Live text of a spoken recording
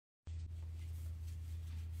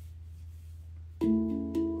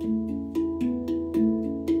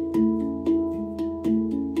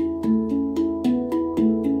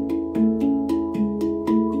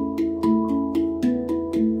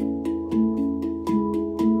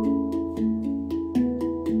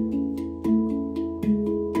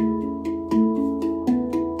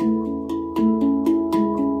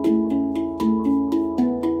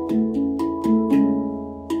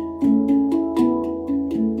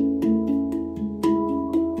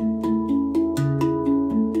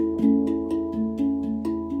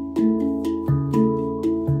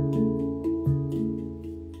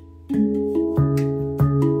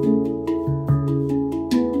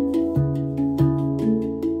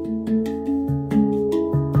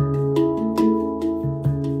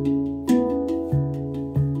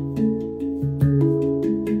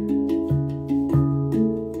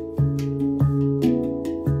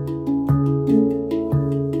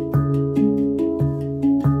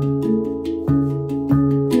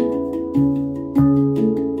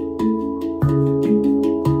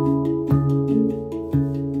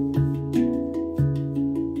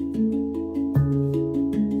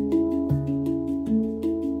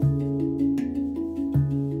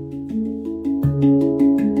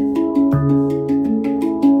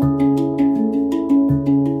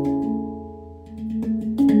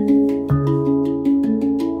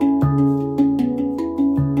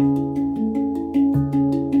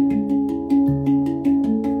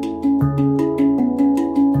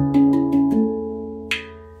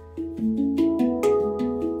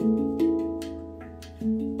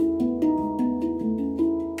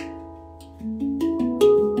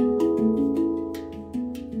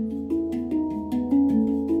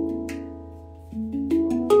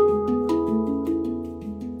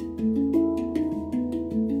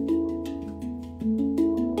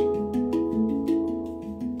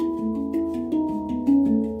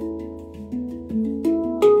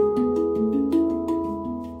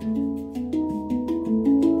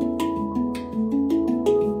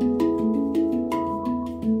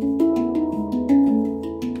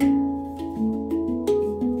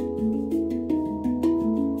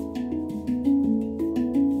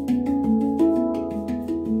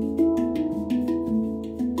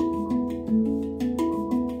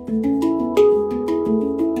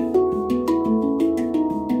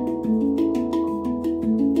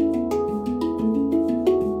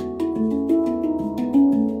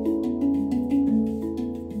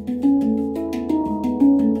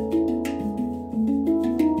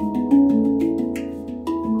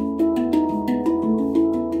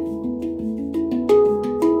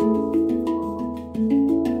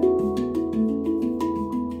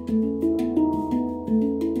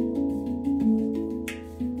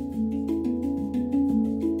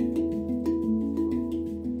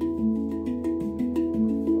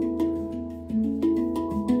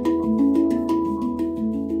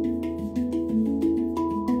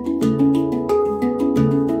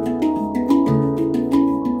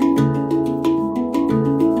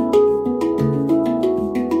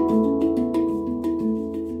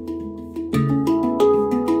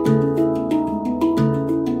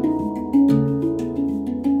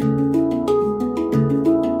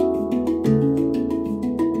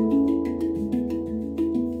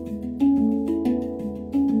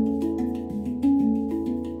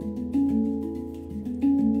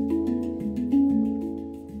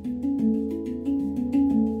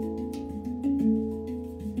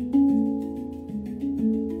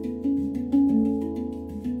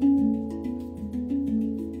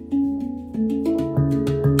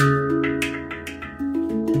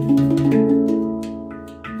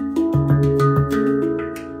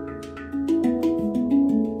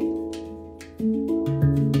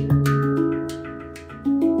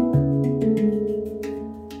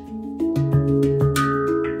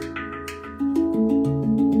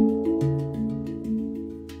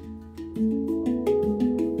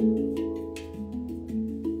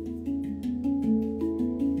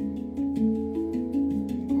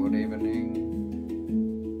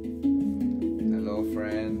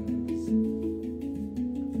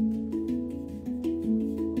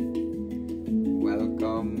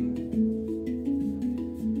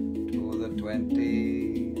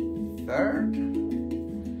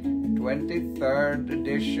23rd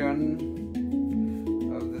edition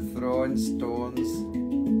of the Throwin Stones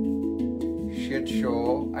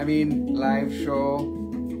live show.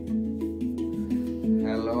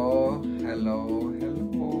 Hello, hello, hello,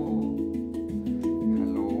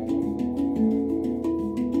 hello.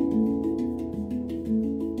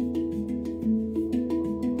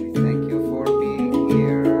 We thank you for being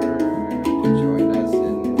here to join us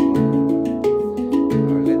in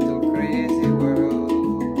our little crazy world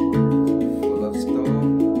full of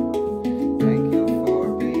stone. Thank you for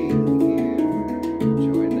being here,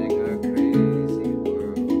 joining our crazy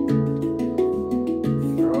world.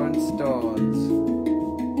 Throwing stones.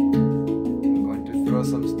 I'm going to throw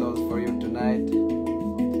some stones for you tonight. We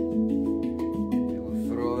will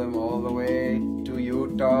throw them all the way to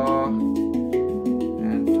Utah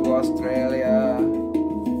and to Australia.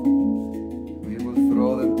 We will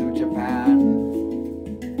throw them to Japan.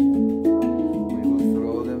 We will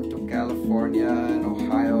throw them to California and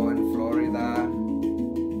Ohio and Florida.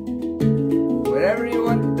 Wherever you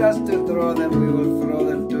want us to throw them, we will throw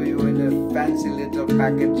them to you in a fancy little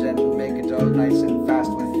package and make it all nice and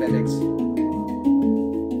fast with FedEx.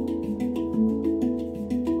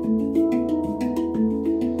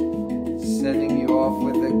 Sending you off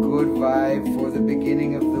with a good vibe for the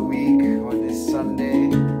beginning of the week on this Sunday.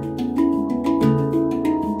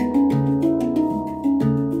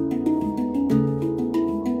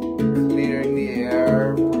 Clearing the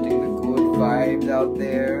air, putting the good vibes out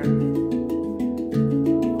there.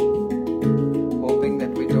 Hoping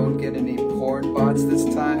that we don't get any porn bots this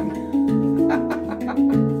time.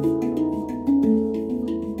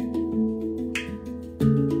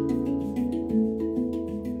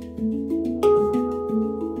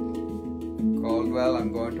 Caldwell,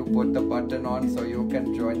 I'm going to put the button on so you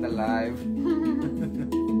can join the live.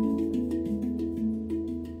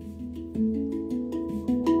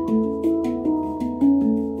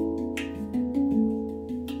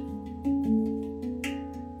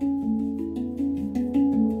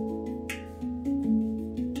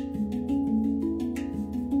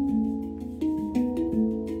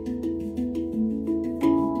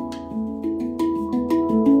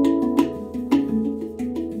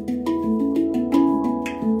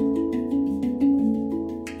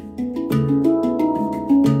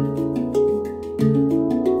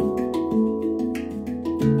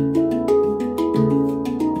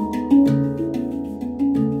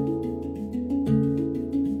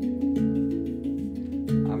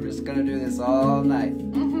 I'm just gonna do this all night.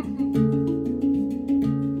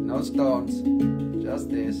 No stones, just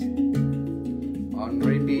this. On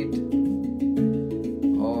repeat.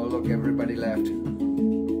 Oh, look, everybody left.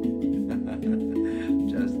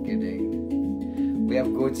 Just kidding. We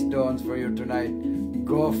have good stones for you tonight.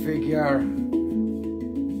 Go figure.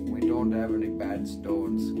 We don't have any bad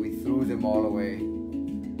stones. We threw them all away.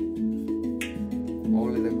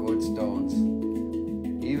 Only the good stones.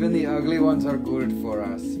 Even the ugly ones are good for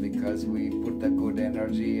us because we put the good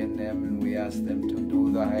energy in them and we ask them to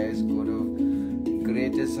do the highest good of,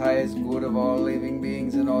 greatest, highest good of all living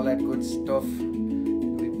beings and all that good stuff.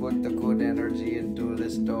 We put the good energy into the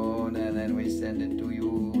stone and then we send it to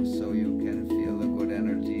you so you can feel the good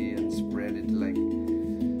energy and spread it like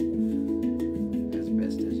as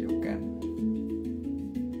best as you can.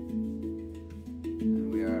 And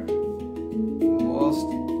we are most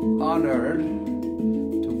honored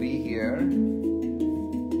to be here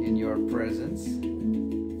in your presence,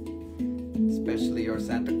 especially your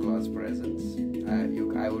Santa Claus presence.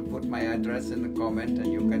 I will put my address in the comment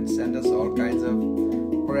and you can send us all kinds of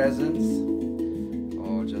presents.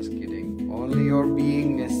 Oh, just kidding. Only your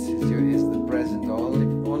beingness is the present.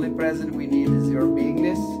 Only present we need is your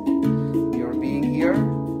beingness, your being here.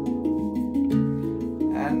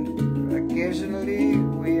 And occasionally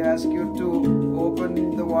we ask you to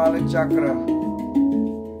open the wallet chakra.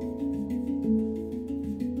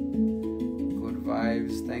 Good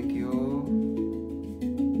vibes, thank you.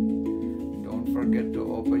 Don't forget to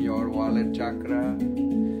open your wallet chakra.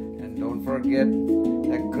 And don't forget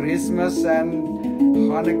that Christmas and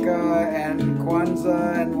Hanukkah and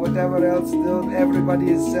Kwanzaa and whatever else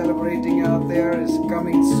everybody is celebrating out there is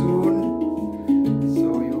coming soon.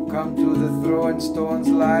 So you come to the Throwin Stones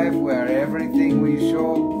live where everything we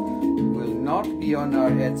show will not be on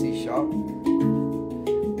our Etsy shop.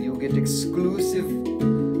 You get exclusive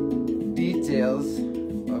details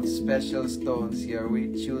of special stones here.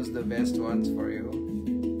 We choose the best ones for you.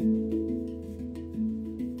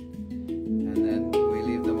 And then we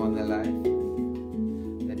leave them on the live.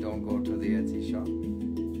 They don't go to the Etsy shop.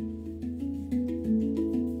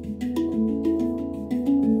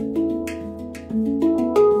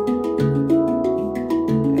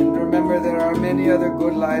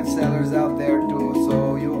 good live sellers out there too.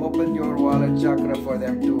 So you open your wallet chakra for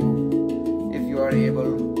them too, if you are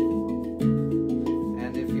able.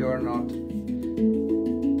 And if you are not,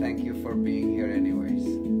 thank you for being here anyways.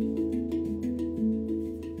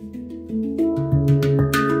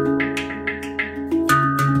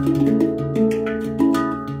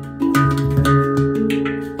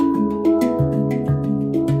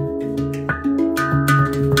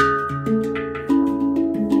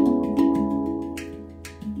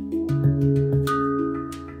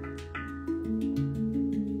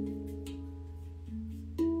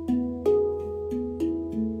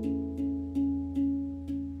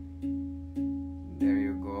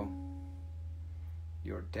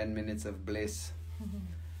 Your 10 minutes of bliss.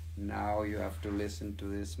 Now you have to listen to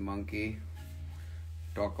this monkey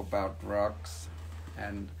talk about rocks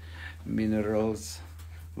and minerals.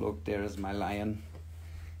 Look, there is my lion,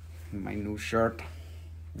 my new shirt.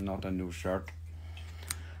 Not a new shirt.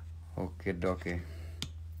 Okay, dokie.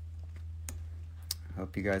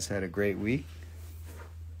 Hope you guys had a great week.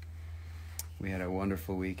 We had a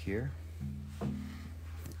wonderful week here.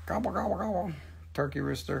 Gobble, gobble, gobble. Turkey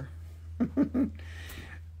rooster.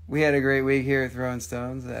 We had a great week here at Throwin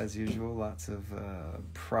Stones, as usual. Lots of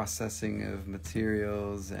processing of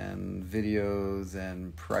materials and videos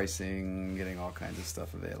and pricing, getting all kinds of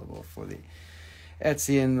stuff available for the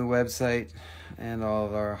Etsy and the website, and all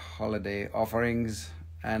of our holiday offerings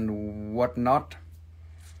and whatnot.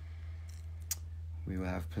 We will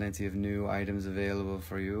have plenty of new items available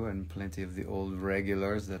for you and plenty of the old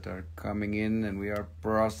regulars that are coming in, and we are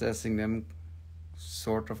processing them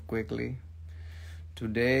sort of quickly.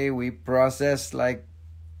 Today we processed like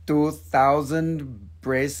 2,000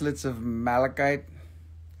 bracelets of malachite.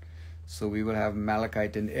 So we will have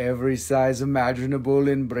malachite in every size imaginable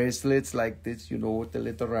in bracelets like this, you know, with the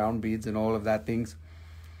little round beads and all of that things.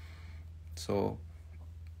 So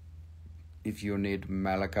if you need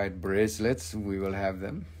malachite bracelets, we will have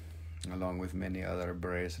them, along with many other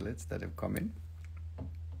bracelets that have come in.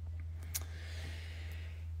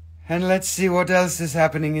 And let's see what else is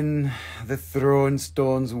happening in the Throwin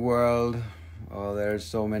Stones world. Oh, there's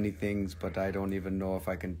so many things, but I don't even know if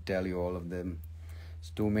I can tell you all of them.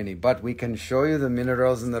 It's too many. But we can show you the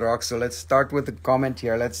minerals and the rocks. So let's start with the comment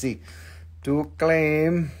here. Let's see. To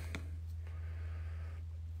claim,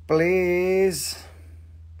 please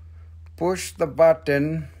push the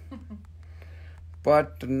button,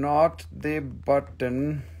 but not the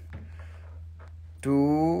button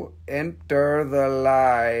to enter the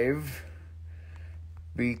live,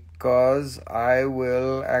 because I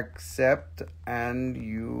will accept and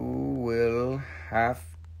you will have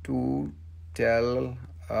to tell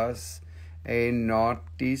us a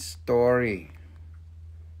naughty story.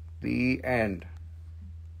 The end.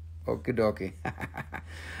 Okie dokie.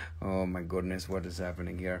 Oh my goodness, what is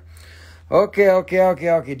happening here?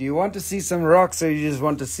 Okay. Do you want to see some rocks, or you just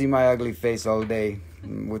want to see my ugly face all day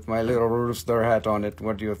with my little rooster hat on it?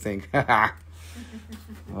 What do you think?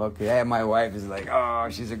 Okay, my wife is like, oh,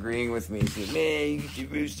 she's agreeing with me. She's like, man, you get your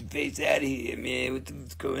rooster face out of here, man.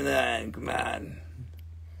 What's going on? Come on.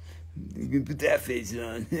 You can put that face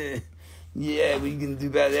on. Yeah, what are you going to do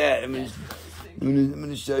about that? I'm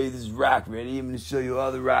gonna show you this rock, ready? I'm gonna show you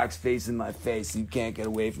all the rocks facing my face so you can't get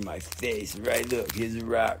away from my face. Right, look, here's a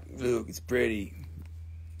rock. Look, it's pretty.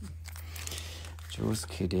 Just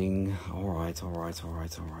kidding. Alright.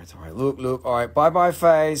 Look, alright, bye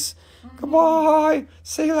face. Goodbye.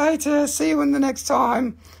 See you later. See you in the next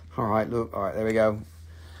time. Alright, look, alright, there we go.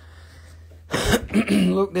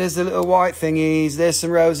 Look, there's the little white thingies. There's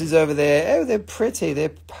some roses over there. Oh, they're pretty.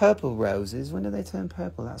 They're purple roses. When do they turn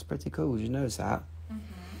purple? That's pretty cool. Did you notice that? Mm-hmm.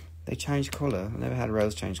 They change colour. I've never had a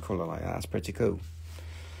rose change colour like that. That's pretty cool.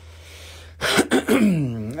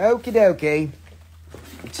 Okie dokie.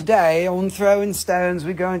 Today on Throwin Stones,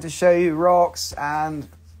 we're going to show you rocks and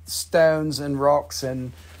stones and rocks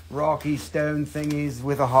and rocky stone thingies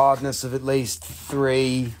with a hardness of at least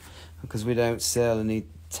 3, because we don't sell any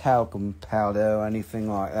talcum powder or anything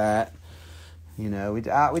like that. You know, we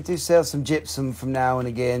do sell some gypsum from now and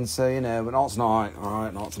again, so, you know, but not tonight.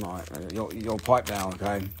 Alright, not tonight. You'll pipe down,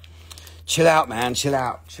 okay? Chill out, man, chill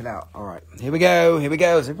out. Alright, here we go.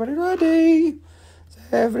 Is everybody ready?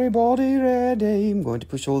 Everybody ready? I'm going to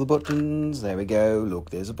push all the buttons. There we go. Look,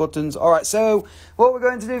 there's the buttons. All right, so what we're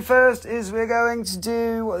going to do first is we're going to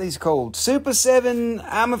do, what are these called? Super 7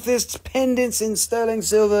 amethyst pendants in sterling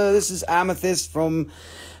silver. This is amethyst from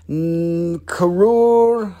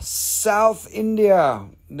Karur, South India.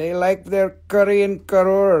 They like their curry and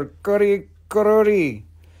karuri.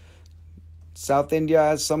 South India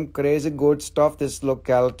has some crazy good stuff. This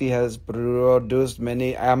locality has produced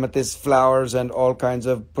many amethyst flowers and all kinds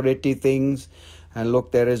of pretty things. And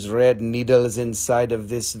look, there is red needles inside of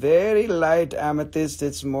this very light amethyst.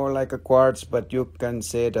 It's more like a quartz, but you can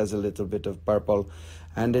say it has a little bit of purple.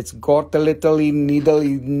 And it's got the little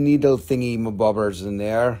needle thingy bobbers in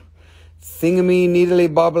there. Thingamy needly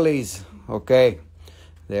bobblies. Okay,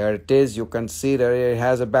 there it is. You can see that it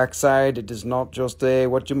has a backside. It is not just a,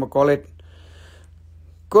 what you call it.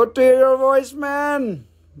 Good to hear your voice, man.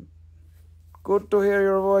 Good to hear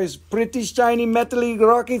your voice. Pretty shiny, metally,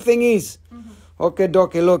 rocky thingies. Okay,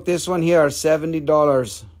 dokie, look, this one here,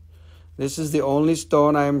 $70. This is the only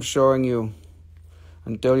stone I am showing you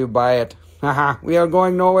until you buy it. Haha, we are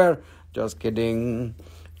going nowhere. Just kidding.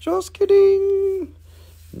 Just kidding.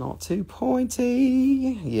 Not too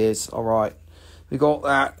pointy. Yes, all right. We got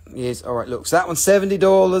that. Yes, all right, look. So that one's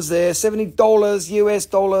 $70 there. $70 US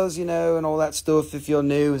dollars, you know, and all that stuff if you're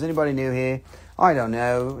new. Is anybody new here? I don't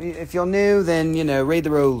know. If you're new, then, you know, read the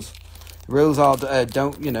rules. Rules are,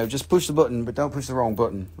 don't, you know, just push the button, but don't push the wrong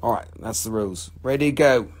button. All right, that's the rules. Ready,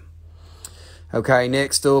 go. Okay,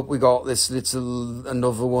 next up, we got this little,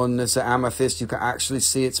 another one. It's an amethyst. You can actually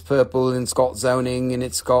see it's purple and it's got zoning and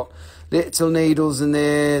it's got little needles in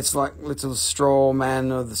there. It's like little straw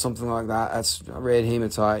man or something like that. That's red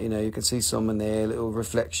hematite. You know, you can see some in there, little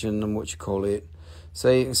reflection and what you call it. So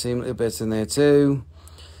you can see a little bit in there too.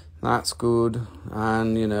 That's good.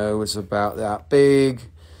 And, you know, it's about that big.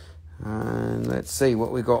 And let's see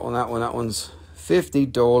what we got on that one. That one's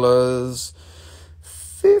 $50. $50.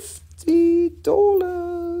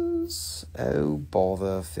 Oh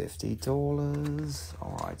bother, $50.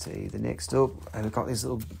 Alrighty, the next up, and I've got these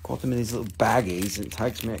little, got them in these little baggies. It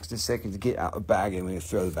takes me extra second to get out the bag and we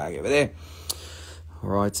throw the bag over there.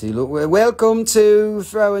 Alrighty, look, welcome to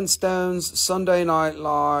Throwin Stones Sunday Night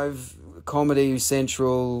Live Comedy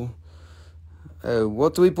Central. Oh,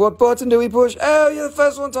 what button do we push? Oh, you're the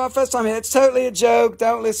first time here. It's totally a joke.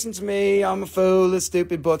 Don't listen to me. I'm a fool. The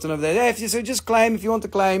stupid button over there. Yeah, so just claim if you want to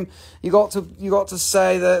claim. You got to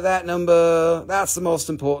say that number. That's the most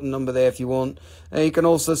important number there if you want. You can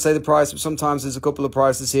also say the price, but sometimes there's a couple of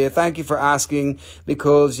prices here. Thank you for asking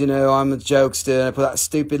because, you know, I'm a jokester and I put that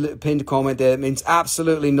stupid little pinned comment there. It means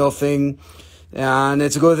absolutely nothing. And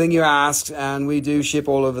it's a good thing you asked, and we do ship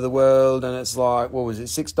all over the world, and it's like, what was it,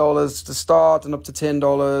 $6 to start and up to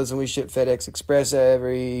 $10, and we ship FedEx Express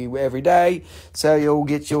every day, so you'll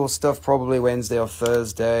get your stuff probably Wednesday or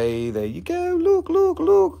Thursday. There you go.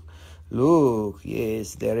 Look,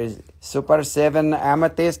 yes, there is Super 7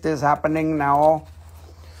 Amethyst is happening now.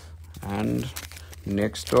 And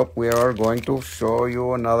next up, we are going to show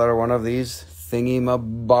you another one of these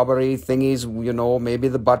thingy-mabobbery thingies. You know, maybe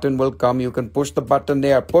the button will come. You can push the button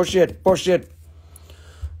there. Push it.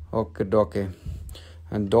 Okay, dokie.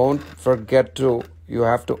 And don't forget you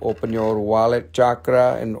have to open your wallet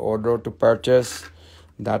chakra in order to purchase.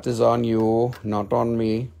 That is on you, not on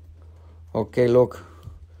me. Okay, look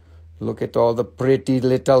at all the pretty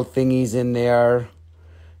little thingies in there,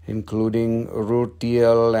 including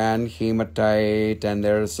rutile and hematite, and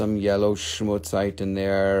there's some yellow schmutzite in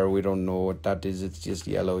there. We don't know what that is. It's just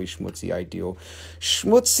yellowish schmutziitio.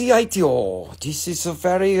 Schmutziitio. This is a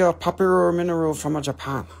very popular mineral from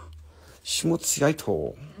Japan.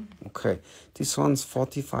 Schmutziitio. Okay, this one's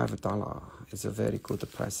 $45. It's a very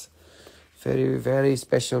good price. Very, very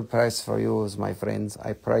special price for you, my friends.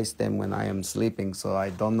 I price them when I am sleeping, so I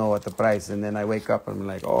don't know what the price. And then I wake up and I'm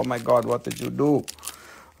like, oh my God, what did you do?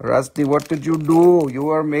 Rusty, what did you do? You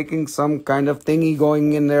are making some kind of thingy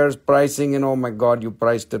going in there, pricing, and oh my God, you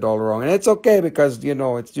priced it all wrong. And it's okay because, you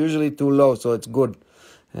know, it's usually too low, so it's good.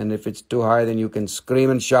 And if it's too high, then you can scream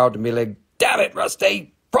and shout and be like, damn it,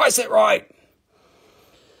 Rusty, price it right.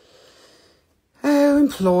 Oh,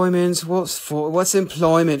 employment. What's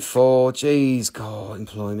employment for? Jeez, God,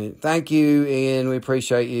 employment. Thank you, Ian. We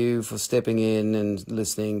appreciate you for stepping in and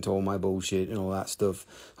listening to all my bullshit and all that stuff.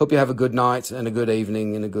 Hope you have a good night and a good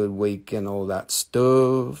evening and a good week and all that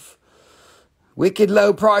stuff. Wicked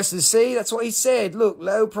low prices. See, that's what he said. Look,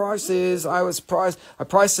 low prices. I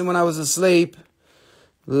priced them when I was asleep.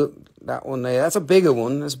 Look, that one there. That's a bigger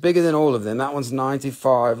one. That's bigger than all of them. That one's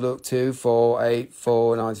 95. Look, 2, 4, 8,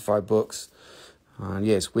 4, 95 bucks. And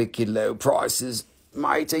yes, wicked low prices,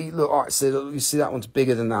 matey. Look, all right, so you see that one's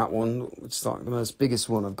bigger than that one. It's like the most biggest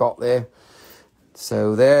one I've got there.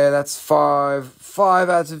 So there, that's 5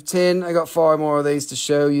 out of 10. I got 5 more of these to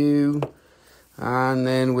show you. And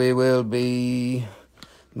then we will be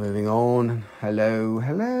moving on. Hello.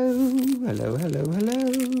 Hello,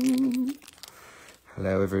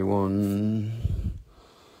 everyone.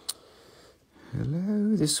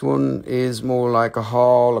 Hello. This one is more like a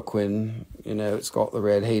harlequin. You know, it's got the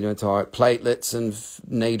red hematite, platelets and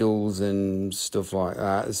needles and stuff like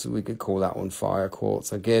that. So we could call that one fire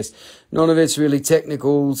quartz, I guess. None of it's really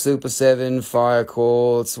technical, Super 7, fire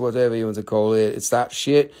quartz, whatever you want to call it. It's that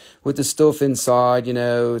shit with the stuff inside, you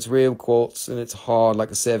know. It's real quartz and it's hard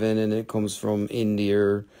like a 7 and it comes from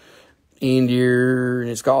India, and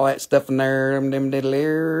it's got all that stuff in there. Look at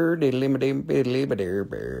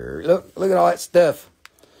all that stuff.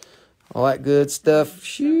 All that good stuff.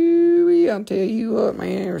 Shoo, I'll tell you what,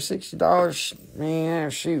 man, for $60,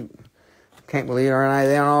 man, shoot. Can't believe they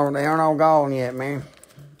aren't all gone yet, man.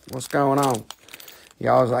 What's going on?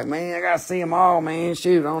 Y'all was like, man, I gotta see them all, man.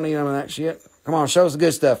 Shoot, I don't need none of that shit. Come on, show us the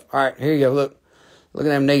good stuff. All right, here you go, look. Look at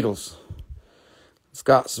them needles. It's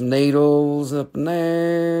got some needles up in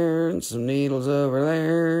there and some needles over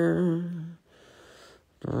there.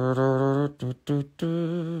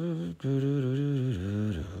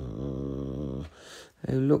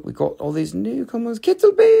 Hey, look, we got all these newcomers.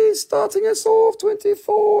 Kittlebees starting us off,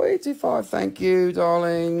 $24.85. Thank you,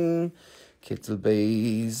 darling.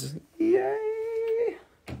 Kittlebees. Yay.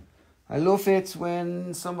 I love it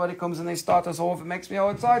when somebody comes and they start us off. It makes me all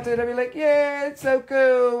excited. I'll be like, yeah, it's so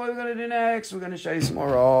cool. What are we going to do next? We're going to show you some more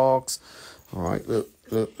rocks. All right, look.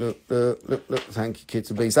 Thank you,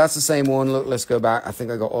 Kittlebees. That's the same one. Look, let's go back. I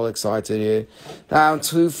think I got all excited here. Down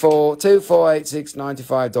 $24.86,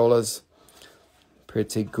 $95.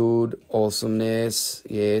 Pretty good. Awesomeness.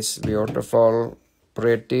 Yes, beautiful.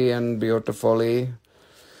 Pretty and beautifully.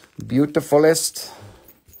 Beautifulest.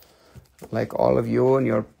 Like all of you and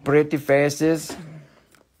your pretty faces.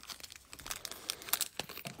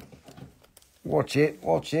 Watch it.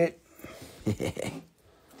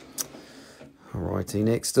 Alrighty,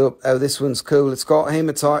 next up. Oh, this one's cool. It's got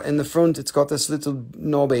hematite in the front. It's got this little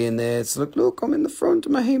knobby in there. It's like, look, I'm in the front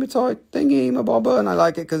of my hematite thingy, my bobber. And I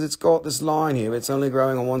like it because it's got this line here. It's only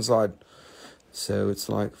growing on one side. So it's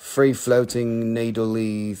like free-floating,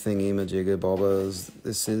 needly thingy-majigger bobbers.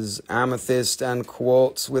 This is amethyst and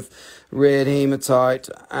quartz with red hematite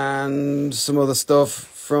and some other stuff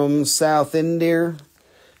from South Endearment.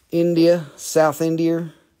 South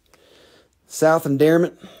Endearment.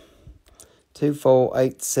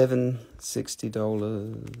 $24.87,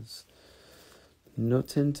 $60.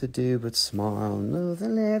 Nothing to do but smile.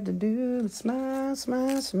 Nothing left to do but smile,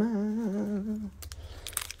 smile, smile.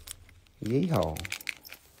 Yeehaw.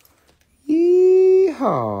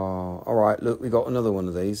 All right, look, we got another one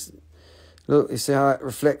of these. Look, you see how it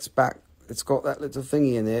reflects back? It's got that little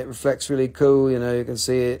thingy in there. It reflects really cool, you know, you can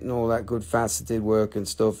see it and all that good faceted work and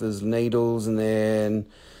stuff. There's needles in there and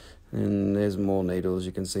there's more needles.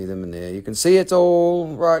 You can see them in there. You can see it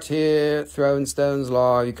all right here. Throwin Stones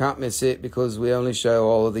Live. You can't miss it because we only show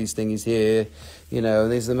all of these thingies here. You know,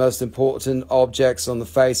 and these are the most important objects on the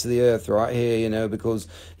face of the earth right here, you know, because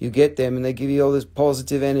you get them and they give you all this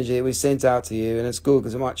positive energy that we sent out to you. And it's good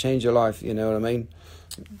because it might change your life, you know what I mean?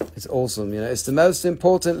 It's awesome, you know. It's the most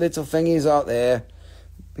important little thingies out there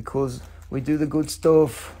because we do the good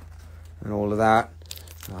stuff and all of that.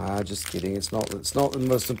 Just kidding. It's not the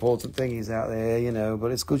most important thingies out there, you know,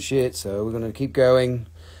 but it's good shit, so we're going to keep going.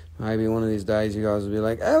 Maybe one of these days you guys will be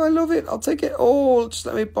like, oh, I love it. I'll take it all. Just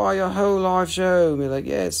let me buy your whole live show. And be like,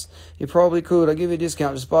 yes, you probably could. I'll give you a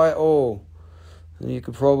discount. Just buy it all. And you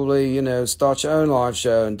could probably, you know, start your own live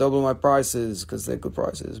show and double my prices because they're good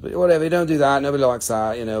prices. But whatever, you don't do that. Nobody likes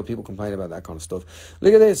that. You know, people complain about that kind of stuff.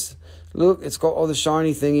 Look at this. Look, it's got all the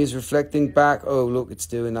shiny thingies reflecting back. Oh, look, it's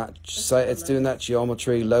doing that. It's doing that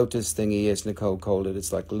geometry lotus thingy. Yes, Nicole called it.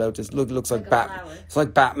 It's like lotus. Look, it looks like It's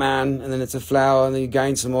like Batman, and then it's a flower, and then you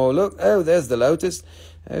gain some more. Look, oh, there's the lotus.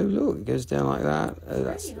 Oh, look, it goes down like that. Oh,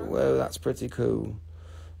 that's pretty cool.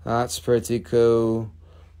 That's pretty cool.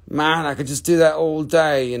 Man, I could just do that all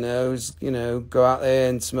day, you know. Just, you know, go out there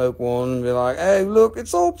and smoke one and be like, hey, look,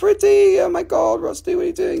 it's all pretty. Oh, my God, Rusty, what are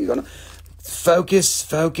you doing? You're going to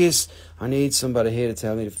focus. I need somebody here to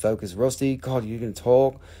tell me to focus. Rusty, God, you're going to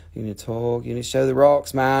talk. You need to talk. You need to show the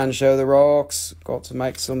rocks, man. Show the rocks. Got to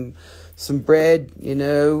make some bread, you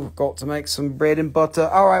know. Got to make some bread and butter.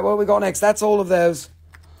 All right, what we got next? That's all of those.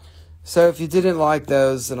 So if you didn't like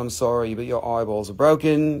those, then I'm sorry, but your eyeballs are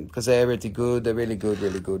broken because they're really good. They're really good,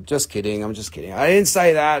 really good. Just kidding. I'm just kidding. I didn't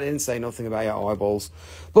say that. I didn't say nothing about your eyeballs.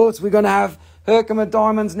 But we're going to have Herkimer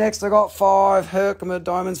diamonds next. I got 5 Herkimer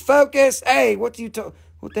diamonds. Focus. Hey, what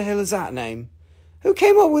the hell is that name? Who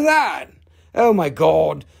came up with that? Oh, my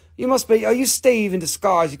God. You must be... Are you Steve in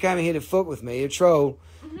disguise? You came in here to fuck with me. You're a troll.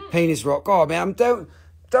 Penis rock. God, man, don't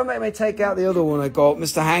make me take out the other one I got,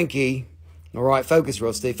 Mr. Hanky. All right, focus,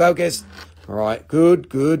 Rusty. Focus. All right, good,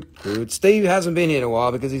 good, good. Steve hasn't been here in a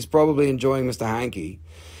while because he's probably enjoying Mr. Hanky.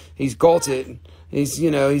 He's got it. He's,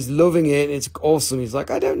 you know, he's loving it. It's awesome. He's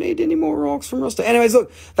like, I don't need any more rocks from Rusty. Anyways,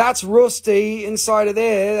 look, that's Rusty inside of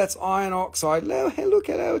there. That's iron oxide. Hey, look,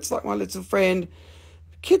 hello. It's like my little friend.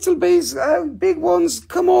 Kittlebees, big ones.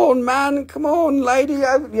 Come on, man. Come on, lady.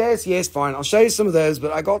 Yes, fine. I'll show you some of those,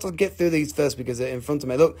 but I got to get through these first because they're in front of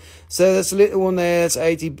me. Look, so there's a little one there. It's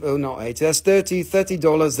 80, oh, not 80. That's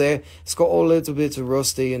 $30 there. It's got all a little bit of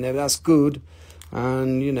rusty in there. That's good.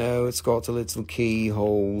 And, you know, it's got a little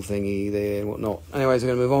keyhole thingy there and whatnot. Anyways, we're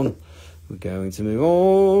going to move on. We're going to move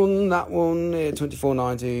on. That one,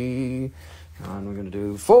 $24.90. And we're going to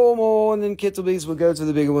do 4 more, and then Kittlebees will go to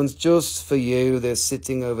the bigger ones just for you. They're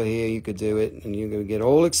sitting over here. You could do it, and you're going to get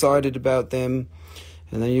all excited about them.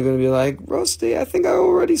 And then you're going to be like, Rusty, I think I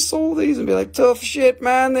already saw these. And be like, tough shit,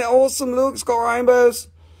 man. They're awesome. Look, it's got rainbows.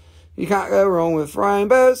 You can't go wrong with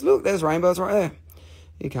rainbows. Look, there's rainbows right there.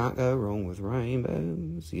 You can't go wrong with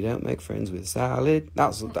rainbows. You don't make friends with salad. That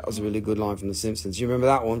was a really good line from The Simpsons. You remember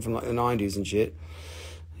that one from like the 90s and shit?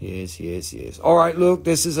 Yes. All right, look,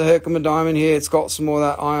 this is a Herkimer diamond here. It's got some more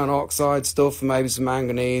of that iron oxide stuff, maybe some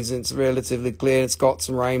manganese. It's relatively clear. It's got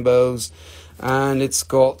some rainbows, and it's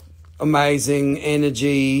got amazing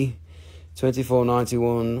energy.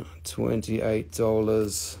 $24.91,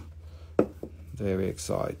 $28. Very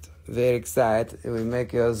excited. It will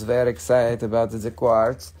make us very excited about the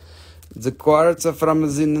quartz. The quartz are from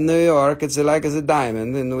in New York. It's like as a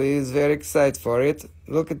diamond, and we is very excited for it.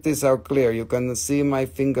 Look at this, how clear. You can see my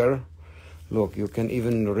finger. Look, you can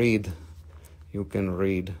even read. You can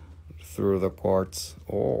read through the quartz.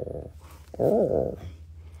 Oh,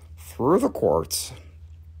 through the quartz.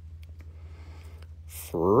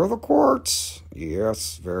 Through the quartz.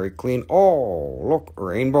 Yes, very clean. Oh, look,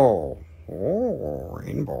 rainbow. Oh,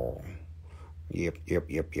 rainbow. Yep,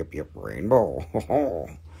 rainbow.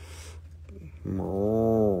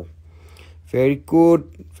 Oh, very good.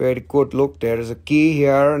 Look, there is a key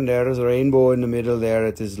here, and there is a rainbow in the middle there.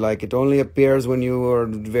 It is like it only appears when you are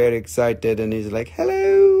very excited, and he's like,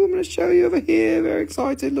 hello, I'm going to show you over here. Very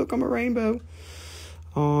excited. Look, I'm a rainbow.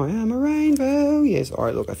 I am a rainbow. Yes. All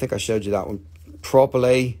right, look, I think I showed you that one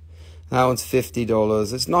properly. That one's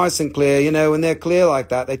 $50. It's nice and clear. You know, when they're clear like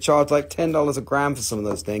that, they charge like $10 a gram for some of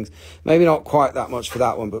those things. Maybe not quite that much for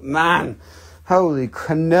that one, but man, holy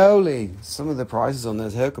cannoli. Some of the prices on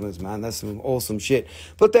those Herkimers, man, that's some awesome shit.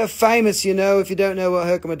 But they're famous, you know. If you don't know what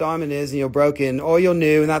Herkimer diamond is and you're broken, or you're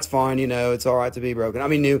new, and that's fine, you know. It's all right to be broken. I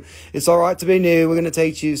mean, new. It's all right to be new. We're going to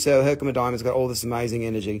teach you. So Herkimer diamond's got all this amazing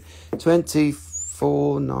energy.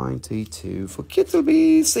 $24.92 for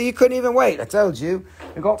Kittlebees. So you couldn't even wait. I told you.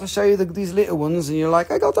 I got to show you these little ones, and you're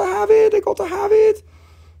like, I got to have it.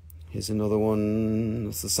 Here's another one.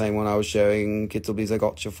 It's the same one I was showing. Kittlebees, I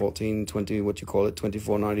got you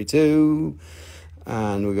 $24.92.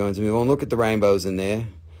 And we're going to move on. Look at the rainbows in there.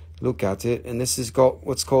 Look at it. And this has got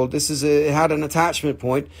what's called, it had an attachment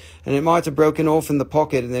point, and it might have broken off in the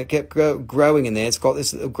pocket, and it kept growing in there. It's got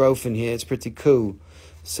this little growth in here. It's pretty cool.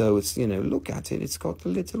 So it's, you know, look at it. It's got a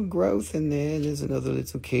little growth in there. There's another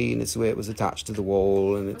little key, and it's where it was attached to the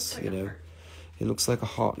wall, and it's, you know, it looks like a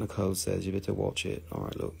heart, Nicole says. You better watch it. All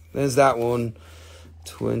right, look. There's that one.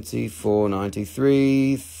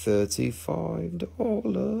 $24.93. $35.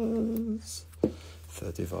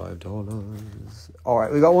 $35. All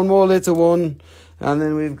right, we got one more little one, and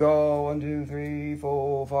then we've got 1, 2, 3,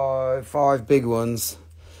 4, 5 big ones.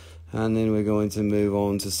 And then we're going to move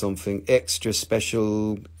on to something extra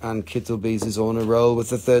special. And Kittlebees is on a roll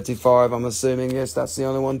with the 35, I'm assuming. Yes, that's the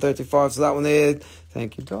only one, 35. So that one there.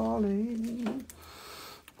 Thank you, darling.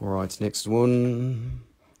 All right, next one.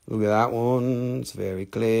 Look at that one. It's very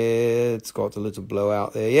clear. It's got a little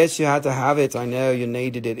blowout there. Yes, you had to have it. I know, you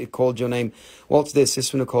needed it. It called your name. What's this?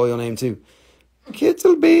 This one will call your name too.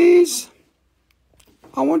 Kittlebees,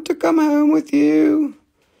 I want to come home with you.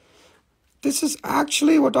 This is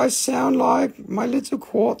actually what I sound like, my little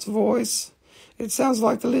Quartz voice. It sounds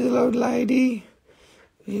like the little old lady,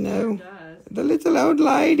 you know, the little old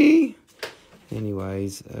lady.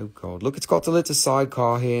 Anyways, oh God, look, it's got a little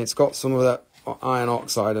sidecar here. It's got some of that iron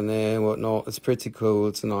oxide in there and whatnot. It's pretty cool.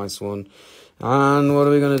 It's a nice one. And what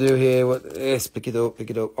are we going to do here? Yes, pick it up.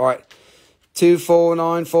 All right,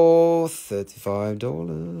 $24.94,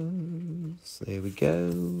 $35. There we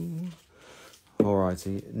go.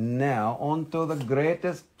 Alrighty, now on to the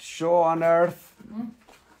greatest show on earth.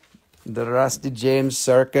 The Rusty James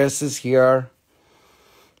Circus is here.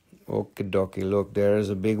 Okie dokie, look, there's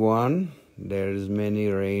a big one. There's many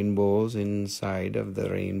rainbows inside of the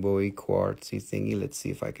rainbowy quartzy thingy. Let's see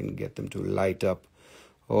if I can get them to light up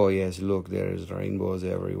Oh yes, look, there is rainbows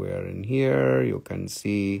everywhere in here. You can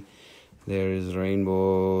see there is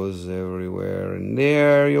rainbows everywhere in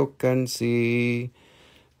there. You can see,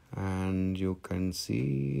 and you can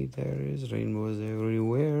see there is rainbows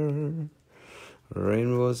everywhere.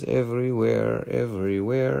 Rainbows everywhere,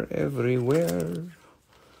 everywhere, everywhere.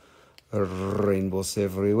 Rainbows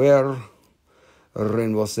everywhere.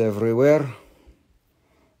 Rainbows everywhere.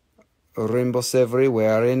 Rainbows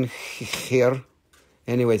everywhere in here.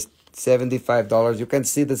 Anyways, $75. You can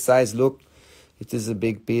see the size. Look, it is a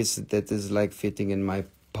big piece that is like fitting in my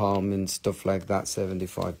palm and stuff like that.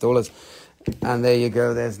 $75. And there you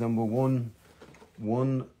go. There's number one.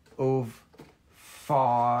 1 of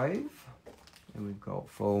 5. And we've got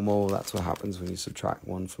 4 more. That's what happens when you subtract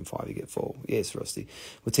 1 from 5. You get 4. Yes, Rusty.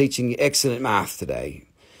 We're teaching you excellent math today.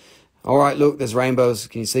 All right, look, there's rainbows.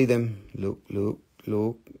 Can you see them? Look, look,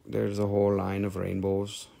 look. There's a whole line of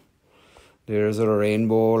rainbows. There's a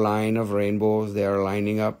rainbow line of rainbows. They are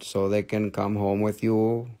lining up so they can come home with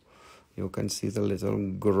you. You can see the little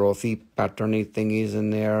growthy, patterny thingies in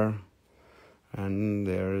there. And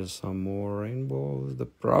there's some more rainbows. The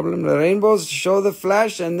problem, the rainbows show the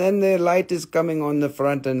flash and then the light is coming on the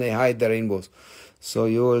front and they hide the rainbows. So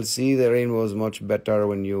you will see the rainbows much better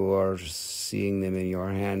when you are seeing them in your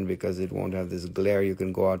hand because it won't have this glare. You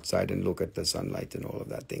can go outside and look at the sunlight and all of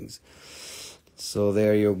that things. So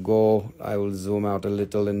there you go. I will zoom out a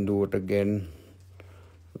little and do it again.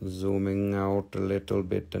 Zooming out a little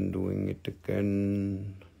bit and doing it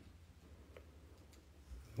again.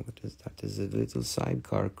 What is that? Is a little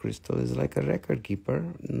sidecar crystal. Is like a record keeper.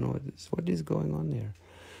 No, what is going on there?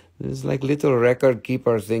 There's like little record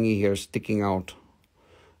keeper thingy here sticking out.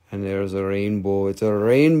 And there's a rainbow. It's a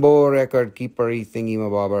rainbow record keeper-y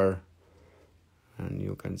thingy-mabobber. And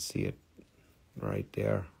you can see it right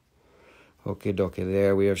there. Okay, dokie,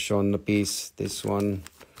 there we have shown the piece. This one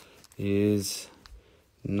is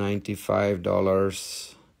 $95.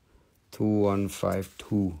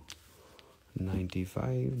 2152.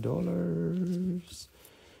 $95.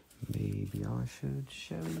 Maybe I should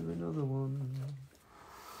show you another one.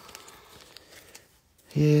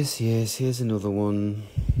 Yes, here's another one.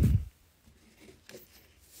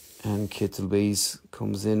 And Kittlebees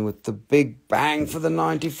comes in with the big bang for the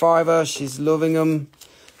 95er. She's loving them.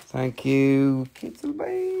 Thank you,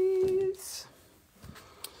 Kittlebees.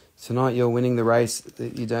 Tonight you're winning the race.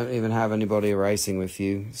 You don't even have anybody racing with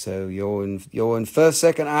you. So you're in first,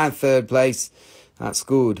 second, and third place. That's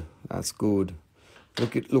good. That's good.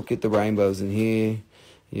 Look at the rainbows in here.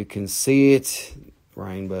 You can see it.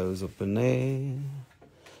 Rainbows up in there.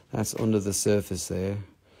 That's under the surface there.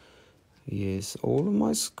 Yes, all of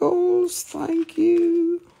my skulls. Thank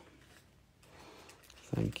you.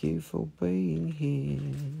 Thank you for being here.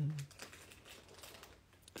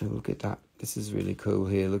 And look at that. This is really cool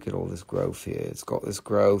here. Look at all this growth here. It's got this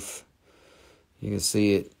growth. You can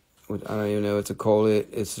see it. I don't even know what to call it.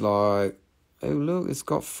 It's like, oh look, it's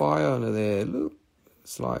got fire under there. Look,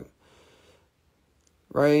 it's like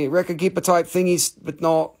record keeper type thingies, but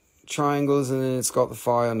not triangles, and then it's got the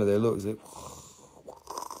fire under there. Look,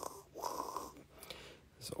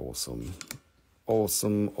 it's awesome.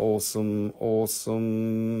 Awesome.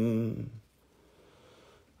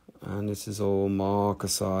 And this is all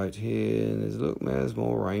marcasite here. And there's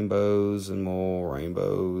more rainbows and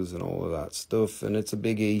all of that stuff. And it's a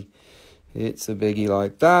biggie. It's a biggie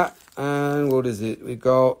like that. And what is it? We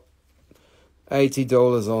got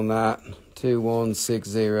 $80 on that.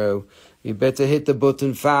 2160. You better hit the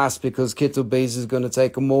button fast because Kittlebees is going to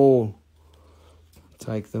take them all.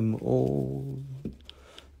 Take them all.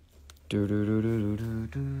 Do do do do do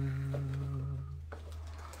do.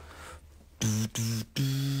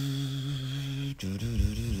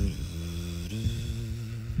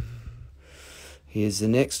 Here's the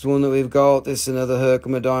next one that we've got. This is another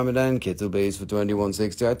Herkimer Diamond and Kittlebees for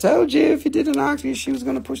 2160. I told you if you didn't ask me, she was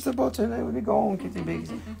going to push the button. It would be gone,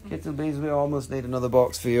 Kittlebees. Kittlebees, we almost need another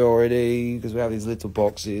box for you already because we have these little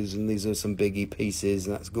boxes and these are some biggie pieces.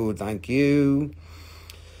 And that's good, thank you.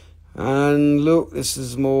 And look, this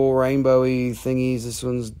is more rainbowy thingies. This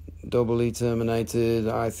one's doubly terminated.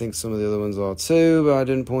 I think some of the other ones are too, but I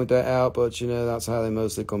didn't point that out. But you know, that's how they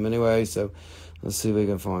mostly come anyway. So let's see if we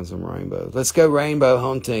can find some rainbows. Let's go rainbow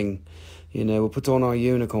hunting. You know, we'll put on our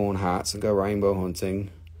unicorn hats and go rainbow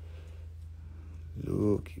hunting.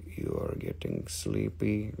 Look, you are getting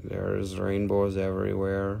sleepy. There's rainbows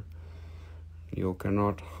everywhere. You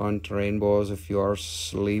cannot hunt rainbows if you are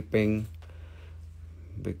sleeping,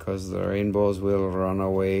 because the rainbows will run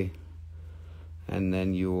away and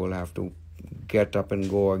then you will have to get up and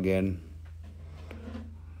go again.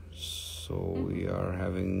 So So we are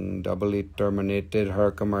having doubly terminated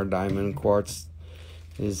Herkimer diamond quartz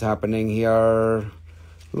is happening here.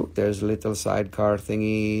 Look, there's little sidecar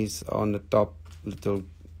thingies on the top, little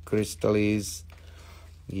crystallies.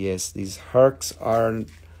 Yes, these Hercs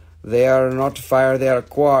they are not fire, they are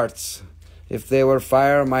quartz. If they were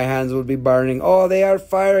fire, my hands would be burning. Oh, they are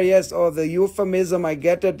fire, yes. Oh, the euphemism, I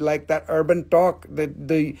get it, like that urban talk,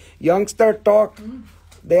 the youngster talk.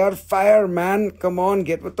 They are fire, man. Come on,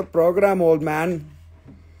 get with the program, old man.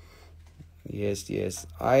 Yes, yes.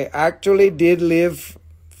 I actually did live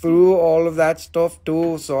through all of that stuff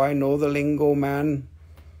too, so I know the lingo, man.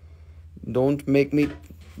 Don't make me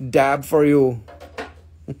dab for you.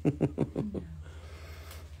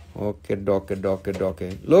 Okay, doke.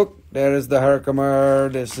 Look, there is the Herkimer.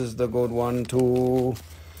 This is the good one too.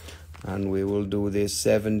 And we will do this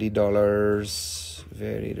 $70.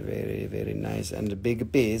 Very, very, very nice. And the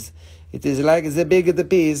big piece. It is like the bigger the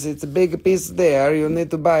piece. It's a big piece there. You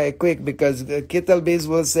need to buy it quick because the Kittle bees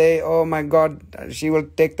will say, oh my God, she will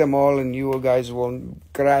take them all and you guys won't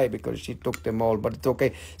cry because she took them all. But it's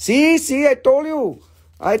okay. See, I told you.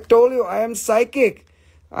 I am psychic.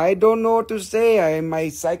 I don't know what to say. My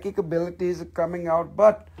psychic abilities are coming out,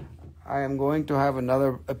 but I am going to have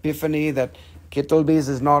another epiphany that Kittlebees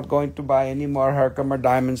is not going to buy any more Herkimer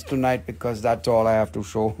diamonds tonight because that's all I have to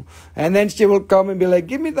show. And then she will come and be like,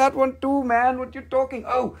 give me that one too, man. What you talking?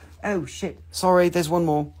 Oh, shit. Sorry, there's one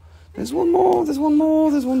more. There's one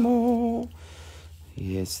more.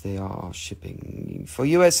 Yes, they are shipping. For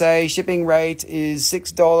USA, shipping rate is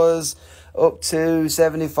 $6 up to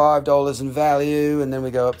 $75 in value, and then we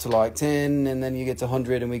go up to like 10, and then you get to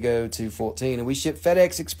 100, and we go to 14. And we ship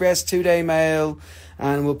FedEx Express 2-day mail,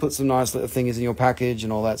 and we'll put some nice little things in your package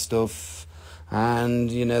and all that stuff. And,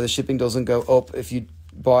 you know, the shipping doesn't go up. If you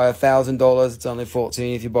buy $1,000, it's only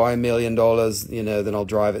 14. If you buy $1 million, you know, then I'll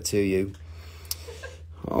drive it to you.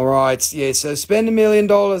 All right, yeah, so spend $1 million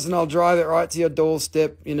and I'll drive it right to your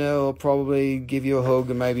doorstep. You know, I'll probably give you a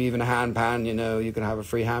hug and maybe even a hand pan. You know, you can have a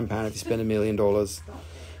free hand pan if you spend $1 million.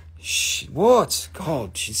 Shh, what?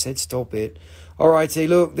 God, she said stop it. All right, see,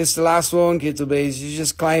 look, this is the last one, Kittlebees. You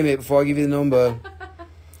just claim it before I give you the number.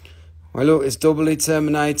 Well, look, it's doubly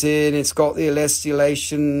terminated. It's got the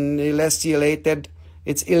elestialated.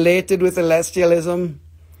 It's elated with elestialism.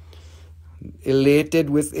 Elated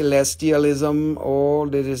with elestialism. Oh,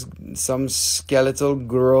 there is some skeletal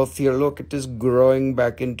growth here. Look, it is growing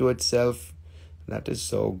back into itself. That is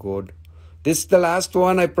so good. This is the last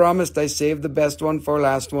one. I promised I saved the best one for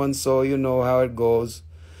last one, so you know how it goes.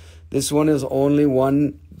 This one is only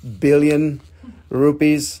 1 billion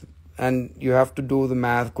rupees, and you have to do the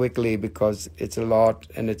math quickly because it's a lot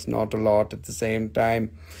and it's not a lot at the same time.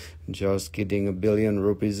 Just kidding, 1 billion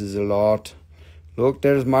rupees is a lot. Look,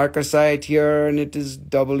 there's marcasite here, and it is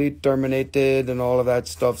doubly terminated and all of that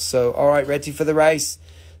stuff. So, all right, ready for the race?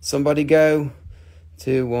 Somebody go.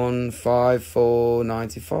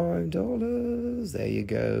 $2,154.95. There you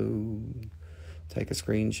go. Take a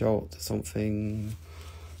screenshot or something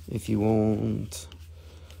if you want.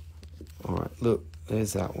 All right, look,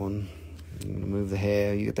 there's that one. I'm gonna move the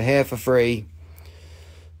hair. You get the hair for free.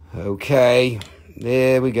 Okay,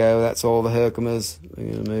 there we go. That's all the Herkimers.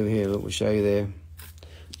 We're gonna move here. Look, we'll show you there.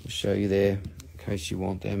 We'll show you there in case you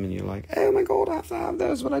want them and you're like, oh my God, I have to have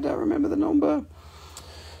those, but I don't remember the number.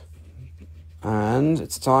 And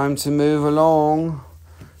it's time to move along.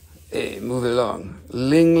 Hey, move along.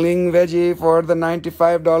 Ling Ling veggie for the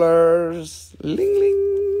 $95. Ling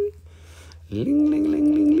Ling. Ling Ling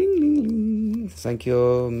Ling Ling Ling Ling Ling. Thank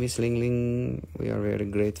you, Miss Ling Ling. We are very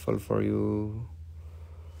grateful for you.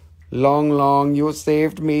 Long, you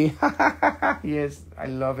saved me. Yes, I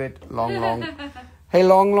love it. Long. Hey,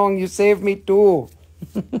 Long, you saved me too.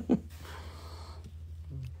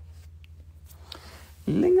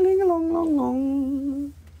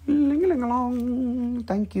 Ling-a-ling-a-long. Ling-a-ling-a-long.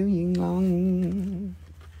 Thank you, Ying-long.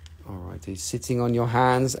 All right, he's sitting on your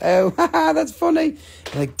hands. Oh, that's funny.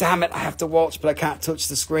 You're like, damn it, I have to watch, but I can't touch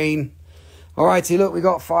the screen. All righty, look, we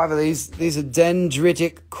got 5 of these. These are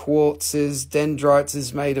dendritic quartzes. Dendrites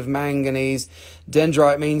is made of manganese.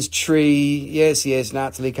 Dendrite means tree. Yes,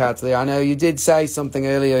 Natalie Catley. I know you did say something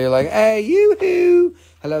earlier. You're like, hey, yoo-hoo.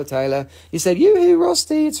 Hello, Taylor. You said, yoo-hoo,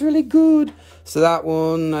 Rusty, it's really good. So that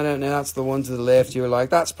one, I don't know, that's the one to the left. You were like,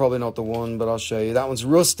 that's probably not the one, but I'll show you. That one's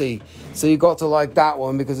Rusty. So you got to like that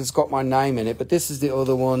one because it's got my name in it. But this is the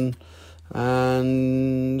other one.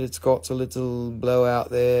 And it's got a little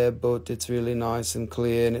blowout there, but it's really nice and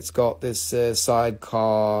clear, and it's got this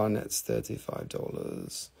sidecar, and it's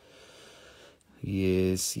 $35.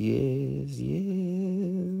 Yes.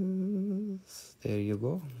 There you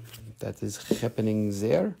go. That is happening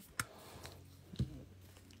there.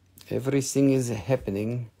 Everything is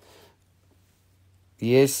happening.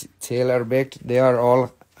 Yes, tailor-baked. They are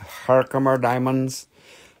all Herkimer diamonds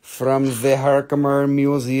from the Herkimer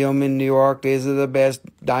Museum in New York. These are the best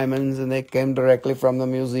diamonds, and they came directly from the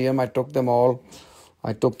museum. I took them all.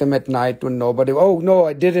 I took them at night when nobody... Oh, no,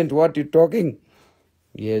 I didn't. What are you talking?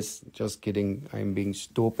 Yes, just kidding. I'm being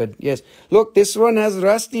stupid. Yes. Look, this one has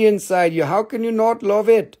rusty inside you. How can you not love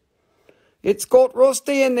it? It's got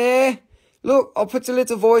rusty in there. Look, I'll put a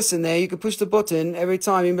little voice in there. You can push the button every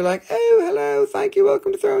time. You can be like, oh, hello, thank you,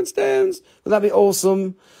 welcome to Throwin Stones. Would that be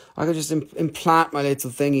awesome? I could just implant my little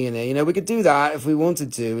thingy in there. You know, we could do that if we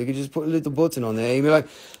wanted to. We could just put a little button on there. You'd be like,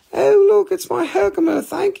 oh, look, it's my Herkimer,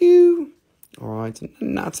 thank you. All right,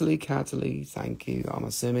 Natalie Cataly, thank you. I'm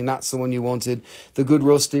assuming that's the one you wanted. The good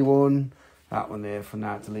rusty one. That one there for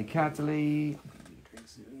Natalie Cataly.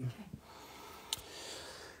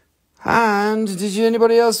 And did you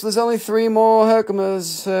anybody else? There's only 3 more Herkimers,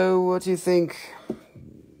 so what do you think?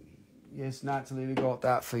 Yes, Natalie, we got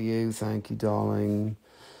that for you. Thank you, darling.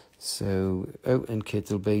 So, oh, and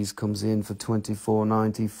Kittlebees comes in for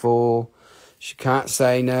 $24.94. She can't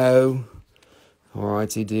say no.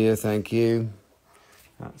 Alrighty, dear, thank you.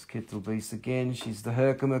 That's Kittlebees again. She's the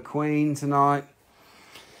Herkimer Queen tonight.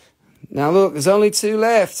 Now, look, there's only 2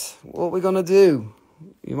 left. What are we going to do?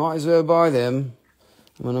 You might as well buy them.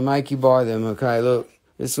 I'm going to make you buy them. Okay, look.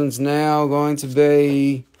 This one's now going to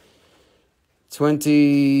be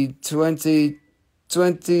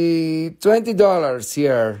 $20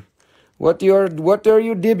 here. What are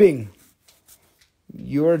you dibbing?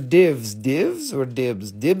 Your divs. Divs or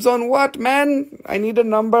dibs? Dibs on what, man? I need a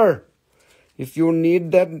number. If you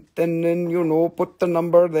need that, then you know, put the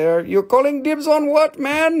number there. You're calling dibs on what,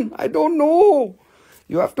 man? I don't know.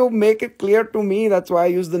 You have to make it clear to me. That's why I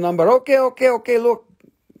use the number. Okay, look.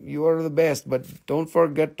 You are the best, but don't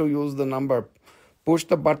forget to use the number. Push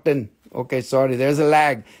the button. Okay, sorry, there's a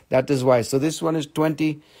lag. That is why. So this one is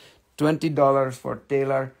 $20 for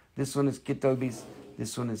Taylor. This one is Kittlebees.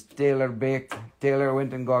 This one is Taylor baked. Taylor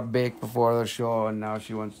went and got baked before the show, and now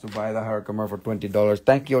she wants to buy the Herkimer for $20.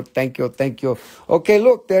 Thank you. Okay,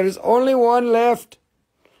 look, there is only one left.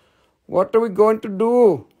 What are we going to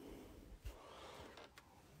do?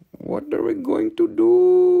 What are we going to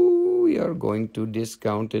do? We are going to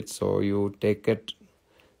discount it, so you take it.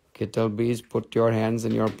 Kittlebees, put your hands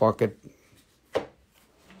in your pocket.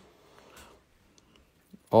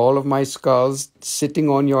 All of my skulls sitting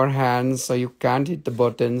on your hands so you can't hit the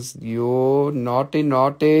buttons. You naughty.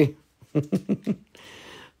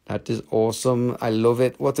 That is awesome. I love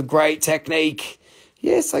it. What a great technique.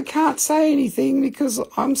 Yes, I can't say anything because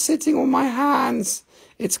I'm sitting on my hands.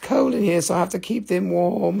 It's cold in here, so I have to keep them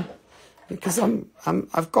warm because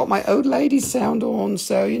I've got my old lady sound on,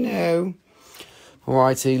 so you know.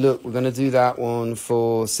 Alrighty, look, we're going to do that one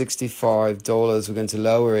for $65. We're going to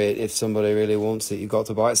lower it if somebody really wants it. You've got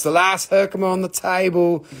to buy it. It's the last Herkimer on the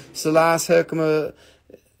table. It's the last Herkimer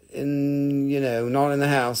in, you know, not in the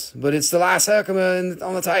house. But it's the last Herkimer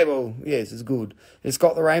on the table. Yes, it's good. It's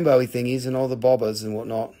got the rainbowy thingies and all the bobbers and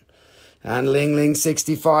whatnot. And Ling Ling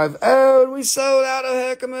 65. Oh, we sold out of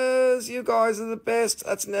Herkimers. You guys are the best.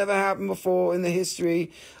 That's never happened before in the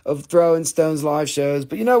history of Throwin Stones live shows.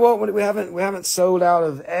 But you know what? We haven't sold out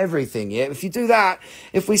of everything yet. If you do that,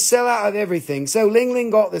 if we sell out of everything. So Ling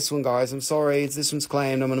Ling got this one, guys. I'm sorry. This one's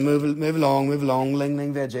claimed. I'm going to move along. Ling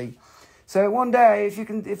Ling veggie. So one day, if you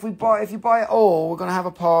buy it all, we're going to have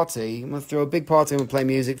a party. I'm going to throw a big party and we'll play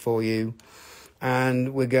music for you.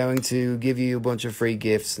 And we're going to give you a bunch of free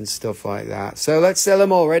gifts and stuff like that. So let's sell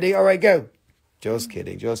them all. Ready? All right, go. Just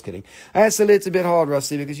kidding. That's a little bit hard,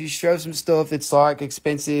 Rusty, because you show some stuff. It's like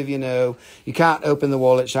expensive, you know. You can't open the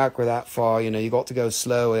wallet chakra that far, you know. You got to go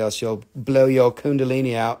slow, or else you'll blow your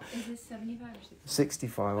kundalini out. Is this 75 or 65?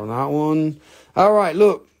 65 on that one. All right,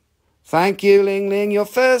 look. Thank you, Ling Ling. Your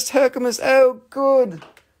first Herkimer. Oh, good.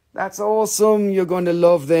 That's awesome. You're going to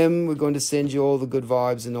love them. We're going to send you all the good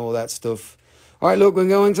vibes and all that stuff. All right, look, we're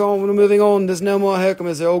moving on. There's no more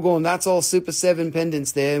Herkimers. They're all gone. That's all Super 7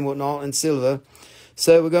 pendants there and whatnot and silver.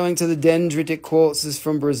 So we're going to the dendritic quartzes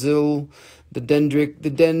from Brazil. Dendrite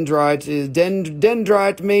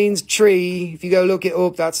means tree. If you go look it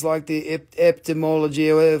up, that's like the etymology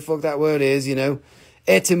or whatever the fuck that word is, you know.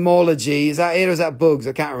 Etymology. Is that it or is that bugs?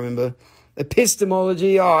 I can't remember.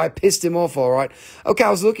 Epistemology. Oh, I pissed him off, all right. Okay, I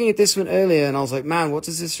was looking at this one earlier and I was like, man, what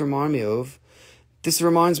does this remind me of? This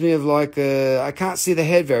reminds me of like, I can't see the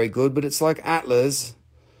head very good, but it's like antlers.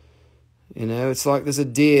 You know, it's like there's a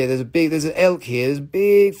deer, there's an elk here, there's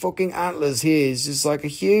big fucking antlers here. It's just like a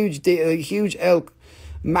huge deer, a huge elk,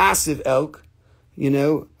 massive elk, you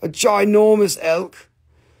know, a ginormous elk.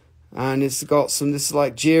 And it's got some, this is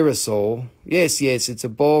like girasol. Yes, it's a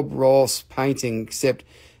Bob Ross painting, except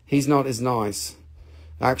he's not as nice.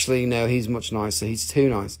 Actually, no, he's much nicer. He's too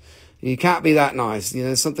nice. He can't be that nice. You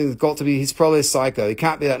know, something that's got to be, he's probably a psycho. He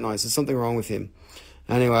can't be that nice. There's something wrong with him.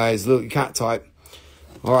 Anyways, look, you can't type.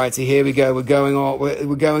 All right, so here we go. We're going on.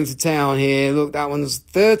 We're going to town here. Look, that one's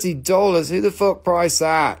 $30. Who the fuck priced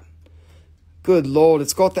that? Good Lord,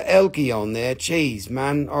 it's got the Elky on there. Jeez,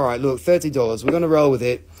 man. All right, look, $30. We're going to roll with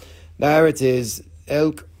it. There it is.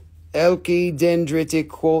 Elky dendritic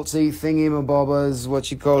quartzy thingy-mabobbers, what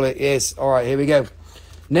you call it. Yes, all right, here we go.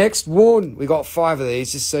 Next one. We got 5 of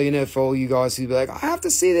these, just so you know, for all you guys who be like, I have to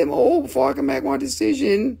see them all before I can make my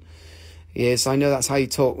decision. Yes, I know that's how you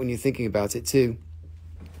talk when you're thinking about it too.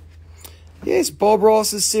 Yes, Bob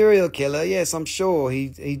Ross is serial killer. Yes, I'm sure.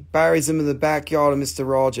 He buries him in the backyard of Mr.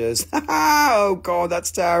 Rogers. Oh, God, that's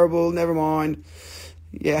terrible. Never mind.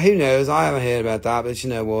 Yeah, who knows? I haven't heard about that, but you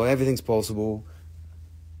know what? Everything's possible.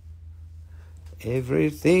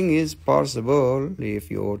 Everything is possible if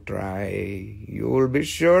you try. You'll be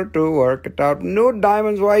sure to work it out. No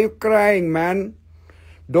diamonds, why are you crying, man?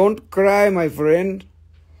 Don't cry, my friend.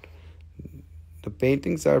 The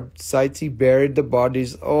paintings are sites he buried the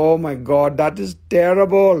bodies. Oh my God, that is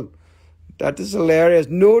terrible. That is hilarious.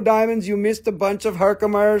 No diamonds, you missed a bunch of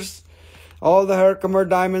Herkimers. All the Herkimer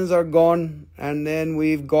diamonds are gone. And then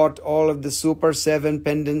we've got all of the Super 7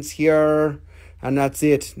 pendants here. And that's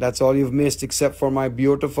it. That's all you've missed except for my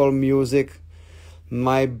beautiful music.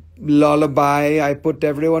 My lullaby. I put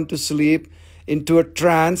everyone to sleep into a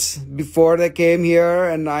trance before they came here.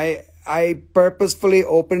 And I purposefully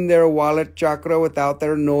opened their wallet chakra without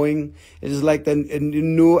their knowing. It is like a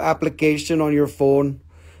new application on your phone.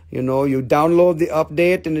 You know, you download the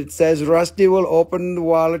update and it says Rusty will open the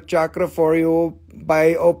wallet chakra for you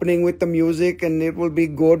by opening with the music, and it will be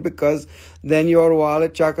good because then your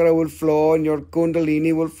wallet chakra will flow and your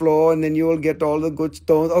kundalini will flow and then you will get all the good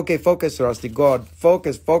stones. Okay, focus, Rusty. God,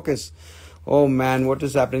 focus. Oh man, what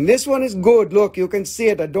is happening? This one is good. Look, you can see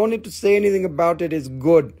it. I don't need to say anything about it. It's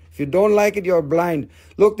good. If you don't like it, you're blind.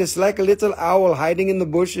 Look, there's like a little owl hiding in the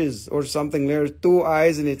bushes or something. There's 2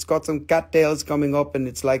 eyes and it's got some cattails coming up and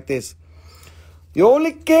it's like this. You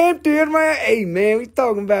only came to hear my... Hey, man, what you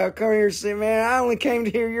talking about? Come here and say, man, I only came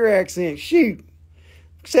to hear your accent. Shoot.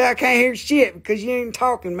 Say I can't hear shit because you ain't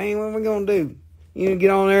talking, man. What are we going to do? You gonna get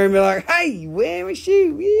on there and be like, hey, man,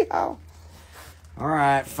 shoot, yeehaw. All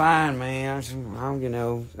right, fine, man. I'm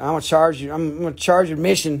gonna charge you. I'm gonna charge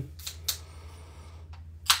admission.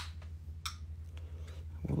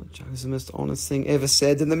 Well, this is the most honest thing ever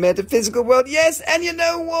said in the metaphysical world. Yes, and you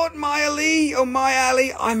know what, my Ali,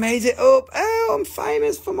 I made it up. Oh, I'm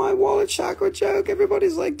famous for my wallet chakra joke.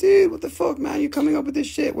 Everybody's like, dude, what the fuck, man? You're coming up with this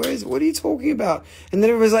shit. What are you talking about? And then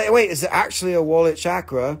everybody's like, wait, is it actually a wallet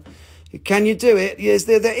chakra? Can you do it? Yes,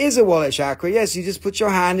 there is a wallet chakra. Yes, you just put your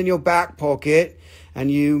hand in your back pocket and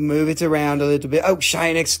you move it around a little bit. Oh,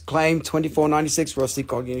 Shanex claim $24.96. Rusty,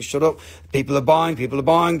 God, you shut up. People are buying. People are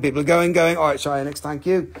going. All right, Shanex, thank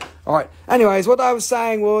you. All right. Anyways, what I was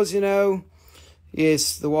saying was,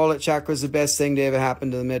 yes, the wallet chakra is the best thing to ever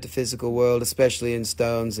happen to the metaphysical world, especially in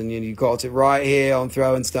stones. And you got it right here on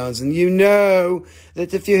Throwin Stones. And you know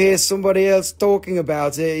that if you hear somebody else talking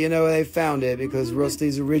about it, you know where they found it because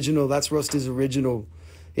Rusty's original. That's Rusty's original.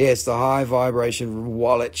 Yes, the high vibration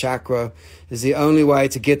wallet chakra is the only way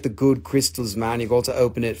to get the good crystals, man. You got to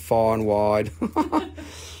open it far and wide.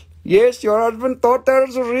 Yes, your husband thought there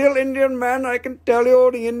was a real Indian man. I can tell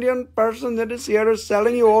you, the Indian person that is here is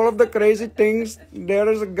selling you all of the crazy things. There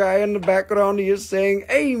is a guy in the background. He is saying,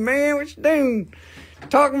 hey, man, what you doing?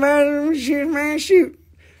 Talking about shit, man, shoot.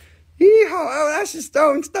 Oh, that's the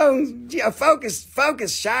stones. Yeah, focus,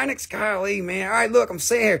 Shinex, golly, man. All right, look, I'm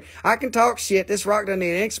sitting here. I can talk shit. This rock doesn't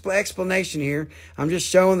need an explanation here. I'm just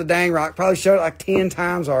showing the dang rock. Probably showed it like 10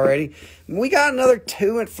 times already. We got another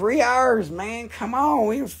 2 and 3 hours, man. Come on,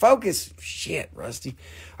 we focus. Shit, Rusty.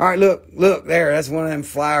 All right, look there. That's one of them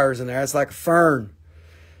flowers in there. That's like a fern.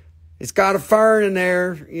 It's got a fern in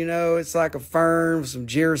there, it's like a fern with some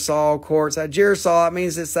girasol quartz. That girasol, it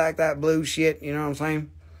means it's like that blue shit, you know what I'm saying?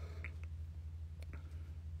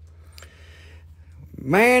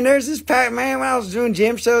 Man, when I was doing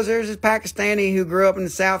gym shows, there's this Pakistani who grew up in the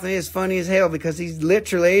South, and he's funny as hell because he's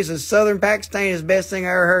a Southern Pakistani. Is the best thing I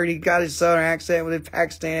ever heard. He got his Southern accent with his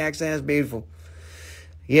Pakistani accent. It's beautiful.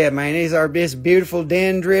 Yeah, man, these are just beautiful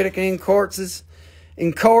dendritic and quartzes.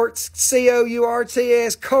 In quartz,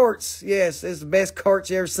 Courts, quartz. Yes, it's the best quartz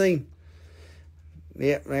you ever seen.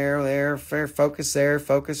 Yep, there, fair focus there.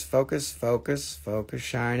 Focus, Shinex,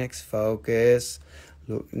 focus.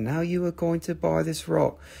 Look, now you are going to buy this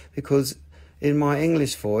rock because in my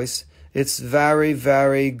English voice. It's very,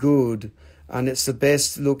 very good. And it's the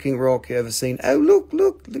best looking rock you've ever seen. Oh,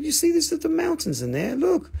 look, you see these little mountains in there?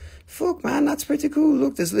 Look, fuck, man, that's pretty cool.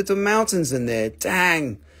 Look, there's little mountains in there.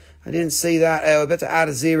 Dang, I didn't see that. Oh, I better add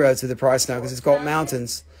a 0 to the price now because it's got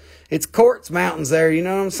mountains. It's Quartz mountains there, you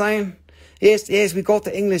know what I'm saying? Yes, we got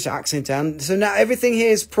the English accent down. So now everything here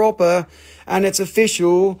is proper and it's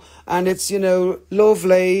official and it's, you know,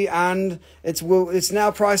 lovely and it's now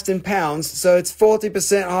priced in pounds. So it's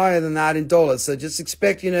 40% higher than that in dollars. So just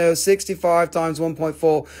expect, you know, 65 times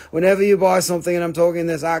 1.4. Whenever you buy something and I'm talking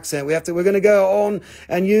this accent, we're going to go on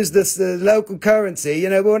and use this local currency. You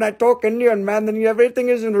know, but when I talk Indian, man, then everything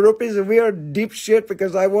is in rupees and we are deep shit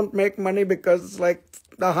because I won't make money because it's like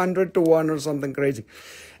 100 to 1 or something crazy.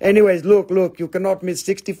 Anyways, look, you cannot miss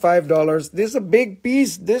 $65. This is a big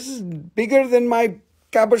piece. This is bigger than my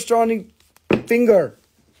cabochon finger.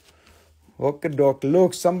 Okay, doc.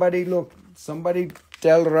 Look, somebody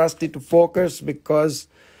tell Rusty to focus because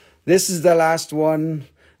this is the last one.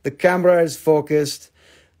 The camera is focused.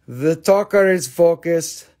 The talker is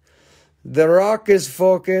focused. The rock is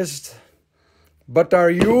focused. But are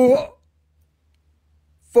you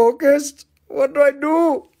focused? What do I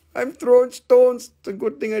do? I'm throwing stones. It's a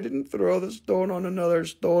good thing I didn't throw the stone on another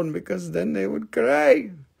stone because then they would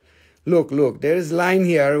cry. Look, there is line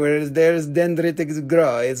here where there is dendritic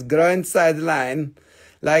grow. It's grow inside line.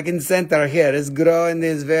 Like in center here, it's grow and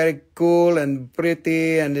it's very cool and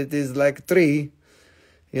pretty and it is like 3.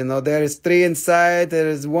 You know, there is 3 inside. There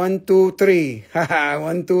is 1, 2, 3. Haha,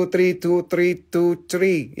 1, 2, 3, 2, 3, 2,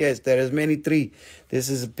 3. Yes, there is many 3. This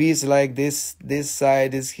is a piece like this. This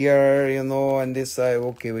side is here, you know, and this side.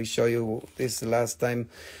 Okay, we show you this last time.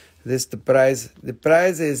 This the price. The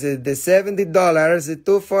price is the $70. It's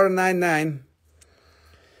 $24.99.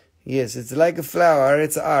 Yes, it's like a flower.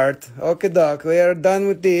 It's art. Okay, doc, we are done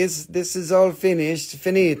with this. This is all finished.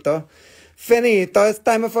 Finito. It's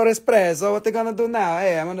time for espresso. What are you gonna do now?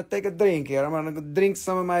 Hey, I'm gonna take a drink here. I'm gonna drink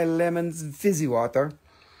some of my lemon's fizzy water.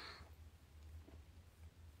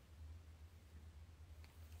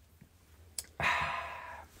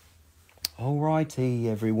 Alrighty,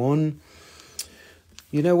 everyone.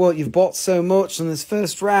 You know what? You've bought so much on this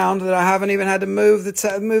first round that I haven't even had to move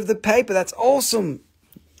the paper. That's awesome,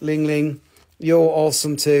 Ling Ling. You're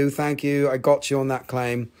awesome too. Thank you. I got you on that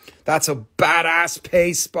claim. That's a badass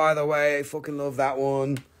piece, by the way. I fucking love that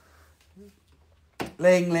one.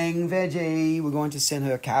 Ling Ling Veggie. We're going to send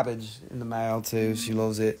her cabbage in the mail too. She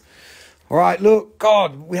loves it. All right, look.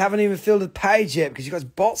 God, we haven't even filled the page yet because you guys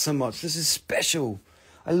bought so much. This is special.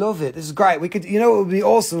 I love it. This is great. We could, you know, it would be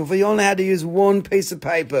awesome if we only had to use one piece of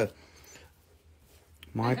paper.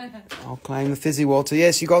 Mike, I'll claim the fizzy water.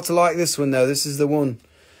 Yes, you got to like this one though. This is the one.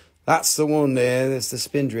 That's the one there. That's the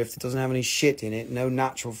Spindrift. It doesn't have any shit in it. No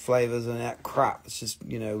natural flavours and that crap. It's just,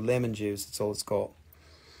 you know, lemon juice. That's all it's got.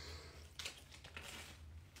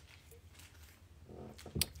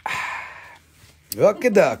 Okay,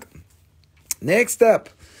 duck. Next up,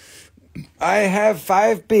 I have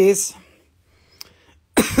 5 pieces.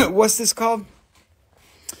 What's this called?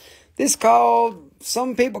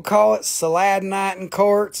 Some people call it Celadonite and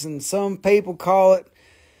Quartz, and some people call it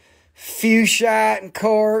Fuchsite and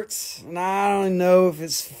Quartz. And I don't know if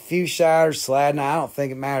it's Fuchsite or Celadonite. I don't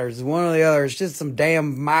think it matters. It's one or the other. It's just some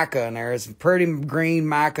damn mica in there. It's pretty green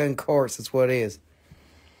mica and quartz. That's what it is.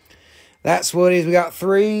 That's what it is. We got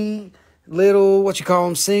 3 little, what you call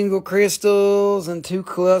them, single crystals and 2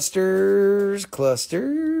 clusters.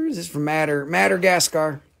 This is from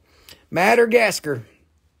Madagascar. Madagascar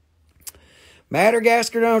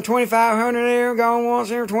down 2,500 there, going once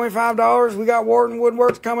here, $25. We got Wharton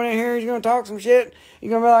Woodworks coming in here. He's gonna talk some shit.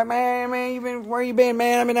 You're gonna be like, man, where you been,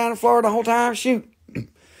 man? I've been down in Florida the whole time. Shoot.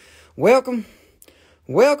 Welcome.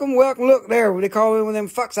 Look there, what they call it with them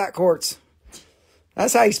fucksite quartz.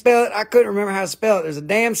 That's how you spell it. I couldn't remember how to spell it. There's a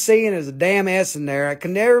damn C and there's a damn S in there. I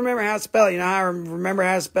can never remember how to spell it. You know how I remember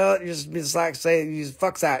how to spell it? Just like say, use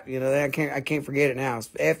fucksite. You know, I can't forget it now. It's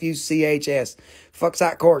Fuchs.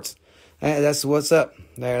 Fucksite quartz. That's what's up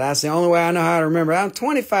there. That's the only way I know how to remember. I'm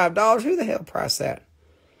 $25. Who the hell priced that?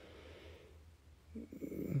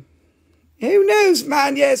 Who knows,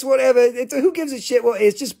 man? Yes, whatever. Who gives a shit what it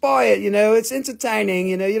is? Just buy it, you know. It's entertaining,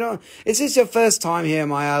 you know. You don't. It's just your first time here,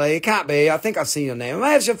 my alley. It can't be. I think I've seen your name.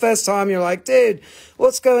 Maybe it's your first time. You're like, dude,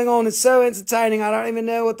 what's going on? It's so entertaining. I don't even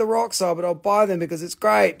know what the rocks are, but I'll buy them because it's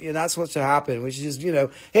great. You know, that's what should happen. We should just, you know,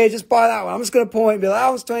 here, just buy that one. I'm just going to point and be like,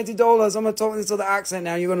 oh, it's $20. I'm going to talk this other accent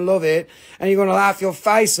now. You're going to love it. And you're going to laugh your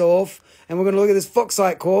face off. And we're going to look at this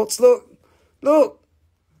fucksite quartz. Look.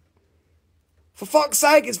 For fuck's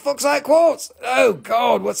sake, it's fuck's sake quartz. Oh,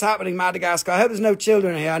 God, what's happening, Madagascar? I hope there's no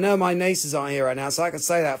children here. I know my nieces aren't here right now, so I can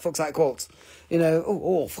say that. Fuck's sake quartz. You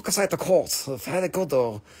know, fuck's sake the quartz. Very good,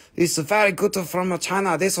 though. It's very good from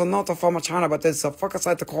China. This is not from China, but it's a fuck's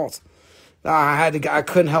sake the quartz. I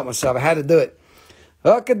couldn't help myself. I had to do it.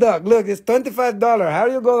 Okay, Doc, look, it's $25. How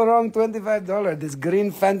do you go wrong $25? This green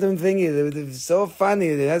phantom thingy, it's so funny.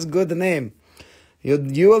 It has good name.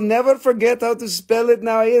 You will never forget how to spell it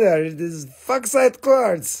now either. It is Fucksite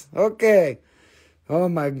Quartz. Okay. Oh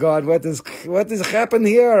my God, what is happened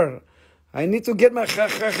here? I need to get my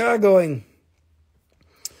ha going.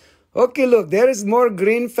 Okay, look, there is more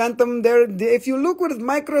green phantom there. If you look with a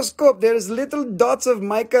microscope, there is little dots of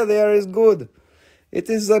mica there. Is good.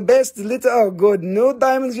 It is the best little. Oh, good. No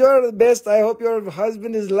diamonds, you're the best. I hope your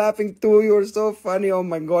husband is laughing too. You're so funny. Oh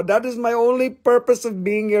my God, that is my only purpose of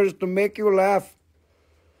being here, is to make you laugh.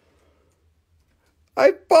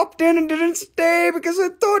 I popped in and didn't stay because I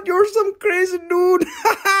thought you're some crazy dude.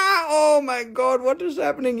 Oh my God, what is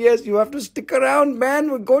happening? Yes, you have to stick around, man.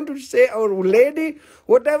 We're going to say, or lady,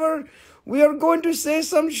 whatever. We are going to say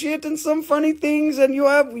some shit and some funny things, and you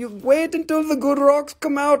wait until the good rocks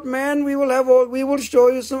come out, man. We will show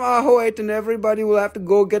you some Ajoite, and everybody will have to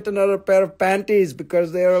go get another pair of panties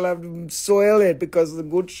because they will have to soil it because of the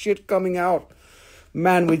good shit coming out.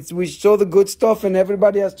 Man, we show the good stuff and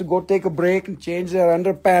everybody has to go take a break and change their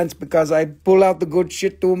underpants because I pull out the good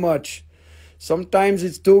shit too much. Sometimes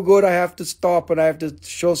it's too good, I have to stop and I have to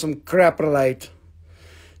show some crapalite.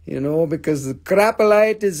 You know, because the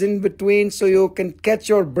crapalite is in between so you can catch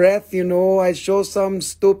your breath, you know. I show some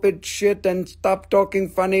stupid shit and stop talking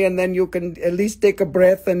funny and then you can at least take a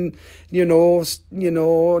breath and, you know,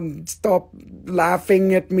 stop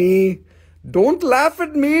laughing at me. Don't laugh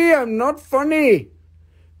at me, I'm not funny.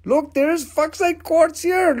 Look, there is Fucksite Quartz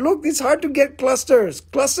here. Look, it's hard to get clusters.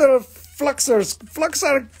 Cluster of fluxers.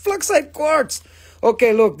 Fucksite Quartz.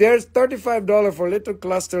 Okay, look, there's $35 for a little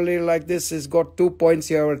cluster like this. It's got 2 points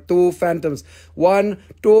here, or 2 phantoms.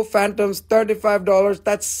 2 phantoms, $35.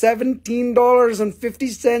 That's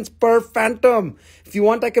 $17.50 per phantom. If you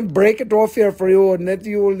want, I can break it off here for you, and then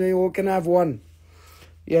you can have one.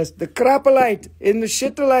 Yes, the crapalite in the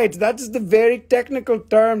shitolite. That is the very technical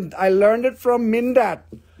term. I learned it from Mindat.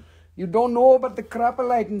 You don't know about the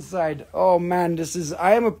crapalite inside. Oh man,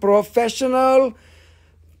 I am a professional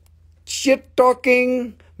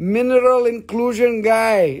shit-talking mineral inclusion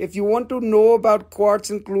guy. If you want to know about quartz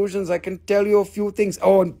inclusions, I can tell you a few things.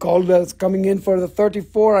 Oh, and Caldwell's coming in for the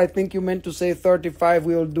 34. I think you meant to say 35.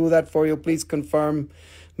 We will do that for you. Please confirm.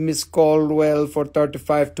 Miss Caldwell for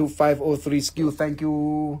 352503 SKU. Thank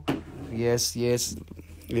you. Yes.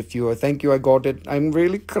 Thank you, I got it. I'm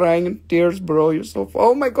really crying in tears, bro. You're so.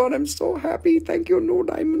 Oh my God, I'm so happy. Thank you, No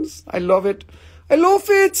Diamonds. I love it. I love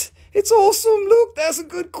it. It's awesome. Look, there's a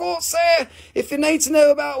good quartz there. If you need to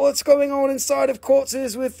know about what's going on inside of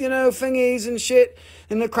quartzes with, thingies and shit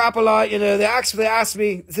and the crapalite, they actually asked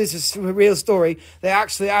me. This is a real story. They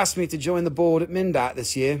actually asked me to join the board at Mindat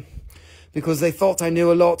this year, because they thought I knew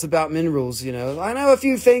a lot about minerals, I know a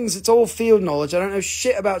few things, it's all field knowledge. I don't know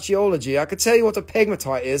shit about geology. I could tell you what a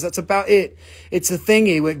pegmatite is, that's about it. It's a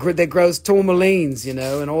thingy that grows tourmalines,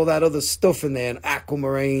 and all that other stuff in there, and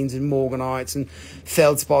aquamarines and morganites and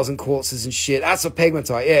feldspars and quartzes and shit. That's a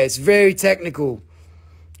pegmatite, yeah, it's very technical.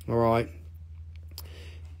 Alright.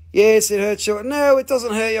 Yes, it hurts your... No, it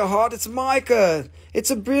doesn't hurt your heart, it's mica. It's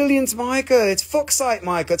a brilliant mica, it's Fucksite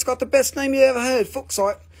mica. It's got the best name you ever heard,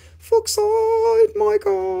 Fucksite. Fucksite,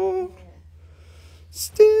 Michael.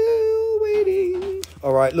 Still waiting.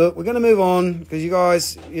 All right, look, we're going to move on because you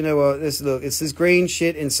guys, you know what, it's this green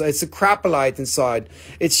shit inside. It's the crapalite inside.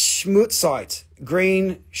 It's schmutzite.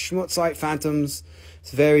 Green schmutzite phantoms.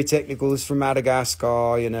 It's very technical. It's from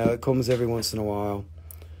Madagascar, it comes every once in a while.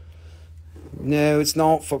 No, it's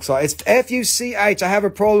not Fucksite. It's F-U-C-H. I have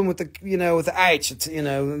a problem with the H. It's,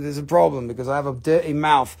 there's a problem because I have a dirty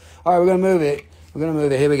mouth. All right, we're going to move it.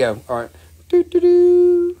 Here we go. All right.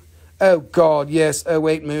 Oh God, yes. Oh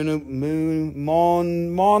wait, Monaghan.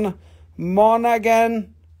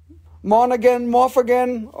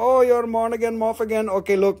 Oh, you're Monaghan.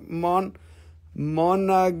 Okay, look,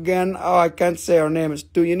 Monaghan. Oh, I can't say her name.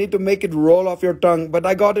 You need to make it roll off your tongue. But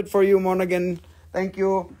I got it for you, Monaghan. Thank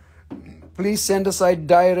you. Please send us a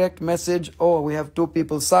direct message. Oh, we have 2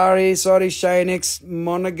 people. Sorry, Shinix,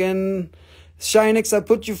 Monaghan. Shinix, I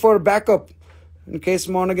put you for backup, in case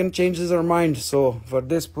Monaghan changes her mind. So for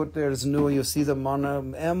this, there's no, you see the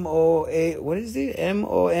M-O-A, what is it?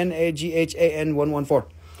 M-O-N-A-G-H-A-N 114.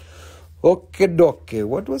 Okay.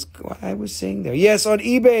 What I was saying there? Yes, on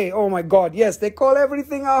eBay. Oh my God. Yes, they call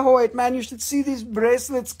everything Ajoite, man. You should see these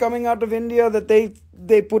bracelets coming out of India that they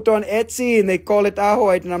put on Etsy and they call it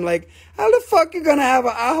Ajoite. And I'm like, how the fuck you gonna have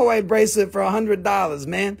an Ajoite bracelet for $100,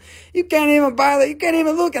 man? You can't even buy that. You can't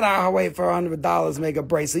even look at Ajoite for $100. Make a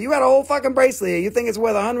bracelet. You got a whole fucking bracelet here. You think it's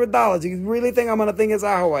worth $100? You really think I'm gonna think it's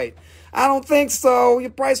Ajoite? I don't think so.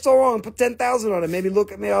 Your price so wrong. Put 10,000 on it. Maybe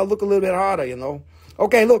I'll look a little bit harder. You know.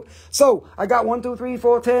 Okay, look. So I got 1, 2, 3,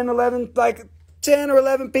 4, 10, 11, like 10 or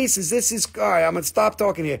 11 pieces. This is, all right, I'm going to stop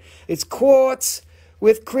talking here. It's quartz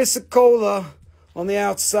with chrysocolla on the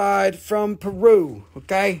outside from Peru,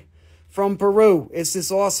 okay? From Peru. It's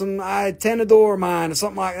this awesome tenedor mine or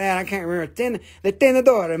something like that. I can't remember. The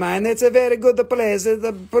tenedor mine. It's a very good place. It's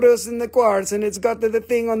producing the quartz, and it's got the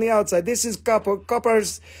thing on the outside. This is copper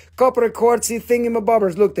quartzy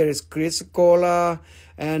thingamabobbers. Look, there is chrysocolla,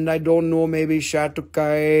 and I don't know, maybe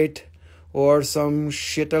Ajoite or some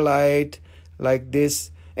Sugilite like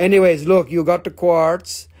this. Anyways, look, you got the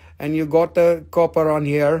quartz and you got the copper on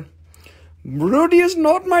here. Rudy is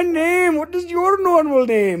not my name. What is your normal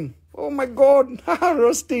name? Oh my God,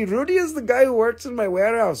 Rusty. Rudy is the guy who works in my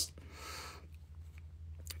warehouse.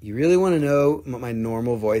 You really want to know what my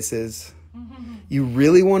normal voice is? You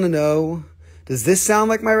really want to know? Does this sound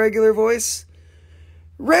like my regular voice?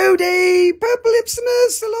 Rudy, purple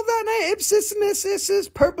ipsimus. I love that name.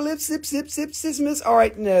 Ipsimus, purple ipsimus. All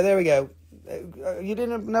right, no, there we go.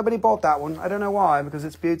 Nobody bought that one. I don't know why, because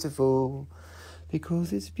it's beautiful.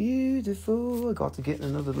 Because it's beautiful. I got to get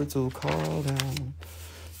another little call down.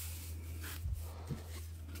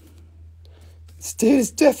 This dude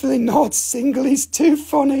is definitely not single. He's too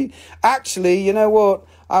funny. Actually, you know what?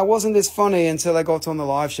 I wasn't this funny until I got on the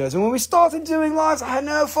live shows. And when we started doing lives, I had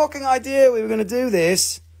no fucking idea we were going to do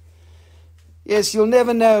this. Yes, you'll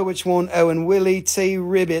never know which one. Oh, and Willie T.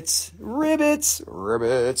 Ribbits,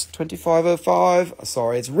 2505.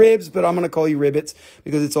 Sorry, it's Ribs, but I'm going to call you Ribbits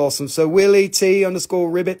because it's awesome. So Willie T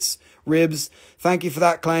 _Ribbits, Ribs, thank you for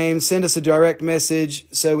that claim. Send us a direct message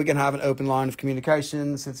so we can have an open line of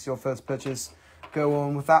communication since it's your first purchase. Go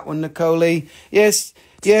on with that one, Nicole. Yes,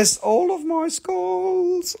 all of my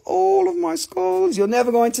skulls. You're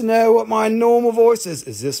never going to know what my normal voice is.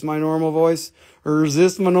 Is this my normal voice? Or is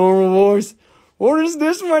this my normal voice? Or is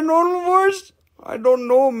this my normal voice? I don't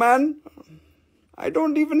know, man. I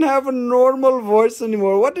don't even have a normal voice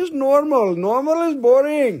anymore. What is normal? Normal is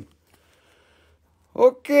boring.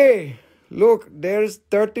 Okay. Look, there's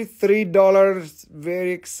 $33.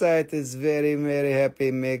 Very excited. Very, very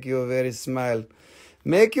happy. Make you very smile.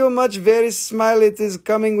 Make you much very smile. It is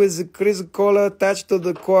coming with the chrysocolla attached to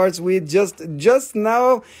the quartz. We just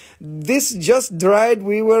now, this just dried.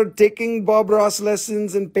 We were taking Bob Ross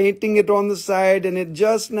lessons and painting it on the side, and it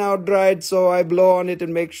just now dried. So I blow on it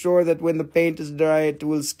and make sure that when the paint is dry, it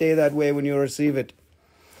will stay that way when you receive it.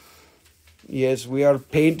 Yes, we are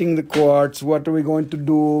painting the quartz. What are we going to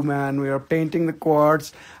do, man? We are painting the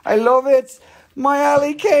quartz. I love it. My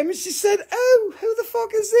ally came and she said, oh, who the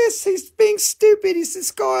fuck is this? He's being stupid. He's this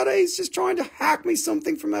guy. He's just trying to hack me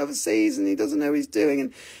something from overseas and he doesn't know what he's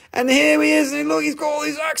doing. And here he is. And look, he's got all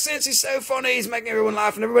these accents. He's so funny. He's making everyone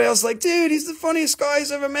laugh. And everybody else is like, dude, he's the funniest guy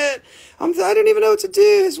he's ever met. I don't even know what to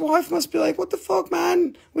do. His wife must be like, what the fuck,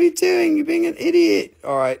 man? What are you doing? You're being an idiot.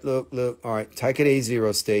 All right, look. All right, take it easy,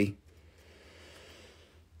 Rusty.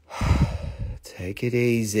 Take it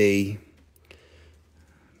easy.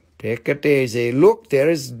 Take it easy. Look, there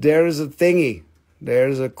is a thingy.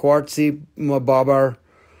 There's a quartzy bobber.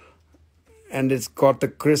 And it's got the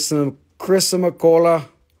chrysocolla.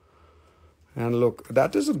 And look,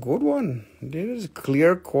 that is a good one. There is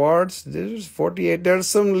clear quartz. There is 48. There's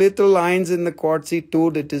some little lines in the quartzy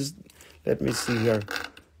too. That is, let me see here.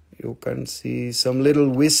 You can see some little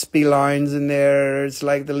wispy lines in there. It's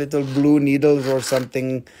like the little blue needles or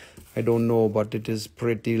something. I don't know, but it is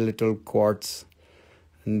pretty little quartz.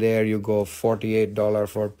 And there you go, $48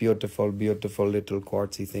 for beautiful, beautiful little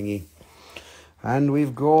quartzy thingy. And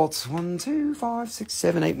we've got 1, 2, 5, 6,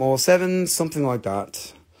 7, 8 more. 7, something like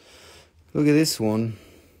that. Look at this one.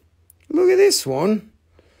 Look at this one.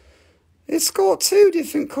 It's got 2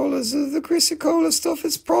 different colours of the chrysocolla stuff.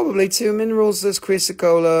 It's probably 2 minerals. There's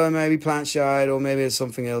chrysocolla, maybe plantshite, or maybe it's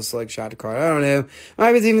something else like shatterkite. I don't know.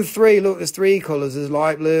 Maybe it's even 3. Look, there's 3 colours. There's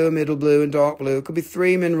light blue, middle blue, and dark blue. It could be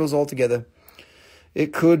 3 minerals altogether.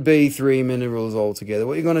 It could be 3 minerals altogether.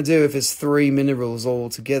 What you're going to do if it's 3 minerals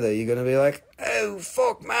altogether, you're going to be like, oh,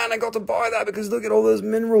 fuck, man, I got to buy that because look at all those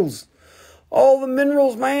minerals. All the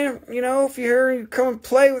minerals, man. You know, if you're here, you come and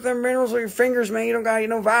play with them minerals with your fingers, man. You don't got any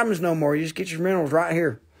no vitamins no more. You just get your minerals right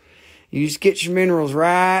here. You just get your minerals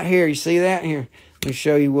right here. You see that here? Let me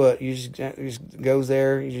show you what. You just goes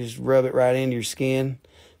there. You just rub it right into your skin.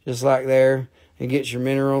 Just like there. And get your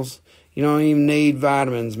minerals. You don't even need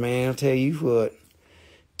vitamins, man. I'll tell you what.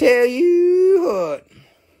 Tell you what.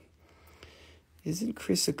 Isn't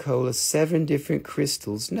chrysocolla 7 different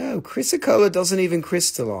crystals? No, chrysocolla doesn't even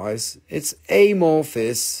crystallize. It's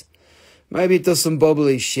amorphous. Maybe it does some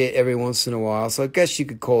bubbly shit every once in a while, so I guess you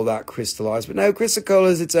could call that crystallized. But no, chrysocolla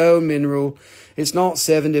is its own mineral. It's not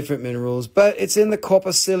 7 different minerals, but it's in the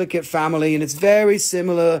copper silicate family, and it's very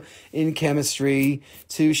similar in chemistry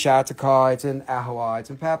to Shattuckite and Ajoite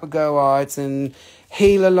and Papagoite and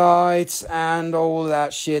Helolite and all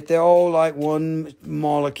that shit. They're all like one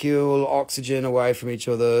molecule, oxygen away from each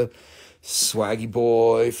other. Swaggy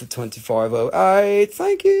boy for 2508.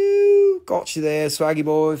 Thank you. Got you there, Swaggy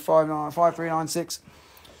boy 5396.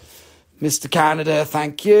 Mr. Canada,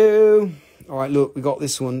 thank you. All right, look, we got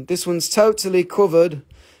this one. This one's totally covered.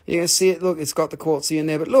 You can see it. Look, it's got the quartzy in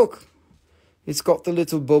there, but look, it's got the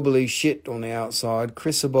little bubbly shit on the outside.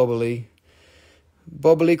 Chrysobubbly.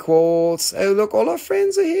 Bubbly quartz. Oh, look, all our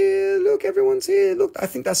friends are here. Look, everyone's here. Look, I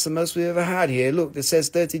think that's the most we've ever had here. Look, it says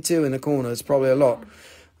 32 in the corner. It's probably a lot.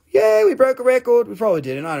 Yeah, we broke a record. We probably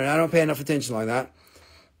didn't. I don't know. I don't pay enough attention like that.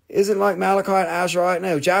 Isn't like malachite, azurite?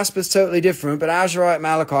 No, jasper's totally different, but azurite,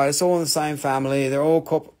 malachite, it's all in the same family. They're all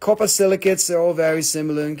copper silicates. They're all very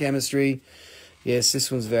similar in chemistry. Yes,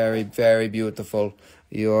 this one's very, very beautiful.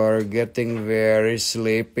 You're getting very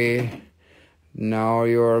sleepy. Now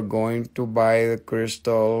you're going to buy the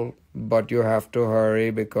crystal, but you have to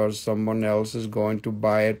hurry because someone else is going to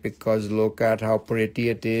buy it because look at how pretty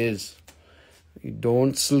it is. You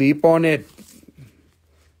don't sleep on it.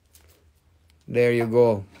 There you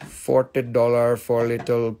go. $40 for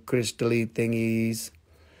little crystally thingies.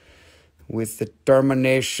 With the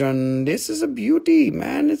termination. This is a beauty,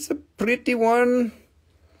 man. It's a pretty one.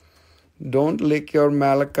 Don't lick your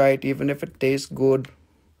malachite even if it tastes good.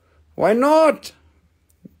 Why not?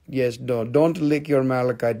 Yes, no, don't lick your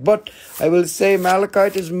malachite. But I will say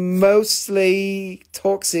malachite is mostly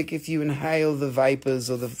toxic if you inhale the vapors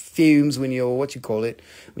or the fumes when you're, when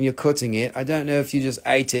you're cutting it. I don't know if you just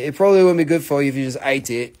ate it. It probably wouldn't be good for you if you just ate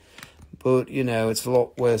it. But, you know, it's a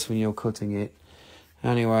lot worse when you're cutting it.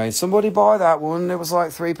 Anyway, somebody buy that one. There was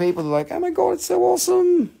like 3 people. They're like, oh my God, it's so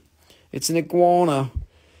awesome. It's an iguana.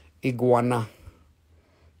 Iguana.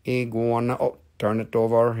 Oh, turn it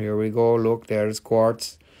over. Here we go. Look, there's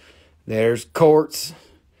quartz. There's quartz.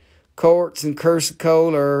 Quartz and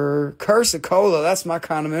chrysocolla. Chrysocolla, that's my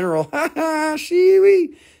kind of mineral. Ha ha,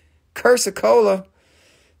 shiwi. Chrysocolla.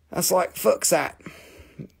 That's like fuck's that.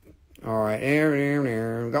 Alright,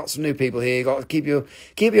 got some new people here. Got to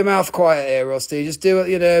keep your mouth quiet there, Rusty. Just do it,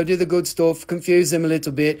 you know, do the good stuff. Confuse them a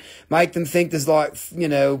little bit. Make them think there's like, you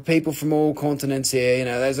know, people from all continents here. You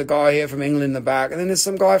know, there's a guy here from England in the back. And then there's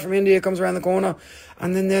some guy from India comes around the corner.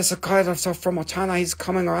 And then there's a guy from China. He's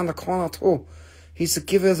coming around the corner too. He's to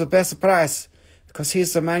give us the best price. Because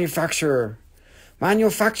he's the manufacturer.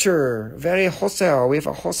 Very wholesale. We have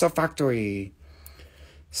a wholesale factory.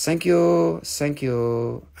 Thank you,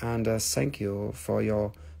 and thank you for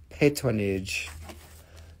your patronage.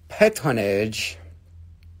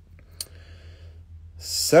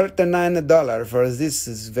 $39 for this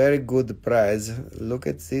is very good price. Look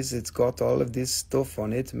at this, it's got all of this stuff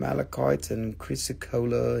on it. Malachite and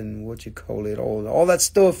chrysocolla and all that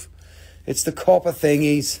stuff. It's the copper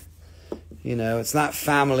thingies. You know, it's that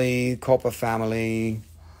family, copper family.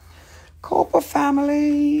 Copper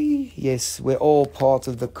family. Yes, we're all part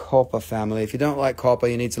of the copper family. If you don't like copper,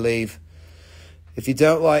 you need to leave. If you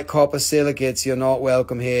don't like copper silicates, you're not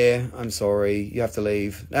welcome here. I'm sorry. You have to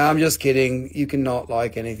leave. No, I'm just kidding. You can not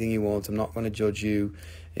like anything you want. I'm not going to judge you.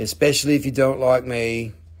 Especially if you don't like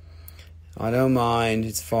me. I don't mind.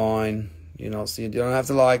 It's fine. You know, so you don't have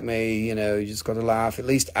to like me. You know, you just got to laugh at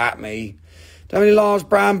least at me. Don't have any large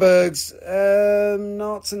brown bugs?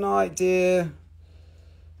 Not tonight, dear.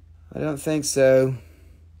 I don't think so.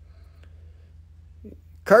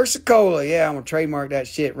 Chrysocolla, yeah, I'm going to trademark that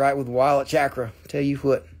shit right with Violet Chakra. Tell you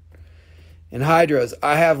what. And hydros.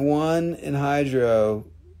 I have one in hydro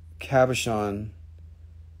cabochon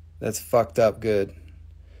that's fucked up good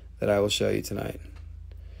that I will show you tonight.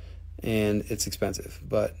 And it's expensive,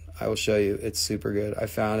 but I will show you. It's super good. I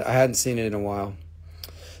found it. I hadn't seen it in a while.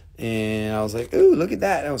 And I was like, ooh, look at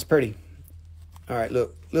that. That was pretty. All right,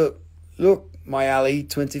 look. My alley,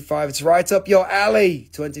 25. It's right up your alley,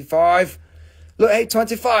 25. Look, hey,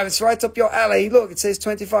 25. It's right up your alley. Look, it says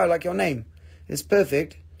 25 like your name. It's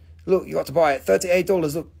perfect. Look, you got to buy it.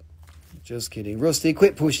 $38. Look. Just kidding. Rusty,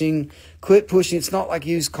 quit pushing. Quit pushing. It's not like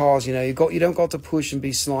used cars, you know. You don't got to push and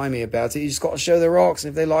be slimy about it. You just got to show the rocks, and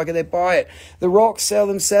if they like it, they buy it. The rocks sell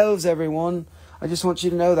themselves, everyone. I just want you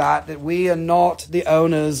to know that we are not the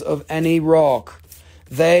owners of any rock.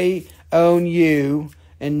 They own you,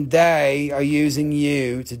 and they are using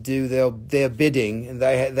you to do their bidding, and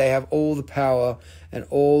they have all the power and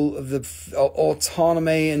all of the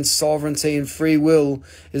autonomy and sovereignty and free will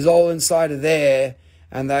is all inside of there,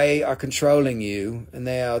 and they are controlling you, and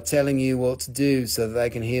they are telling you what to do so that they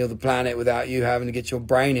can heal the planet without you having to get your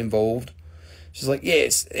brain involved. She's like,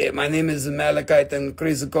 yes, my name is Malachite and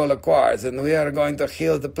Chrysocolla Quartz, and we are going to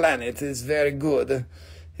heal the planet. It's very good.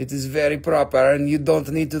 It is very proper, and you don't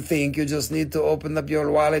need to think. You just need to open up your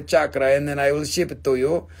wallet chakra, and then I will ship it to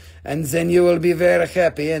you. And then you will be very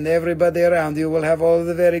happy, and everybody around you will have all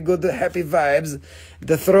the very good, happy vibes.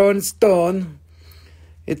 The Throwin Stone,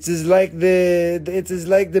 it is like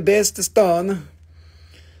the best stone.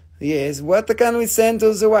 Yes, what can we send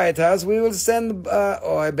to the White House? We will send,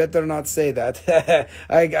 I better not say that.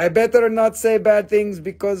 I better not say bad things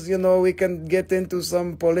because, you know, we can get into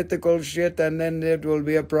some political shit and then it will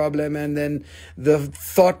be a problem, and then the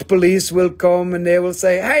thought police will come and they will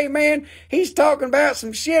say, hey man, he's talking about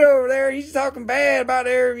some shit over there. He's talking bad about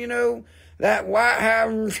there, you know, that White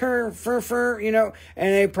House, you know,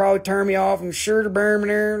 and they probably turn me off. I'm sure to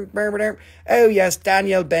oh yes,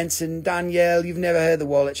 Danielle Benson. Danielle, you've never heard the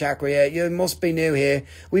wallet chakra yet. You must be new here.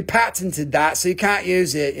 We patented that, so you can't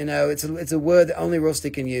use it. You know, it's a word that only Rusty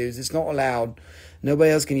can use. It's not allowed. Nobody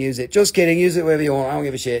else can use it. Just kidding. Use it wherever you want. I don't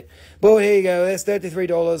give a shit. But here you go. That's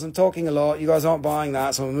 $33. I'm talking a lot. You guys aren't buying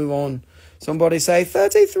that, so we'll move on. Somebody say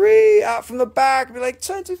 33 out from the back. Be like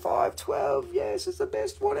 25, 12. Yes, it's the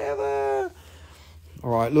best one ever. All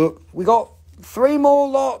right, look, we got 3 more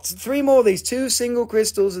lots, 3 more of these, 2 single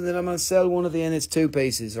crystals, and then I'm going to sell one at the end. It's 2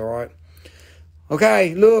 pieces, all right?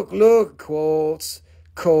 Okay, look, quartz,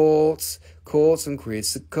 and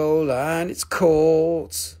Chrysocolla, and it's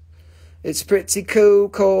quartz. It's pretty cool,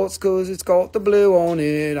 quartz, because it's got the blue on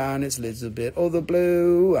it, and it's a little bit of the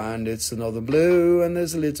blue, and it's another blue, and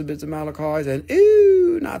there's a little bit of malachite, and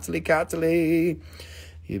ooh, Natalie Cataly,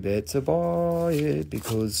 you better buy it,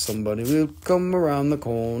 because somebody will come around the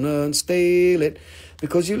corner and steal it,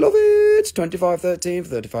 because you love it. It's $25.13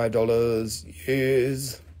 for $35,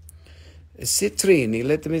 yes. Citrini,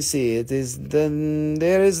 let me see. It is then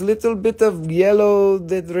there is a little bit of yellow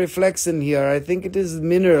that reflects in here. I think it is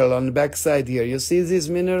mineral on the back side here. You see this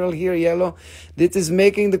mineral here, yellow? This is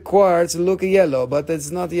making the quartz look yellow, but it's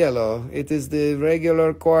not yellow. It is the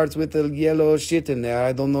regular quartz with the yellow shit in there.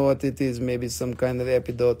 I don't know what it is. Maybe some kind of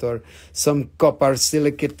epidote or some copper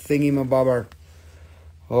silicate thingy-mabobber.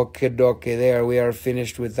 Okay, dokie, there we are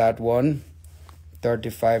finished with that one.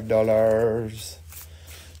 $35.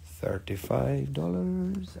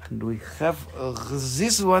 And we have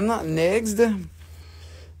this one next.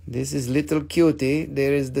 This is little cutie.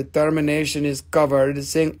 There is the termination is covered,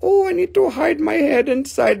 saying, oh, I need to hide my head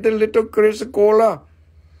inside the little Chrysocolla.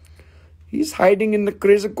 He's hiding in the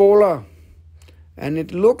Chrysocolla. And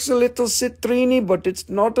it looks a little citrini, but it's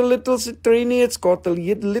not a little citrini. It's got a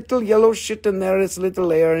little yellow shit in there. It's a little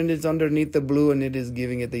layer, and it's underneath the blue, and it is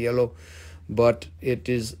giving it the yellow. But it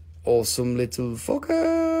is awesome little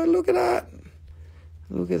fucker. Look at that.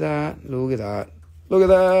 Look at that. Look at that. Look at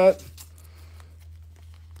that.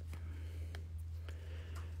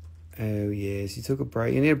 Oh, yes. You took a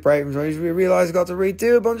break. You need a break from trying to realize I got to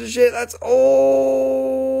redo a bunch of shit. That's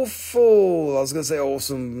awful. I was going to say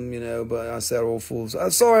awesome, you know, but I said awful. So I'm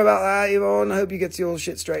sorry about that, Yvonne. I hope you get your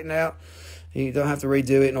shit straightened out. You don't have to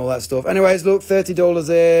redo it and all that stuff. Anyways, look, $30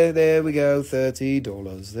 there. There we go.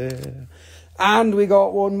 $30 there. And we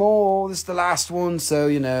got one more. This is the last one. So,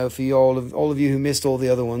 you know, for you all of you who missed all the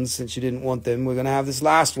other ones, since you didn't want them, we're going to have this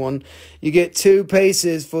last one. You get 2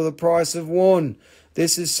 pieces for the price of 1.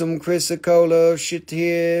 This is some Chrysocolla shit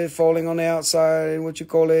here, falling on the outside, what you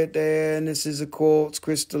call it there. And this is a quartz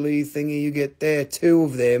crystal-y thingy you get there. 2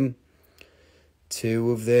 of them.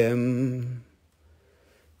 2 of them.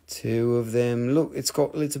 2 of them. Look, it's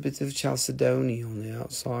got a little bit of chalcedony on the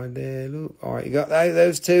outside there. Look. All right, you got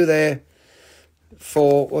those 2 there.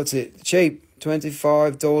 For, what's it, cheap,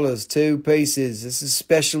 $25, 2 pieces. This is a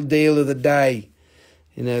special deal of the day.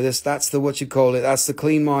 You know, that's the, what you call it, that's the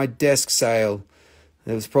clean my desk sale.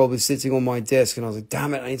 It was probably sitting on my desk, and I was like,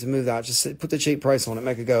 damn it, I need to move that. Just put the cheap price on it,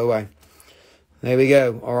 make it go away. There we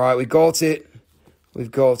go. All right, we got it.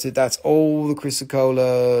 We've got it. That's all the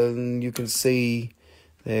Chrysocolla, and you can see,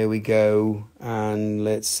 there we go. And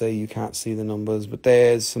let's say you can't see the numbers, but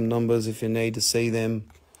there's some numbers if you need to see them.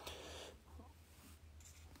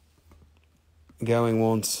 Going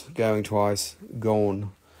once, going twice,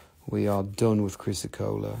 gone. We are done with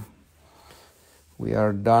chrysocolla. We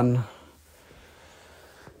are done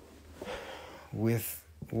with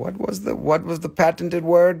what was the patented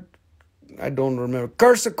word? I don't remember.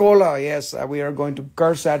 Chrysocolla. Yes, we are going to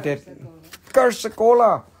curse at it.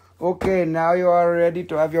 Chrysocolla. Okay, now you are ready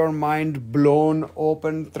to have your mind blown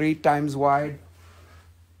open 3 times wide.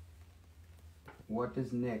 What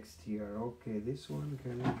is next here? Okay, this one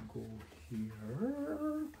can go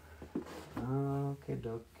here. Okay,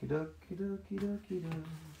 dokie dokie dokie dokie dokie.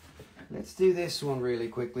 Let's do this one really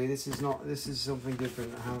quickly. This is something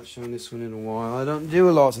different. I haven't shown this one in a while. I don't do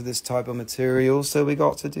a lot of this type of material, so we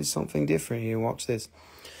got to do something different here. Watch this.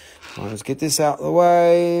 All right, let's get this out of the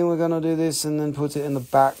way. We're going to do this and then put it in the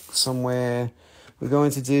back somewhere. We're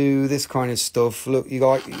going to do this kind of stuff. Look, you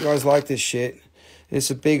guys like this shit.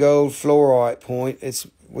 It's a big old fluorite point. It's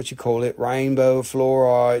what you call it, rainbow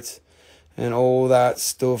fluorite and all that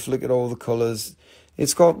stuff. Look at all the colours.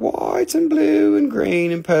 It's got white and blue and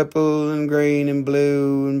green and purple and green and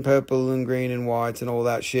blue and purple and green and white and all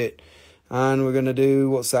that shit. And we're going to do,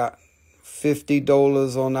 what's that?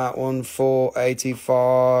 $50 on that one,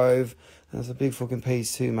 $4.85. That's a big fucking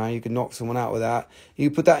piece too, man. You can knock someone out with that. You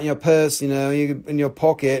can put that in your purse, you know, in your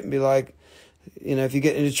pocket and be like, you know, if you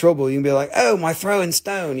get into trouble, you can be like, oh, my throwing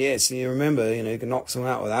stone. Yes, and you remember, you know, you can knock someone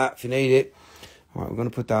out with that if you need it. All right, we're going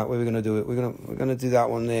to put that, where we're going to do it. We're going to do that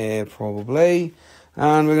one there, probably.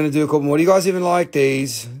 And we're going to do a couple more. Do you guys even like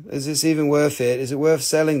these? Is this even worth it? Is it worth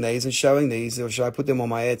selling these and showing these? Or should I put them on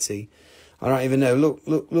my Etsy? I don't even know.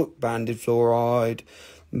 Look. Banded fluoride.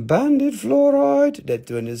 Banded fluoride. That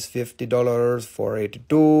one is $50,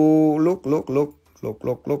 $4.82.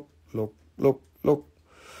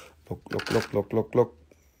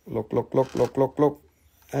 Look.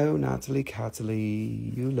 Oh, Natalie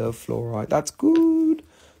Cataly, you love fluorite. That's good.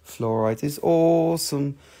 Fluorite is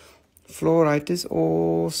awesome. Fluorite is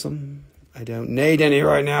awesome. I don't need any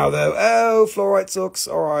right now, though. Oh, fluorite sucks.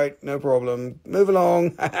 All right, no problem. Move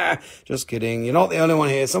along. Just kidding. You're not the only one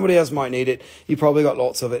here. Somebody else might need it. You probably got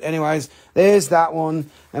lots of it. Anyways, there's that one.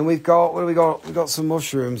 And we've got, what do we got? We've got some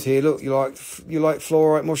mushrooms here. Look, you like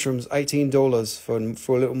fluorite mushrooms? $18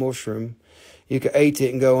 for a little mushroom. You could eat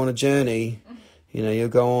it and go on a journey. You know, you'll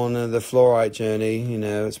go on the fluorite journey. You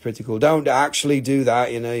know, it's pretty cool. Don't actually do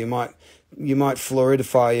that. You know, you might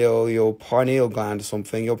fluoridify your pineal gland or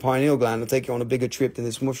something. Your pineal gland will take you on a bigger trip than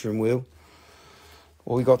this mushroom will.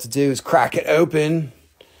 All you got to do is crack it open.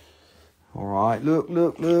 All right, look.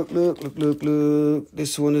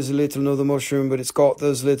 This one is another mushroom, but it's got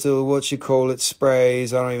those little,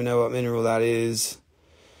 sprays. I don't even know what mineral that is.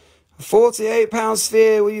 A 48-pound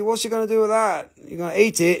sphere. What's you going to do with that? You're going to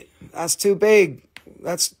eat it? That's too big.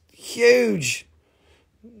 That's huge.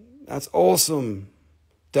 That's awesome.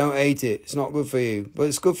 Don't eat it. It's not good for you, but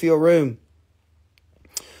it's good for your room.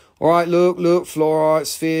 All right, look, fluorite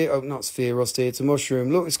sphere. Oh, not sphere, Rusty. It's a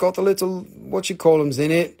mushroom. Look, it's got the little,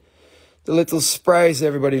 in it. The little sprays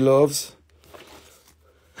everybody loves.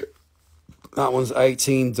 That one's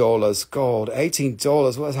 $18. God,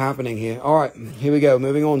 $18. What's happening here? All right, here we go.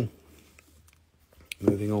 Moving on.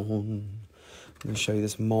 I'm going to show you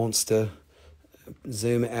this monster.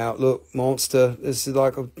 Zoom it out. Look, monster. This is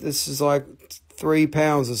like 3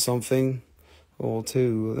 pounds or something, or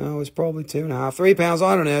 2. No, it's probably 2.5, 3 pounds.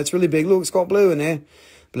 I don't know. It's really big. Look, it's got blue in there.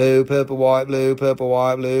 Blue, purple, white, blue, purple,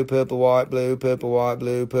 white, blue, purple, white, blue, purple, white,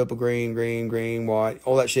 blue, purple, green, white,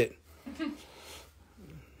 all that shit.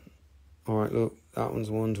 All right, look, that one's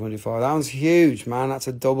 125. That one's huge, man. That's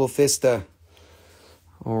a double fister.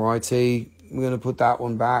 All righty, we're gonna put that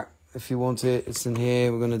one back if you want it. It's in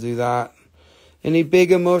here. We're gonna do that. Any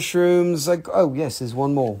bigger mushrooms? Oh yes, there's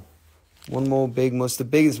one more. One more big the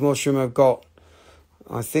biggest mushroom I've got.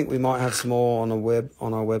 I think we might have some more on our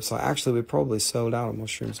website. Actually, we probably sold out of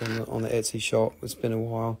mushrooms on the Etsy shop. It's been a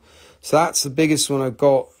while. So that's the biggest one I've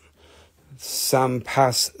got.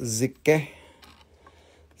 Zampazike.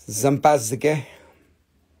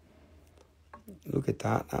 Look at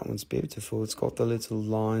that. That one's beautiful. It's got the little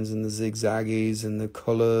lines and the zigzaggies and the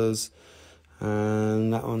colours.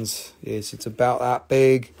 And that one's, yes, it's about that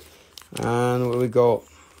big. And what we got?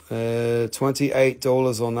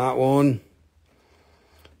 $28 on that one.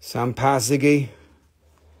 Sampasiki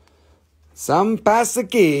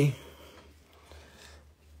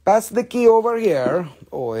over here.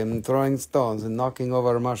 Oh, I'm throwing stones and knocking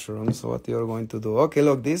over mushrooms. What you're going to do? Okay,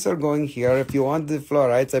 look, these are going here. If you want the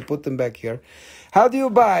fluorites, I put them back here. How do you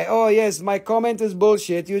buy? Oh, yes, my comment is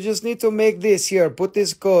bullshit. You just need to make this here. Put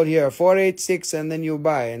this code here, 486, and then you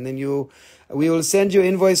buy. And then you We will send you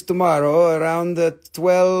invoice tomorrow around the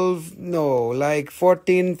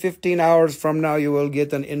 14, 15 hours from now. You will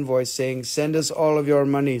get an invoice saying, send us all of your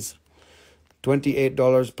monies.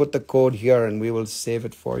 $28. Put the code here and we will save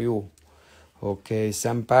it for you. Okay,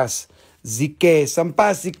 Sampas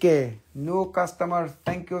Zike. New customer.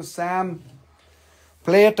 Thank you, Sam.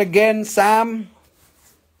 Play it again, Sam.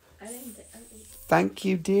 Thank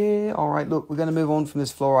you, dear. All right, look, we're going to move on from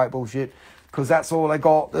this fluorite bullshit because that's all I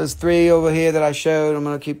got. There's 3 over here that I showed. I'm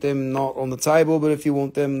going to keep them not on the table, but if you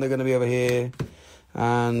want them, they're going to be over here.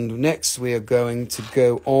 And next we are going to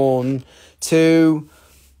go on to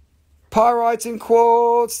pyrite and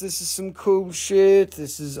quartz. This is some cool shit.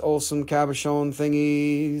 This is awesome cabochon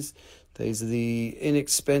thingies. These are the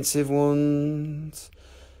inexpensive ones.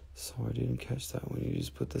 Sorry, I didn't catch that one. You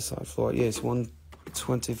just put this side fluorite. Yes,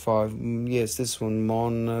 125. Yes, this one.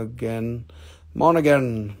 Monaghan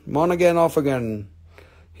off again.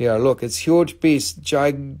 Here, look, it's huge piece.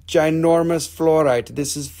 Ginormous fluorite.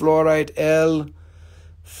 This is fluorite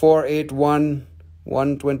L481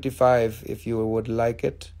 125. If you would like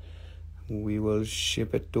it, we will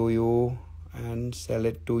ship it to you and sell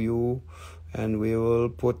it to you. And we will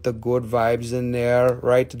put the good vibes in there,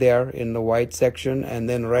 right there in the white section. And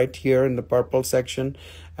then right here in the purple section.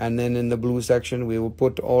 And then in the blue section, we will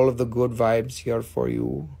put all of the good vibes here for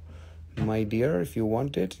you. My dear, if you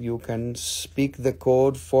want it, you can speak the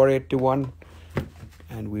code 481.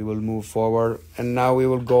 And we will move forward. And now we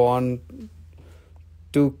will go on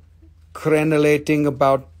to crenulating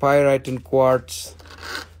about pyrite and quartz.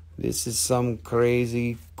 This is some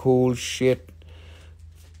crazy cool shit.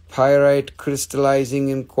 Pyrite crystallizing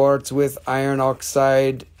in quartz with iron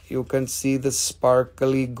oxide. You can see the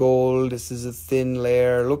sparkly gold. This is a thin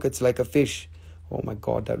layer. Look, it's like a fish. Oh my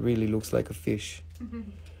God, that really looks like a fish.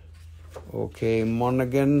 Okay,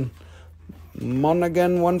 Monaghan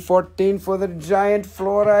 114 for the giant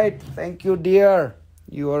fluorite. Thank you, dear.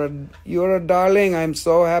 You're a darling. I'm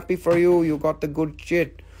so happy for you. You got the good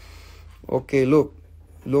shit. Okay, look,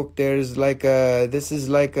 there's like this is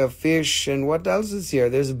like a fish. And what else is here?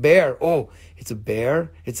 There's a bear. Oh, it's a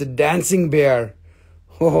bear. It's a dancing bear.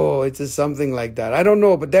 Oh, it's something like that. I don't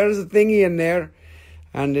know, but there's a thingy in there.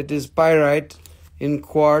 And it is pyrite in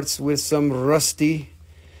quartz with some rustylite.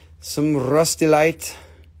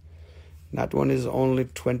 That one is only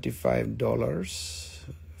 $25.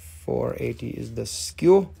 $4.80 is the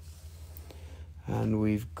SKU. And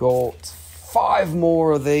we've got 5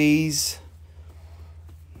 more of these.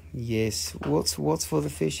 Yes, what's for the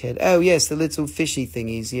fish head? Oh, yes, the little fishy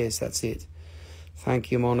thingies. Yes, that's it.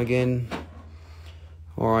 Thank you, Monaghan.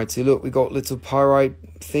 All right, so look, we got little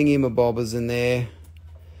pyrite thingy-mabobbers in there.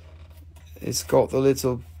 It's got the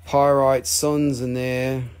little pyrite suns in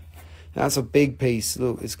there. That's a big piece.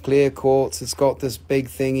 Look, it's clear quartz. It's got this big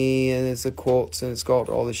thingy, and it's a quartz, and it's got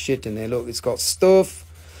all the shit in there. Look, it's got stuff.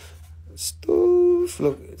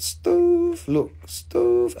 Look, it's stuff. Look,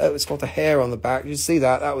 stuff. Oh, it's got the hair on the back. You see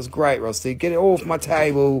that? That was great, Rusty. Get it off my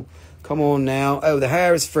table. Come on now. Oh, the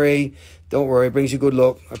hair is free. Don't worry, it brings you good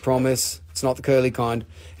luck. I promise. It's not the curly kind.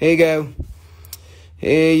 Here you go.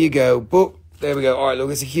 Here you go. Book. There we go. All right,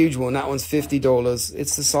 look, it's a huge one. That one's $50.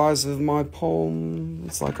 It's the size of my palm.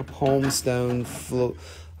 It's like a palm stone.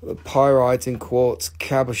 Pyrite and quartz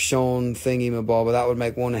cabochon thingy-mabobber. That would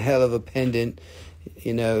make one hell of a pendant.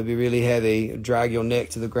 You know, it'd be really heavy. It'd drag your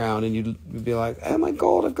neck to the ground, and you'd be like, oh my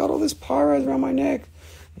God, I've got all this pyrite around my neck.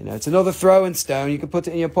 You know, it's another throwing stone. You can put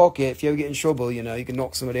it in your pocket. If you ever get in trouble, you know, you can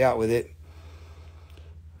knock somebody out with it.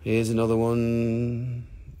 Here's another one.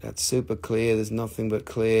 That's super clear. There's nothing but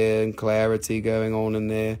clear and clarity going on in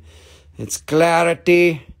there. It's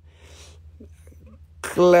clarity.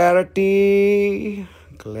 Clarity.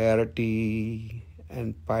 Clarity.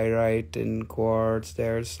 And pyrite and quartz.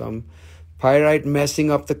 There's some pyrite messing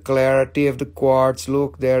up the clarity of the quartz.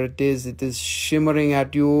 Look, there it is. It is shimmering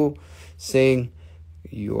at you, saying,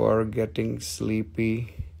 you are getting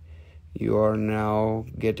sleepy. You are now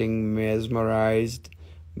getting mesmerized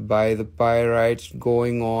by the pyrite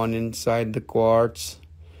going on inside the quartz.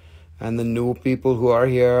 And the new people who are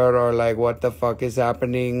here are like, what the fuck is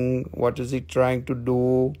happening? What is he trying to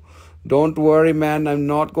do? Don't worry, man. I'm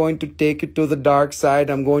not going to take you to the dark side.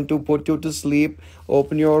 I'm going to put you to sleep.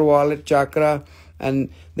 Open your wallet chakra. And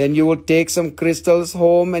then you will take some crystals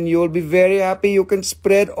home and you will be very happy. You can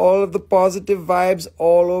spread all of the positive vibes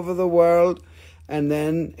all over the world. And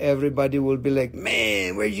then everybody will be like,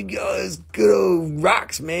 man, where'd you go? Those good old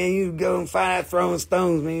rocks, man. You go and find that Throwin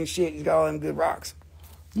Stones, man. Shit, you got all them good rocks.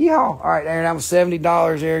 Yeehaw. All right, there. That was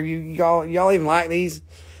 $70 there. Y'all even like these?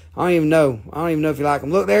 I don't even know. I don't even know if you like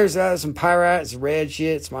them. Look, there's some pyrite, some red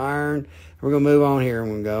shit, some iron. We're going to move on here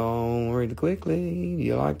and we'll go on really quickly. Do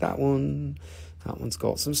you like that one? That one's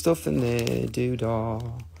got some stuff in there.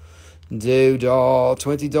 Doodah. Doodah.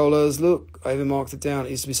 $20. Look, I even marked it down. It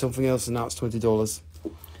used to be something else and now it's $20.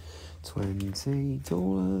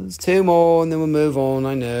 $20. Two more and then we'll move on.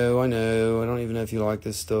 I know. I don't even know if you like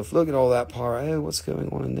this stuff. Look at all that pyro. Oh, what's going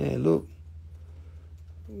on in there? Look.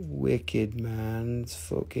 Wicked, man. It's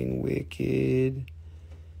fucking wicked.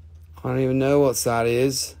 I don't even know what that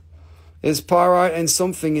is. There's pyrite and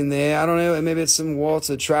something in there. I don't know. Maybe it's some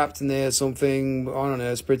water trapped in there or something. I don't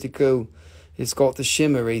know. It's pretty cool. It's got the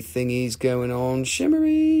shimmery thingies going on.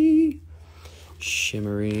 Shimmery.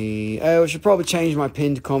 Oh, I should probably change my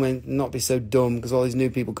pinned comment and not be so dumb because all these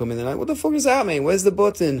new people come in. They're like, what the fuck does that mean? Where's the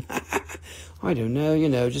button? I don't know. You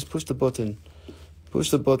know, just push the button.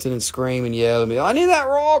 Push the button and scream and yell at me. I need that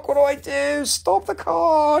rock. What do I do? Stop the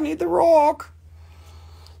car. I need the rock.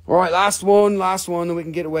 All right, last one, then we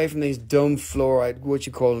can get away from these dumb fluorite, what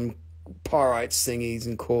you call them, pyrite thingies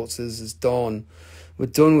and quartzes. It's done. We're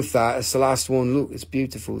done with that. It's the last one. Look, it's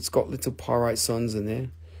beautiful. It's got little pyrite suns in there.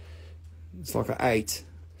 It's like an 8.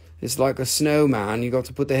 It's like a snowman. You got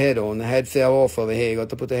to put the head on. The head fell off over here. You got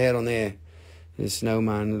to put the head on there. There's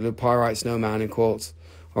snowman, a little pyrite snowman in quartz.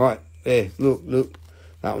 All right, there, look.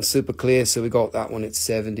 That one's super clear, so we got that one at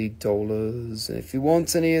 $70. And if you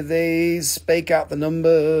want any of these, speak out the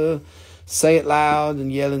number, say it loud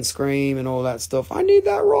and yell and scream and all that stuff. I need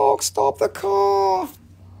that rock, stop the car.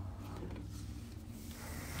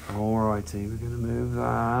 Alrighty, we're going to move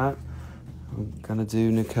that. I'm going to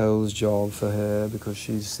do Nicole's job for her because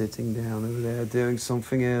she's sitting down over there doing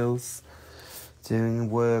something else.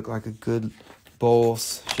 Doing work like a good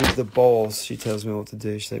boss. She's the boss. She tells me what to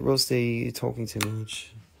do. She's like, Rusty, you're talking too much.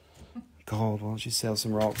 God, why don't you sell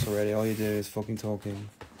some rocks already? All you do is fucking talking.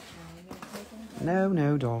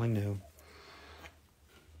 No, darling, no.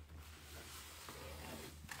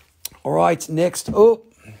 All right, next up.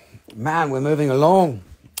 Man, we're moving along.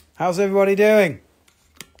 How's everybody doing?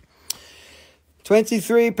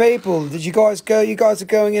 23 people. Did you guys go? You guys are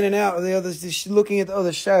going in and out of the others, looking at the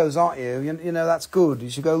other shows, aren't you? You know, that's good. You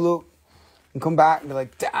should go look and come back and be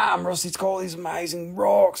like, damn, Rusty's got all these amazing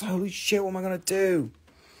rocks. Holy shit, what am I going to do?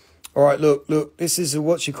 All right, look, this is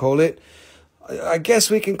what you call it. I guess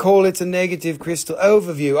we can call it a negative crystal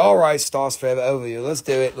overview. All right, Stars Forever overview. Let's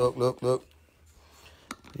do it. Look.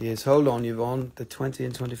 Yes, hold on, Yvonne. The 20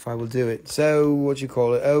 and 25 will do it. So, what you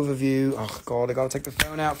call it? Overview. Oh, God, I got to take the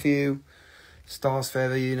phone out for you. Stars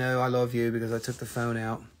Forever, you know I love you because I took the phone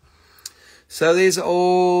out. So these are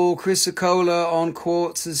all chrysocolla on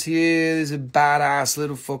quartzes here. These are badass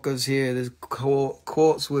little fuckers here. There's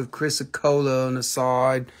quartz with chrysocolla on the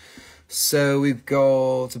side. So we've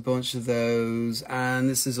got a bunch of those. And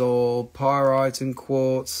this is all pyrite and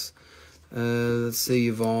quartz. Let's see,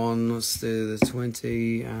 Yvonne. Let's do the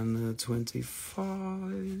 20 and the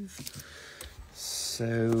 25. So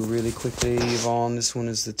really quickly, Yvonne, this one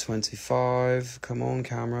is the 25. Come on,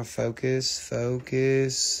 camera, focus.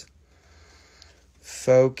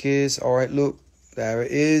 All right, look, there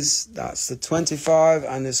it is. That's the 25,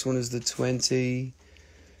 and this one is the 20.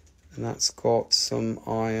 And that's got some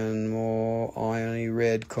iron, more irony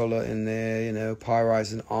red colour in there, you know,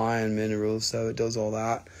 pyrite and iron minerals, so it does all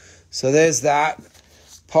that. So there's that.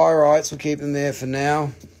 Pyrites, we'll keep them there for now.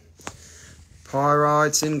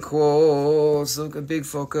 Pyrites in quartz. Look, a big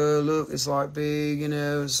fucker. Look, it's like big, you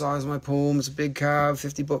know, the size of my palm. It's a big cab.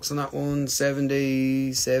 $50 on that one.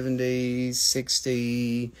 70,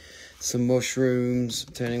 60. Some mushrooms.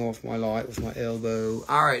 Turning off my light with my elbow.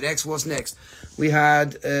 All right, next. What's next? We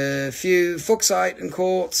had a few fuchsite and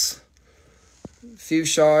quartz.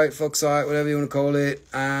 Fuchsite, fuchsite, whatever you want to call it.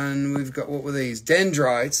 And we've got, what were these?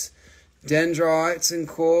 Dendrites. Dendrites and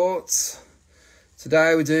quartz.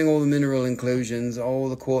 Today we're doing all the mineral inclusions, all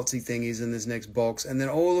the quartzy thingies in this next box. And then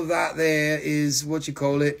all of that there is, what you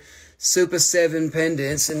call it, Super 7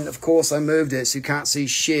 pendants. And of course I moved it so you can't see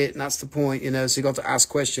shit. And that's the point, you know, so you got to ask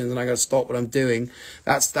questions and I got to stop what I'm doing.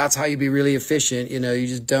 That's how you be really efficient, you know, you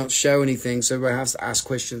just don't show anything so everybody has to ask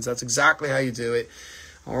questions. That's exactly how you do it.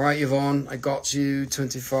 All right, Yvonne, I got you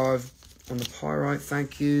 25 on the pyrite,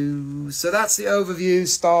 thank you. So that's the overview,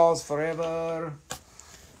 Stars Forever.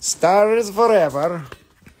 Stars forever.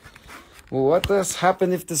 What does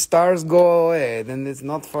happen if the stars go away? Then it's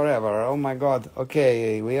not forever. Oh my God.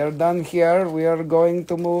 Okay, we are done here. We are going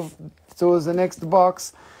to move to the next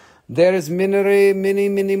box. There is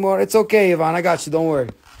many more. It's okay, Ivan. I got you. Don't worry.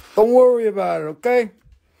 Don't worry about it, okay?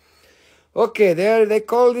 Okay, they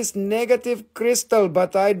call this negative crystal,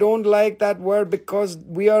 but I don't like that word because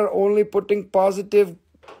we are only putting positive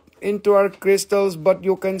into our crystals, but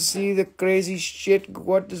you can see the crazy shit.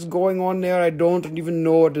 What is going on there? I don't even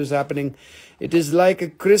know what is happening. It is like a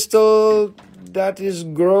crystal that is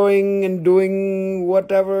growing and doing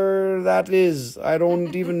whatever that is. I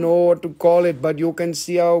don't even know what to call it, but you can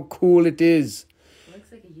see how cool it is.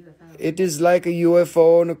 Looks like a UFO. It is like a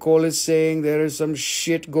UFO. Nicole is saying there is some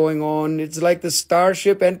shit going on. It's like the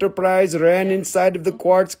Starship Enterprise ran inside of the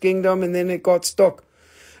Quartz Kingdom and then it got stuck.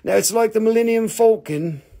 Now it's like the Millennium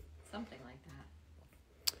Falcon. Something like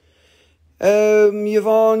that.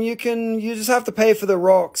 Yvonne, you just have to pay for the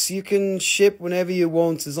rocks. You can ship whenever you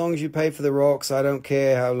want as long as you pay for the rocks. I don't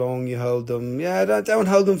care how long you hold them. Yeah, don't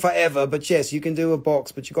hold them forever, but yes, you can do a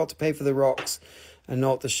box, but you got to pay for the rocks and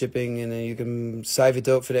not the shipping, and you can save it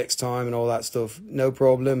up for next time and all that stuff. No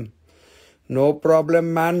problem. No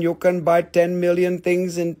problem, man. You can buy 10 million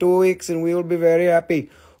things in 2 weeks and we will be very happy.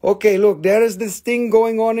 Okay, look, there is this thing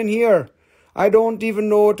going on in here. I don't even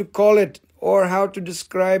know what to call it or how to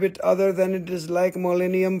describe it other than it is like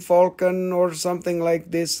Millennium Falcon or something like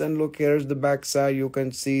this. And look, here's the backside. You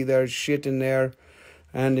can see there's shit in there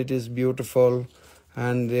and it is beautiful.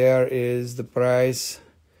 And there is the price.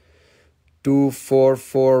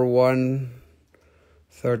 2441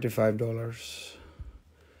 $35.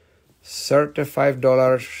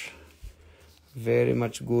 $35. Very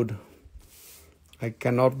much good. I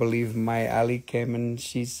cannot believe my ally came and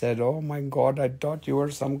she said, "Oh my God, I thought you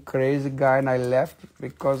were some crazy guy," and I left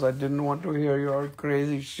because I didn't want to hear your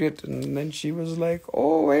crazy shit. And then she was like,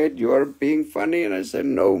 "Oh wait, you're being funny," and I said,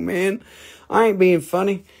 "No, man, I ain't being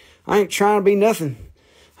funny. I ain't trying to be nothing.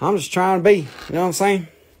 I'm just trying to be." You know what I'm saying?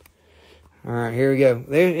 All right, here we go.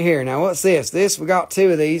 Here now, what's this? We got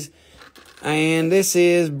 2 of these, and this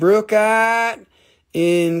is Brookite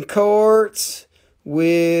in quartz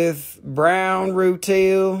with brown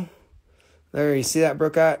rutile. There, you see that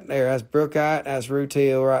Brookite? There, that's Brookite, that's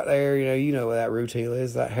rutile right there. You know what that rutile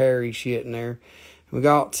is, that hairy shit in there. We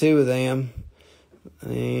got 2 of them.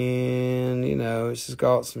 And, it's just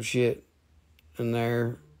got some shit in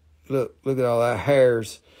there. Look at all that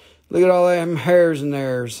hairs. Look at all them hairs in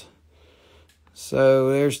theirs.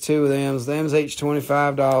 So, there's 2 of them. Them's each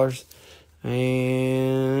 $25.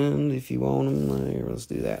 And if you want them, let's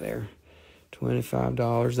do that there.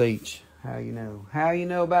 $25 each. How you know? How you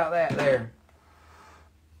know about that there?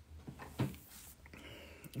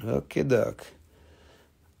 Okay, duck.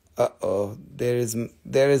 Uh-oh. There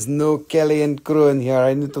is no Kelly and crew in here.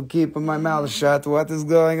 I need to keep my mouth shut. What is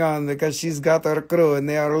going on? Because she's got her crew and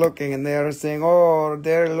they are looking and they are saying, oh,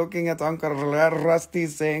 they're looking at Uncle Rusty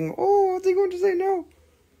saying, oh, what's he going to say now?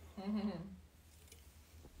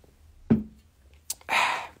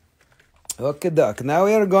 Okay, duck. Now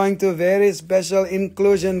we are going to a very special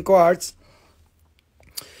inclusion quartz.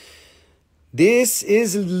 This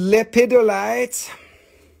is lepidolite.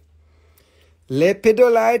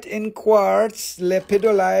 Lepidolite in quartz.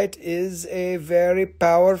 Lepidolite is a very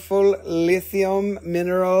powerful lithium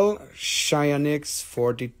mineral. Chionix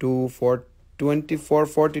 42, 24,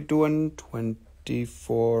 42, and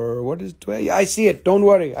 24. What is 20? I see it. Don't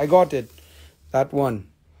worry. I got it. That one.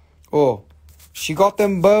 Oh, she got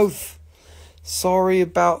them both. Sorry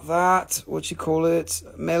about that. What you call it?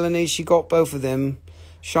 Melanie, she got both of them.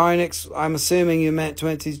 Chionix, I'm assuming you meant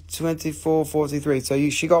 24, 43. So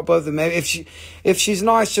she got both of them. Maybe if she's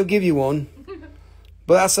nice, she'll give you one.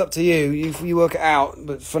 But that's up to you. You work it out.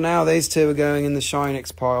 But for now, these 2 are going in the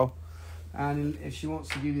Chionix pile. And if she wants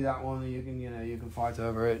to give you that one, you can fight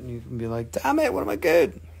over it, and you can be like, damn it, what am I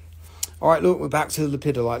good? All right, look, we're back to the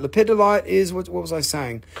lepidolite. Lepidolite is what was I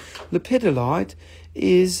saying? Lepidolite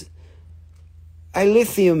is a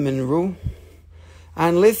lithium mineral,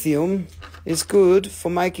 and lithium is good for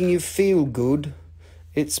making you feel good.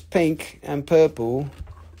 It's pink and purple.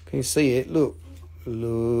 Can you see it? Look.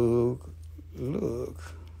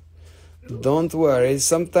 Don't worry.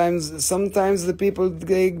 Sometimes the people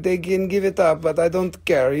they can give it up, but I don't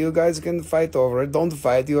care. You guys can fight over it. Don't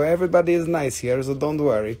fight. Everybody is nice here, so don't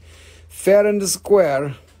worry. Fair and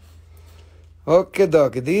square. Okay,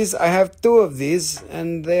 dokie. These I have 2 of these,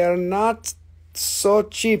 and they are not so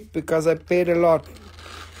cheap because I paid a lot,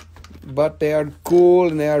 but they are cool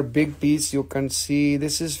and they are big piece. You can see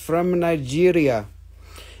this is from Nigeria,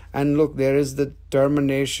 and look, there is the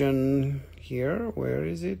termination here. Where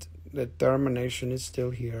is it? The termination is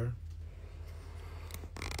still here.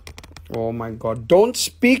 Oh my God, don't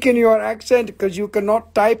speak in your accent, because you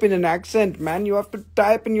cannot type in an accent, man. You have to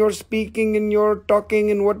type in your speaking and your talking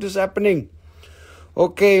and what is happening.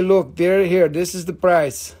 Okay, look, here, this is the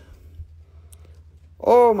price.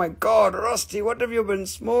 Oh my God, Rusty, what have you been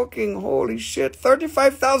smoking? Holy shit,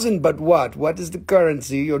 35,000. But what? What is the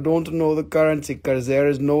currency? You don't know the currency because there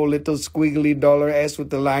is no little squiggly dollar S with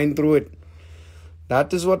the line through it.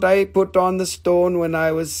 That is what I put on the stone when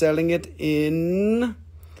I was selling it in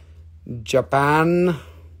Japan.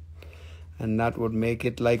 And that would make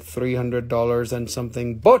it like $300 and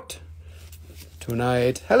something. But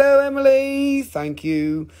tonight, hello Emily, thank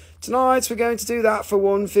you. Tonight we're going to do that for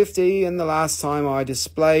 $150. And the last time I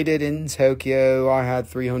displayed it in Tokyo, I had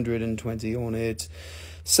 320 on it.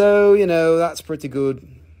 So, you know, that's pretty good.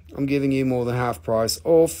 I'm giving you more than half price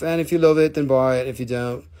off. And if you love it, then buy it. If you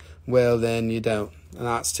don't, well, then you don't. And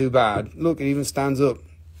that's too bad. Look, it even stands up.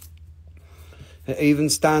 It even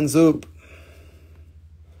stands up.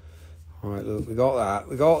 All right, look, we got that.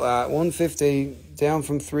 We got that. 150 down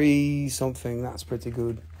from 3 something. That's pretty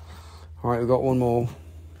good. All right, we got one more.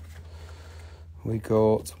 We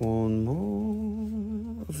got one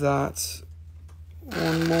more of that.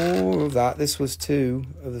 One more of that. This was 2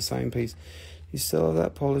 of the same piece. You still have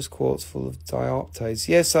that polished quartz full of dioptase?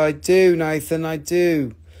 Yes, I do, Nathan. I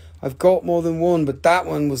do. I've got more than one, but that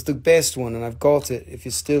one was the best one, and I've got it. If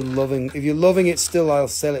you're loving it still, I'll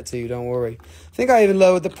sell it to you. Don't worry. I think I even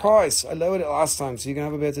lowered the price. I lowered it last time, so you can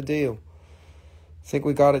have a better deal. I think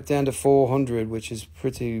we got it down to 400, which is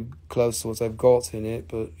pretty close to what I've got in it.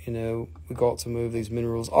 But you know, we got to move these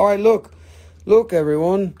minerals. All right, look,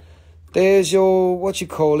 everyone. There's your what you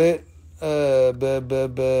call it? What's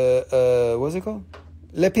it called?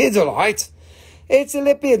 Lepidolite. It's a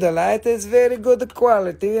lepidolite. It's very good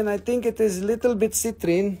quality, and I think it is a little bit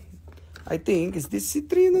citrine. I think, is this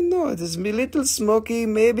citrine or no? It is a little smoky,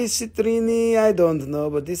 maybe citrine, I don't know.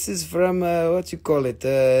 But this is from, what you call it,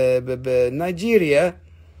 Nigeria.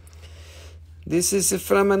 This is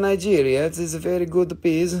from Nigeria. It is a very good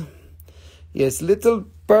piece. Yes, little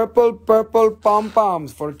purple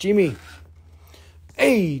pom-poms for Jimmy.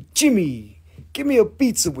 Hey, Jimmy, give me a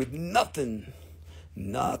pizza with nothing.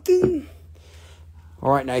 Nothing? All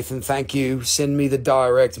right, Nathan, thank you. Send me the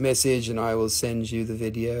direct message and I will send you the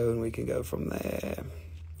video and we can go from there.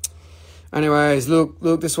 Anyways, look,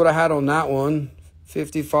 this is what I had on that one.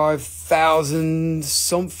 55,000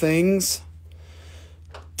 somethings.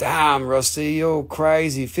 Damn, Rusty, you're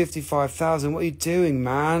crazy. 55,000, what are you doing,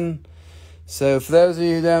 man? So for those of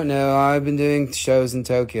you who don't know, I've been doing shows in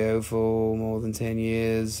Tokyo for more than 10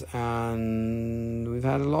 years and we've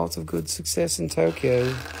had a lot of good success in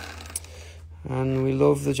Tokyo. And we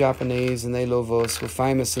love the Japanese and they love us. We're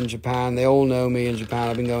famous in Japan. They all know me in Japan.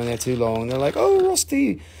 I've been going there too long. They're like, oh,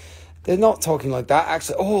 Rusty. They're not talking like that.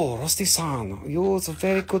 Actually, oh, Rusty-san, you're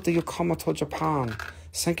very good that you come to Japan.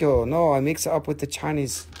 Thank you. No, I mix it up with the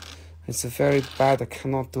Chinese. It's very bad. I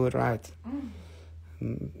cannot do it right.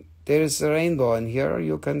 There is a rainbow in here.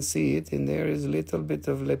 You can see it. And there is a little bit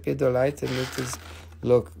of lepidolite. And it is...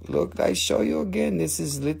 Look, I show you again. This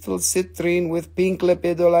is little citrine with pink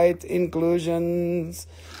lepidolite inclusions.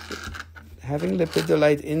 Having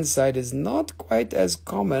lepidolite inside is not quite as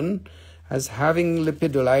common as having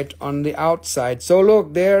lepidolite on the outside. So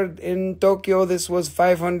look, there in Tokyo, this was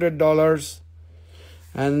 $500.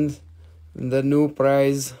 And the new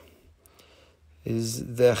price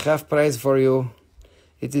is the half price for you.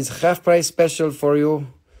 It is half price special for you.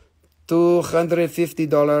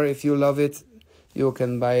 $250 if you love it. You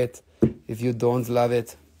can buy it. If you don't love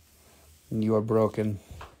it, you are broken.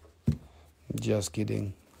 Just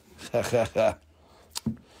kidding.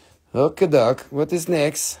 Okay, Doc. What is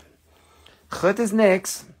next? What is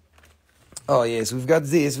next? Oh, yes, we've got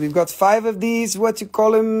this. We've got 5 of these. What you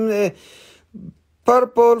call them?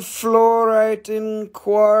 Purple fluorite in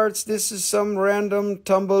quartz. This is some random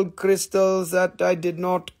tumbled crystals that I did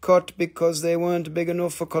not cut because they weren't big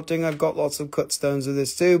enough for cutting. I've got lots of cut stones of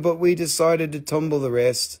this too, but we decided to tumble the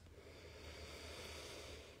rest.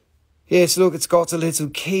 Yes, look, it's got a little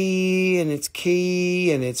key and it's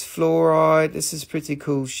fluorite. This is pretty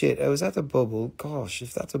cool shit. Oh, is that a bubble? Gosh,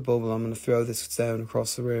 if that's a bubble, I'm going to throw this down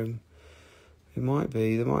across the room. It might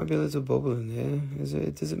be. There might be a little bubble in there.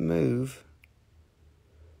 Does it move?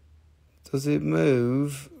 Does it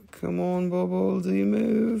move? Come on, Bubble. Do you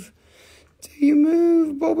move? Do you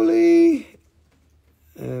move, Bubbly?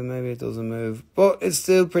 Maybe it doesn't move. But it's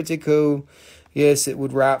still pretty cool. Yes, it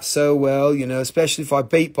would wrap so well, you know, especially if I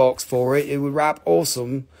beatbox for it. It would wrap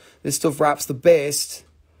awesome. This stuff wraps the best.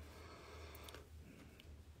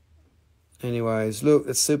 Anyways, look,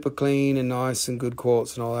 it's super clean and nice and good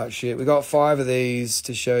quartz and all that shit. We got 5 of these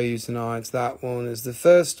to show you tonight. That one is the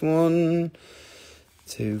first one.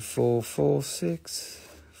 2, 4, 4, 6,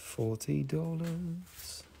 $40.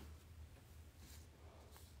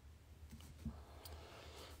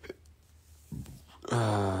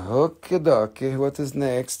 Okay, dokie. What is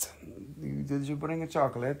next? Did you bring a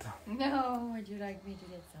chocolate? No, would you like me to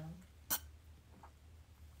get some?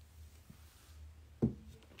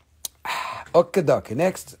 Okay,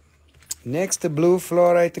 dokie. Next, the blue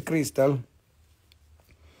fluorite crystal.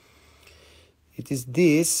 It is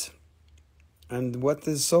this. And what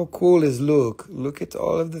is so cool is look at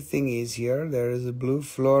all of the thingies here. There is a blue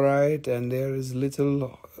fluorite and there is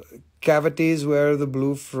little cavities where the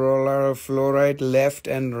blue fluorite left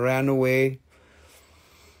and ran away.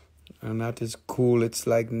 And that is cool. It's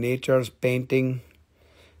like nature's painting.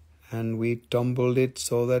 And we tumbled it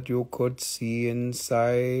so that you could see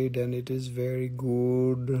inside. And it is very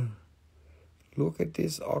good. Look at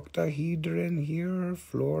this octahedron here.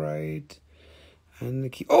 Fluorite. And the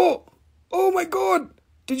key. Oh my god!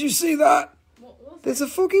 Did you see that? There's a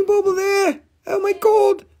fucking bubble there! Oh my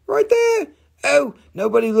god! Right there! Oh,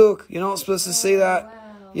 nobody look. You're not supposed to see that. Wow.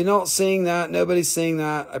 You're not seeing that. Nobody's seeing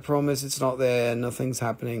that. I promise it's not there. Nothing's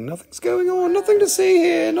happening. Nothing's going on. Nothing to see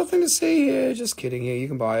here. Nothing to see here. Just kidding here. You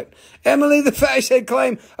can buy it. Emily the Fish Head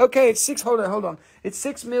claim. Okay, it's hold on. It's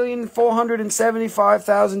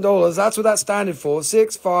 $6,475,000. That's what that's standing for.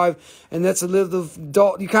 6-5, and that's a little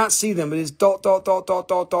dot. You can't see them, but it's dot.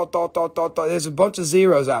 There's a bunch of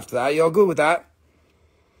zeros after that. You're good with that?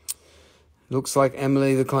 Looks like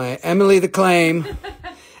Emily the claim. Emily the claim.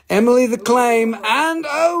 Emily the claim, and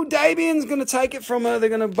Dabian's gonna take it from her.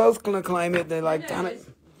 They're both gonna claim it. They're like, damn it.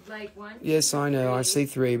 Like one. Yes, I know. I see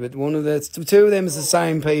three, but two of them is the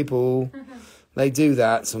same people. They do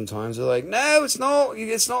that sometimes. They're like, no, it's not.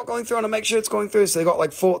 It's not going through. I want to make sure it's going through. So they got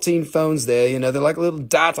like 14 phones there. You know, they're like a little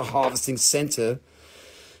data harvesting center.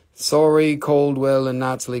 Sorry, Caldwell and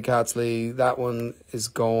Natalie Catley. That one is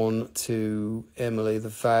gone to Emily the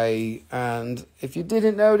Fae. And if you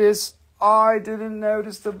didn't notice, I didn't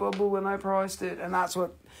notice the bubble when I priced it. And that's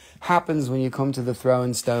what happens when you come to the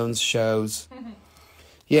Throwin Stones shows.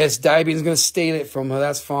 Yes, Dabian's going to steal it from her.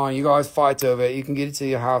 That's fine. You guys fight over it. You can get it to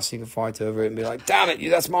your house. You can fight over it and be like, damn it,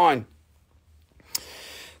 that's mine.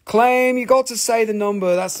 Claim, you got to say the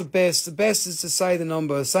number. That's the best. The best is to say the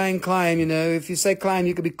number. Saying claim, you know, if you say claim,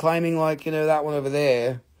 you could be claiming like, you know, that one over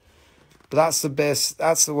there. But that's the best.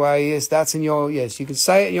 That's the way. Yes, that's in your, yes, you can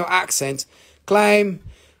say it in your accent. Claim.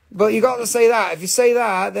 But you got to say that. If you say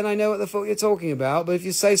that, then I know what the fuck you're talking about. But if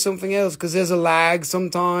you say something else, because there's a lag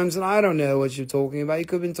sometimes, and I don't know what you're talking about. You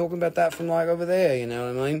could have been talking about that from like over there, you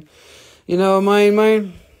know what I mean? You know what I mean,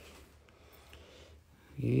 man?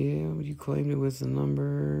 Yeah, you claimed it with the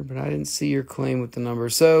number, but I didn't see your claim with the number.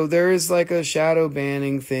 So there is like a shadow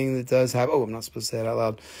banning thing that does have, I'm not supposed to say it out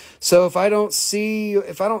loud. So if I don't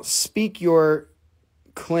speak your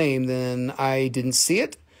claim, then I didn't see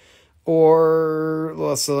it.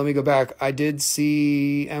 So let me go back. I did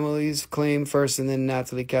see Emily's claim first, and then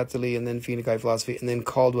Natalie Catley, and then Phoenix Philosophy, and then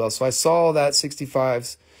Caldwell. So I saw that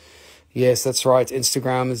 65s. Yes, that's right.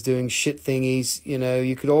 Instagram is doing shit thingies. You know,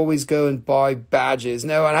 you could always go and buy badges.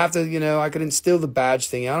 No, I'd have to, you know, I could instill the badge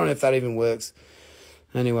thingy. I don't know if that even works.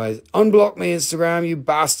 Anyways, unblock me, Instagram, you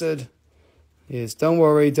bastard. Yes, don't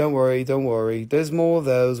worry. There's more of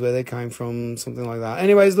those where they came from, something like that.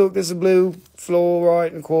 Anyways, look, there's a blue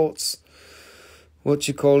fluorite and quartz. What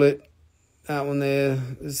you call it? That one there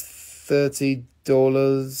is $30.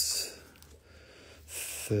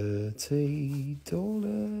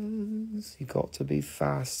 $30. You got to be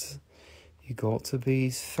fast.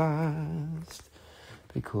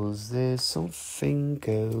 Because there's something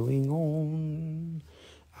going on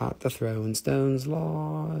at the Throwin Stones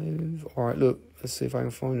live. Alright, look, let's see if I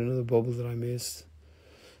can find another bubble that I missed.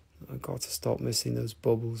 I've got to stop missing those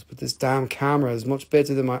bubbles. But this damn camera is much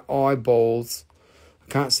better than my eyeballs.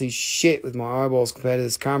 I can't see shit with my eyeballs compared to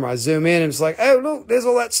this camera. I zoom in and it's like, oh look, there's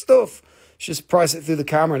all that stuff. Just price it through the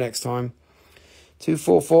camera next time.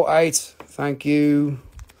 2448. Thank you.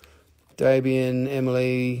 Dabian,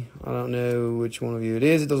 Emily. I don't know which one of you it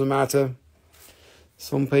is. It doesn't matter.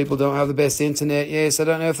 Some people don't have the best internet. Yes, I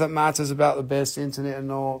don't know if that matters about the best internet or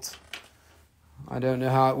not. I don't know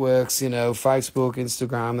how it works. You know, Facebook,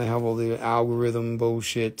 Instagram, they have all the algorithm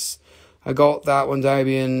bullshits. I got that one,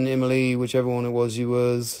 Dabian, Emily, whichever one it was you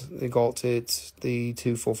was. They got it. The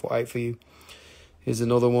 2448 for you. Here's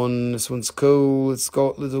another one. This one's cool. It's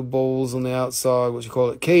got little balls on the outside. What you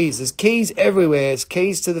call it? Keys. There's keys everywhere. It's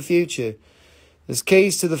keys to the future. There's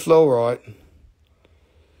keys to the fluorite.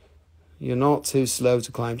 You're not too slow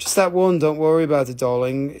to claim. Just that one. Don't worry about it,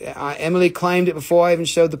 darling. Emily claimed it before I even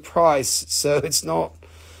showed the price. So it's not,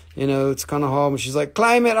 you know, it's kind of hard. But she's like,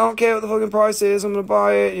 claim it. I don't care what the fucking price is. I'm going to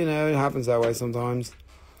buy it. You know, it happens that way sometimes.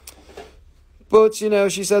 But, you know,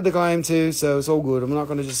 she said the claim too, so it's all good. I'm not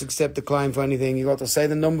going to just accept the claim for anything. You got to say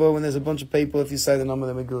the number when there's a bunch of people. If you say the number,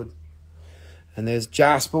 then we're good. And there's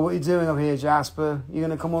Jasper. What are you doing up here, Jasper? You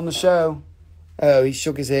going to come on the show? Oh, he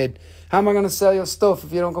shook his head. How am I going to sell your stuff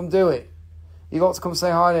if you don't come do it? You got to come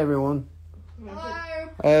say hi to everyone. Hello.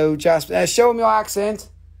 Oh, Jasper. Show them your accent.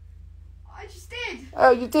 I just did.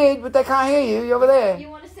 Oh, you did, but they can't hear you. You're over there. You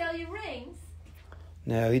want to sell your rings?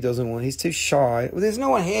 No, he doesn't want. He's too shy. Well, there's no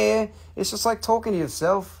one here. It's just like talking to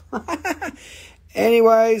yourself.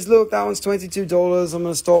 Anyways, look, that one's $22. I'm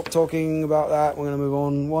going to stop talking about that. We're going to move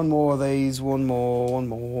on. One more of these. One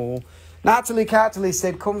more. Natalie Catley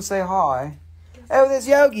said, come say hi. Oh, there's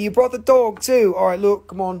Yogi. You brought the dog too. All right, look,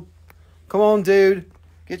 come on. Come on, dude.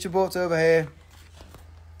 Get your butt over here.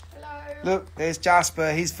 Hello. Look, there's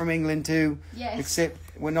Jasper. He's from England too. Yes. Except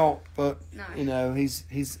we're not, but, No. you know, he's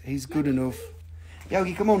good enough.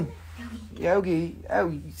 Yogi, come on. Yogi.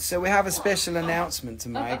 Oh, so we have a special announcement to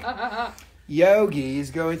make. Yogi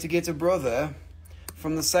is going to get a brother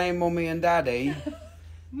from the same mummy and daddy.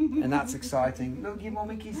 And that's exciting. Look, give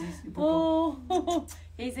mommy kisses. Oh,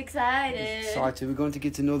 he's excited. He's excited. We're going to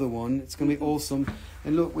get another one. It's going to be awesome.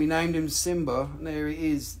 And look, we named him Simba. And there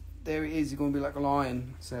he is. There he is. He's going to be like a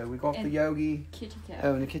lion. So we got the Yogi. Kitty cat.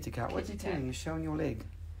 Oh, and a kitty cat. What's he Kitty cat. doing? You're showing your leg.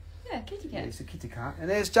 Yeah, kitty Yeah, cat. it's a kitty cat. And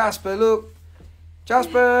there's Jasper. Look.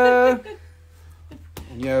 Jasper.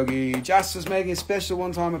 And Yogi. Jasper's making a special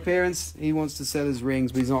one-time appearance. He wants to sell his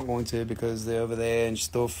rings, but he's not going to because they're over there and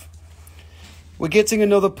stuff. We're getting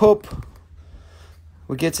another pup.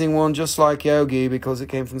 We're getting one just like Yogi because it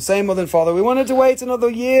came from the same mother and father. We wanted to wait another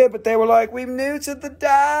year, but they were like, we've neutered the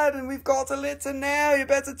dad and we've got a litter now. You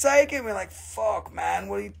better take it. We're like, fuck, man,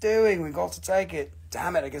 what are you doing? We've got to take it.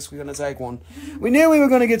 Damn it, I guess we're going to take one. We knew we were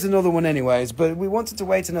going to get another one anyways, but we wanted to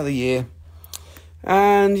wait another year.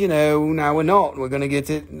 And, you know, now we're not. We're going to get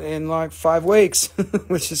it in like 5 weeks,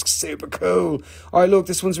 which is super cool. All right, look,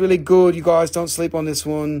 this one's really good. You guys don't sleep on this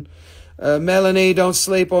one. Melanie, don't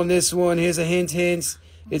sleep on this one. Here's a hint.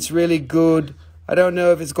 It's really good. I don't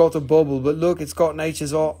know if it's got a bubble, but look, it's got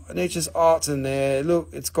nature's art in there. Look,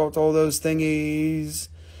 it's got all those thingies.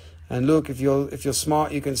 And look, if you're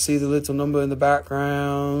smart, you can see the little number in the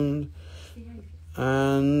background.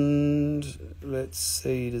 And let's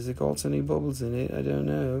see, does it got any bubbles in it? I don't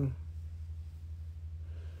know.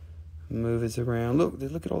 Move it around.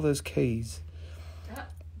 Look at all those keys.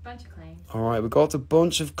 Bunch of claims. All right, we got a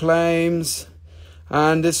bunch of claims.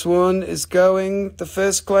 And this one is going, the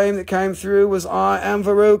first claim that came through was I am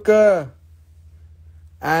Veruca.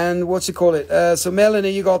 And so Melanie,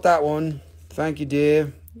 you got that one. Thank you,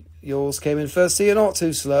 dear. Yours came in first. See, you're not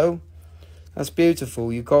too slow. That's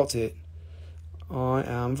beautiful. You got it. I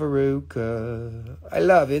am Veruca. I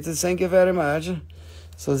love it. Thank you very much.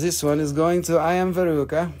 So this one is going to I am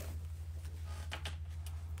Veruca.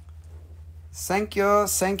 Thank you,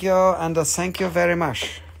 and thank you very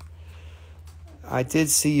much. I did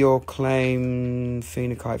see your claim,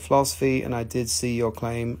 Phenokite Philosophy, and I did see your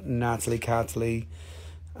claim, Natalie Catley.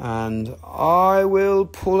 And I will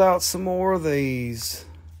pull out some more of these.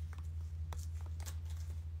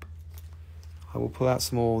 I will pull out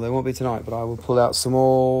some more. They won't be tonight, but I will pull out some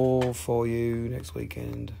more for you next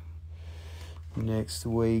weekend.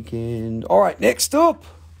 All right, next up.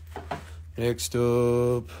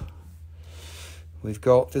 We've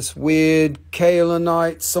got this weird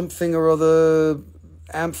kaolinite something or other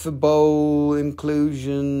amphibole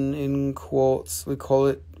inclusion in quartz. We call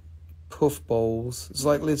it puff bowls. It's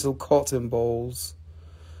like little cotton bowls.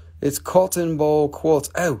 It's cotton bowl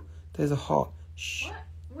quartz. Oh, there's a heart. Shh. What?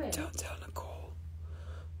 Where? Don't tell Nicole.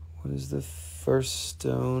 What is the first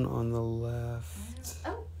stone on the left?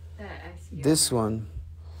 Oh, I see. This one.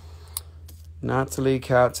 Natalie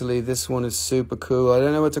Catley, this one is super cool. I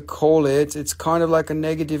don't know what to call it. It's kind of like a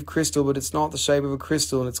negative crystal, but it's not the shape of a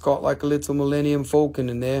crystal. And it's got like a little Millennium Falcon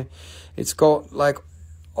in there. It's got like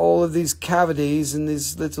all of these cavities and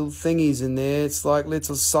these little thingies in there. It's like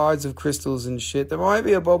little sides of crystals and shit. There might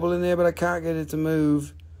be a bubble in there, but I can't get it to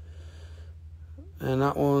move. And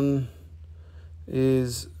that one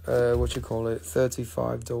is,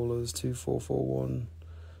 $35, 2441.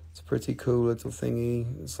 It's a pretty cool little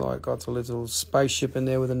thingy. It's like got a little spaceship in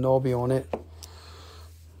there with a knobby on it.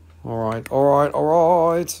 All right.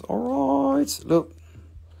 Look.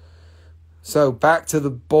 So back to the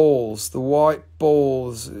balls, the white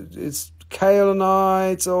balls. It's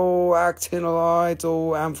kaolinite or actinolite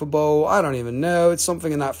or amphibole. I don't even know. It's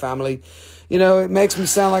something in that family. You know, it makes me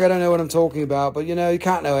sound like I don't know what I'm talking about, but, you know, you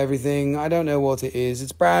can't know everything. I don't know what it is.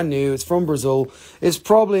 It's brand new. It's from Brazil. It's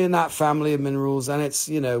probably in that family of minerals, and it's,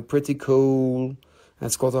 you know, pretty cool. And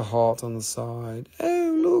it's got a heart on the side.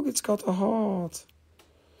 Oh, look, it's got a heart.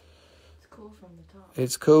 It's cool from the top.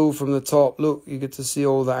 It's cool from the top. Look, you get to see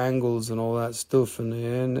all the angles and all that stuff in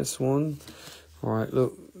there. And this one, all right,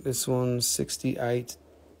 look, this one's $68,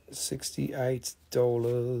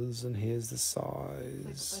 and here's the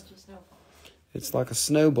size. Bunch of snowballs. It's like a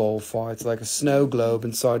snowball fight. It's like a snow globe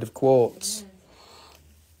inside of quartz.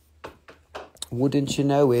 Wouldn't you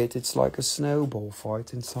know it? It's like a snowball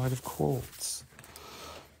fight inside of quartz.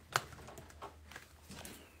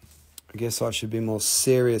 I guess I should be more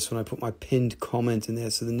serious when I put my pinned comment in there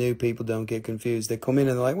so the new people don't get confused. They come in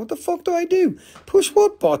and they're like, what the fuck do I do? Push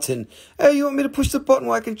what button? Oh, you want me to push the button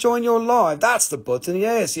where I can join your live? That's the button.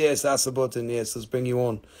 Yes, that's the button. Yes, let's bring you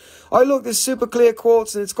on. Oh, look, there's super clear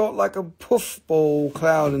quartz and it's got like a puffball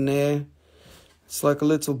cloud in there. It's like a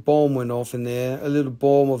little bomb went off in there. A little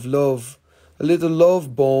bomb of love. A little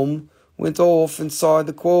love bomb went off inside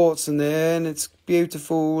the quartz in there, and it's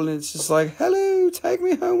beautiful, and it's just like, hello, take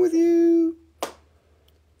me home with you.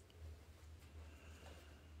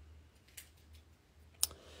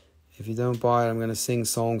 If you don't buy it, I'm going to sing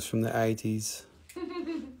songs from the 80s.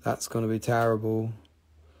 That's going to be terrible.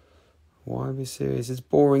 Why be serious? It's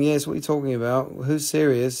boring. Yes, what are you talking about? Who's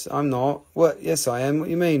serious? I'm not. What? Yes, I am. What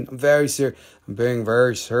do you mean? I'm very serious. I'm being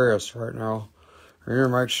very serious right now. I need to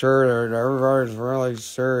make sure that everybody's really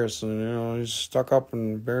serious and, you know, he's stuck up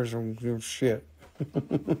and bears some shit. I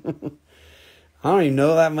don't even know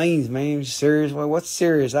what that means, man. Serious? Well, what's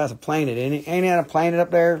serious? That's a planet, ain't it? Ain't that a planet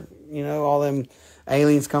up there? You know, all them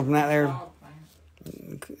aliens come from out there.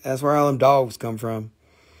 That's where all them dogs come from.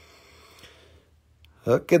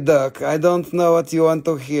 Okay, duck. I don't know what you want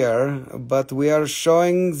to hear, but we are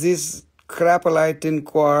showing this Crapolite in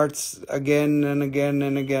quartz again and again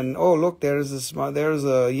and again. Oh, look, there's a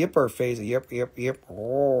yipper face. Yip.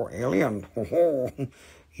 Oh, alien. Oh,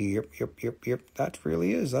 yip. That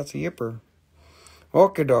really is. That's a yipper.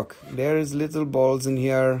 Okay, doc. There's little balls in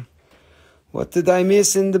here. What did I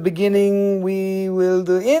miss in the beginning? We will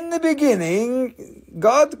do. In the beginning,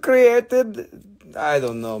 God created. I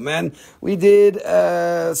don't know, man. We did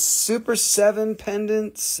Super 7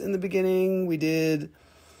 pendants in the beginning. We did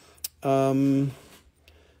dendrite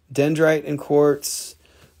and quartz.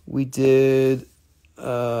 We did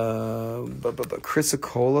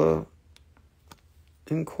chrysocolla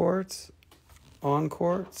in quartz, on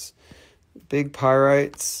quartz, big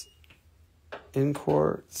pyrites in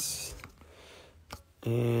quartz,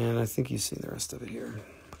 and I think you've seen the rest of it here.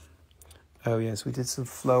 Oh yes, we did some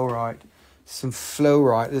fluorite,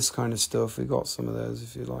 this kind of stuff. We got some of those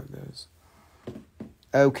if you like those.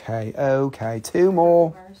 Okay, 2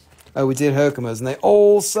 more. Oh, we did Herkimer's, and they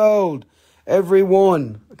all sold. Every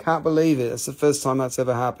one. I can't believe it. That's the first time that's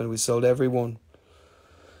ever happened. We sold every one.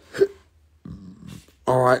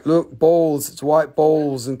 All right, look, balls. It's white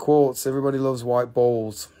balls and quartz. Everybody loves white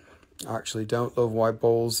balls. I actually don't love white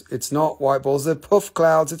balls. It's not white balls. They're puff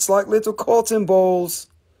clouds. It's like little cotton balls.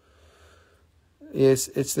 Yes,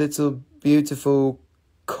 it's little beautiful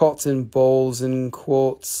cotton balls in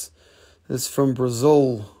quartz. It's from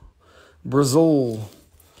Brazil.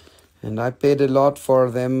 And I paid a lot for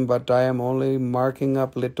them, but I am only marking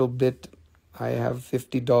up a little bit. I have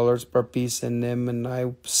 $50 per piece in them, and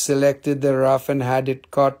I selected the rough and had it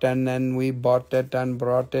cut, and then we bought it and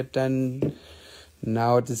brought it, and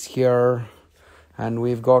now it is here. And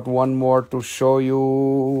we've got one more to show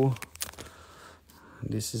you.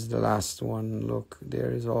 This is the last one. Look, there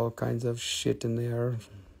is all kinds of shit in there.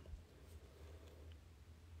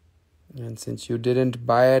 And since you didn't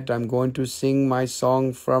buy it, I'm going to sing my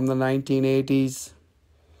song from the 1980s.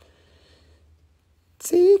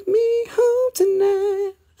 Take me home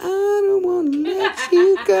tonight. I don't want to let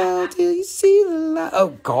you go till you see the light. Oh,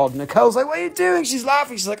 God. Nicole's like, what are you doing? She's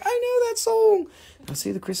laughing. She's like, I know that song. I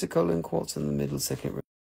see the chrysocolla and quartz in the middle, second row.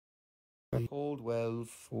 Coldwell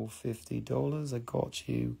for $50. I got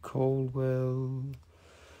you. Coldwell.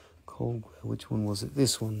 Which one was it?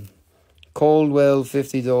 This one. Coldwell,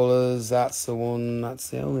 $50. That's the one. That's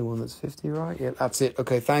the only one that's 50, right? Yeah, that's it.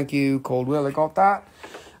 Okay, thank you, Coldwell. I got that.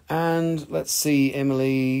 And let's see,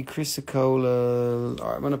 Emily, chrysocolla. All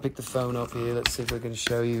right, I'm going to pick the phone up here. Let's see if I can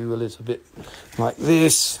show you a little bit like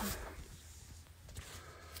this.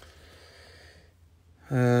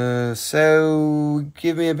 So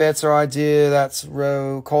give me a better idea. That's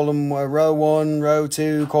row 1, row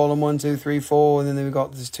 2, column 1, 2, 3, 4, and then we've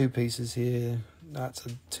got these 2 pieces here. That's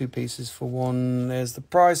 2 pieces for 1. There's the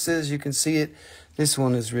prices. You can see it. This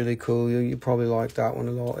one is really cool. You probably like that one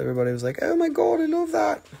a lot. Everybody was like, oh my God, I love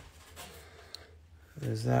that.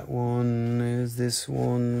 There's that one. There's this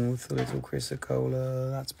one with a little chrysocolla.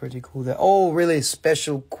 That's pretty cool. They're all really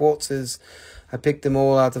special quartzes. I picked them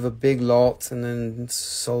all out of a big lot and then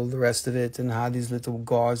sold the rest of it and had these little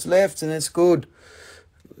guards left, and it's good.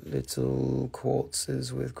 Little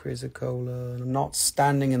quartzes with chrysocolla. I'm not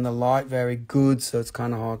standing in the light very good, so it's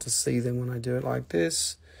kind of hard to see them when I do it like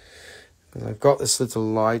this. Because I've got this little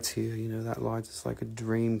light here, you know, that light is like a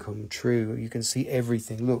dream come true. You can see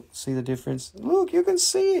everything. Look, see the difference? Look, you can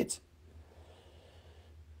see it.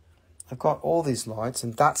 I've got all these lights,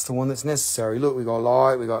 and that's the one that's necessary. Look, we got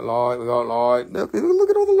light, we got light, we got light. Look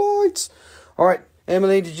at all the lights. All right,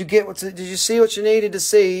 Emily, did you see what you needed to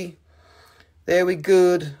see? There we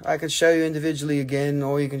good. I can show you individually again,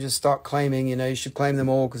 or you can just start claiming. You know, you should claim them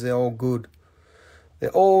all because they're all good.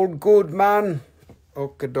 They're all good, man.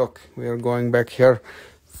 Okay, doc. We are going back here.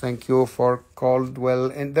 Thank you for Caldwell.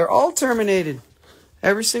 And they're all terminated.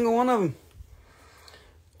 Every single one of them.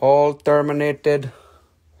 All terminated.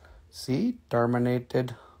 See?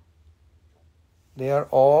 Terminated. They are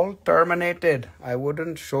all terminated. I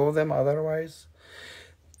wouldn't show them otherwise.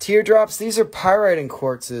 Teardrops. These are pyrite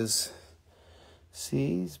quartzes.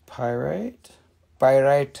 See? Pyrite.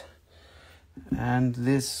 Pyrite. And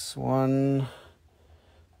this one.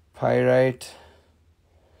 Pyrite.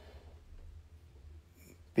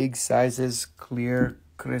 Big sizes, clear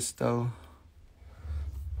crystal.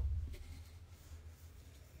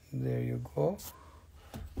 There you go.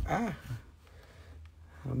 Ah.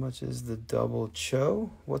 How much is the double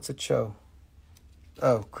cho? What's a cho?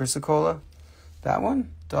 Oh, chrysocolla. That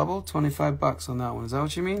one? Double? $25 on that one. Is that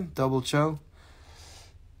what you mean? Double cho?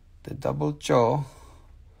 The double cho.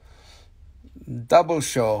 Double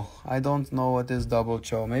cho. I don't know what is double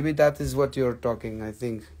cho. Maybe that is what you're talking, I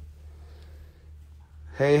think.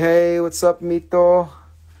 Hey, what's up, Mito?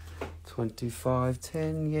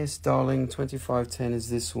 2510, yes, darling. 2510 is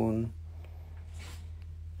this one.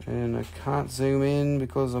 And I can't zoom in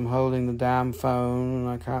because I'm holding the damn phone and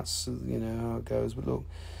I can't, you know how it goes. But look,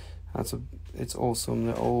 it's awesome.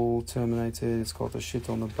 They're all terminated. It's got the shit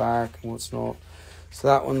on the back and what's not. So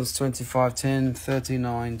that one's 2510,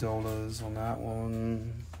 $39 on that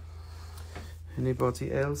one.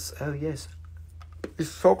 Anybody else? Oh yes,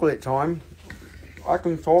 it's chocolate time. I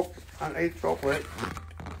can talk and eat chocolate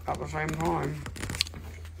at the same time.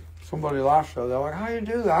 Somebody last show, they're like, how you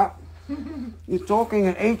do that? You're talking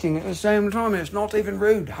and eating at the same time. It's not even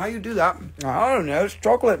rude. How you do that? I don't know. It's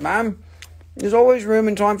chocolate, man. There's always room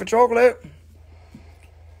and time for chocolate.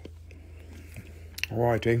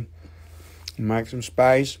 Alrighty. Make some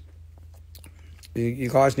space. You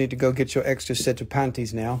guys need to go get your extra set of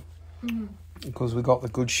panties now. Because we got the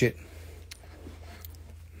good shit.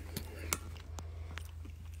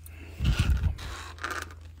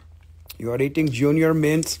 You are eating junior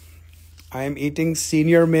mints. I am eating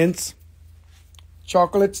senior mints.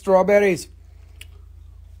 Chocolate strawberries.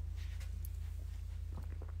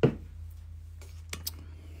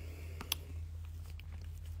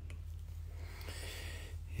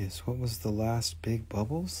 Yes, what was the last big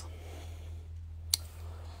bubbles?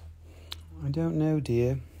 I don't know,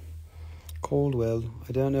 dear. Caldwell.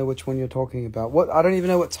 I don't know which one you're talking about. What? I don't even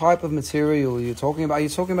know what type of material you're talking about. You're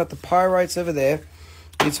talking about the pyrites over there.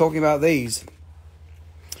 You're talking about these.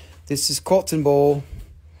 This is cotton ball.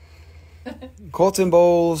 Cotton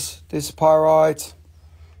balls. This is pyrite.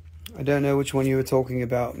 I don't know which one you were talking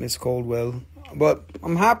about, Miss Caldwell. But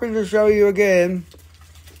I'm happy to show you again.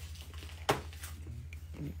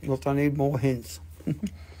 But I need more hints.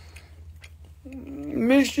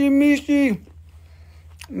 Mishi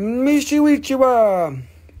Wichiwa.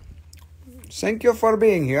 Thank you for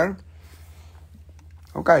being here.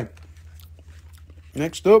 Okay.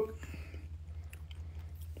 Next up.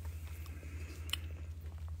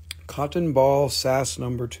 Cotton ball sass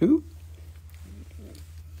number 2.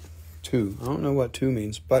 2. I don't know what 2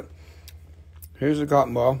 means, but here's a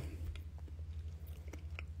cotton ball.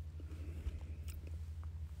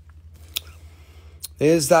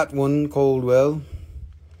 There's that one, Caldwell.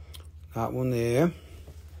 That one there.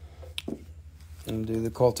 And do the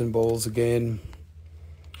cotton balls again.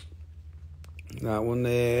 That one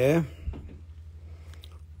there.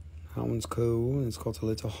 That one's cool. It's got a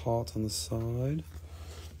little heart on the side.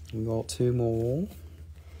 We got 2 more.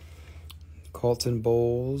 Cotton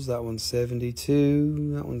balls. That one's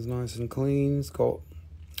 72. That one's nice and clean. It's got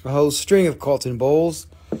a whole string of cotton balls.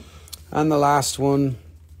 And the last one.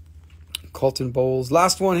 Cotton balls.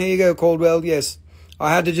 Last one. Here you go, Caldwell. Yes.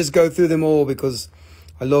 I had to just go through them all because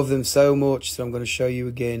I love them so much. So I'm going to show you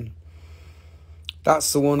again.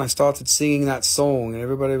 That's the one I started singing that song. And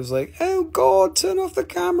everybody was like, oh God, turn off the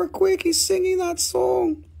camera quick. He's singing that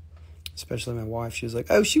song. Especially my wife. She was like,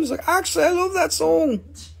 actually, I love that song.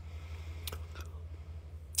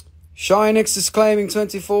 Shinix is claiming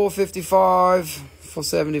 $24.55 for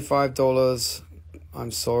 $75.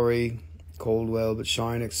 I'm sorry, Caldwell, but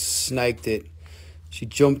Shinix snaked it. She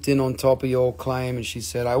jumped in on top of your claim and she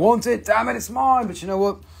said, I want it, damn it, it's mine. But you know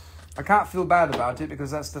what? I can't feel bad about it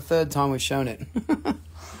because that's the third time we've shown it.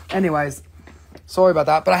 Anyways, sorry about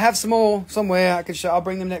that. But I have some more somewhere I can show. I'll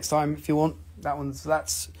bring them next time if you want.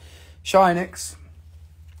 That's Shinix.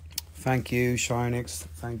 Thank you, Shinix.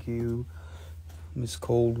 Thank you, Miss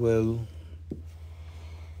Caldwell.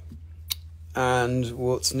 And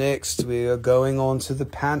what's next? We are going on to the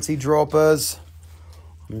panty droppers.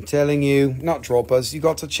 I'm telling you, not droppers. You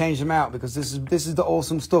got to change them out because this is the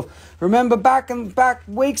awesome stuff. Remember back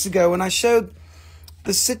weeks ago when I showed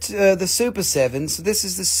the Super 7s. So this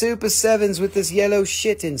is the Super 7s with this yellow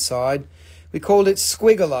shit inside. We called it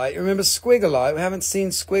Squigolite. Remember Squigolite? We haven't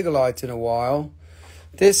seen Squigolite in a while.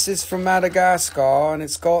 This is from Madagascar and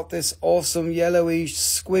it's got this awesome yellowy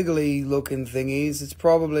squiggly looking thingies. It's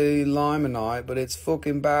probably limonite, but it's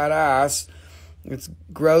fucking badass. It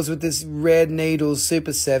grows with this red needles,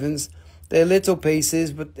 Super 7s. They're little pieces,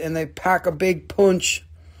 and they pack a big punch.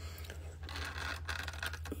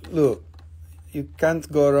 Look, you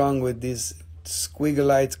can't go wrong with these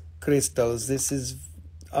Squigolite crystals. This is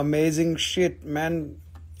amazing shit, man.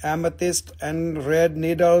 Amethyst and red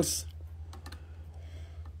needles.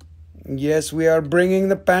 Yes, we are bringing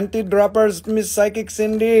the panty droppers, Miss Psychic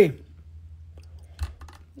Cindy.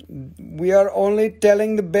 We are only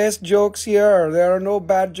telling the best jokes here. There are no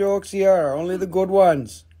bad jokes here. Only the good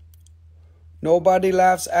ones. Nobody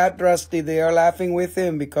laughs at Rusty. They are laughing with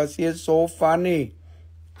him because he is so funny.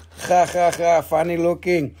 Ha ha ha. Funny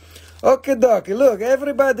looking. Okay, dokie. Look,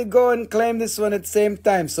 everybody go and claim this one at the same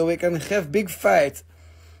time so we can have big fight.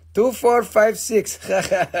 2, 4, 5, 6.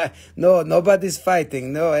 No, nobody's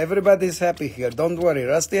fighting. No, everybody's happy here. Don't worry.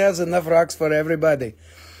 Rusty has enough rocks for everybody.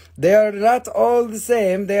 They are not all the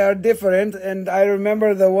same. They are different. And I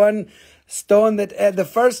remember the one stone the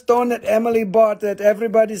first stone that Emily bought that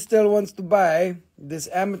everybody still wants to buy. This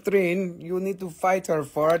Aquamarine. You need to fight her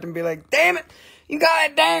for it and be like, damn it, you got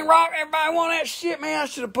that dang rock. Everybody want that shit, man. I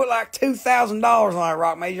should have put like $2,000 on that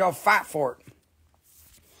rock. Made y'all fight for it.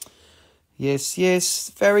 Yes,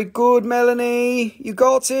 yes. Very good, Melanie. You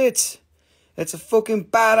got it. It's a fucking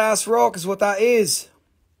badass rock is what that is.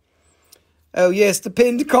 Oh, yes, the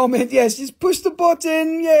pinned comment. Yes, just push the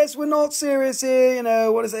button. Yes, we're not serious here. You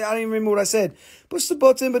know, what is it? I don't even remember what I said. Push the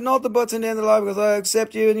button, but not the button at the end of the live because I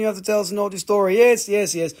accept you and you have to tell us a naughty story. Yes,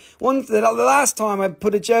 yes, yes. The last time I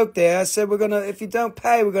put a joke there, I said, if you don't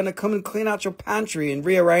pay, we're going to come and clean out your pantry and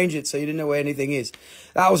rearrange it so you didn't know where anything is.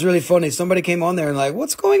 That was really funny. Somebody came on there and like,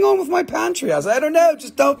 what's going on with my pantry? I was like, I don't know.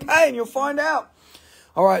 Just don't pay and you'll find out.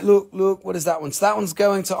 All right, look, what is that one? So that one's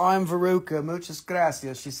going to I'm Veruca. Muchas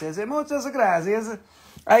gracias. She says, muchas gracias.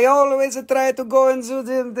 I always try to go into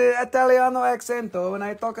the Italiano accento when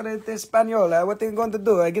I talk in Espanol. What are you going to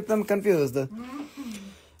do? I get them confused.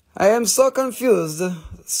 I am so confused.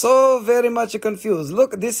 So very much confused.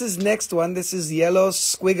 Look, this is next one. This is yellow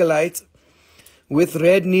squigolite with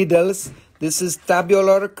red needles. This is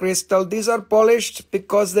tabular crystal. These are polished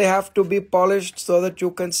because they have to be polished so that you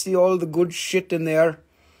can see all the good shit in there.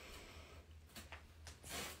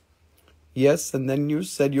 Yes, and then you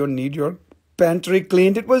said you need your pantry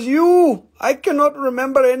cleaned. It was you. I cannot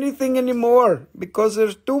remember anything anymore because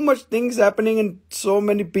there's too much things happening and so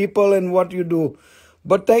many people and what you do.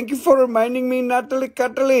 But thank you for reminding me, Natalie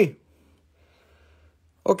Cutley.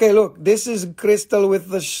 Okay, look, this is crystal with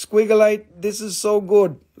the squigolite. This is so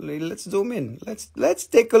good. Let's zoom in. Let's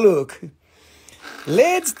take a look.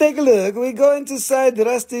 Let's take a look. We go inside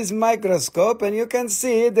Rusty's microscope and you can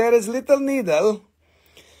see there is little needle.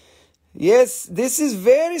 Yes, this is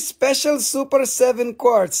very special Super 7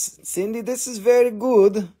 quartz. Cindy, this is very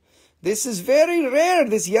good. This is very rare,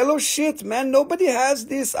 this yellow shit, man. Nobody has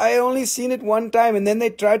this. I only seen it one time and then they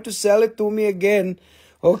tried to sell it to me again.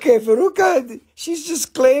 Okay, Veruca, she's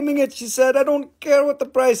just claiming it. She said, I don't care what the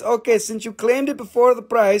price. Okay, since you claimed it before the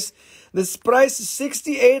price, this price is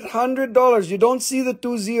 $6,800. You don't see the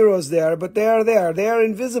 2 zeros there, but they are there. They are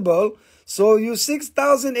invisible. So you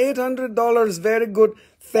 $6,800. Very good.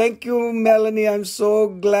 Thank you, Melanie. I'm so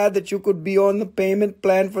glad that you could be on the payment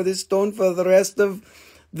plan for this stone for the rest of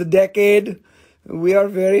the decade. We are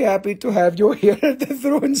very happy to have you here at the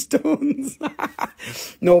Throwin Stones.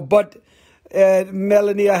 No, but...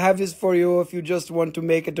 Melanie, I have this for you if you just want to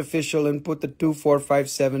make it official and put the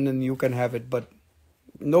 2457 and you can have it, but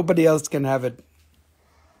nobody else can have it.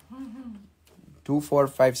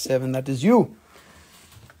 2457, that is you.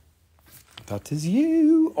 That is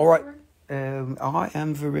you. All right. I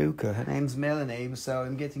am Veruca. Her name's Melanie, so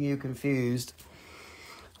I'm getting you confused.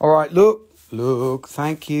 All right, look,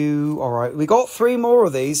 thank you. All right, we got 3 more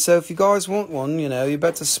of these, so if you guys want one, you know, you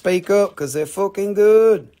better speak up, because they're fucking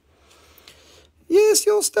good. Yes,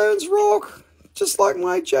 your stones rock, just like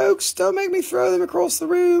my jokes. Don't make me throw them across the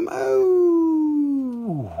room.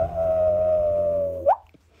 Oh.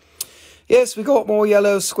 Yes, we got more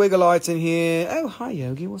yellow squigglites in here. Oh, hi,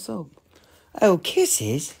 Yogi, what's up? Oh,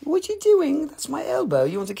 kisses? What you doing? That's my elbow.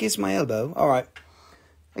 You want to kiss my elbow? All right.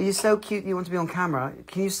 Are you so cute you want to be on camera?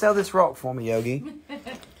 Can you sell this rock for me, Yogi?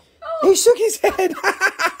 He shook his head.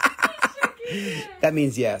 That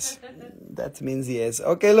means yes. That means yes.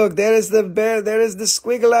 Okay, look, there is the bear. There is the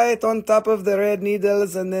squigglite on top of the red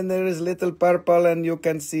needles, and then there is little purple, and you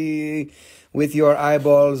can see with your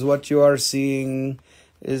eyeballs what you are seeing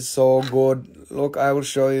is so good. Look, I will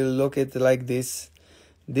show you. Look at it like this.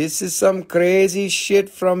 This is some crazy shit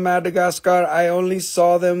from Madagascar. I only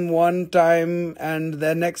saw them one time, and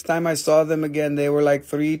the next time I saw them again, they were like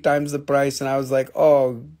 3 times the price, and I was like,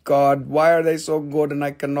 oh God, why are they so good, and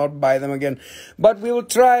I cannot buy them again. But we will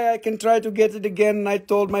try. I can try to get it again, and I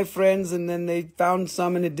told my friends, and then they found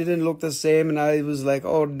some, and it didn't look the same, and I was like,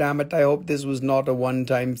 oh damn it, I hope this was not a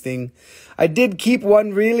one-time thing. I did keep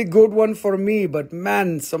one really good one for me, but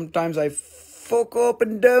man, sometimes I fuck up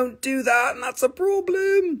and don't do that, and that's a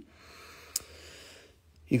problem.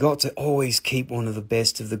 You got to always keep one of the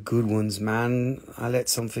best of the good ones, man. I let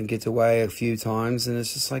something get away a few times, and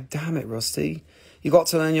it's just like, damn it, Rusty. You got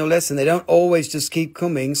to learn your lesson. They don't always just keep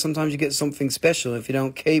coming. Sometimes you get something special. If you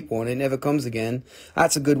don't keep one, it never comes again.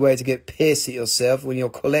 That's a good way to get pissed at yourself when you're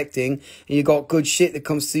collecting and you got good shit that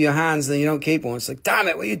comes to your hands and then you don't keep one. It's like, damn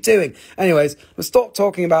it, what are you doing? Anyways, let's stop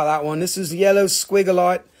talking about that one. This is yellow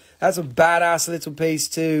squigglite. That's a badass little piece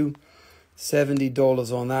too.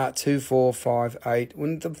 $70 on that. 2458.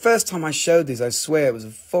 When the first time I showed these, I swear it was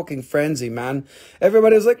a fucking frenzy, man.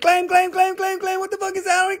 Everybody was like, claim. What the fuck is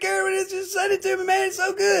that? I don't care what it is. Just send it to me, man. It's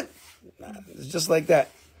so good. It's just like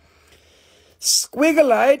that.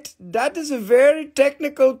 Squigglite, that is a very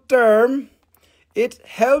technical term. It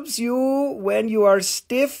helps you when you are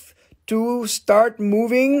stiff to start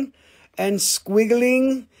moving and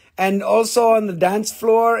squiggling. And also on the dance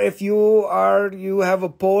floor, if you have a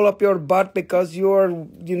pole up your butt because you're,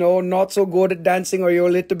 not so good at dancing or you're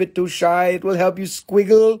a little bit too shy, it will help you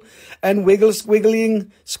squiggle and wiggle,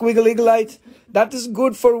 squigglite. That is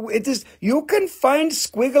good for, you can find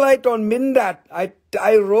squigglite on Mindat.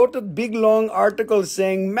 I wrote a big long article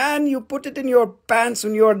saying, man, you put it in your pants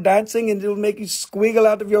when you're dancing and it'll make you squiggle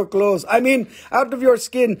out of your clothes. I mean, out of your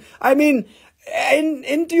skin. I mean,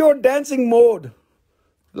 into your dancing mode.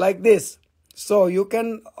 Like this. So you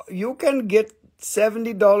can get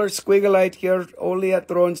 $70 squigglite here only at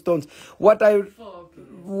Throwin Stones. What I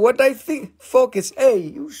think, focus.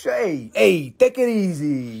 Hey, take it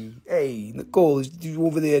easy. Hey, Nicole is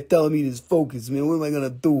over there telling me this focus, man. What am I gonna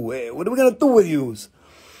do? Hey, what are we gonna do with you?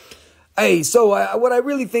 Hey, so what I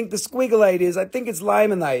really think the squigglite is, I think it's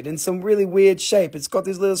limonite in some really weird shape. It's got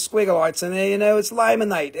these little squigglites in there, it's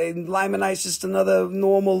limonite. And limonite's just another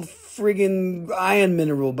normal friggin' iron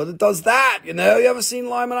mineral, but it does that, You ever seen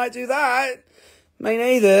limonite do that? Me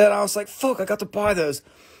neither. And I was like, fuck, I got to buy those.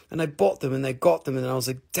 And I bought them and they got them and I was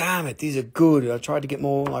like, damn it, these are good. And I tried to get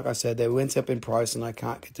more, like I said, they went up in price and I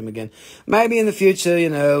can't get them again. Maybe in the future,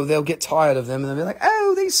 they'll get tired of them and they'll be like,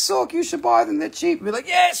 oh, these suck, you should buy them, they're cheap. And be like,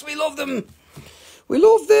 yes, we love them. We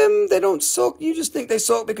love them, they don't suck. You just think they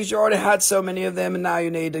suck because you already had so many of them and now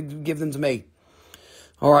you need to give them to me.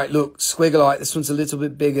 All right, look, squigglite, this one's a little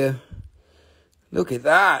bit bigger. Look at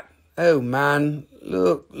that. Oh, man.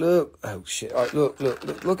 Look. Oh, shit. All right, look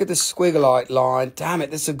at the squigglite line. Damn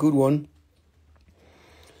it, this is a good one.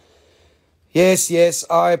 Yes,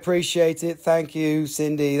 I appreciate it. Thank you,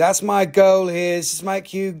 Cindy. That's my goal here, is to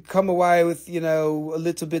make you come away with, a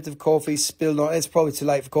little bit of coffee spilled on. It's probably too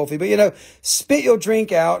late for coffee, but, spit your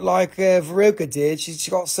drink out like Veruca did.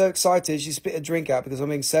 She got so excited, she spit a drink out because I'm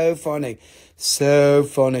being so funny. So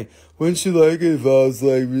funny. Wouldn't you like it if I was,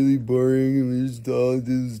 really boring and we just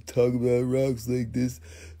talk about rocks like this?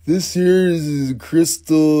 This here is a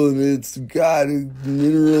crystal and it's got a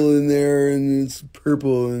mineral in there and it's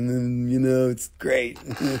purple and then, it's great.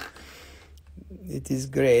 It is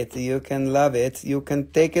great. You can love it. You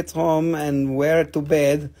can take it home and wear it to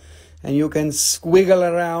bed and you can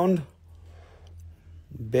squiggle around.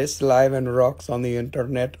 Best live and rocks on the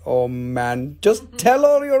internet. Oh man, just tell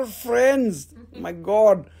all your friends. My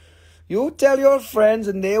God. You tell your friends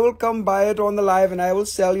and they will come buy it on the live and I will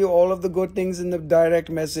sell you all of the good things in the direct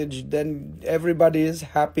message. Then everybody is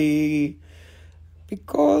happy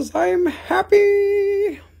because I'm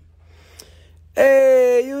happy.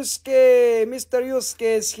 Hey, Yusuke! Mr. Yusuke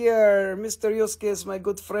is here. Mr. Yusuke is my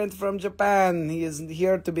good friend from Japan. He is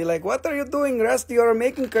here to be like, what are you doing, Rusty? You're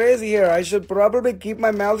making crazy here. I should probably keep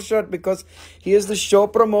my mouth shut because he is the show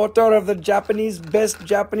promoter of the best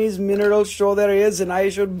Japanese mineral show there is, and I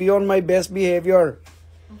should be on my best behavior.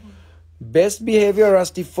 Best behavior,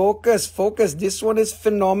 Rusty. Focus, focus. This one is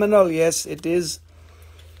phenomenal. Yes, it is.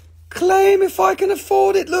 Claim if I can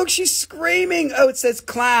afford it. Look, she's screaming. Oh, it says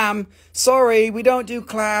clam. Sorry, we don't do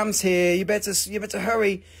clams here. You better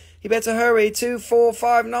hurry. You better hurry.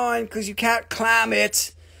 2459, because you can't clam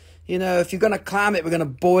it. You know, if you're gonna clam it, we're gonna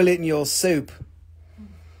boil it in your soup.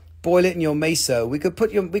 Boil it in your miso. We could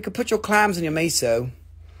put your clams in your miso.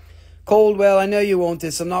 Caldwell, I know you want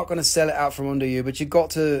this. I'm not gonna sell it out from under you, but you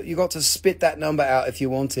got to spit that number out if you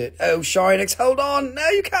want it. Oh, Shinex, hold on. No,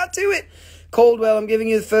 you can't do it. Caldwell, I'm giving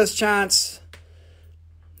you the first chance.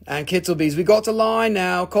 And Kittlebees, we got a line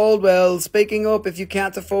now. Caldwell, speaking up. If you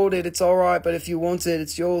can't afford it, it's all right. But if you want it,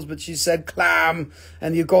 it's yours. But she said clam,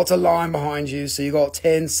 and you got a line behind you. So you got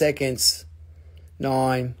 10 seconds.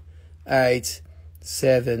 9, 8,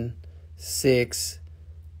 7, 6,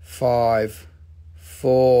 5,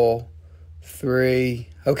 4, 3.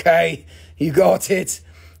 Okay, you got it.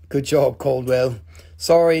 Good job, Caldwell.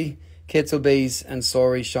 Sorry, Kittlebees, and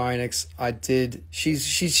sorry, Shinex. I did. She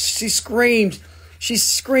screamed. She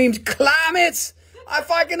screamed, clam it!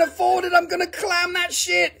 If I can afford it, I'm going to clam that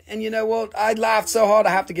shit. And you know what? I laughed so hard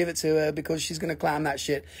I have to give it to her because she's going to clam that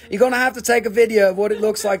shit. You're going to have to take a video of what it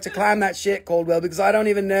looks like to clam that shit, Caldwell, because I don't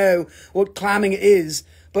even know what clamming is.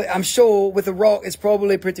 But I'm sure with a rock, it's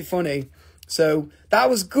probably pretty funny. So that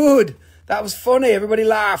was good. That was funny. Everybody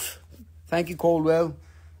laugh. Thank you, Caldwell.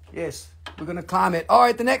 Yes, we're going to clam it. All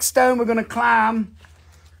right, the next stone we're going to clam.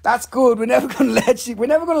 That's good. We're never going to let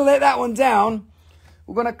that one down.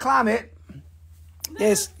 We're going to clam it.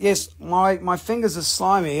 Yes, my fingers are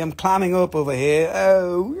slimy. I'm clamming up over here.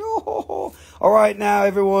 Oh, all right, now,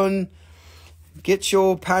 everyone, get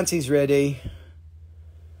your panties ready.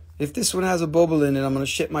 If this one has a bubble in it, I'm going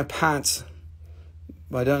to shit my pants.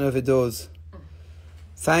 But I don't know if it does.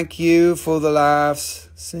 Thank you for the laughs,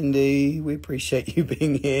 Cindy. We appreciate you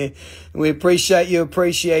being here. We appreciate you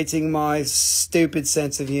appreciating my stupid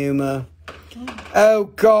sense of humor.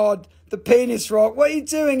 Oh, God. The penis rock. What are you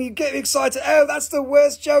doing? You get me excited. Oh, that's the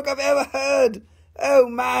worst joke I've ever heard. Oh,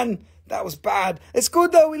 man. That was bad. It's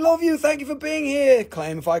good, though. We love you. Thank you for being here.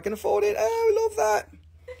 Claim if I can afford it. Oh, love that.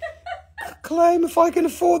 Claim if I can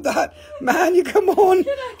afford that. Man, you come on.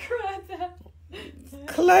 Can I grab that?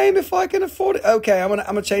 Claim if I can afford it. Okay, I'm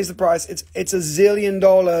gonna change the price. It's $1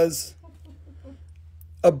 zillion.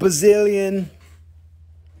 A bazillion.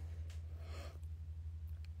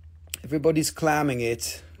 Everybody's clamming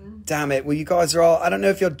it. Damn it. Well, you guys are all, I don't know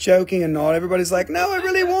if you're joking or not. Everybody's like, no, I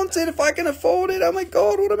really want it if I can afford it. Oh my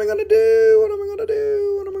God, what am I going to do? What am I going to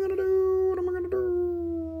do? What am I going to do? What am I going to do?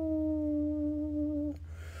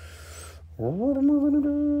 What am I going to do?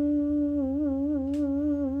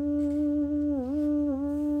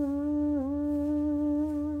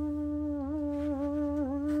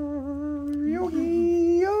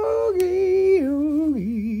 Yogi, yogi,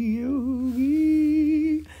 yogi,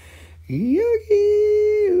 yogi, yogi.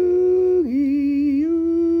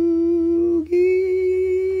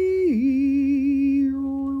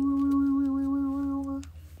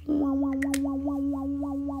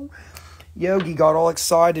 Yogi got all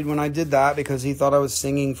excited when I did that because he thought I was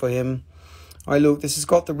singing for him. All right, look, this has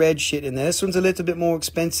got the red shit in there. This one's a little bit more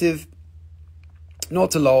expensive.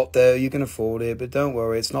 Not a lot, though. You can afford it, but don't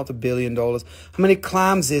worry. It's not $1 billion. How many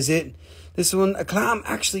clams is it? This one, a clam.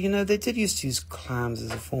 Actually, you know, they did used to use clams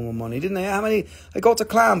as a form of money, didn't they? How many? I got a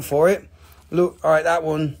clam for it. Look, all right, that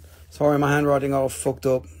one. Sorry, my handwriting all fucked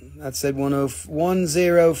up. That said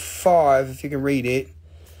 105, if you can read it.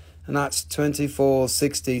 And that's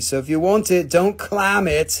 24.60. So if you want it, don't clam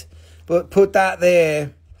it, but put that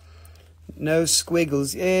there. No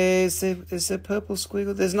squiggles. Yeah, is there purple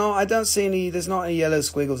squiggle? There's not. I don't see any. There's not any yellow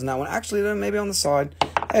squiggles in that one. Actually, though, maybe on the side.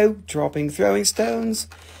 Oh, throwing stones.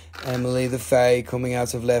 Emily the Fae coming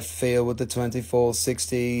out of left field with the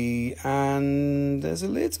 24.60, and there's a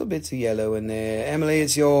little bit of yellow in there. Emily,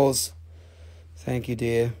 it's yours. Thank you,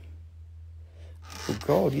 dear. Oh,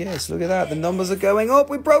 God, yes, look at that. The numbers are going up.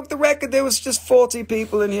 We broke the record. There was just 40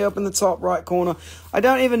 people in here up in the top right corner. I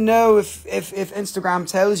don't even know if Instagram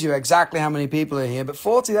tells you exactly how many people are here, but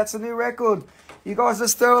 40, that's a new record. You guys,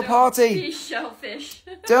 let's throw a party. Don't be shellfish.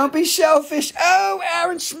 Don't be shellfish. Oh,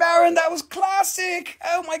 Aaron Schmarin, that was classic.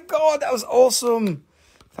 Oh, my God, that was awesome.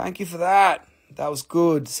 Thank you for that. That was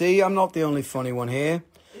good. See, I'm not the only funny one here.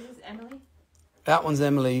 Is this Emily? That one's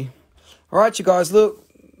Emily. All right, you guys, look.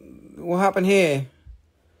 what happened here?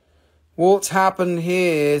 What's happened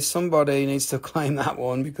here? Somebody needs to claim that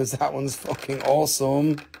one because that one's fucking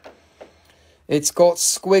awesome. It's got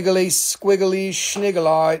squiggly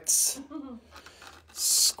schniggelites.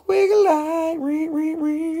 Squigglite.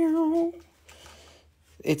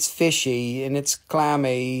 It's fishy and it's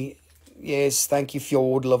clammy. Yes, thank you,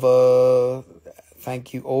 fjord lover.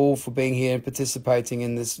 Thank you all for being here and participating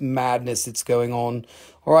in this madness that's going on.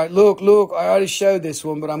 All right, look, I already showed this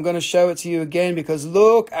one, but I'm going to show it to you again because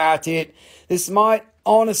look at it. This might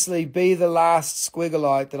honestly be the last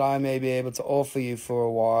squigglite that I may be able to offer you for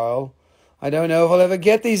a while. I don't know if I'll ever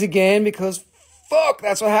get these again because fuck,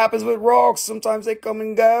 that's what happens with rocks. Sometimes they come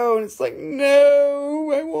and go and it's like,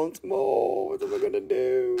 no, I want more. What am I going to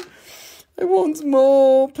do? I want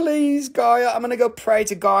more. Please, Gaia. I'm going to go pray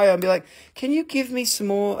to Gaia and be like, can you give me some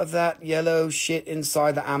more of that yellow shit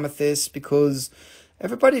inside the amethyst? Because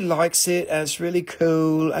everybody likes it and it's really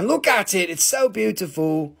cool. And look at it. It's so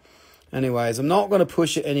beautiful. Anyways, I'm not going to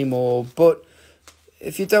push it anymore. But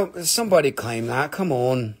if you don't, somebody claim that. Come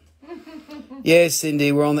on. Yes,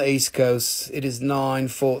 Cindy, we're on the East Coast. It is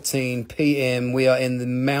 9:14 p.m. We are in the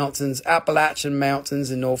mountains, Appalachian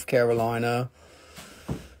Mountains in North Carolina.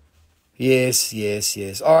 Yes.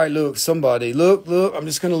 All right, look, somebody. Look. I'm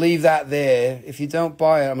just going to leave that there. If you don't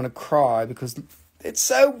buy it, I'm going to cry because it's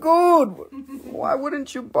so good. Why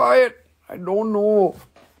wouldn't you buy it? I don't know.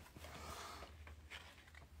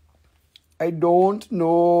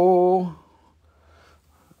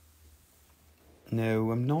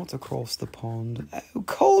 No, I'm not across the pond. Oh,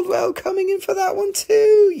 Caldwell coming in for that one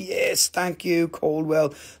too. Yes, thank you,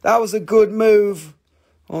 Caldwell. That was a good move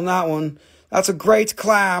on that one. That's a great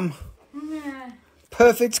clam. Yeah.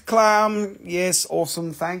 Perfect clam. Yes,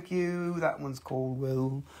 awesome. Thank you. That one's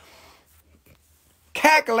Caldwell.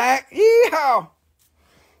 Cackalack. Yeehaw.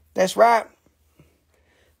 That's right.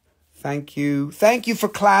 Thank you. Thank you for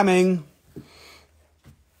clamming.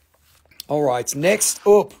 All right, next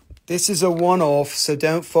up. This is a one-off, so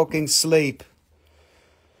don't fucking sleep.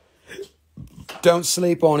 Don't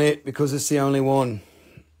sleep on it because it's the only one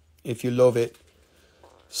if you love it.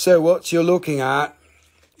 So what you're looking at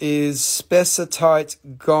is Specimens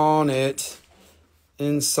garnet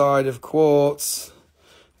inside of quartz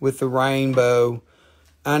with the rainbow.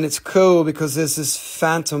 And it's cool because there's this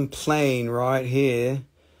phantom plane right here.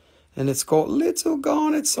 And it's got little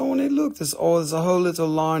garnets on it. Look, there's a whole little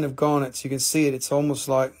line of garnets. You can see it. It's almost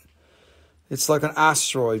like... It's like an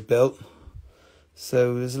asteroid belt.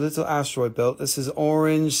 So there's a little asteroid belt. This is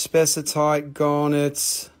orange, Specimens,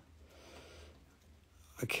 garnets.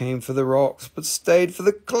 I came for the rocks, but stayed for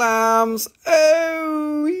the clams.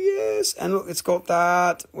 Oh, yes. And look, it's got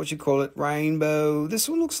that, rainbow. This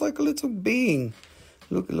one looks like a little being.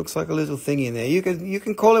 Look, it looks like a little thingy in there. You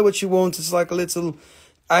can call it what you want. It's like a little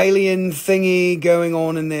alien thingy going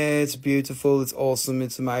on in there. It's beautiful. It's awesome.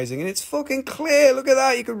 It's amazing. And it's fucking clear. Look at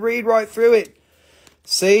that. You can read right through it.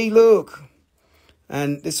 See, look.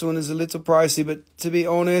 And this one is a little pricey, but to be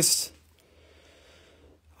honest,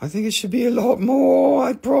 I think it should be a lot more.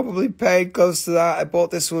 I probably paid close to that. I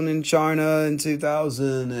bought this one in China in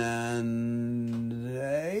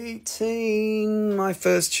 2018. My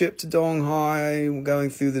first trip to Donghai, going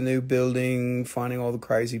through the new building, finding all the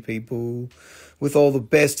crazy people with all the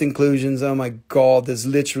best inclusions. Oh my God, there's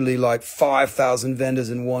literally like 5,000 vendors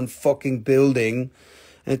in one fucking building.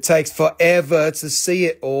 And it takes forever to see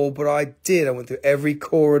it all, but I did. I went through every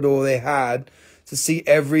corridor they had to see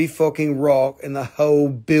every fucking rock in the whole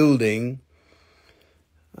building.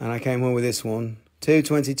 And I came home with this one.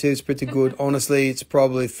 $222 is pretty good. Honestly, it's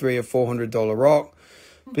probably $300 or $400 rock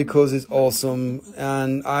because it's awesome.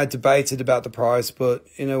 And I debated about the price, but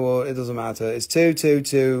you know what? It doesn't matter. It's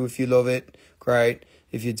 $222 if you love it. Great.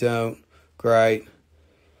 If you don't, great.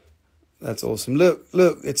 That's awesome. Look,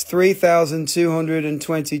 it's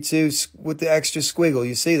 3,222 with the extra squiggle.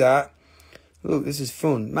 You see that? Look, this is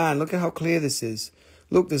fun. Man, look at how clear this is.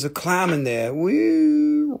 Look, there's a clam in there.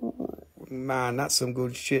 Woo! Man, that's some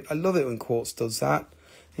good shit. I love it when quartz does that.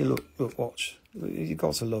 Hey, look, watch. You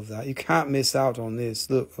got to love that. You can't miss out on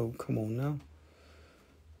this. Look, oh, come on now.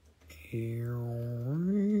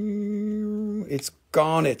 It's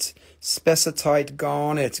garnet. Specimens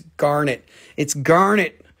garnet. Garnet. It's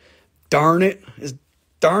garnet. Darn it. It's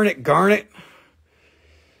darn it, garnet.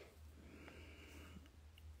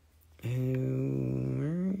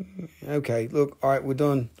 Okay, look. All right, we're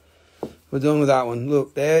done. We're done with that one.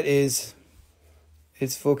 Look, there it is.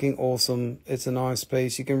 It's fucking awesome. It's a nice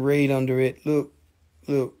piece. You can read under it. Look.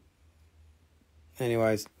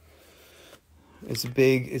 Anyways. It's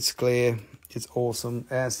big. It's clear. It's awesome.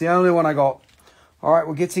 It's the only one I got. All right,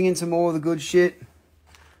 we're getting into more of the good shit.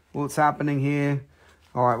 what's happening here.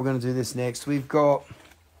 All right, we're going to do this next. We've got...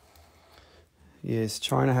 Yes,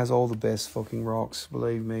 China has all the best fucking rocks,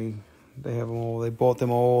 believe me. They have them all. They bought them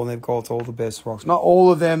all, and they've got all the best rocks. Not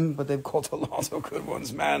all of them, but they've got a lot of good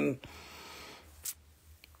ones, man.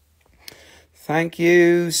 Thank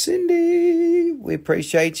you, Cindy. We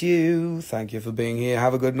appreciate you. Thank you for being here.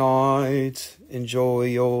 Have a good night. Enjoy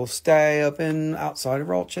your stay up in outside of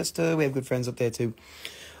Rochester. We have good friends up there too.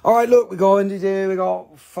 All right, look, we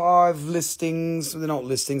got 5 listings. They're not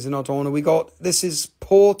listings, they're not on. This is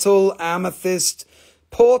Portal Amethyst,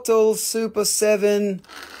 Portal Super 7,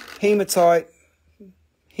 Hematite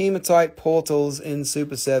portals in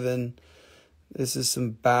Super 7. This is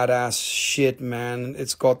some badass shit, man.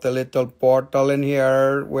 It's got the little portal in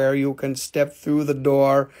here where you can step through the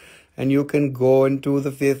door and you can go into the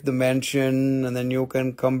 5th dimension, and then you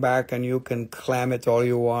can come back and you can clam it all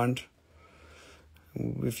you want.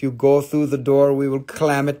 If you go through the door, we will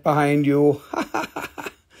clam it behind you.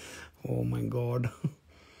 Oh my God.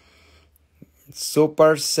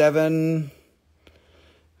 Super 7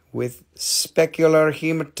 with specular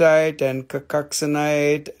hematite and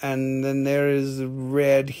cacoxenite, and then there is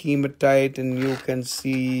red hematite, and you can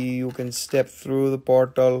step through the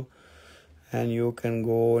portal and you can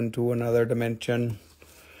go into another dimension.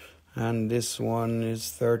 And this one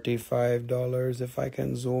is $35 if I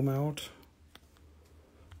can zoom out.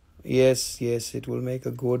 Yes, it will make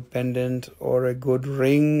a good pendant or a good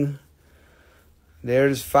ring.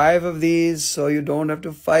 There's 5 of these, so you don't have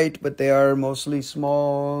to fight, but they are mostly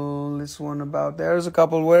small. This one there's a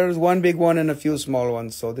couple, there's one big one and a few small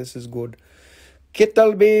ones, so this is good.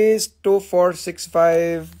 Kittlebees,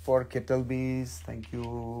 2465 for Kittlebees. Thank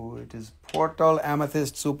you. It is Portal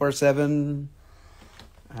Amethyst Super 7.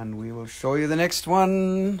 And we will show you the next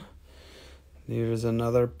one. Here's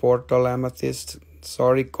another Portal Amethyst.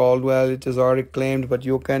 Sorry, Caldwell, it is already claimed, but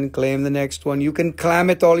you can claim the next one. You can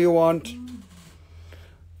clam it all you want.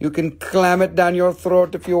 You can clam it down your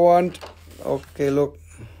throat if you want. Okay, look.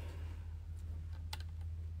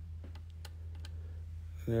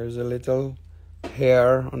 There's a little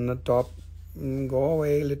hair on the top. Go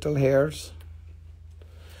away, little hairs.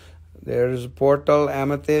 There's Portal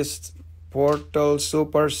Amethyst, Portal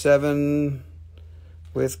Super 7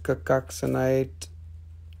 with cacoxenite.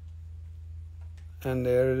 And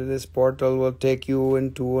this portal will take you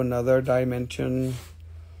into another dimension.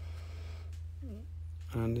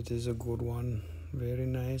 And it is a good one. Very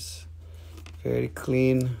nice. Very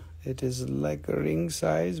clean. It is like a ring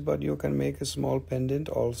size, but you can make a small pendant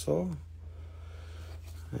also.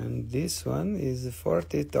 And this one is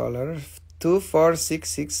 $40.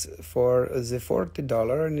 2466 for the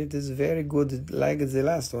 $40. And it is very good. Like the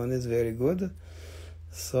last one is very good.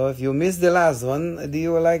 So if you missed the last one, do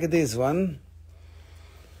you like this one?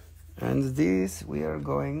 And this,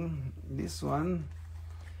 this one,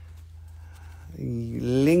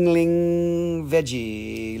 Ling Ling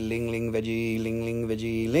Veggie,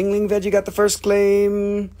 got the first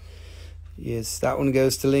claim. Yes, that one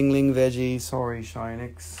goes to Ling Ling Veggie. Sorry,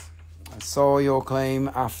 Shinix. I saw your claim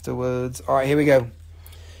afterwards. All right, here we go.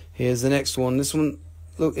 Here's the next one. This one,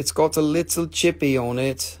 look, it's got a little chippy on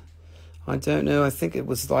it. I don't know, I think it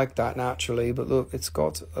was like that naturally, but look, it's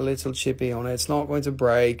got a little chippy on it. It's not going to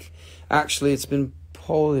break. Actually, it's been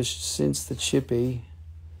polished since the chippy.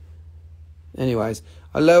 Anyways,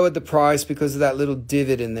 I lowered the price because of that little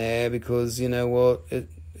divot in there, because, you know what,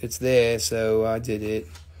 it's there, so I did it.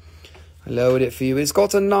 I lowered it for you. It's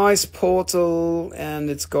got a nice portal,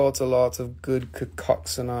 and it's got a lot of good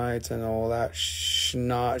cacoxenite and all that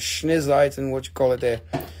schnizzite and what you call it there.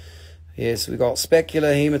 Yes, we got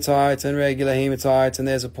specular hematite and regular hematite, and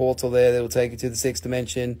there's a portal there that will take you to the 6th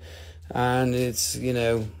dimension, and it's, you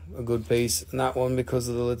know, a good piece. And that one, because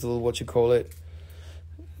of the little, what you call it,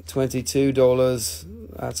 $22,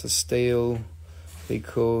 that's a steal,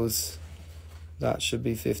 because that should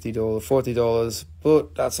be $50, $40,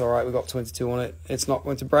 but that's all right. We got 22 on it. It's not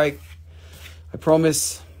going to break, I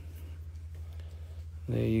promise.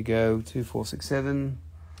 There you go, 2467.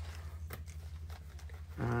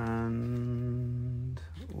 And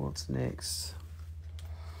what's next?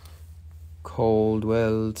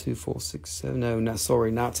 Caldwell 2467. No,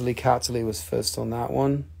 sorry, Natalie Catterley was first on that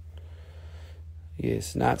one.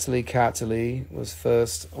 Yes, Natalie Catterley was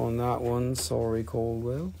first on that one. Sorry,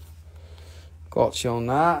 Caldwell. Got you on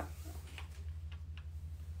that.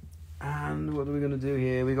 And what are we going to do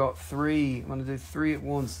here? We got 3. I'm going to do 3 at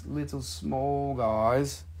once. Little small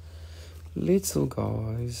guys. Little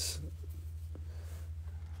guys.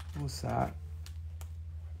 What's that?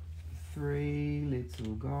 3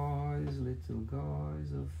 little guys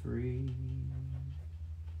of 3.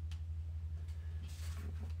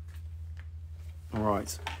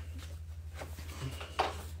 right.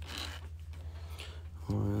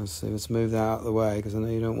 All right, let's see. Let's move that out of the way because I know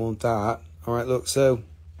you don't want that. All right, look. So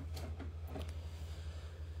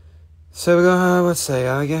we're gonna let's see.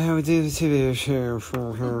 I get how we do the TV show.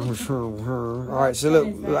 All right. So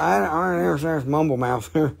look, I there's mumble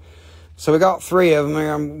mouth here. So we got 3 of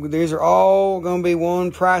them. These are all gonna be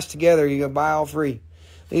one price together. You gotta buy all 3.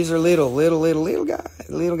 These are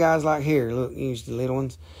little guys like here. Look, use the little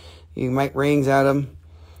ones. You can make rings out of them.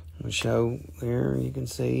 I'll show there. You can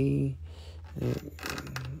see.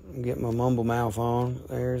 Get my mumble mouth on.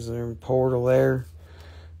 There's a portal there.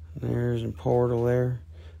 There's a portal there.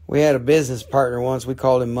 We had a business partner once. We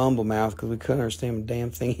called him Mumble Mouth because we couldn't understand a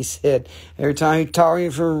damn thing he said. Every time he talked, what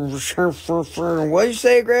did you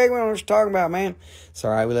say, Greg? What was you talking about, man? It's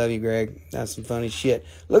all right. We love you, Greg. That's some funny shit.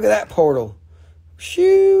 Look at that portal.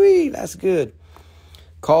 Shoo-wee. That's good.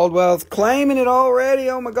 Caldwell's claiming it already.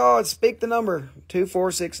 Oh, my God. Speak the number.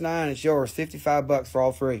 2469. It's yours. $55 for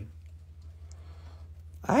all 3.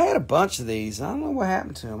 I had a bunch of these. I don't know what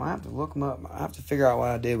happened to them. I have to look them up. I have to figure out what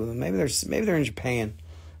I did with them. Maybe they're in Japan.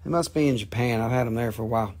 They must be in Japan. I've had them there for a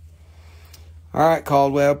while. All right,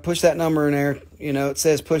 Caldwell. Push that number in there. You know, it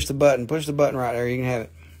says push the button. Push the button right there. You can have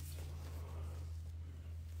it.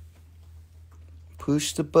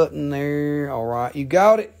 Push the button there. All right. You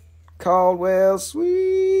got it, Caldwell.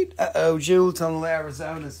 Sweet. Uh-oh. Jewel Tunnel,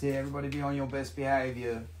 Arizona's here. Everybody be on your best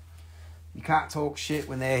behavior. You can't talk shit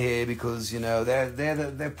when they're here because, you know,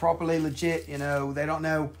 they're properly legit. You know, they don't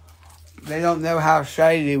know how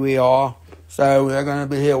shady we are. So they're going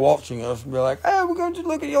to be here watching us and be like, hey, we're going to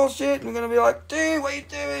look at your shit. And we're going to be like, dude, what are you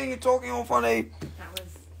doing? You're talking all funny.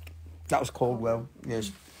 That was Caldwell.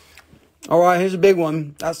 Yes. All right, here's a big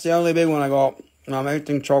one. That's the only big one I got. And I'm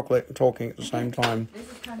eating chocolate and talking at the same time.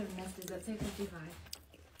 This is kind of messed. Does that say 55?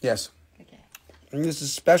 Yes. Okay. And this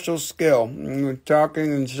is special skill. We're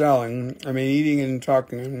talking and selling. I mean, eating and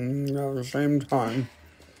talking at the same time.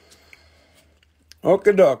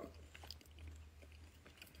 Okay, duck.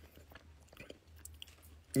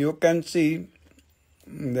 You can see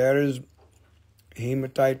there is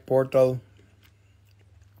hematite portal,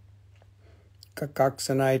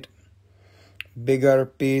 cacoxenite, bigger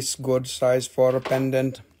piece, good size for a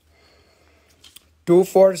pendant.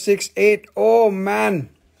 2468. Oh man,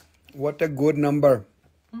 what a good number.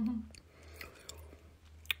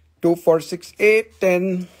 2468,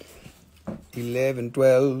 10, 11,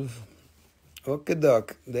 12. Okay,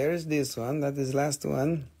 doc. There is this one. That is last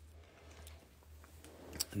one.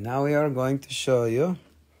 Now we are going to show you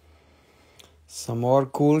some more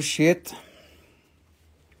cool shit.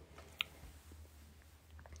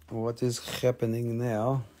 What is happening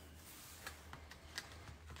now?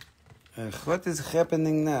 What is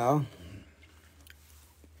happening now?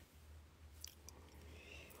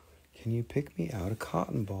 Can you pick me out a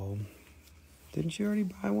cotton ball? Didn't you already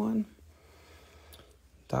buy one?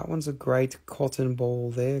 That one's a great cotton ball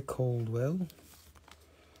there, Caldwell.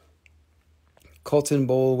 Cotton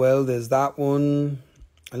ball, well, there's that one.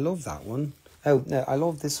 I love that one. Oh, no, I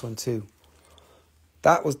love this one too.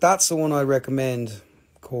 That's the one I recommend,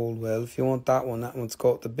 Caldwell. If you want that one's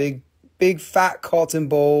got the big fat cotton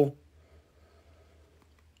ball.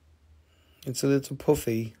 It's a little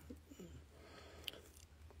puffy.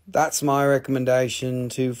 That's my recommendation,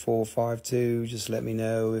 2452. Just let me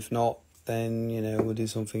know. If not, then, you know, we'll do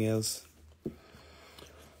something else.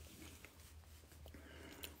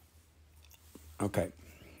 Okay.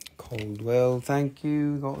 Caldwell, thank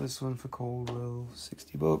you. Got this one for Caldwell.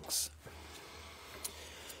 $60.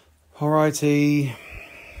 Alrighty.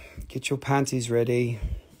 Get your panties ready.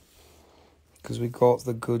 Because we got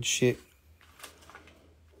the good shit.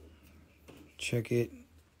 Check it.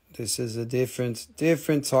 This is a different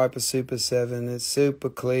type of Super 7. It's super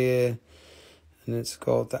clear. And it's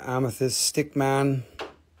got the Amethyst Stickman.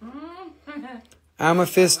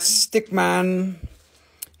 Amethyst Stickman.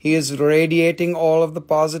 He is radiating all of the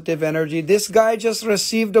positive energy. This guy just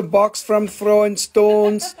received a box from Throwin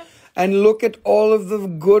Stones. And look at all of the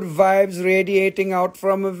good vibes radiating out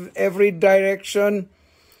from every direction.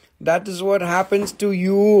 That is what happens to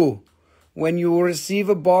you. When you receive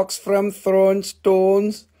a box from Throwin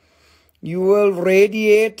Stones, you will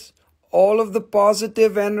radiate all of the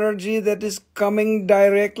positive energy that is coming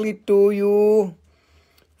directly to you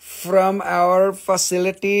from our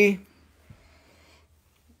facility.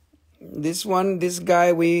 This one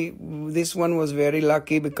was very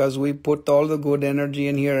lucky because we put all the good energy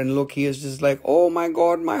in here, and look, he is just like, oh my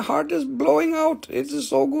God, my heart is blowing out. It is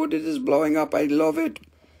so good. It is blowing up. I love it.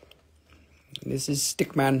 This is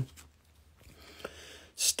Stickman.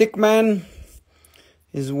 Stickman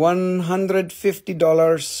is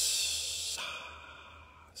 $150.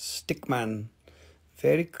 Stickman.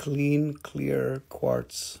 Very clean, clear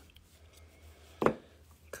quartz.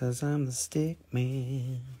 'Cause I'm the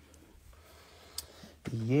Stickman.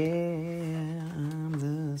 Yeah, I'm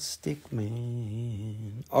the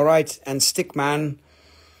Stickman. All right, and Stickman.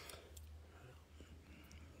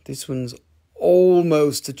 This one's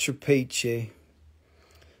almost a trapezie.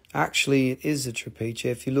 Actually, it is a trapezie.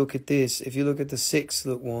 If you look at this, if you look at the 6,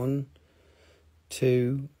 look, 1,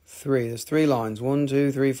 2, 3. There's 3 lines. 1,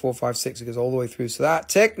 2, 3, 4, 5, 6. It goes all the way through. So that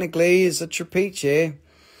technically is a trapezie.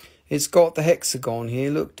 It's got the hexagon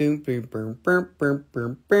here. Look, boom, boom, boom, boom, boom,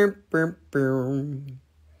 boom, boom, boom, boom.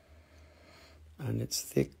 And it's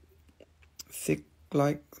thick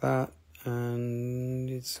like that. And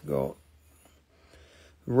it's got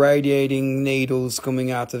radiating needles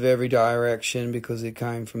coming out of every direction because it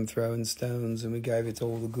came from Throwin Stones, and we gave it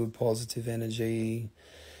all the good positive energy.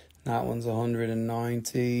 That one's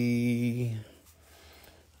 190,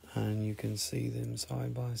 and you can see them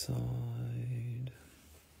side by side.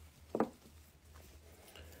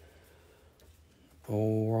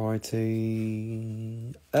 Alrighty.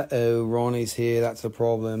 Uh-oh, Ronnie's here. That's a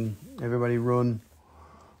problem. Everybody run.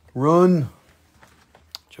 Run.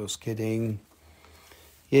 Just kidding.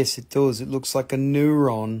 Yes, it does. It looks like a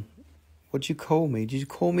neuron. What'd you call me? Did you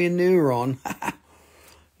call me a neuron?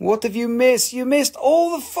 What have you missed? You missed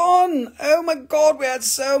all the fun. Oh my God, we had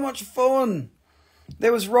so much fun.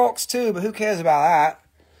 There was rocks too, but who cares about that?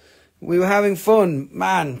 We were having fun.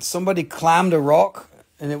 Man, somebody clammed a rock,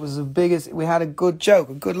 and it was the biggest. We had a good joke,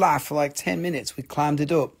 a good laugh for like 10 minutes. We clammed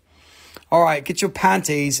it up. All right, get your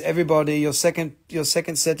panties, everybody, your second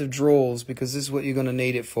set of drawers, because this is what you're going to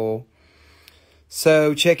need it for.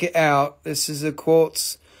 So check it out. This is a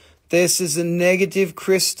quartz. This is a negative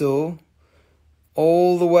crystal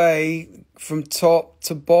all the way from top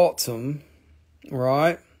to bottom,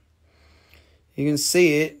 right? You can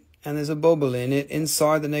see it, and there's a bubble in it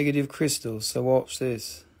inside the negative crystal. So watch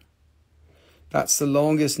this. That's the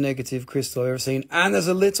longest negative crystal I've ever seen. And there's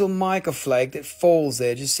a little mica flake that falls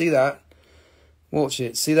there. Do you see that? Watch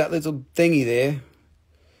it. See that little thingy there?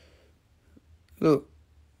 Look.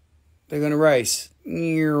 They're going to race. And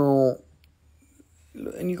you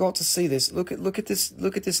got to see this. Look at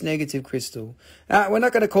this negative crystal. Now, we're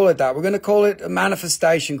not going to call it that. We're going to call it a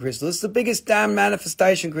manifestation crystal. It's the biggest damn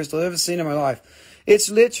manifestation crystal I've ever seen in my life. It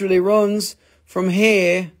literally runs from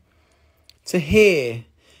here to here.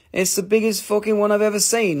 It's the biggest fucking one I've ever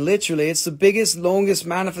seen. Literally, it's the biggest, longest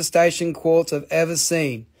manifestation quartz I've ever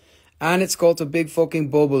seen. And it's got a big fucking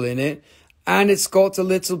bubble in it. And it's got a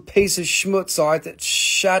little piece of schmutzite that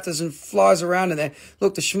shatters and flies around in there.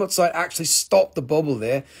 Look, the schmutzite actually stopped the bubble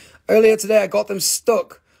there. Earlier today, I got them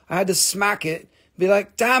stuck. I had to smack it. Be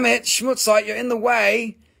like, damn it, schmutzite, you're in the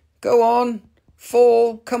way. Go on,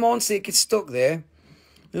 fall. Come on, see, it gets stuck there.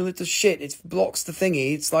 The little shit, it blocks the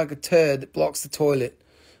thingy. It's like a turd that blocks the toilet.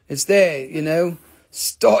 It's there, you know.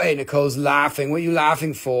 Stop it, Nicole's laughing. What are you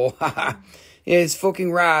laughing for? Yeah, it's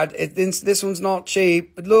fucking rad. This one's not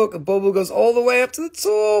cheap. But look, a bubble goes all the way up to the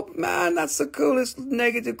top. Man, that's the coolest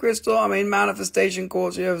negative crystal, manifestation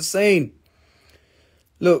quartz you've ever seen.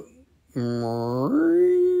 Look.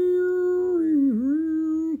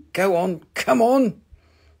 Go on. Come on.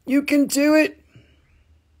 You can do it.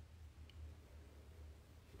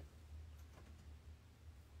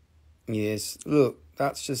 Yes, look.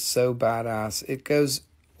 That's just so badass. It goes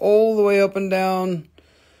all the way up and down.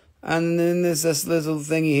 And then there's this little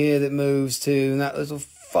thingy here that moves too, and that little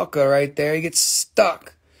fucker right there, he gets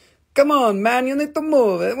stuck. Come on, man, you need to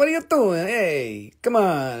move. What are you doing? Hey, come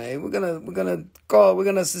on. Hey, we're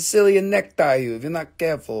gonna Sicilian necktie you if you're not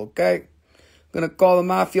careful, okay? We're gonna call the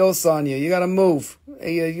mafioso on you. You gotta move.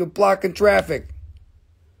 Hey, you're blocking traffic.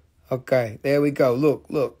 Okay, there we go. Look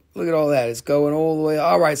at all that. It's going all the way.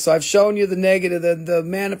 All right, so I've shown you the negative, the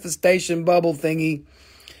manifestation bubble thingy.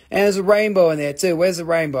 And there's a rainbow in there, too. Where's the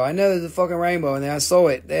rainbow? I know there's a fucking rainbow in there. I saw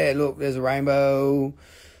it. There, look, there's a rainbow.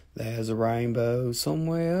 There's a rainbow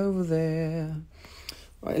somewhere over there.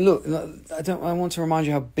 Right, look, I want to remind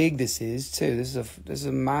you how big this is, too. This is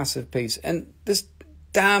a massive piece. And this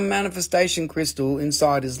damn manifestation crystal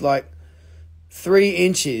inside is like 3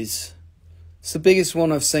 inches. It's the biggest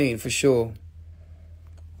one I've seen, for sure.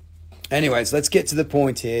 Anyways, let's get to the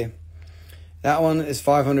point here. That one is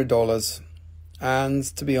 $500. And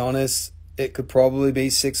to be honest, it could probably be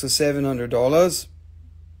 $600 or $700.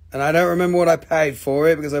 And I don't remember what I paid for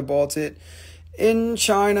it because I bought it in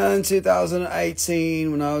China in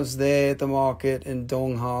 2018 when I was there at the market in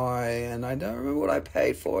Donghai. And I don't remember what I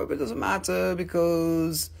paid for it, but it doesn't matter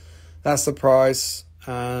because that's the price.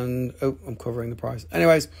 And, oh, I'm covering the price.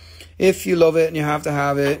 Anyways, if you love it and you have to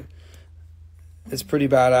have it, It's pretty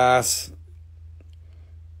badass.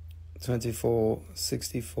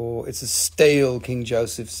 24.64. It's a stale, King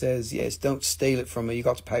Joseph says. Yes, don't steal it from me. You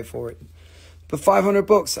got to pay for it. But 500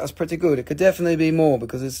 bucks, that's pretty good. It could definitely be more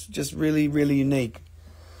because it's just really, really unique.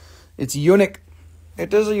 It's unique.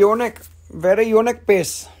 It is a unique, very unique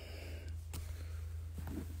piece.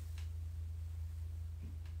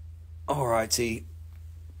 Alrighty.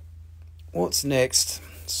 What's next?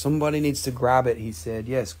 Somebody needs to grab it, he said.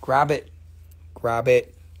 Yes, grab it. Grab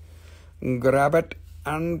it. Grab it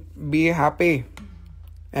and be happy.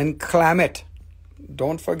 And clam it.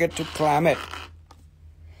 Don't forget to clam it.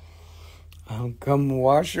 I'll come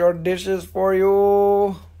wash your dishes for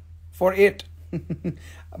you. For it.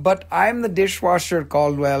 But I'm the dishwasher,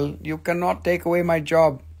 Caldwell. You cannot take away my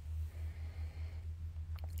job.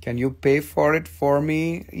 Can you pay for it for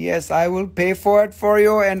me? Yes, I will pay for it for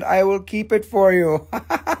you and I will keep it for you.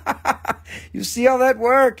 You see how that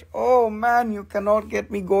worked? Oh man, you cannot get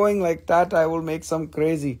me going like that. I will make some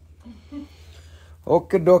crazy.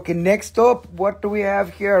 Okay, dokie. Next up, what do we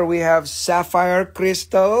have here? We have sapphire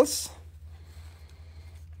crystals.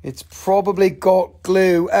 It's probably got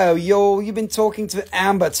glue. Oh, you've been talking to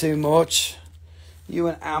Amber too much. You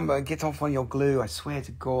and Amber, get off on your glue. I swear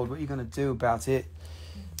to God, what are you going to do about it?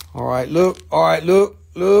 All right, look.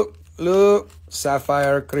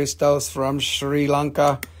 Sapphire crystals from Sri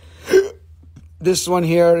Lanka. This one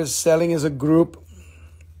here is selling as a group.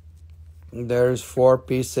 There's 4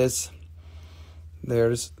 pieces.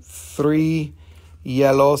 There's 3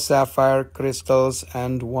 yellow sapphire crystals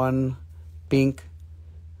and 1 pink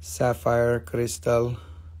sapphire crystal.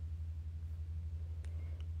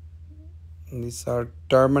 These are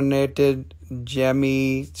terminated,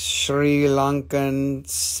 gemmy, Sri Lankan,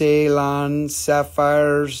 Ceylon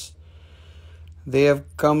sapphires. They have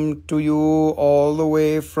come to you all the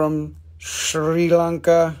way from Sri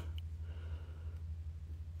Lanka.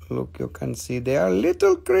 Look, you can see they are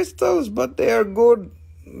little crystals, but they are good.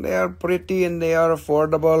 They are pretty and they are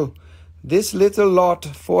affordable. This little lot,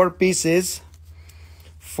 4 pieces.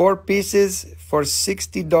 4 pieces for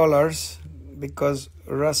 $60 because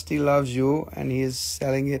Rusty loves you and he is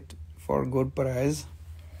selling it for a good price.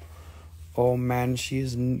 Oh man,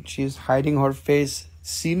 she's hiding her face.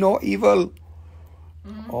 See no evil.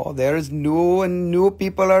 Oh, there is new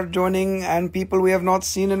people are joining and people we have not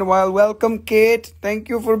seen in a while. Welcome, Kate. Thank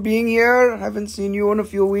you for being here. Haven't seen you in a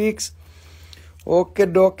few weeks. Okay,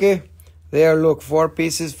 dokie. There, look, 4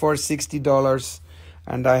 pieces for $60.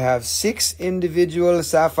 And I have 6 individual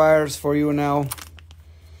sapphires for you now.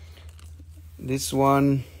 This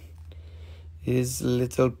one is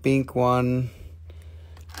little pink one.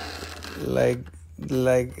 Like,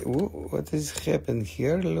 what is happened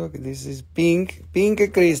here? Look, this is pink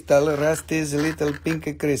crystal. Rest is little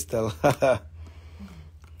pink crystal.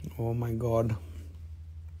 Oh my God.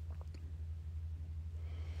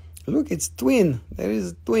 Look, it's twin. There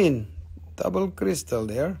is a twin. Double crystal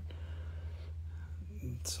there.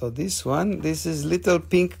 So this is little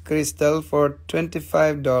pink crystal for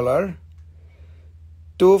 $25.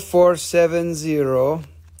 2470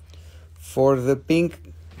 for the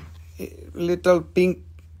little pink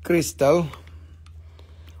crystal.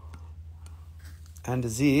 And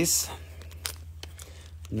this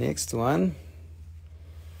next one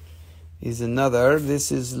is another.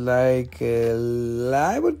 This is like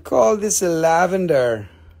I would call this a lavender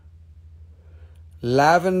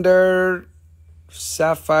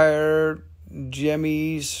sapphire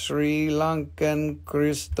gemmy Sri Lankan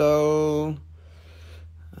crystal,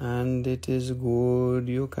 and it is good.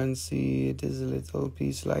 You can see it is a little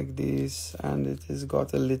piece like this, and it has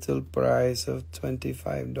got a little price of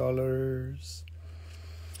 $25.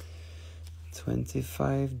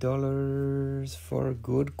 $25 for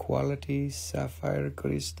good quality sapphire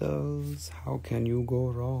crystals. How can you go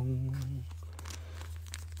wrong?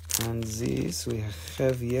 And this we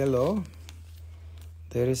have yellow.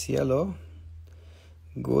 There is yellow.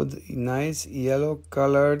 Good, nice yellow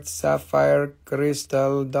colored sapphire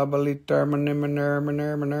crystal, doubly tourmaline,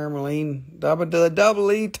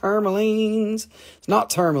 doubly tourmalines. It's not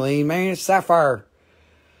tourmaline, man, it's sapphire.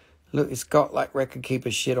 Look, it's got like record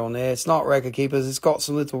keeper shit on there. It's not record keepers. It's got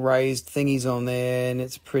some little raised thingies on there, and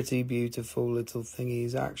it's pretty beautiful little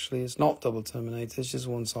thingies. Actually, it's not double terminated. It's just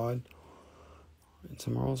one side. And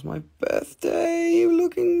tomorrow's my birthday.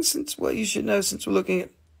 You should know since we're looking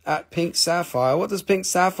at pink sapphire. What does pink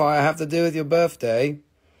sapphire have to do with your birthday?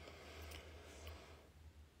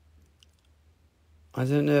 I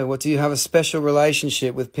don't know. What, do you have a special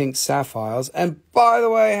relationship with pink sapphires? And by the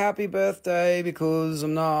way, happy birthday, because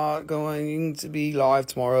I'm not going to be live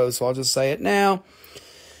tomorrow, so I'll just say it now.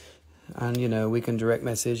 And, you know, we can direct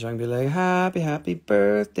message. I can be like, happy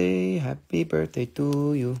birthday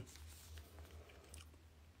to you.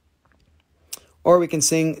 Or we can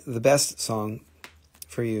sing the best song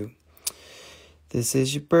for you. This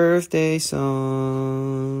is your birthday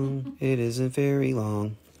song. It isn't very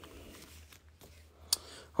long.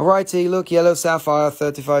 Alrighty, look, yellow sapphire,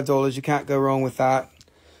 $35. You can't go wrong with that.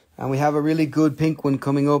 And we have a really good pink one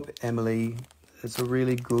coming up, Emily. It's a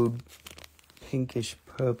really good pinkish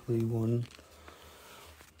purpley one.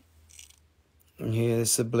 And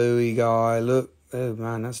here's a bluey guy. Look. Oh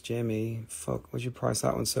man, that's gemmy. Fuck, what'd you price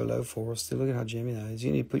that one so low for, Rusty? Look at how gemmy that is.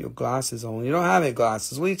 You need to put your glasses on. You don't have any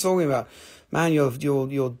glasses. What are you talking about? Man, your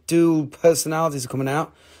dual personalities are coming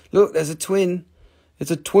out. Look, there's a twin.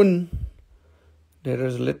 It's a twin.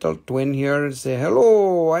 There's a little twin here and say,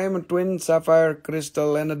 hello, I am a twin sapphire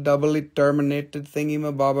crystal and a doubly terminated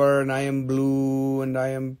thingy-mabobber, and I am blue, and I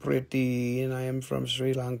am pretty, and I am from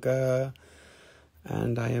Sri Lanka,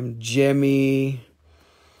 and I am gemmy.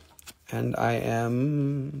 And I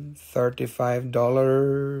am $35.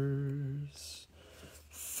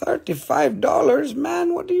 $35,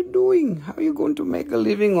 man? What are you doing? How are you going to make a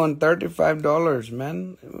living on $35,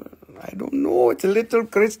 man? I don't know. It's a little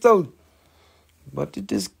crystal. But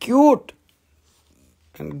it is cute.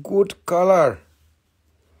 And good color.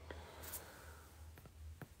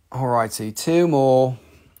 Alrighty, two more.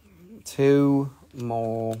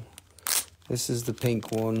 This is the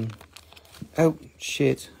pink one. Oh,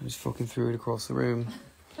 shit. I just fucking threw it across the room.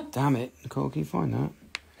 Damn it. Nicole, can you find that?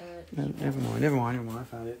 No, never mind. I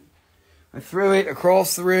found it. I threw it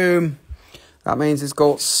across the room. That means it's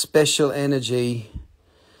got special energy.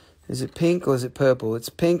 Is it pink or is it purple? It's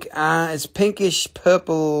pink. It's pinkish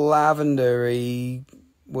purple lavendery.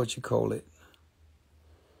 What you call it?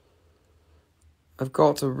 I've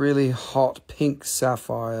got a really hot pink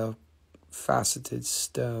sapphire faceted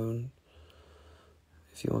stone.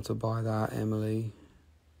 If you want to buy that, Emily,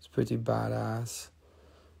 it's pretty badass.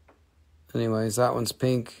 Anyways, that one's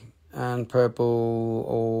pink and purple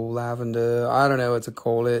or lavender. I don't know what to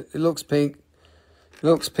call it. It looks pink. It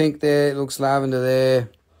looks pink there. It looks lavender there.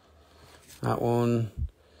 That one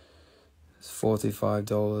is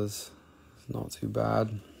 $45. Not too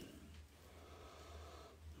bad.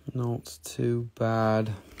 Not too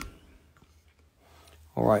bad.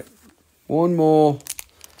 All right, one more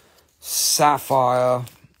sapphire,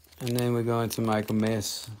 and then we're going to make a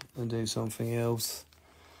mess and do something else.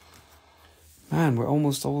 Man, we're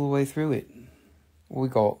almost all the way through it. We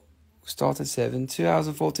started 7, 2 hours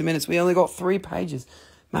and 40 minutes. We only got 3 pages.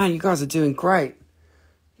 Man, you guys are doing great.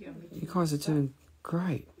 You guys are doing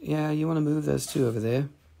great. Yeah, you want to move those 2 over there.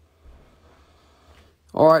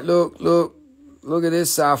 All right, look at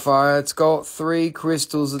this sapphire. It's got 3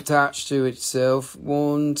 crystals attached to itself.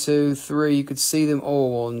 1, 2, 3. You could see them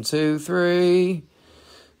all. 1, 2, 3.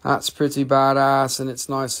 That's pretty badass, and it's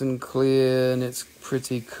nice and clear, and it's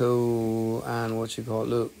pretty cool. And what you got?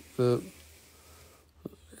 Look.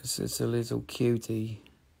 It's a little cutie.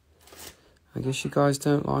 I guess you guys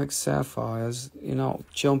don't like sapphires. You're not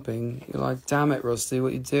jumping. You're like, damn it, Rusty, what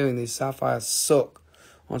are you doing? These sapphires suck.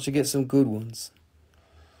 Why don't you get some good ones?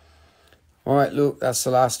 All right, look, that's the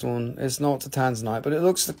last one. It's not the tanzanite, but it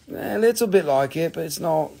looks a little bit like it, but it's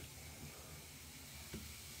not.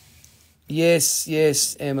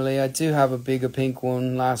 Yes, Emily, I do have a bigger pink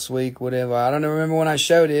one last week, whatever. I don't remember when I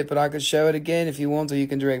showed it, but I could show it again if you want, or you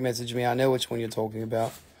can direct message me. I know which one you're talking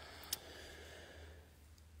about.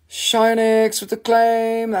 Shinex with the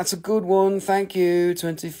claim. That's a good one. Thank you.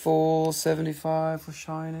 $24.75 for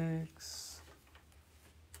Shinex.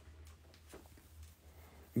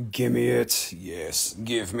 Give me it. Yes,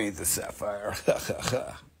 give me the sapphire.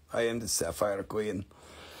 I am the sapphire queen.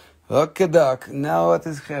 Okay, Doc. Now what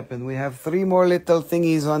has happened? We have 3 more little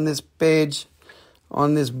thingies on this page,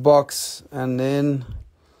 on this box, and then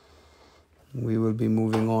we will be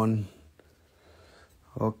moving on.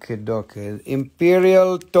 Okay, Doc.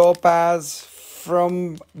 Imperial Topaz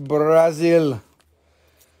from Brazil.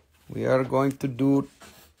 We are going to do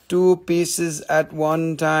 2 pieces at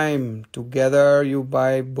one time. Together you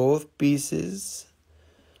buy both pieces.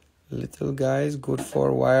 Little guys, good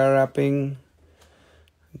for wire wrapping.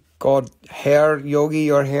 God, hair, Yogi,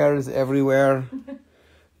 your hair is everywhere.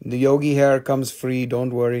 The Yogi hair comes free,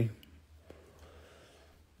 don't worry.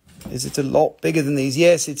 Is it a lot bigger than these?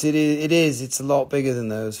 Yes, it is. It's a lot bigger than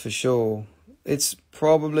those, for sure. It's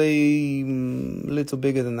probably a little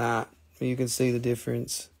bigger than that. You can see the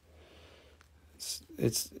difference.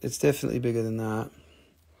 It's definitely bigger than that.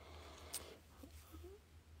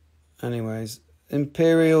 Anyways,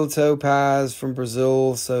 Imperial Topaz from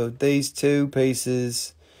Brazil. So these 2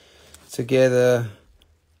 pieces together,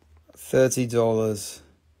 $30.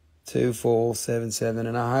 2477,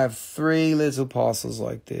 and I have 3 little parcels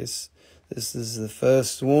like this. This is the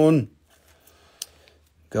first one.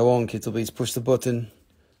 Go on, Kittlebeats, push the button.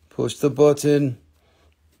 Push the button.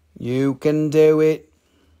 You can do it.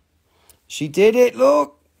 She did it,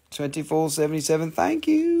 look. 2477, thank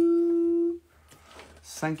you.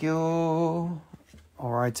 Thank you.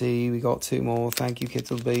 Alrighty, we got 2 more. Thank you,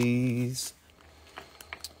 Kittlebees.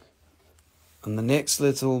 And the next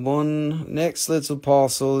little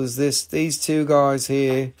parcel is these 2 guys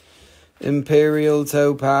here. Imperial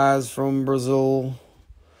Topaz from Brazil.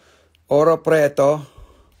 Oro Preto.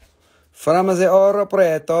 From the Oro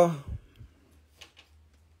Preto.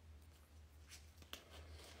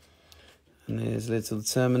 And there's little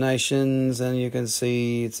terminations, and you can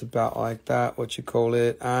see it's about like that, what you call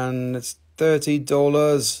it. And it's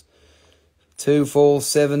 $30.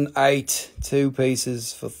 2478, 2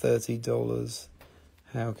 pieces for $30.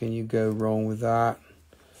 How can you go wrong with that?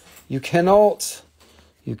 You cannot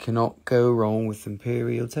go wrong with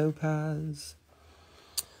Imperial Topaz.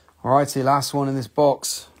 Alrighty, last one in this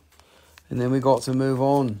box, and then we got to move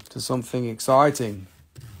on to something exciting.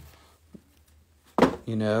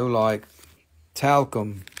 You know, like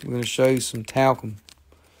talcum. I'm going to show you some talcum.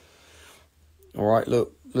 Alright,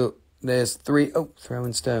 look. There's 3. Oh,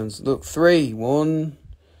 Throwin Stones. Look, 3. 1,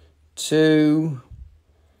 2,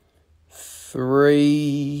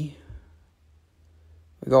 3.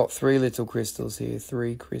 We got 3 little crystals here.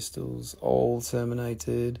 3 crystals, all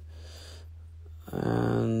terminated.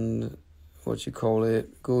 And what you call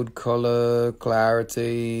it? Good color,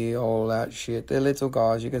 clarity, all that shit. They're little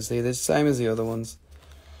guys. You can see they're the same as the other ones.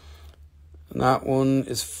 And that one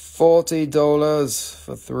is $40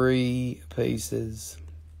 for 3 pieces.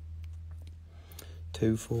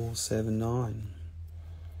 2479,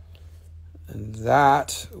 and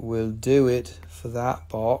that will do it for that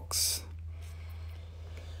box.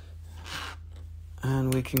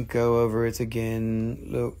 And we can go over it again.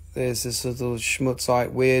 Look, there's this little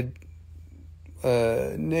schmutzite, weird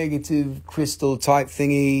negative crystal type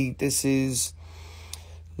thingy. This is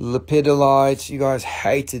lepidolite. You guys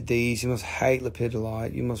hated these. You must hate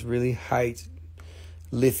lepidolite. You must really hate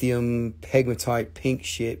lithium pegmatite pink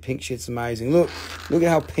shit. Pink shit's amazing. Look at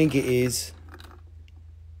how pink it is.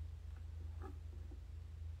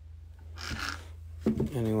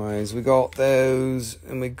 Anyways, we got those,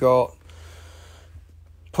 and we got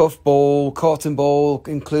puffball, cotton ball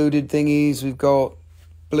included thingies. We've got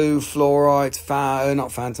blue fluorite,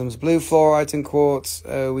 not phantoms, blue fluorite in quartz.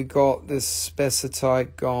 We got this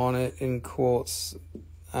spessartite garnet in quartz,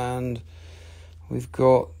 and we've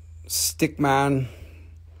got stickman.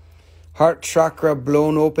 Heart chakra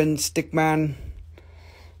blown open stickman.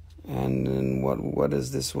 And then what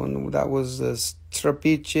is this one? That was the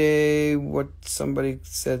trapiche. What somebody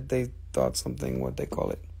said they thought something, what they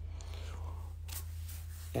call it.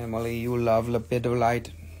 Emily, you love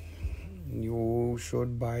lepidolite. You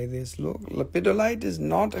should buy this. Look, lepidolite is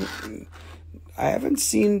not... I haven't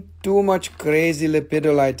seen too much crazy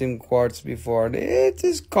lepidolite in quartz before. It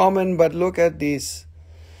is common, but look at this.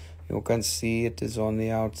 You can see it is on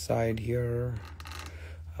the outside here.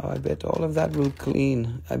 I bet all of that will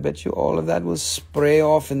clean. I bet you all of that will spray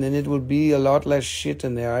off, and then it will be a lot less shit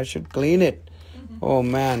in there. I should clean it. Oh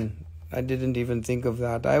man, I didn't even think of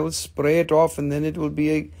that. I will spray it off, and then it will be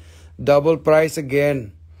a double price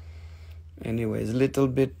again. Anyways, little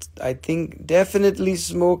bit, I think definitely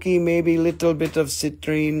smoky, maybe little bit of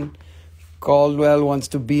citrine. Caldwell wants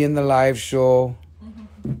to be in the live show.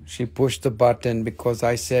 She pushed the button because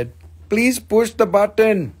I said, please push the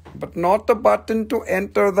button, but not the button to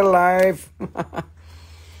enter the live.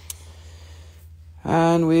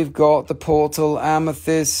 And we've got the portal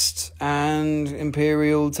amethyst and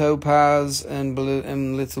imperial topaz and blue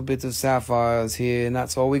and little bit of sapphires here. And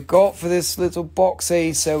that's all we got for this little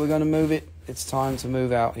boxy. So we're going to move it. It's time to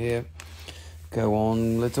move out here. Go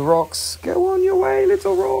on, little rocks. Go on your way,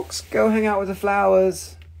 little rocks. Go hang out with the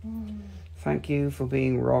flowers. Thank you for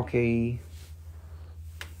being rocky.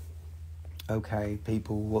 Okay,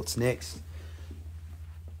 people, what's next?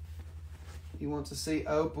 You want to see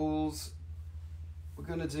opals? We're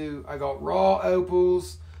going to do, I got raw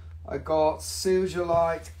opals. I got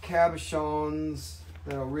Sugilite cabochons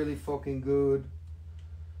that are really fucking good.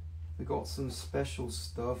 We got some special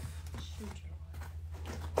stuff.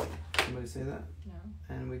 Somebody say that? No.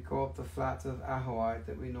 And we got the flat of Ajoite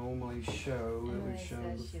that we normally show. That we've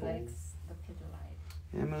shown She before. likes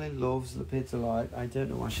lepidolite. Emily loves lepidolite. I don't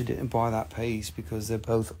know why she didn't buy that piece because they're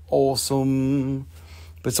both awesome.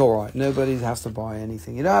 But it's alright. Nobody has to buy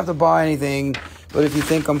anything. You don't have to buy anything. But if you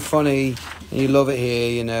think I'm funny and you love it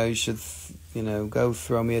here, you know, you should you know, go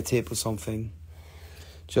throw me a tip or something.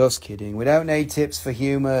 Just kidding. We don't need tips for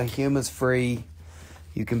humour. Humour's free.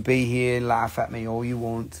 You can be here and laugh at me all you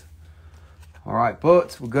want. All right,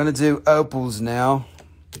 but we're going to do opals now.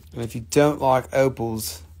 And if you don't like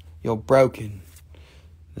opals, you're broken.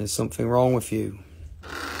 There's something wrong with you.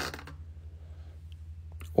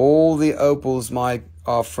 All the opals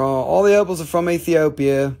are from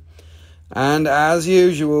Ethiopia, and as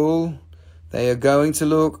usual, they are going to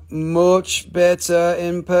look much better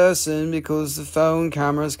in person because the phone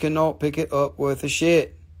cameras cannot pick it up worth a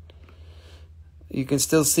shit. You can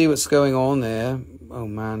still see what's going on there. Oh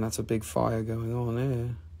man, that's a big fire going on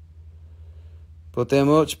there. But they're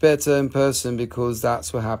much better in person because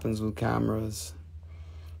that's what happens with cameras.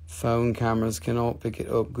 Phone cameras cannot pick it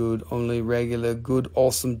up good. Only regular, good,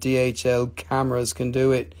 awesome DHL cameras can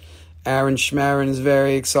do it. Aaron Schmarin is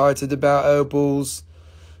very excited about opals.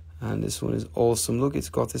 And this one is awesome. Look, it's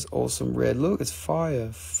got this awesome red. Look, it's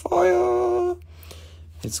fire. Fire!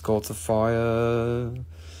 It's got a fire.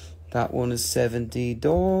 That one is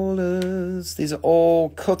 $70. These are all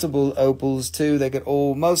cuttable opals too.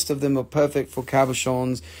 Most of them are perfect for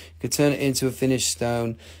cabochons. You could turn it into a finished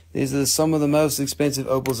stone. These are some of the most expensive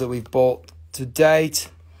opals that we've bought to date.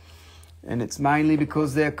 And it's mainly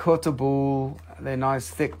because they're cuttable. They're nice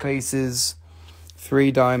thick pieces.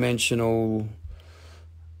 3-dimensional.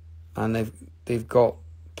 And they've got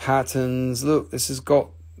patterns. Look, this has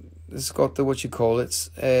got the, what you call it,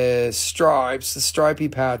 stripes, the stripy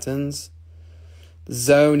patterns, the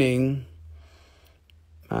zoning.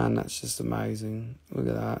 Man, that's just amazing. Look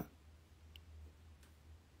at that.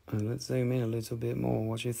 And let's zoom in a little bit more.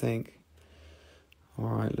 What do you think? All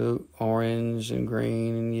right, look, orange and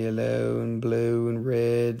green and yellow and blue and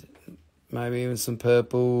red, maybe even some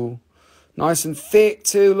purple. Nice and thick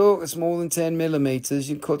too. Look, it's more than 10 millimeters.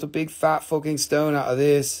 You can cut a big fat fucking stone out of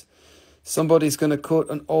this. Somebody's going to cut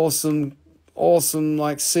an awesome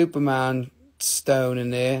like Superman stone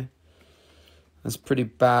in there. That's pretty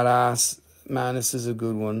badass. Man, this is a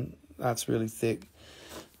good one. That's really thick.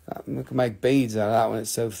 We can make beads out of that one. It's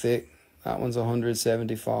so thick. That one's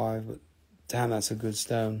 175, but damn, that's a good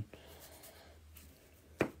stone.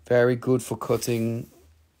 Very good for cutting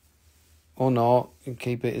or not. You can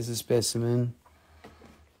keep it as a specimen.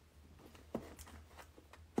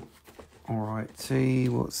 All right, see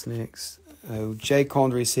what's next. Oh, Jay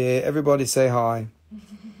Condry's here. Everybody say hi.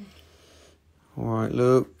 All right,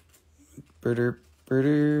 look.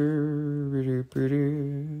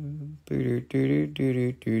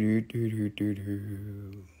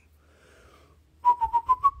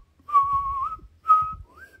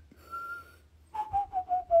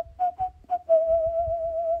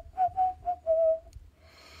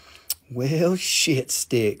 Well, shit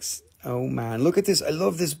sticks. Oh man, look at this. I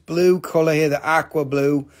love this blue color here, the aqua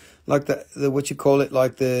blue, like the what you call it,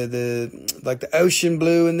 like the ocean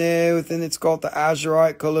blue in there. Within it's got the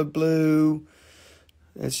Ajoite colored blue.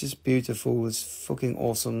 It's just beautiful. It's fucking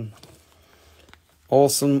awesome.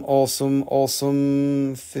 Awesome.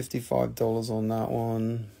 $55 on that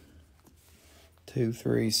one.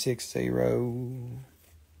 2360.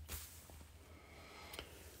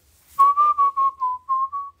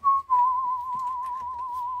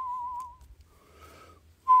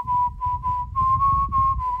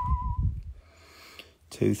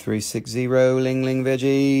 Ling Ling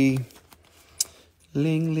Veggie.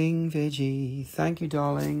 Ling Ling Veggie. Thank you,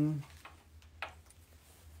 darling.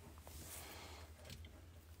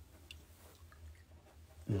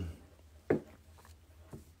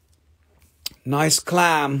 Nice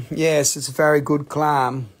clam. Yes, it's a very good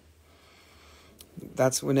clam.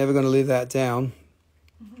 We're never going to leave that down.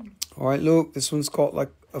 All right, look, this one's got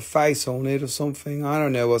like a face on it or something. I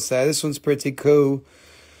don't know what's that. This one's pretty cool.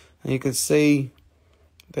 And you can see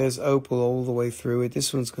there's opal all the way through it.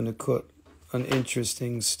 This one's going to cut an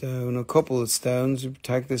interesting stone. A couple of stones.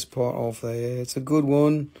 Take this part off there. It's a good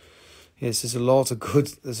one. Yes, there's a lot of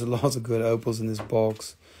good opals in this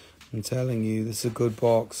box. I'm telling you, this is a good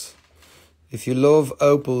box. If you love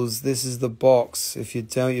opals, this is the box. If you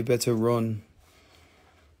don't, you better run.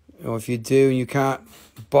 Or if you do and you can't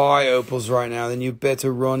buy opals right now, then you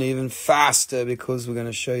better run even faster because we're going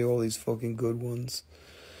to show you all these fucking good ones.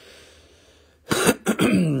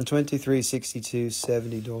 $23.62,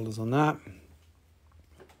 $70 on that.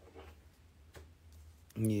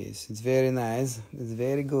 Yes, it's very nice. It's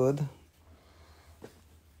very good.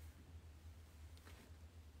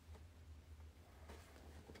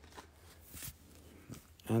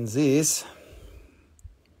 And this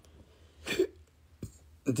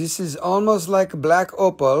This is almost like black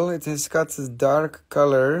opal. It has got this dark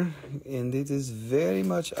color and it is very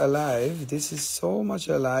much alive. This is so much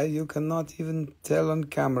alive you cannot even tell on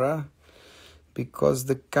camera because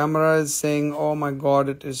the camera is saying, oh my god,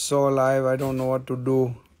 it is so alive, I don't know what to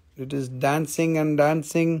do. It is dancing and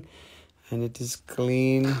dancing and it is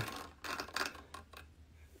clean.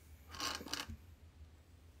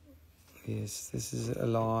 Yes, this is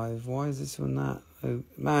alive. Why is this one not? Oh,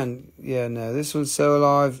 man, yeah, no, this one's so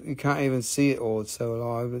alive, you can't even see it all. It's so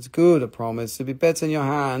alive. It's good, I promise. It'll be better in your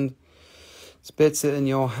hand. It's better in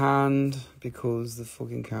your hand because the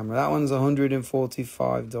fucking camera. That one's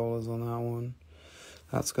 $145 on that one.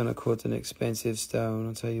 That's going to cut an expensive stone,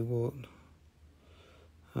 I'll tell you what.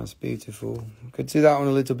 That's beautiful. Could do that one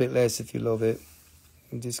a little bit less if you love it.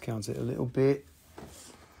 Discount it a little bit.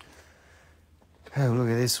 Oh, look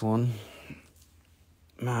at this one.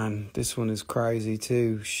 Man, this one is crazy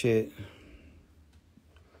too. Shit.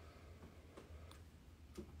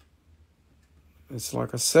 It's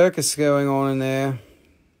like a circus going on in there.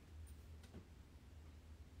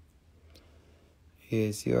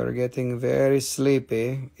 Yes, you are getting very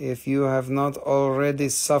sleepy. If you have not already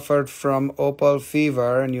suffered from opal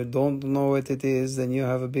fever and you don't know what it is, then you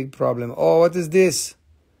have a big problem. Oh, what is this?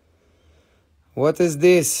 What is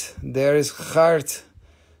this? There is heart.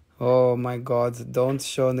 Oh my god, don't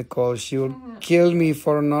show Nicole. She will kill me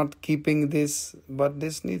for not keeping this. But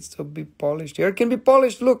this needs to be polished. Here it can be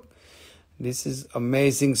polished, look. This is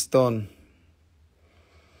amazing stone.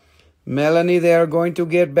 Melanie, they are going to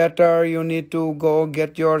get better. You need to go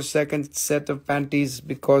get your second set of panties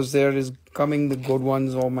because there is coming the good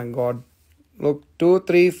ones. Oh my god. Look,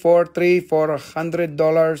 2343 for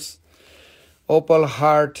 $100. Opal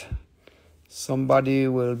heart. Somebody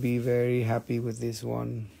will be very happy with this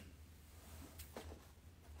one.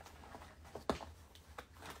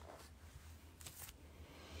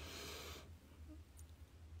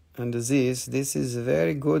 And this is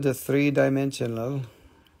very good, a 3-dimensional.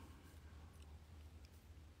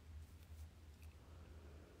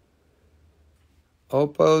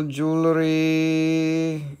 Opal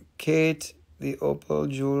jewelry, Kate. The opal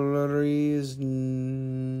jewelry is...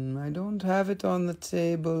 I don't have it on the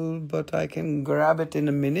table, but I can grab it in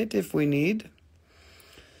a minute if we need.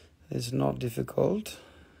 It's not difficult.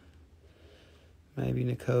 Maybe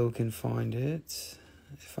Nicole can find it,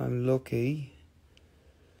 if I'm lucky.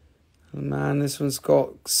 Man, this one's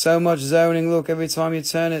got so much zoning. Look, every time you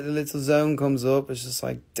turn it, the little zone comes up. It's just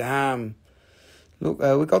like, damn. Look,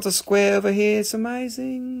 we got a square over here. It's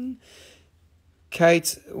amazing.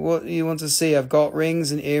 Kate, what do you want to see? I've got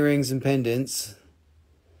rings and earrings and pendants.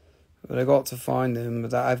 But I got to find them.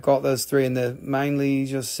 But I've got those three, and they're mainly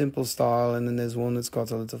just simple style. And then there's one that's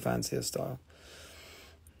got a little fancier style.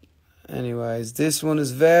 Anyways, this one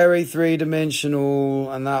is very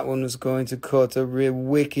 3-dimensional, and that one was going to cut a real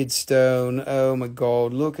wicked stone. Oh my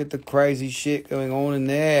god, look at the crazy shit going on in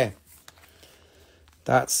there.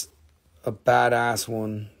 That's a badass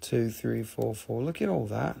one. 2, 3, 4, 4. Look at all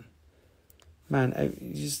that. Man,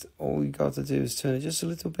 all you got to do is turn it just a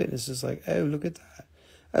little bit, and it's just like, oh, look at that.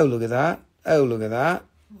 Oh, look at that. Oh, look at that.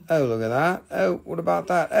 Oh, look at that. Oh, what about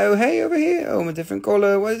that? Oh, hey, over here. Oh, I'm a different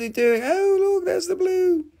colour. What is he doing? Oh, look, there's the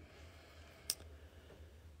blue.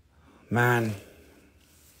 Man,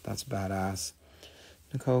 that's badass.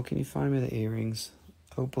 Nicole, can you find me the earrings?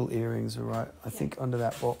 Opal earrings are right, I think, under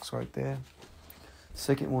that box right there.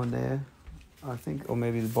 Second one there, I think, or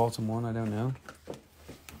maybe the bottom one, I don't know.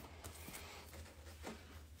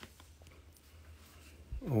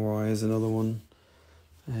 Alright, here's another one.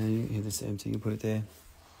 Here, this is empty, you put it there.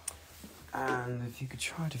 And if you could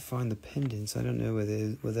try to find the pendants, I don't know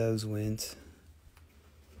where those went.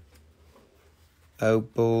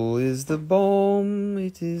 Opal is the bomb.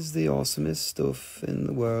 It is the awesomest stuff in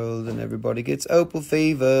the world, and everybody gets opal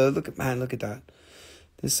fever. Look at that.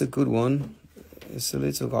 This is a good one. It's a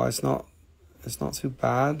little guy. It's not too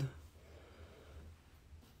bad.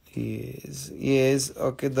 Yes.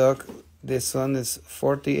 Okay, doc. This one is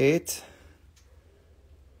 48.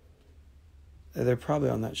 They're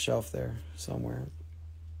probably on that shelf there somewhere.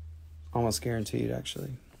 Almost guaranteed,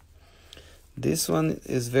 actually. This one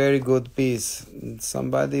is very good piece.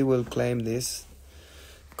 Somebody will claim this.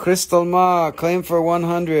 Crystal Ma, claim for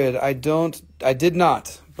 100. I did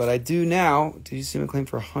not, but I do now. Did you see me claim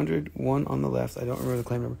for 100? One on the left. I don't remember the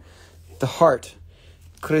claim number. The heart.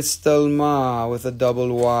 Crystal Ma with a double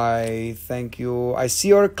Y. Thank you. I see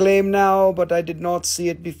your claim now, but I did not see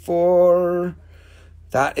it before.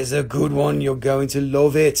 That is a good one. You're going to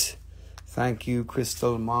love it. Thank you,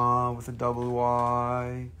 Crystal Ma with a double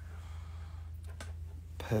Y.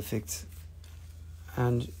 Perfect.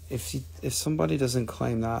 And If somebody doesn't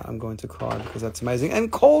claim that, I'm going to cry because that's amazing.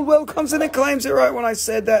 And Caldwell comes in and claims it right when I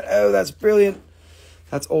said that. Oh, that's brilliant.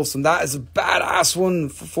 That's awesome. That is a badass one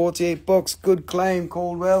for $48. Good claim,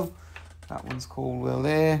 Caldwell. That one's Caldwell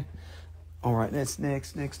there. All right, next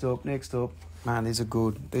up. Man, these are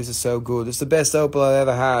good. These are so good. It's the best opal I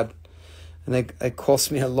ever had. And they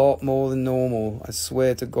cost me a lot more than normal. I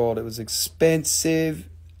swear to God, it was expensive.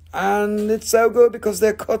 And it's so good because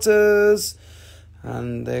they're cutters.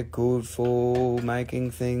 And they're good for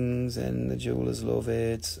making things. And the jewelers love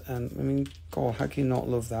it. And, I mean, God, how can you not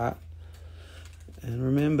love that? And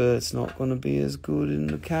remember, it's not going to be as good in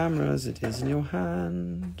the camera as it is in your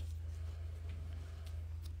hand.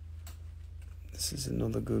 This is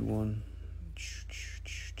another good one.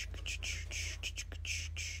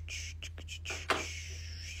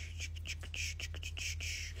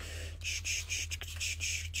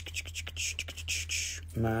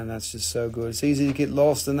 Man, that's just so good. It's easy to get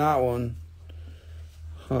lost in that one.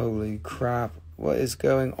 Holy crap. What is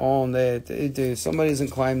going on there? Dude, if somebody doesn't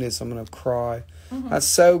claim this, I'm going to cry. That's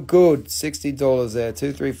so good. $60 there.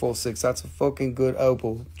 2346. That's a fucking good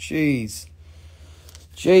opal. Jeez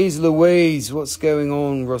Louise. What's going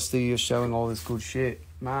on, Rusty? You're showing all this good shit.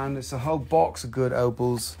 Man, it's a whole box of good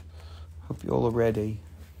opals. Hope you all are ready.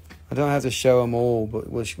 I don't have to show them all, but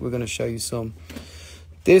we're going to show you some.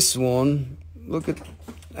 This one, look at...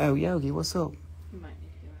 Oh, Yogi, what's up? You might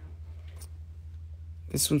need to go out.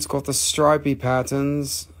 This one's got the stripy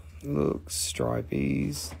patterns. Look,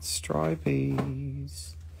 stripies. I'm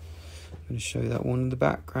going to show you that one in the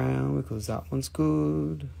background because that one's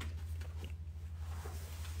good.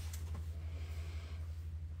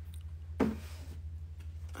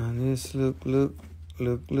 And this, look.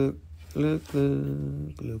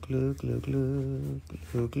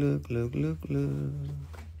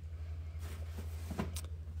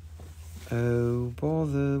 Oh,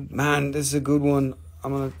 bother. Man, this is a good one.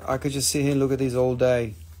 I could just sit here and look at these all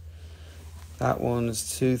day. That one is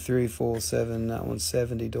 $2,347. That one's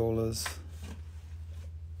 $70.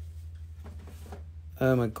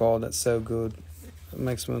 Oh my God, that's so good. It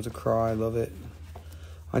makes me want to cry. I love it.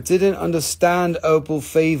 I didn't understand opal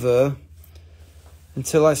fever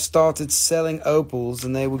until I started selling opals,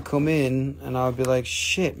 and they would come in, and I would be like,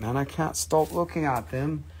 shit, man, I can't stop looking at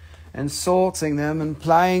them and sorting them and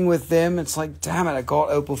playing with them. It's like, damn it, I got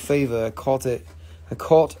opal fever. I caught it. I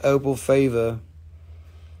caught opal fever.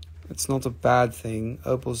 It's not a bad thing.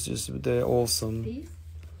 Opals they're awesome. These?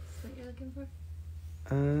 What you're looking for?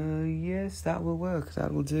 Yes, that will work.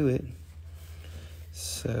 That will do it.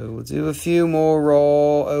 So we'll do a few more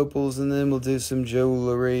raw opals, and then we'll do some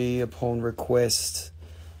jewellery upon request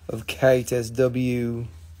of Kate SW.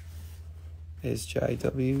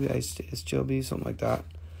 SJW, SW, something like that.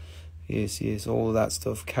 Yes, all of that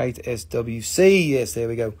stuff. Kate SWC, yes, there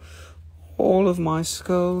we go. All of my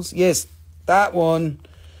skulls. Yes, that one.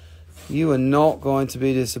 You are not going to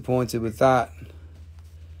be disappointed with that.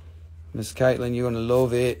 Miss Caitlin, you're going to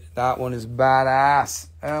love it. That one is badass.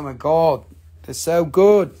 Oh my God. They're so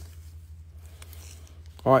good.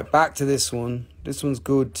 Alright, back to this one. This one's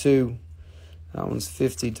good too. That one's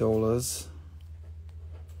 $50.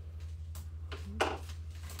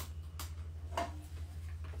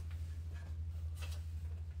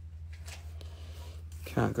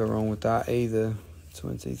 Can't go wrong with that either.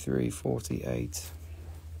 $23.48.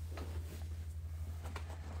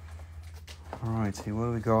 Alrighty, what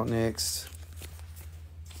do we got next?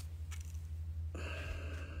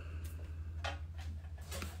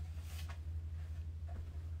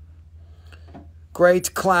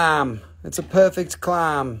 Great clam. It's a perfect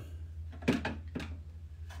clam.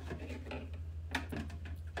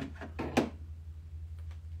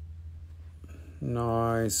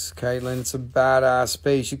 Nice, Caitlin. It's a badass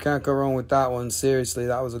piece. You can't go wrong with that one. Seriously,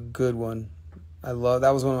 that was a good one. That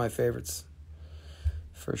was one of my favorites.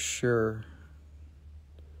 For sure.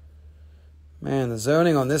 Man, the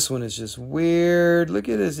zoning on this one is just weird. Look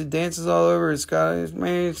at this. It dances all over. It's got these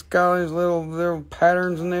little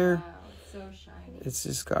patterns in there. Wow, it's so shiny. It's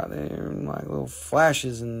just got like little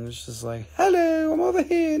flashes, and it's just like, hello, I'm over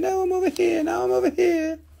here. No, I'm over here. Now I'm over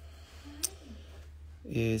here.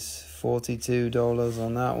 Yes, $42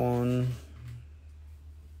 on that one.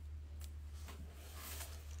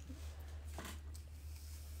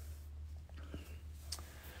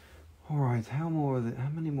 All right, how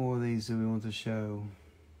many more of these do we want to show?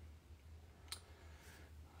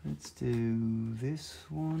 Let's do this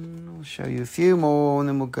one. I'll show you a few more and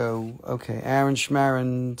then we'll go. Okay, Aaron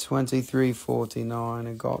Schmarin, $23.49.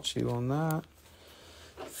 I got you on that.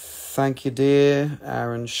 Thank you, dear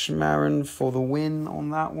Aaron Schmarin, for the win on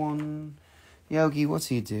that one. Yogi,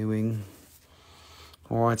 what are you doing?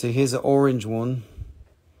 Alright, so here's an orange one.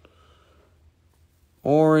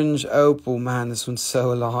 Orange opal, man, this one's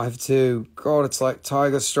so alive too. God, it's like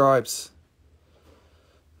tiger stripes.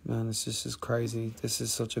 Man, this is crazy. This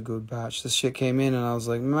is such a good batch. This shit came in and I was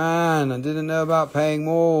like, man, I didn't know about paying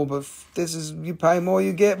more, but this is, you pay more,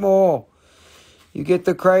 you get more. You get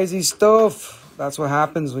the crazy stuff. That's what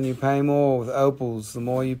happens when you pay more with opals. The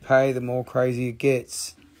more you pay, the more crazy it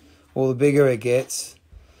gets. Or the bigger it gets.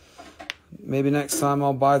 Maybe next time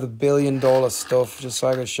I'll buy the $1 billion stuff just so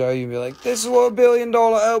I can show you and be like, this is what $1 billion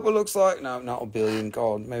opal looks like. No, not 1 billion,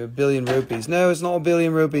 God, maybe 1 billion rupees. No, it's not 1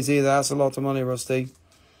 billion rupees either. That's a lot of money, Rusty.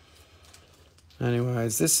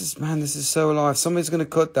 Anyways, this is so alive. Somebody's going to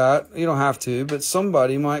cut that. You don't have to, but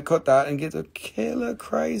somebody might cut that and get a killer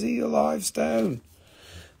crazy alive stone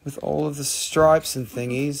with all of the stripes and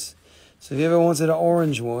thingies. So if you ever wanted an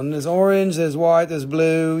orange one, there's orange, there's white, there's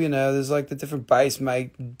blue, you know, there's like the different base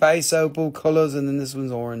opal colours, and then this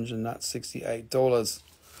one's orange, and that's $68.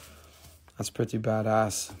 That's pretty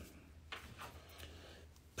badass.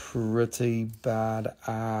 Pretty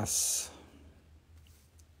badass.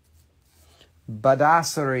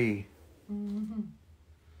 Badassery. Mm-hmm.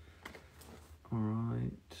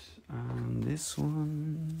 Alright, and this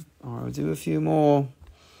one. Alright, we'll do a few more.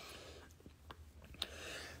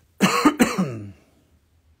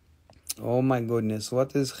 Oh my goodness,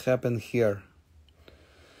 what has happened here?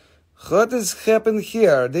 What has happened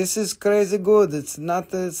here? This is crazy good. It's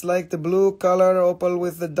like the blue color opal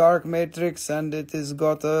with the dark matrix, and it has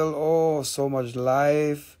got so much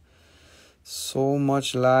life. So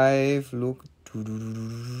much life. Look.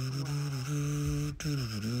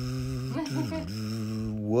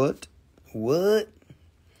 What?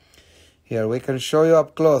 Here, we can show you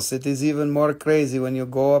up close. It is even more crazy when you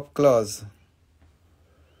go up close.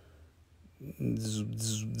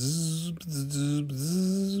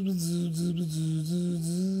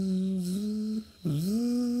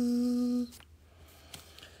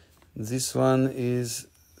 This one is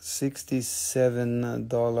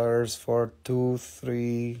 $67 for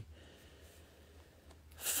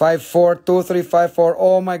 2354.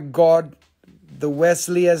 Oh my God. The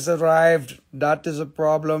Wesley has arrived. That is a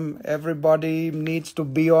problem. Everybody needs to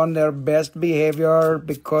be on their best behavior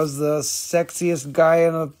because the sexiest guy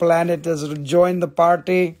on the planet has joined the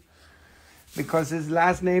party. Because his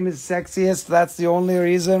last name is sexiest. That's the only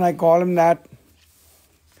reason I call him that.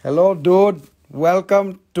 Hello, dude.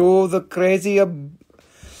 Welcome to the crazy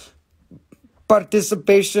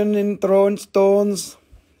participation in Throwin Stones.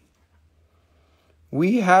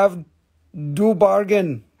 We have do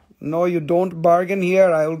bargain. No, you don't bargain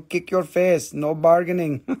here. I will kick your face. No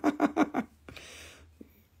bargaining.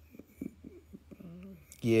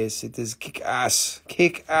 Yes, it is kick ass.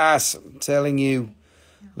 Kick ass. I'm telling you.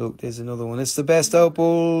 Look, there's another one. It's the best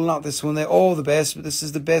opal. Not this one. They're all the best, but this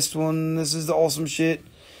is the best one. This is the awesome shit.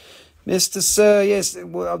 Mr. Sir, yes.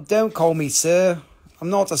 Well, don't call me sir.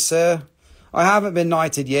 I'm not a sir. I haven't been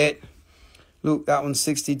knighted yet. Look, that one's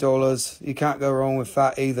 $60. You can't go wrong with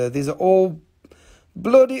that either. These are all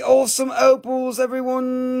bloody awesome opals,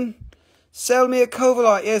 everyone. Sell me a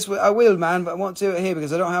Covalite. Yes, I will, man, but I won't do it here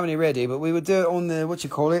because I don't have any ready. But we would do it on the,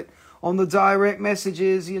 on the direct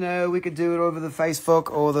messages, you know. We could do it over the Facebook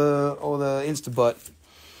or the Instabut.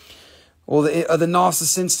 Or the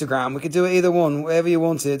Narcissus Instagram. We could do it either one, whatever you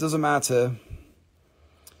want it. It doesn't matter.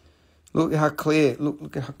 Look at how clear.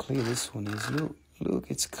 Look at how clear this one is. Look,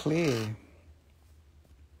 it's clear.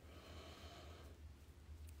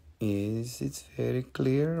 Yes, it's very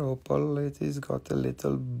clear opal. It has got the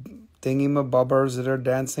little thingy-mabobbers that are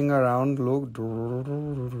dancing around. Look.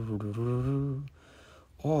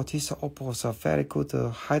 Oh, these opals are very good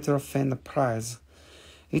hydrophane price.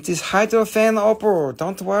 It is hydrophane opal.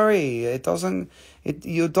 Don't worry.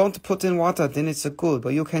 You don't put in water, then it's a good.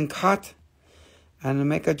 But you can cut and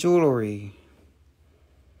make a jewelry.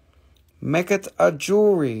 Make it a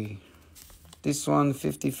jewelry. This one,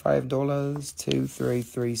 $55,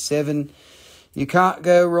 2337. You can't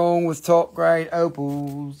go wrong with top grade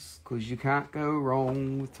opals. Because you can't go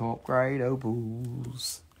wrong with top grade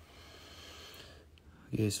opals.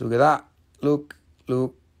 Yes, look at that. Look.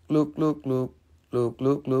 Look.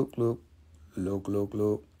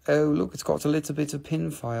 Oh, look, it's got a little bit of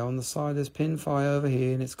pin fire on the side. There's pin fire over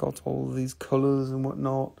here, and it's got all these colours and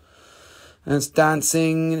whatnot. And it's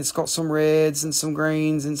dancing, and it's got some reds and some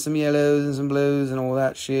greens and some yellows and some blues and all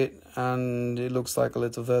that shit. And it looks like a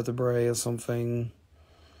little vertebrae or something.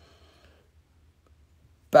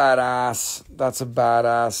 Badass. That's a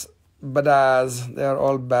badass. Badass. They're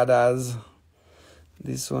all badass.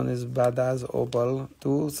 This one is badass opal.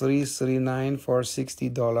 2339 for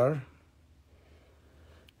 $60.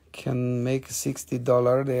 can make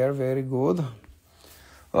 $60 there. Very good.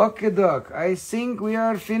 Okay, Doc. I think we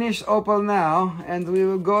are finished Opal now, and we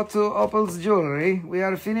will go to Opal's jewelry. We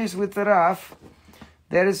are finished with the raft.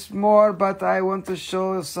 There is more, but I want to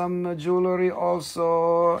show some jewelry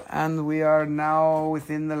also. And we are now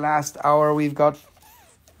within the last hour. We've got,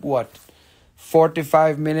 what,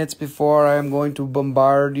 45 minutes before I am going to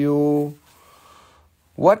bombard you.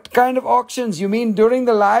 What kind of auctions? You mean during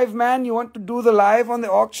the live, man? You want to do the live on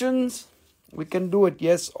the auctions? We can do it.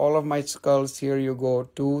 Yes, all of my skulls. Here you go.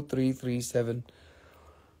 2, 3, 3, 7.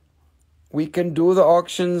 We can do the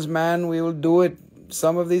auctions, man. We will do it.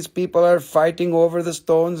 Some of these people are fighting over the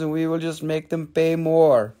stones, and we will just make them pay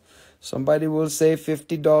more. Somebody will say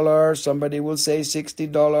 $50. Somebody will say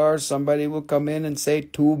 $60. Somebody will come in and say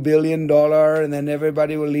 $2 billion, and then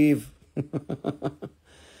everybody will leave.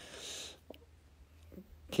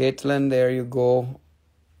 Caitlin, there you go.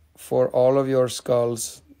 For all of your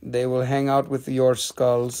skulls. They will hang out with your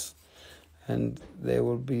skulls, and they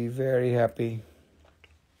will be very happy.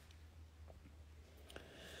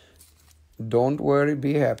 Don't worry,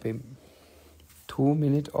 be happy.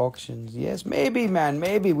 2-minute auctions. Yes, maybe, man,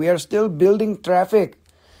 maybe. We are still building traffic.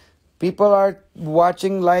 People are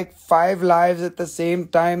watching like 5 lives at the same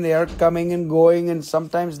time. They are coming and going, and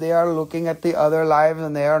sometimes they are looking at the other lives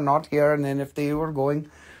and they are not here. And then if they were going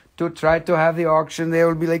to try to have the auction, they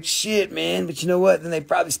would be like, shit, man. But you know what? Then they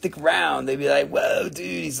probably stick around. They'd be like, whoa,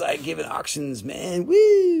 dude, he's like giving auctions, man.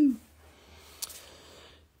 Woo!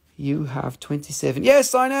 You have 27.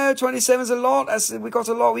 Yes, I know. 27 is a lot. We got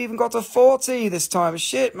a lot. We even got to 40 this time.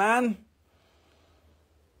 Shit, man.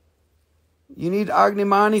 You need Agni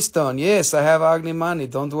Mani stone. Yes, I have Agni Mani.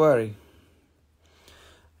 Don't worry.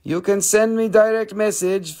 You can send me direct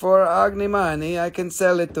message for Agni Mani. I can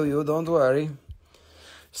sell it to you. Don't worry.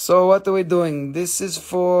 So what are we doing? This is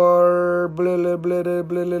for...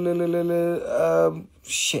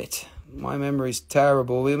 shit. My memory is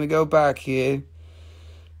terrible. Let me go back here.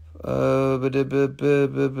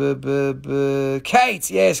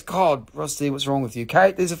 Kate, yes, God, Rusty, what's wrong with you?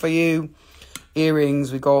 Kate, these are for you.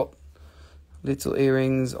 Earrings, we got little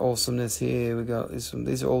earrings, awesomeness here. We got this one.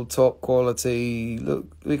 These are all top quality.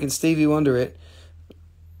 Look, we can Stevie Wonder it.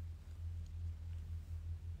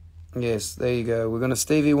 Yes, there you go. We're gonna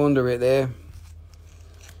Stevie Wonder it there.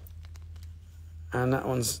 And that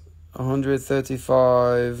one's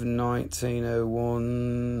 135,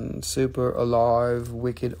 1901, super alive,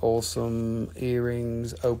 wicked awesome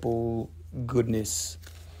earrings, opal goodness.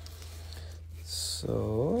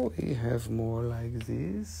 So we have more like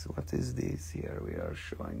this. What is this here? We are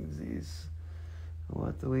showing this.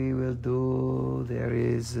 What we will do, there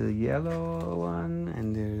is a yellow one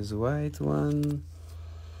and there is a white one.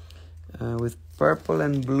 With purple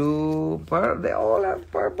and blue. They all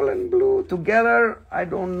have purple and blue together. I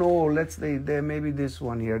don't know. There maybe this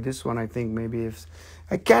one here. This one I think maybe if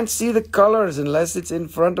I can't see the colors unless it's in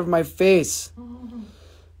front of my face.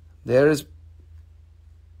 There is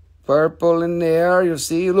purple in there. You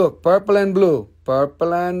see, look, purple and blue,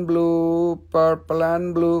 purple and blue, purple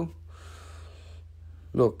and blue.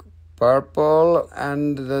 Look, purple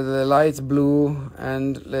and the light blue.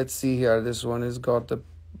 And let's see here. This one has got the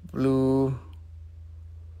blue,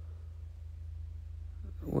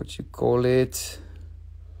 what you call it.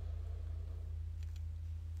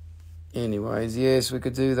 Anyways, yes, we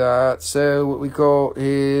could do that. So what we got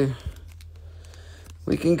here,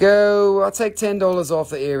 we can go, I'll take $10 off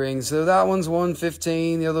the earrings. So that one's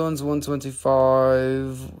 $115, the other one's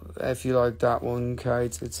 $125. If you like that one,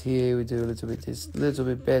 Kate, it's here. We do a little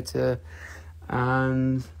bit better.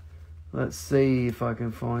 And let's see if I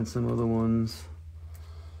can find some other ones.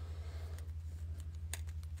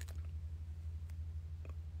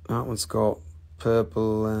 That one's got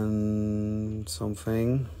purple and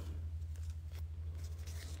something.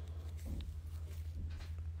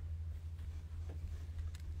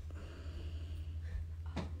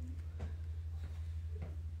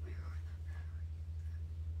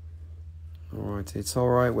 Alright, it's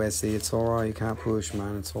alright, Wesley. It's alright. You can't push,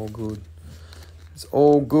 man. It's all good. It's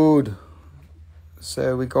all good.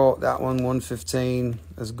 So we got that one, 115.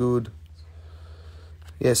 That's good.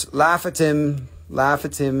 Yes, laugh at him. Laugh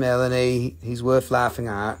at him, Melanie. He's worth laughing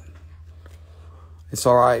at. It's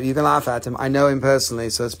all right. You can laugh at him. I know him personally,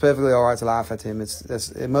 so it's perfectly all right to laugh at him.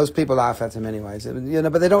 Most people laugh at him anyways, you know.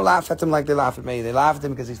 But they don't laugh at him like they laugh at me. They laugh at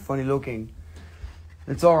him because he's funny looking.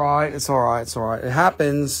 It's all right. It's all right. It's all right. It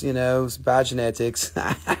happens, you know. It's bad genetics.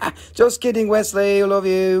 Just kidding, Wesley. I love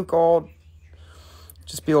you. God,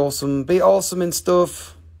 just be awesome. Be awesome and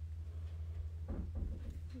stuff.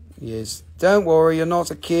 Yes. Don't worry. You're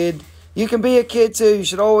not a kid. You can be a kid too. You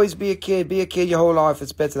should always be a kid. Be a kid your whole life.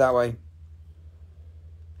 It's better that way.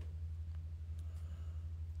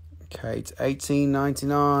 Kate,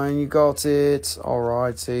 $18.99. You got it.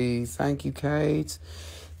 Alrighty. Thank you, Kate.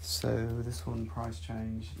 So this one price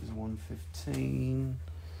change is $115.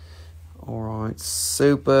 Alright,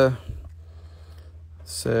 super.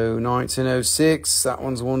 So 1906, that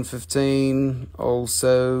one's $115.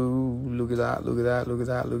 Also, look at that, look at that, look at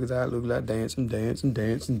that, look at that, look at that. Dance and dance and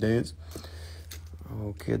dance and dance.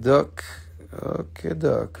 Okay, duck. Okay,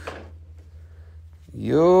 duck.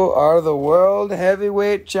 You are the world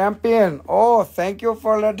heavyweight champion. Oh, thank you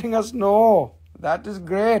for letting us know. That is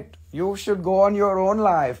great. You should go on your own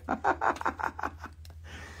live.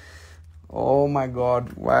 Oh my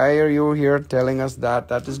God. Why are you here telling us that?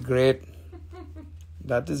 That is great.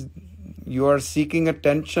 That is, you are seeking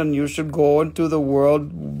attention. You should go into the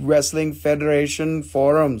World Wrestling Federation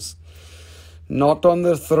forums. Not on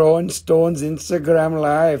the Throwin Stones Instagram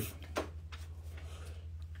live.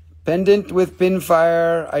 Pendant with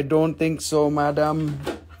pinfire. I don't think so, madam.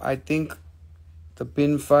 I think the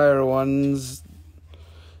pinfire ones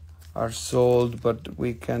are sold, but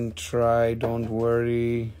we can try. Don't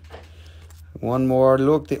worry. One more.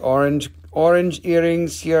 Look, the orange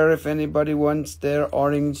earrings here. If anybody wants their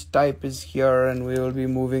orange type is here, and we will be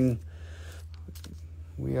moving.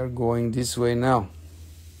 We are going this way now.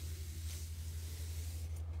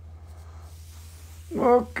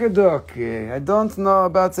 Okay. I don't know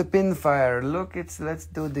about the pinfire. Look, let's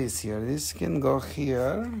do this here. This can go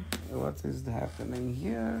here. What is happening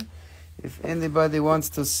here? If anybody wants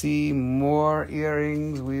to see more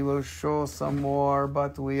earrings, we will show some more,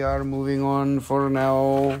 but we are moving on for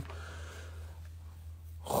now.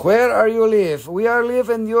 Where are you live? We are live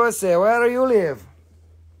in USA. Where are you live?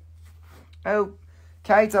 Oh,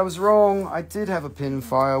 Kate, I was wrong. I did have a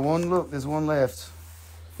pinfire one. Look, there's one left.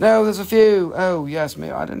 No, there's a few. Oh, yes,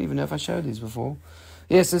 me. I don't even know if I showed these before.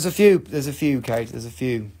 Yes, there's a few. There's a few, Kate. There's a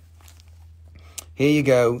few. Here you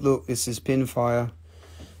go. Look, this is pinfire.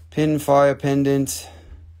 Pinfire pendant.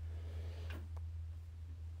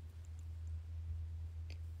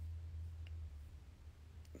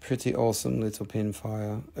 Pretty awesome little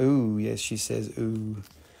pinfire. Ooh, yes, she says ooh.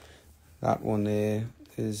 That one there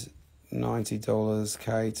is $90,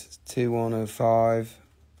 Kate. 2105.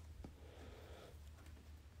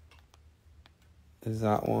 Is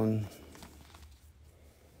that one.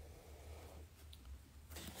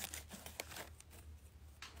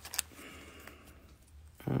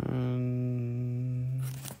 And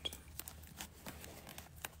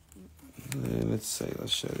let's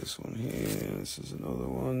show this one here. This is another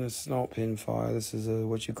one. This is not pinfire. This is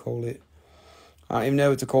what you call it. I don't even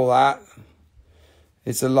know what to call that.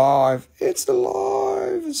 It's alive. It's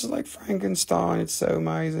alive. It's like Frankenstein. It's so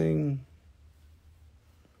amazing.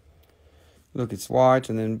 Look, it's white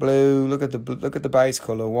and then blue. Look at the base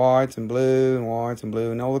color. White and blue and white and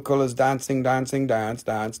blue, and all the colors dancing, dance.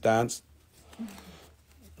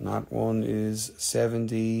 That one is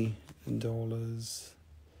 $70.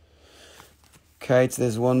 Kate,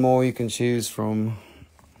 there's one more you can choose from.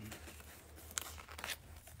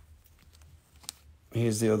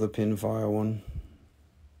 Here's the other pinfire one.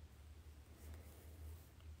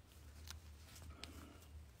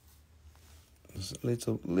 It's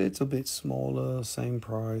a little bit smaller, same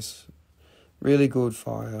price. Really good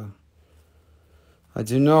fire. I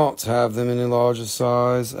do not have them in a larger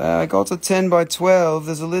size. I got a 10 by 12.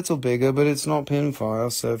 There's a little bigger, but it's not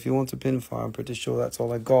pinfire. So if you want a pinfire, I'm pretty sure that's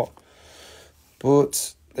all I got.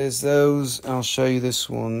 But there's those. I'll show you this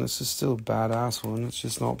one. This is still a badass one. It's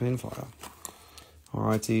just not pinfire.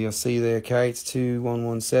 Alrighty, I see you there, Kate.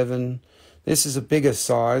 2117. This is a bigger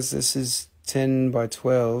size. This is 10 by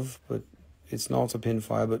 12, but it's not a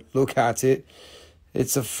pinfire. But look at it.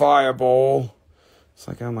 It's a fireball. It's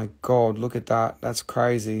like, oh my God, look at that. That's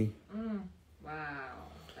crazy. Wow,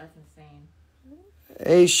 that's insane.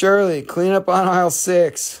 Hey, Shirley, clean up on aisle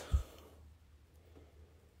 6.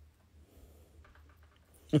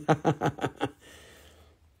 I've been trying to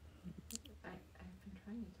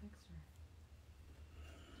text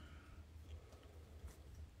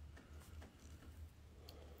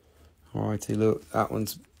her. Alrighty, look, that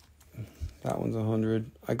one's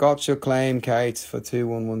 100. I got your claim, Kate, for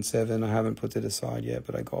 2117. I haven't put it aside yet,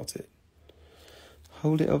 but I got it.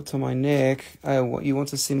 Hold it up to my neck. Oh, what, you want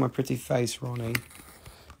to see my pretty face, Ronnie?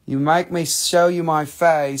 You make me show you my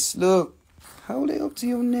face. Look, hold it up to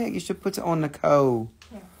your neck. You should put it on the coal.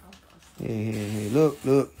 Here.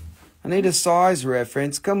 Look. I need a size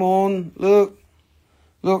reference. Come on, look.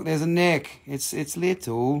 Look, there's a neck. It's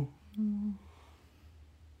little.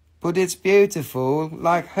 But it's beautiful,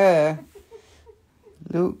 like her.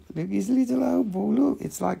 Look his little opal. Look,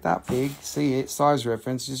 it's like that big. See it? Size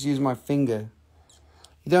reference. Just use my finger.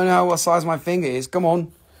 You don't know what size my finger is? Come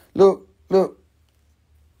on. Look.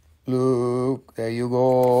 There you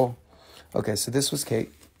go. Okay, so this was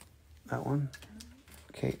Kate. That one.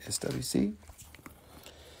 Kate SWC.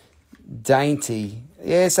 Dainty.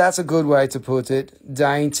 Yes, that's a good way to put it.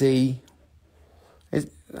 Dainty.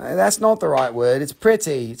 That's not the right word. It's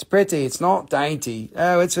pretty. It's pretty. It's not dainty.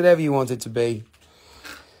 Oh, it's whatever you want it to be.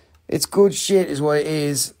 It's good shit is what it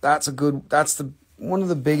is. That's one of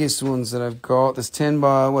the biggest ones that I've got. There's 10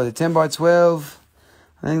 by 12.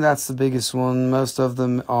 I think that's the biggest one. Most of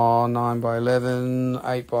them are 9 by 11,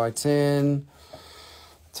 8 by 10,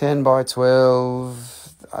 10 by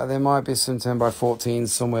 12. There might be some 10 by 14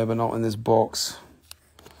 somewhere, but not in this box.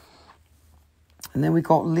 And then we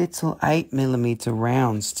got little 8mm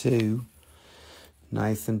rounds too.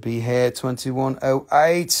 Nathan B. Hare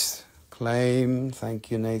 2108. Claim.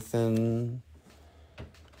 Thank you, Nathan.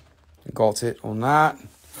 Got it on that.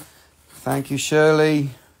 Thank you,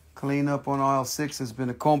 Shirley. Clean up on aisle 6 has been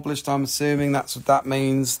accomplished. I'm assuming that's what that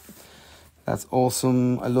means. That's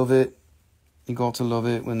awesome. I love it. You got to love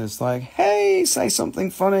it when it's like, hey, say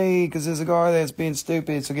something funny because there's a guy there that's being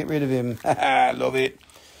stupid, so get rid of him. Love it.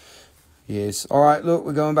 Yes. All right, look,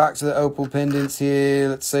 we're going back to the opal pendants here.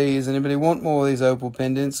 Let's see, does anybody want more of these opal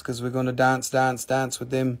pendants? Because we're going to dance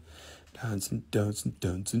with them. Dance and dance and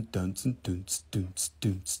dance and dance and dance, dance,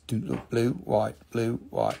 dance, dance. Look, blue, white, blue,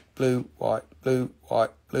 white, blue, white, blue,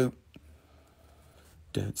 white, blue.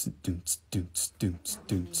 Dance and dance, dance, dance,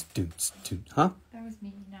 dance, dance, dance. Huh? That was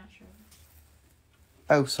me, natural.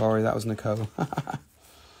 Oh, sorry, that was Nicole.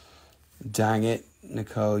 Dang it,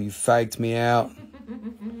 Nicole, you faked me out.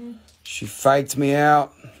 She faked me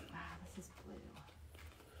out. Wow, this is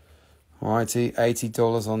blue. Alrighty,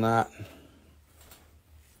 $80 on that.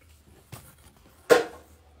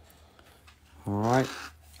 Alright.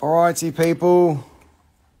 Alrighty, people.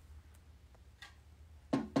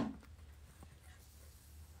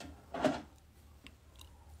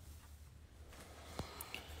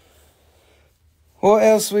 What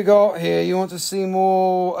else we got here? You want to see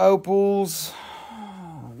more opals?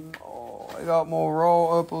 Oh, we got more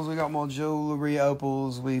raw opals. We got more jewelry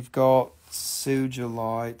opals. We've got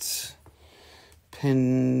Sugilite.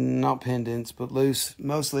 Not pendants, but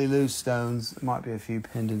mostly loose stones. There might be a few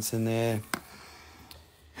pendants in there.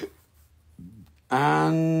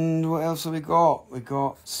 And what else have we got? We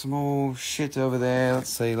got some more shit over there. Let's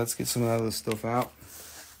see. Let's get some of that other stuff out.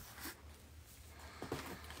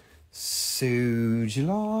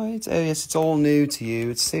 Sugilite. Oh yes, it's all new to you.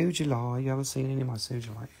 It's Sugilite. You haven't seen any of my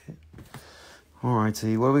Sugilite yet.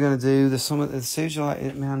 Alrighty, what are we gonna do? There's some of the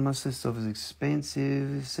Sugilite. Man, most of this stuff is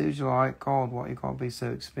expensive. Sugilite. God, why you can't be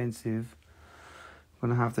so expensive? I'm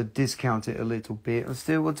gonna have to discount it a little bit.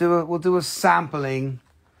 We'll do a sampling.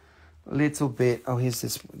 A little bit. Oh, here's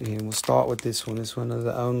this. Here, we'll start with this one. This one is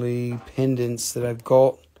the only pendants that I've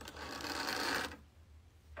got.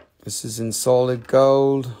 This is in solid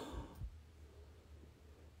gold.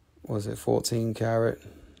 Was it 14 karat?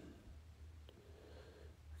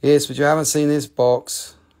 Yes, but you haven't seen this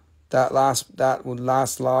box. That would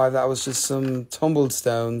last live. That was just some tumbled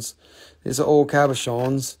stones. These are all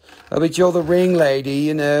cabochons. But you're the ring lady,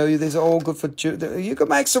 you know. These are all good for... You could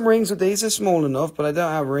make some rings with these. They're small enough, but I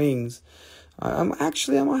don't have rings. I might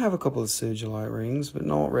have a couple of Sugilite rings, but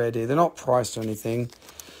not ready. They're not priced or anything.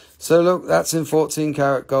 So look, that's in 14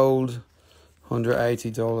 karat gold.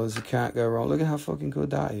 $180. You can't go wrong. Look at how fucking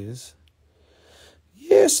good that is.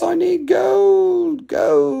 Yes, I need gold.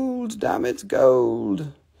 Gold. Damn it,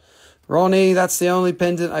 gold. Ronnie, that's the only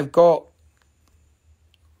pendant I've got.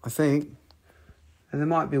 I think. And there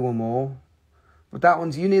might be one more. But that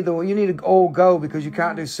one's, you need all gold because you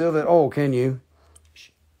can't do silver at all, can you?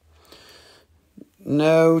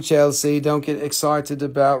 No, Chelsea, don't get excited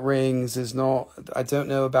about rings. I don't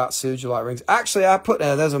know about Sugilite rings. Actually,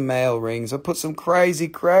 those are male rings. I put some crazy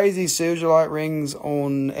Sugilite rings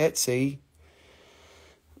on Etsy.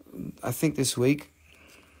 I think this week.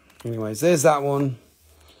 Anyways, there's that one.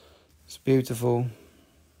 It's beautiful.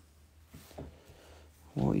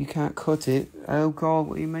 Well, you can't cut it. Oh, God,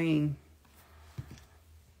 what do you mean?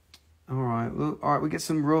 Alright, we get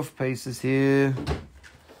some rough pieces here.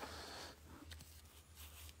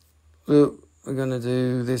 Look, we're going to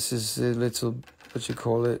do, this is a little, what you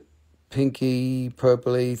call it, pinky,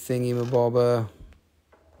 purpley thingy-mabobber.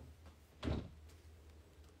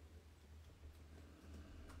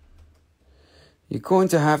 You're going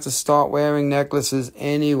to have to start wearing necklaces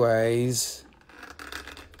anyways,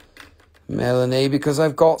 Melanie, because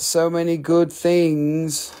I've got so many good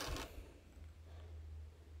things.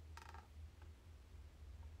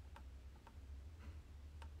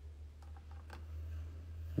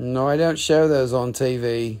 No, I don't show those on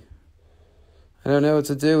TV. I don't know what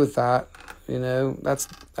to do with that. You know, that's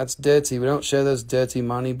dirty. We don't show those dirty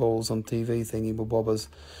money balls on TV thingy bobbers.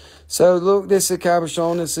 So look, this is a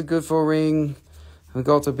cabochon. It's a good for a ring. We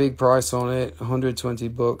got a big price on it,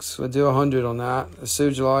 $120. We'll do 100 on that. The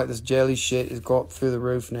Sugilite, this jelly shit, has got through the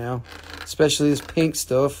roof now. Especially this pink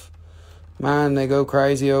stuff. Man, they go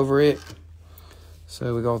crazy over it.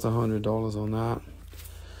 So we got $100 on that.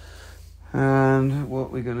 And what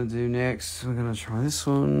we're going to do next, we're going to try this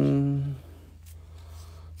one.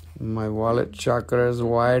 My wallet chakra is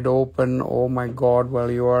wide open. Oh my God, well,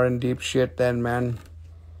 you are in deep shit then, man.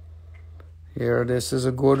 Here, this is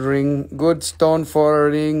a good ring, good stone for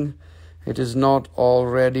a ring. It is not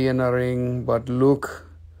already in a ring, but look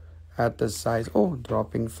at the size. Oh,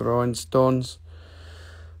 dropping Throwin Stones.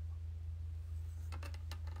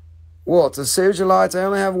 What, a Sugilite? I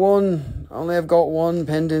only have one. I only have got one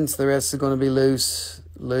pendant. The rest are going to be loose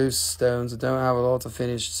stones. I don't have a lot of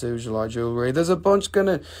finished Sugilite jewelry. There's a bunch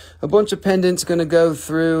of pendants going to go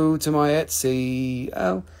through to my Etsy.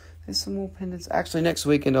 Oh, there's some more pendants. Actually, next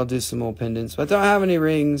weekend I'll do some more pendants. But I don't have any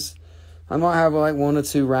rings. I might have like 1 or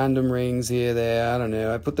 2 random rings here, there. I don't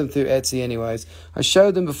know. I put them through Etsy anyways. I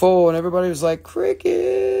showed them before and everybody was like,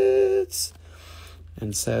 crickets.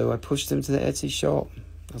 And so I pushed them to the Etsy shop.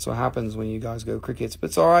 That's what happens when you guys go crickets. But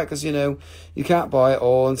it's all right because, you know, you can't buy it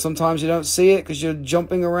all. And sometimes you don't see it because you're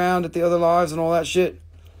jumping around at the other lives and all that shit.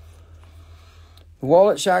 The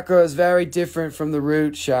wallet chakra is very different from the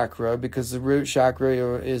root chakra because the root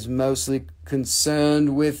chakra is mostly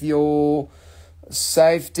concerned with your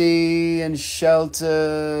safety and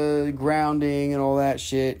shelter, grounding and all that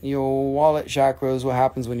shit. Your wallet chakra is what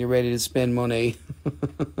happens when you're ready to spend money.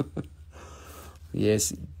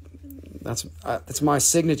 Yes, that's my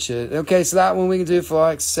signature. Okay, so that one we can do for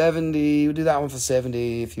like 70. We'll do that one for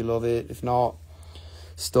 70 if you love it. If not,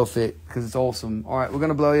 stuff it because it's awesome. All right, we're going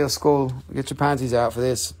to blow your skull. Get your panties out for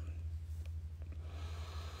this.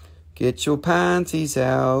 Get your panties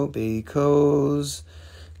out because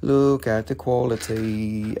look at the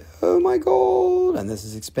quality. Oh my God. And this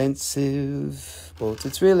is expensive, but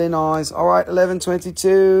it's really nice. All right,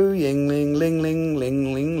 11.22. Ying, ling, ling, ling,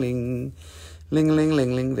 ling, ling, ling. Ling, ling,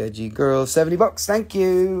 ling, ling, veggie girl. $70, thank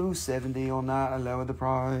you. 70 on that. I lowered the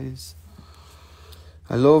price.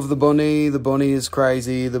 I love the bunny. The bunny is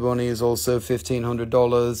crazy. The bunny is also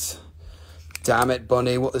 $1,500. Damn it,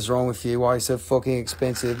 bunny. What is wrong with you? Why are you so fucking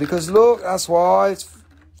expensive? Because look, that's why. It's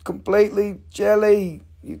completely jelly.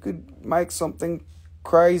 You could make something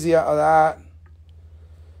crazy out of that.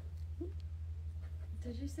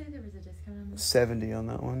 Did you say there was a discount on this? 70 on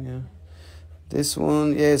that one, yeah. This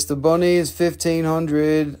one, yes, the bunny is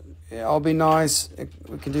 $1,500. Yeah, I'll be nice.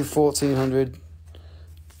 We can do $1,400.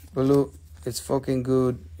 But look, it's fucking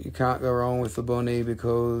good. You can't go wrong with the bunny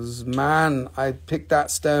because, man, I picked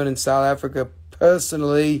that stone in South Africa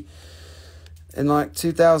personally in like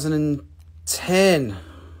 2010.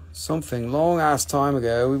 Something long-ass time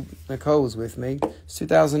ago. Nicole was with me. It's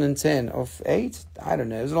 2010 or 8? I don't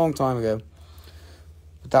know. It was a long time ago.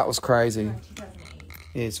 But that was crazy. No, 2008.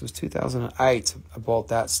 Yes, it was 2008. I bought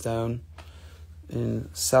that stone in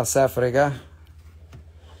South Africa.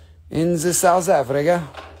 In the South Africa.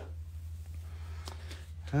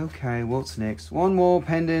 Okay, what's next? One more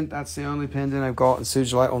pendant. That's the only pendant I've got in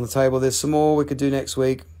Sugilite on the table. There's some more we could do next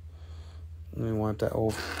week. Let me wipe that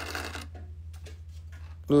off.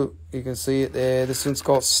 Look, you can see it there. This one's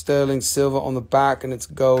got sterling silver on the back and it's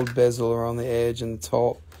gold bezel around the edge and the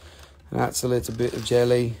top. And that's a little bit of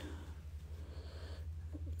jelly.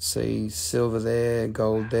 See silver there,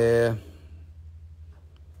 gold there.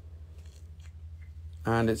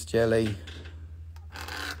 And it's jelly.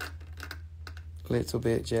 Little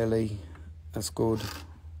bit jelly. That's good.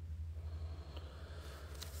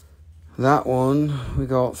 That one, we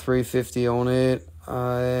got $350 on it.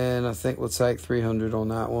 And I think we'll take $300 on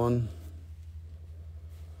that one.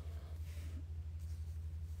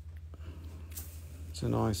 It's a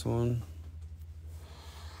nice one.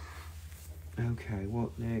 Okay,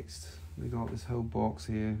 what next? We got this whole box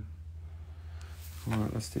here.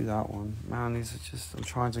 Alright, let's do that one. Man, these are just... I'm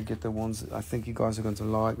trying to get the ones that I think you guys are going to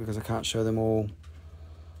like because I can't show them all.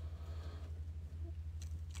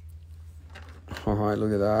 Alright,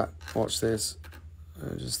 look at that. Watch this.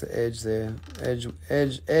 Just the edge there. Edge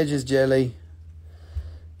is jelly.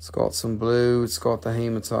 It's got some blue. It's got the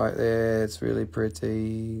hematite there. It's really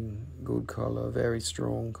pretty. Good colour. Very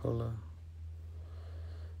strong colour.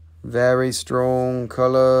 Very strong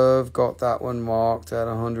colour. I've got that one marked at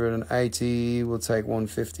 180. We'll take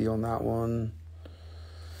 150 on that one.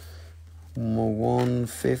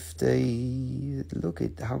 150. Look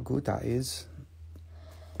at how good that is.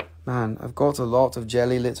 Man, I've got a lot of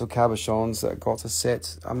jelly little cabochons that I've got to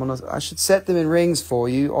set. I should set them in rings for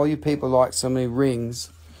you. All you people like so many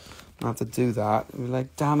rings. I have to do that. And we're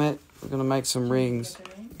like, damn it, we're going to make some rings.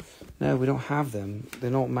 No, we don't have them.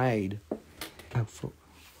 They're not made. Oh, fuck.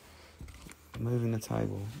 Moving the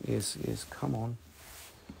table. Yes, come on.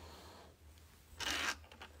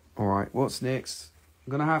 Alright, what's next?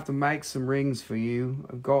 I'm going to have to make some rings for you.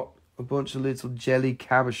 I've got a bunch of little jelly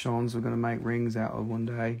cabochons we're going to make rings out of one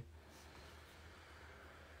day.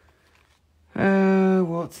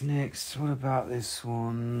 What's next? What about this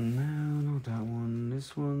one? No, not that one.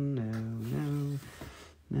 This one?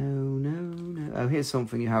 No. Oh, here's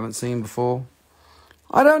something you haven't seen before.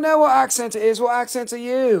 I don't know what accent it is. What accent are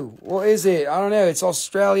you? What is it? I don't know. It's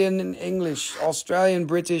Australian and English. Australian,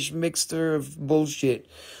 British mixture of bullshit.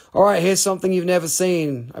 All right, here's something you've never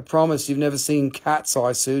seen. I promise you've never seen cat's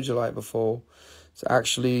eye sugilite before. It's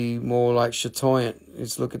actually more like chatoyant.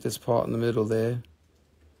 Let's look at this part in the middle there.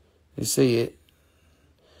 You see it?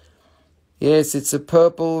 Yes, it's a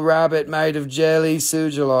purple rabbit made of jelly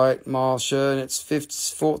sugilite, Marsha, and it's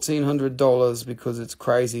 $1,400 because it's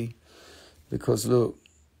crazy. Because look,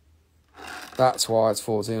 that's why it's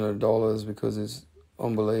 $1,400, because it's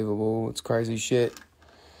unbelievable. It's crazy shit.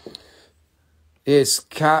 It's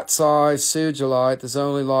cat's eye sugilite. There's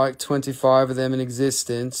only like 25 of them in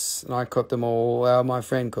existence, and I cut them all. Well, my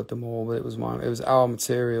friend cut them all, but it was our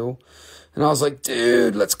material. And I was like,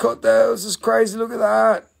 dude, let's cut those. It's crazy. Look at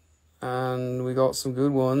that. And we got some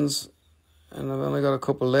good ones. And I've only got a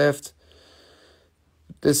couple left.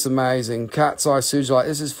 This is amazing. Cat's eye sugilite.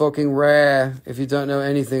 This is fucking rare. If you don't know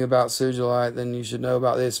anything about sugilite, then you should know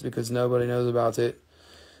about this because nobody knows about it.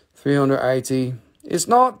 380. It's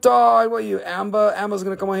not dyed. What are you, Amber? Amber's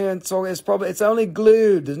going to come on here and talk. It's only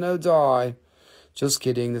glued. There's no dye. Just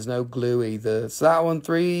kidding. There's no glue either. So that one,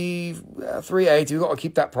 380. We've got to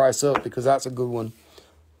keep that price up because that's a good one.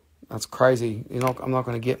 That's crazy. I'm not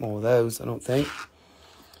going to get more of those, I don't think.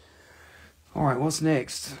 All right, what's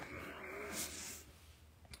next?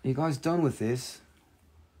 Are you guys done with this?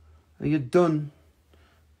 Are you done?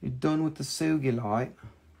 You're done with the Sugilite?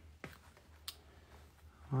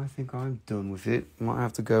 I think I'm done with it. Might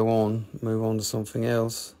have to move on to something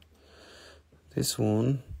else. This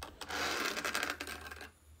one,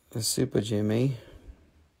 the Super Jimmy.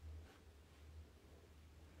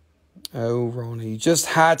 Oh, Ronnie, you just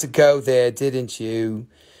had to go there, didn't you?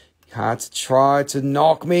 You had to try to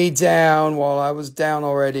knock me down while I was down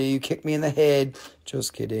already. You kicked me in the head.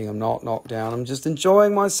 Just kidding, I'm not knocked down. I'm just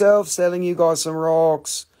enjoying myself, selling you guys some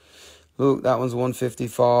rocks. Look, that one's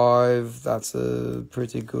 155. That's a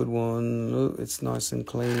pretty good one. Look, it's nice and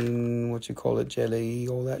clean. What you call it, jelly,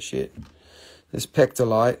 all that shit. There's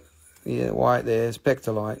pectolite. Yeah, white there. It's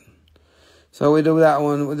pectolite. So we do that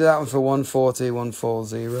one. We do that one for 140,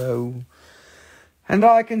 140. And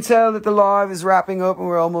I can tell that the live is wrapping up and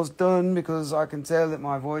we're almost done because I can tell that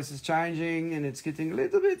my voice is changing and it's getting a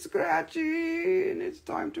little bit scratchy and it's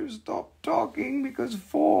time to stop talking because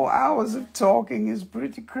 4 hours of talking is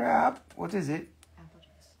pretty crap. What is it?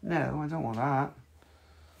 No, I don't want that.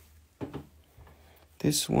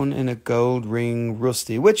 This one in a gold ring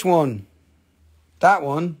rusty. Which one? That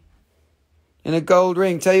one? In a gold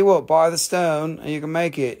ring. Tell you what, buy the stone and you can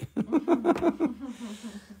make it.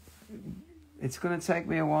 It's going to take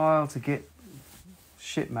me a while to get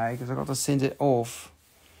shit made because I've got to send it off.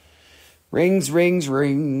 Rings. All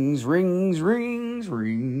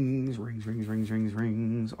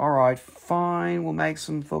right, fine. We'll make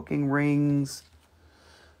some fucking rings.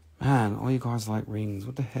 Man, all you guys like rings.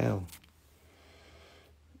 What the hell?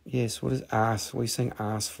 Yes, what is ass? What are you saying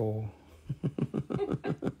ass for?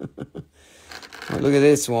 Right, look at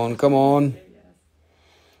this one. Come on.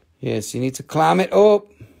 Yes, you need to climb it up.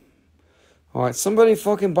 All right, somebody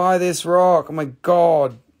fucking buy this rock. Oh, my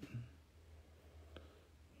God.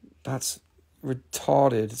 That's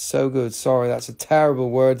retarded. It's so good. Sorry, that's a terrible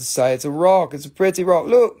word to say. It's a rock. It's a pretty rock.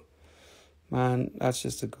 Look. Man, that's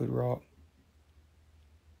just a good rock.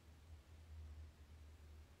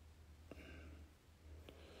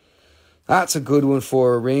 That's a good one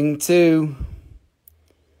for a ring, too.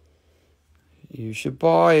 You should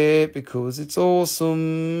buy it because it's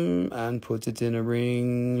awesome and put it in a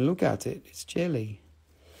ring. Look at it. It's jelly.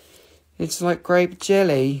 It's like grape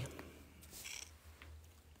jelly.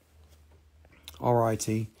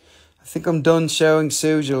 Alrighty. I think I'm done showing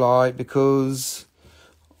Sugilite because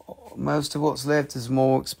most of what's left is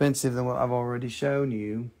more expensive than what I've already shown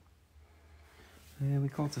you. Yeah, we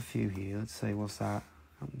got a few here. Let's see, what's that?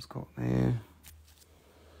 That one's got there.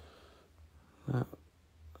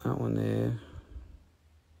 That one there.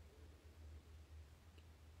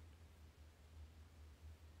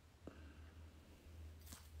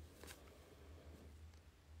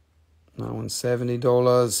 one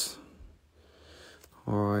 $70.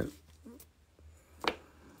 All right.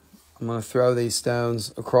 I'm going to throw these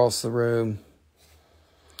stones across the room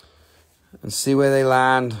and see where they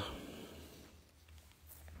land.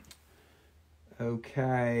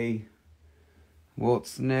 Okay.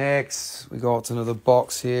 What's next? We got another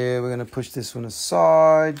box here. We're going to push this one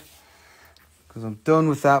aside because I'm done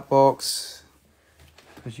with that box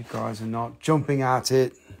because you guys are not jumping at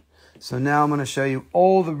it. So now I'm going to show you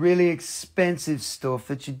all the really expensive stuff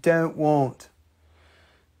that you don't want.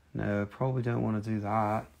 No, probably don't want to do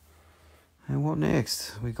that. And what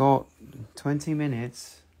next? We got 20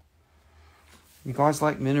 minutes. You guys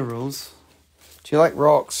like minerals? Do you like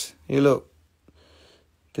rocks? Here, look.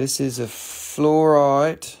 This is a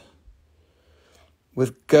fluorite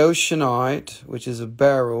with goshenite, which is a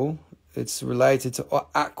beryl. It's related to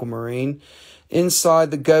aquamarine. Inside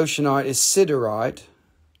the goshenite is siderite.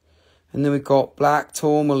 And then we got black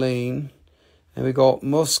tourmaline. And we got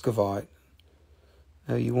muscovite.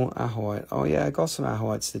 Oh, you want Ajoite? Oh, yeah, I got some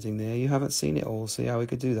Ajoite sitting there. You haven't seen it all, so yeah, we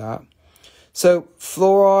could do that. So,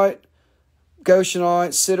 fluorite, goshenite,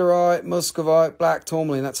 siderite, muscovite, black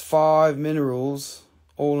tourmaline. That's 5 minerals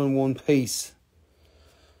all in one piece.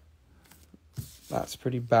 That's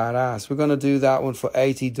pretty badass. We're going to do that one for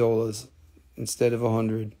 $80 instead of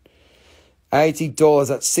 $100. $80,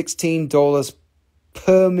 that's $16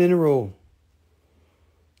 per mineral.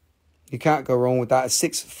 You can't go wrong with that.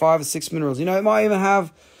 5 or 6 minerals. You know, it might even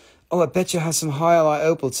have... Oh, I bet you it has some highlight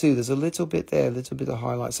opal too. There's a little bit there, a little bit of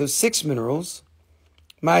highlight. So 6 minerals.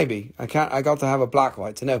 Maybe. I got to have a black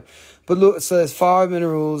light to know. But look, so there's 5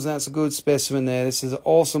 minerals. That's a good specimen there. This is an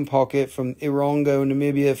awesome pocket from Irongo,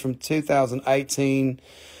 Namibia from 2018.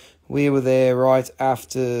 We were there right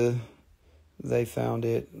after they found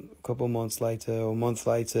it. A couple months later or a month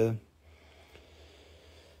later.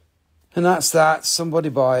 And that's that. Somebody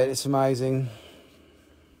buy it. It's amazing.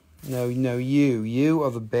 No, you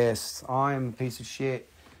are the best. I am a piece of shit.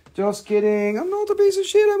 Just kidding. I'm not a piece of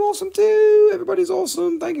shit. I'm awesome too. Everybody's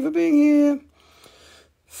awesome. Thank you for being here.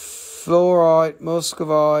 Fluorite,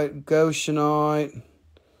 muscovite, goshenite,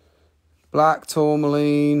 black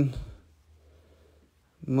tourmaline,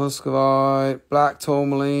 muscovite, black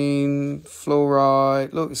tourmaline,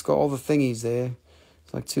 fluorite. Look, it's got all the thingies there.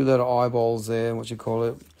 It's like 2 little eyeballs there. What you call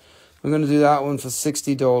it? We're going to do that one for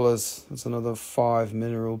 $60. That's another 5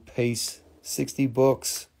 mineral piece.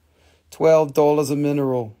 $60. $12 a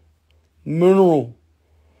mineral. A mineral.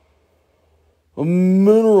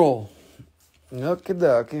 Okie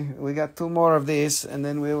dokie. We got 2 more of this, and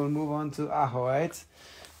then we will move on to Ajoite.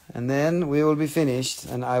 And then we will be finished,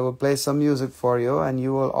 and I will play some music for you, and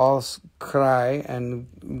you will all cry and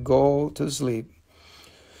go to sleep.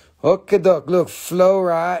 Okie doke. Look,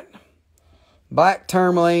 fluorite, black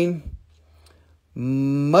tourmaline,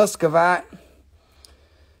 muscovite,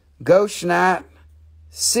 goshenite,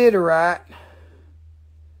 siderite.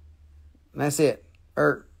 That's it.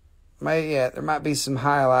 Or maybe there might be some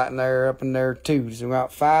highlight in there up in there too. So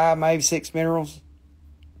about 5, maybe 6 minerals.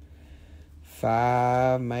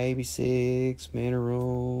 5, maybe 6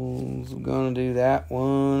 minerals. We're gonna do that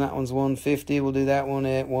one. That one's $150. We'll do that one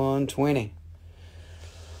at $120.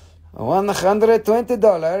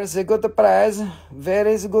 $120. A good price.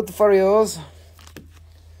 Very good for you.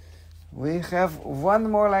 We have one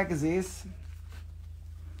more like this.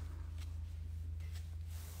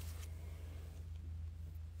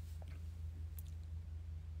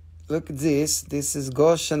 Look at this. This is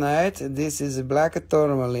goshenite. This is a black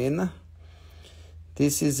tourmaline.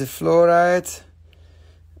 This is a fluorite.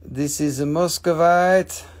 This is a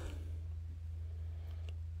muscovite.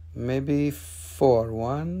 Maybe 4.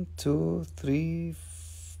 1, 2, 3.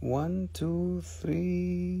 1, 2,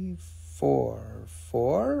 3, 4.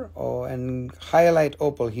 4. Oh, and highlight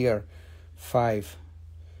opal here. 5.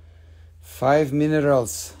 5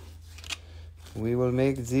 minerals. We will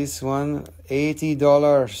make this one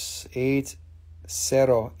 $80. 80.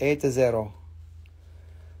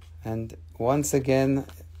 And once again,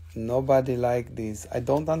 nobody like these. I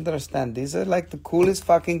don't understand. These are like the coolest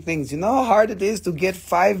fucking things. You know how hard it is to get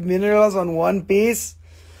 5 minerals on one piece?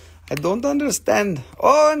 I don't understand.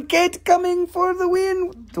 Oh, and Kate coming for the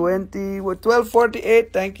win.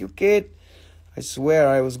 12:48. Thank you, Kate. I swear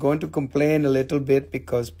I was going to complain a little bit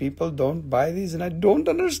because people don't buy these and I don't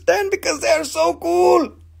understand because they are so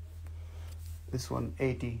cool. This one,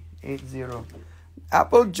 80.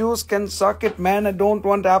 Apple juice can suck it, man. I don't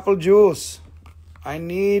want apple juice. I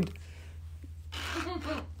need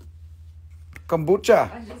kombucha.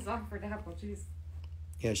 I just offered apple juice.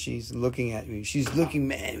 Yeah, she's looking at me. She's looking,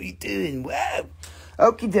 man, what are you doing? Wow.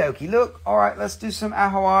 Okie dokie. Look, all right, let's do some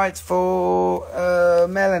Ajoites for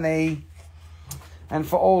Melanie. And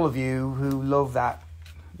for all of you who love that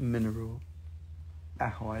mineral.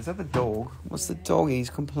 Ahoy, is that the dog? What's the dog? He's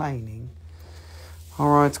complaining.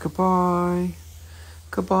 Alright, goodbye.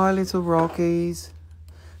 Goodbye, little Rockies.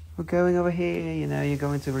 We're going over here. You know, you're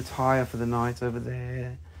going to retire for the night over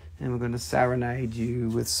there. And we're going to serenade you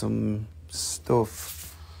with some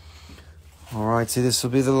stuff. Alrighty, this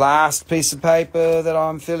will be the last piece of paper that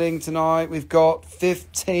I'm filling tonight. We've got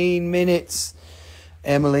 15 minutes.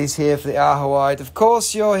 Emily's here for the Ajoite. Of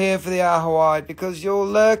course you're here for the Ajoite because you're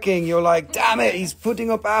lurking. You're like, damn it, he's putting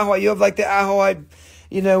up Ajoite. You have like the Ajoite,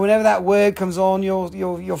 you know, whenever that word comes on,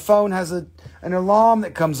 your phone has an alarm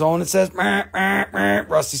that comes on. It says, meh, meh, meh.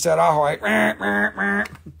 Rusty said Ajoite. Meh, meh, meh.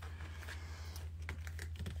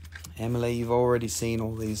 Emily, you've already seen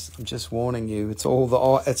all these. I'm just warning you. It's all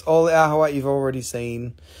the Ajoite you've already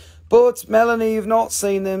seen. But Melanie, you've not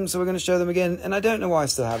seen them, so we're going to show them again. And I don't know why I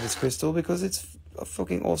still have this crystal because it's a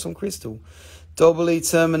fucking awesome crystal. Doubly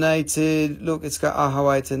terminated. Look, it's got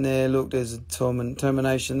Ajoite in there. Look, there's a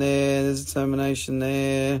termination there. There's a termination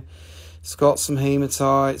there. It's got some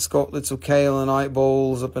hematite. It's got little kaolinite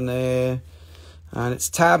balls up in there. And it's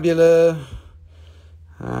tabular.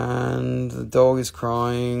 And the dog is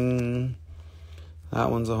crying.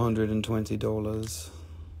 That one's $120.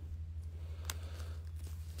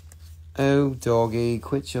 Oh, doggy,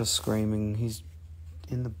 quit your screaming. He's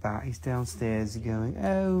in the back. He's downstairs. He's going,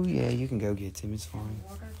 oh, yeah, you can go get him. It's fine.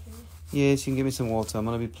 Water, please? Yes, you can give me some water. I'm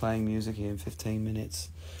going to be playing music here in 15 minutes.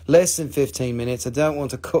 Less than 15 minutes. I don't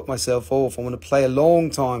want to cut myself off. I want to play a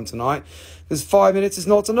long time tonight. Because 5 minutes is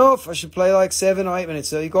not enough. I should play like 7 or 8 minutes.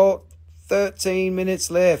 So you got 13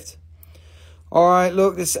 minutes left. Alright,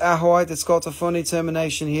 look, this Ajoite that's got a funny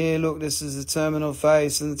termination here. Look, this is the terminal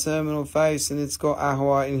face and the terminal face, and it's got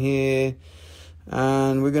Ajoite in here.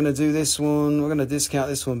 And we're going to do this one. We're going to discount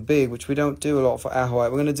this one big, which we don't do a lot for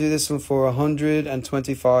Ajoite. We're going to do this one for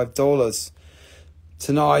 $125.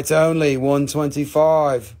 Tonight only,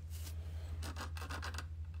 $125.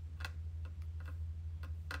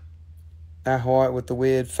 Ajoite with the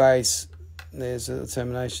weird face. There's a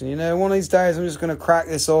termination. You know, one of these days I'm just going to crack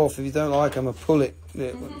this off. If you don't like it, I'm going to pull it.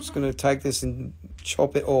 I'm just going to take this and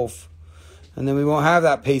chop it off. And then we won't have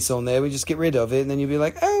that piece on there. We just get rid of it. And then you'll be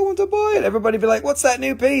like, oh, I want to buy it. Everybody be like, what's that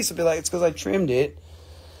new piece? I'll be like, it's because I trimmed it.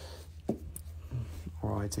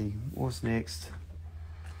 Alrighty. What's next?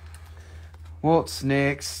 What's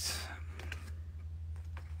next?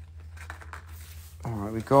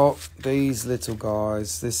 Alright, we got these little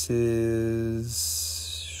guys. This is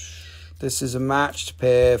a matched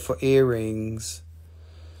pair for earrings.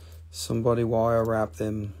 Somebody wire wrap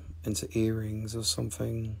them into earrings or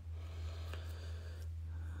something.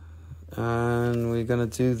 And we're going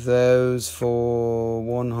to do those for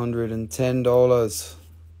 $110.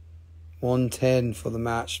 $110 for the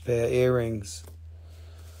matched pair earrings.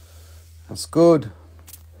 That's good.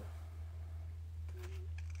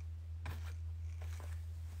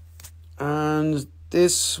 And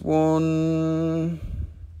this one...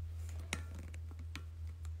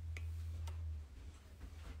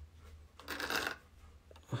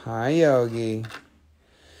 Hi, Yogi.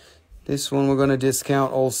 This one we're going to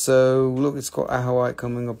discount also. Look, it's got Ajoite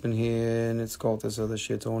coming up in here, and it's got this other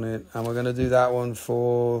shit on it. And we're going to do that one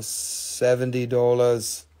for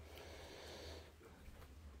 $70.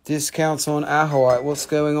 Discounts on Ajoite. What's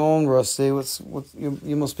going on, Rusty?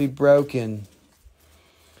 You must be broken.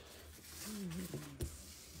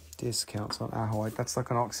 Discounts on Ajoite. That's like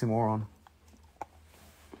an oxymoron.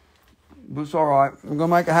 But it's alright. We're going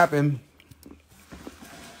to make it happen.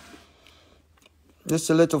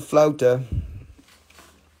 Just a little floater.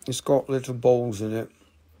 It's got little balls in it.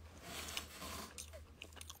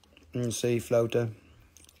 And sea floater.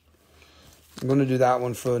 I'm going to do that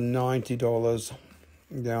one for $90.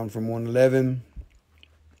 Down from $111.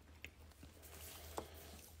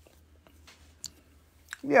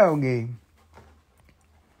 Yogi.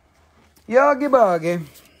 Yogi boggy.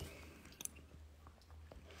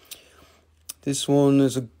 This one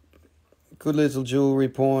is a good little jewelry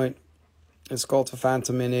point. It's got a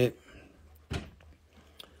phantom in it.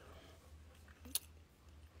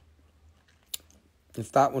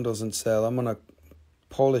 If that one doesn't sell, I'm going to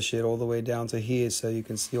polish it all the way down to here so you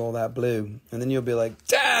can see all that blue. And then you'll be like,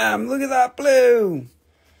 damn, look at that blue.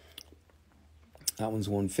 That one's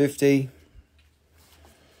 $150.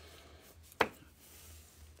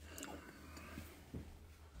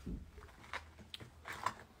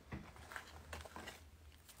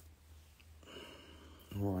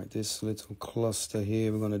 Alright, this little cluster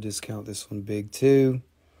here, we're going to discount this one big too.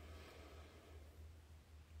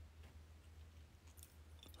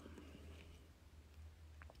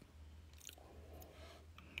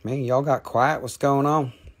 Man, y'all got quiet. What's going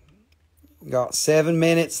on? Got 7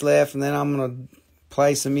 minutes left, and then I'm going to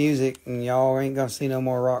play some music, and y'all ain't going to see no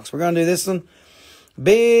more rocks. We're going to do this one.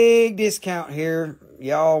 Big discount here.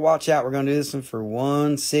 Y'all watch out. We're going to do this one for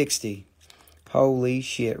 $160. Holy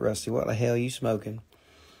shit, Rusty. What the hell you smoking?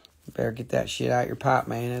 You better get that shit out your pipe,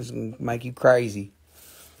 man. It's going to make you crazy.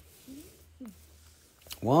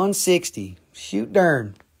 $160. Shoot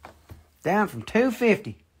darn. Down from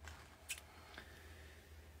 $250.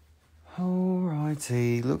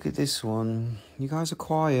 Alrighty, look at this one. You guys are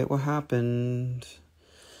quiet. What happened?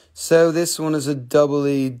 So this one is a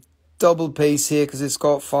double piece here because it's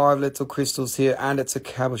got 5 little crystals here, and it's a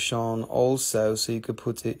cabochon also, so you could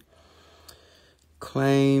put it.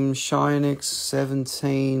 Claim Shynix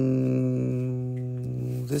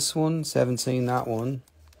 17. This one 17. That one.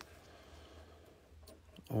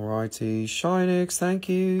 Alrighty, Shynix. Thank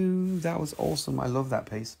you. That was awesome. I love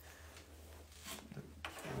that piece.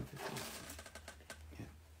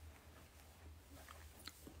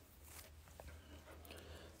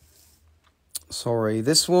 Sorry,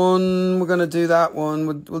 this one, we're going to do that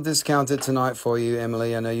one. We'll discount it tonight for you,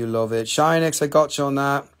 Emily. I know you love it. Shynix, I got you on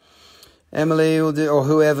that. Emily will do, or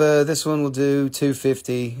whoever, this one will do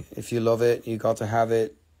 $250. If you love it, you got to have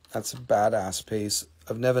it. That's a badass piece.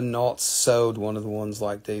 I've never not sewed one of the ones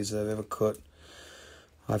like these I've ever cut.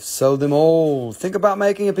 I've sewed them all. Think about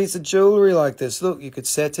making a piece of jewelry like this. Look, you could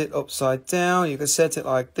set it upside down. You could set it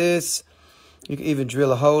like this. You can even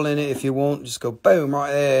drill a hole in it if you want. Just go boom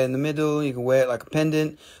right there in the middle. You can wear it like a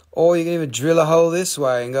pendant. Or you can even drill a hole this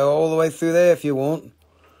way and go all the way through there if you want.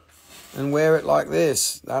 And wear it like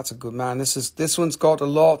this. That's a good man. This one's got a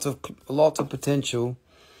lot of potential.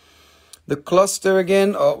 The cluster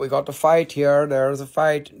again. Oh, we got the fight here. There's a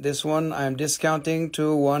fight. This one I'm discounting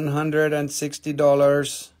to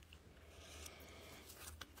 $160.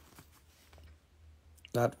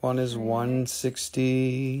 That one is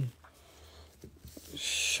 $160.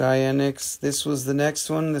 Shynix. This was the next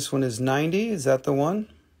one. This one is $90. Is that the one?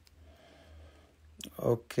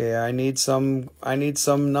 Okay, I need some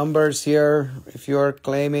numbers here if you're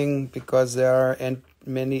claiming, because there are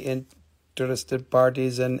many interested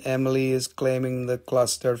parties, and Emily is claiming the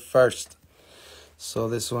cluster first. So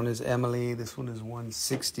this one is Emily. This one is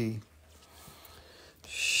 $160.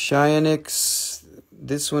 Shynix.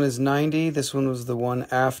 This one is $90. This one was the one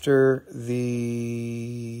after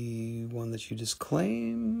the one that you just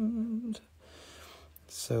claimed.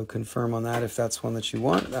 So confirm on that if that's one that you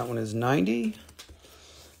want. That one is $90.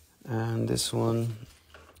 And this one,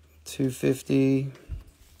 $250.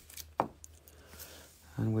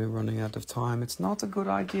 And we're running out of time. It's not a good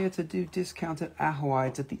idea to do discounted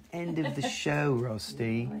Ajoite at the end of the show,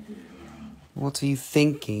 Rusty. What are you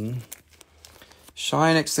thinking?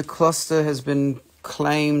 Shynix, the cluster has been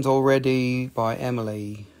claimed already by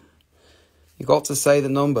Emily. You got to say the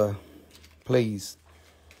number, please.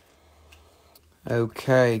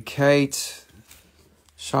 Okay, Kate.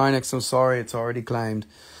 Shynix, I'm sorry, it's already claimed.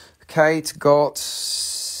 Kate got,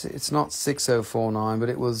 it's not 6049, but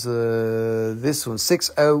it was this one,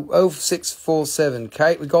 600647.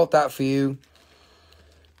 Kate, we got that for you.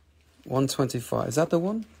 125. Is that the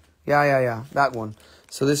one? Yeah, that one.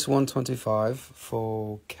 So this is 125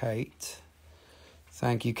 for Kate.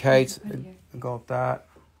 Thank you, Kate. I got that.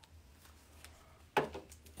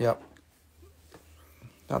 Yep.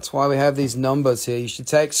 That's why we have these numbers here. You should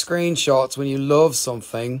take screenshots when you love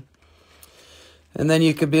something. And then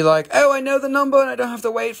you could be like, oh, I know the number and I don't have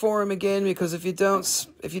to wait for him again, because if you don't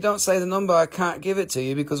say the number, I can't give it to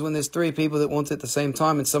you, because when there's 3 people that want it at the same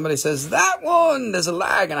time and somebody says that one, there's a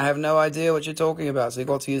lag and I have no idea what you're talking about. So you've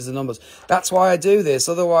got to use the numbers. That's why I do this.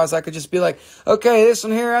 Otherwise I could just be like, okay, this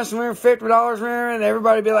one here, that's one here, $50 and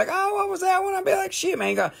everybody be like, oh, what was that one? I'd be like, shit, man,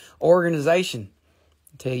 you got organization.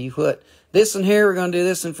 I'll tell you what, this one here, we're going to do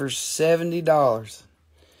this one for $70.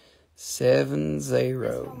 70. This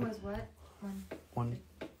one was what?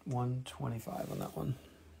 125 on that one.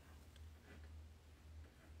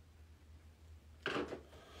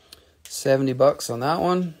 $70 on that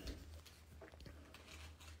one.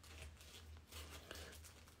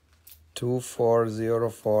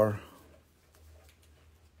 2404.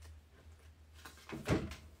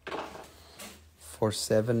 For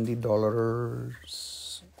 $70.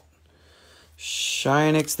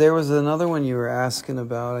 Shynix, there was another one you were asking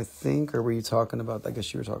about, I think, or were you talking about, I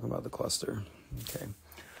guess you were talking about the cluster. Okay.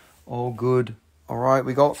 All good. All right,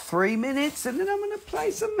 we got 3 minutes, and then I'm going to play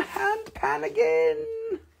some handpan again.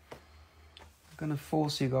 I'm going to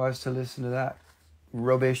force you guys to listen to that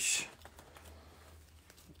rubbish.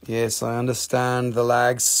 Yes, I understand the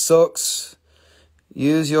lag sucks.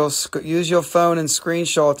 use your phone and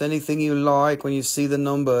screenshot anything you like when you see the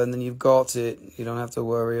number, and then you've got it. You don't have to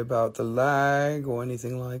worry about the lag or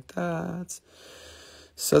anything like that.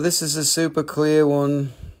 So this is a super clear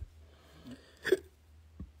one.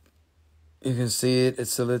 You can see it.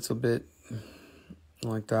 It's a little bit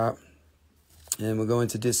like that. And we're going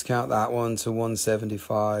to discount that one to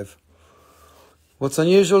 $175. What's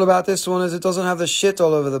unusual about this one is it doesn't have the shit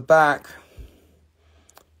all over the back.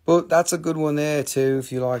 But that's a good one there too,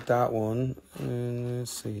 if you like that one. And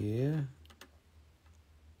let's see here.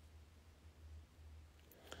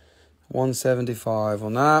 $175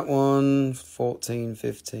 on that one.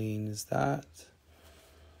 $14.15 is that.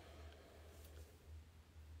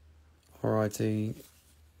 Alrighty.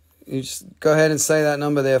 You just go ahead and say that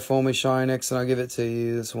number there for me, Shinex, and I'll give it to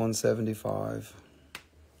you. It's $175.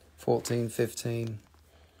 $14.15.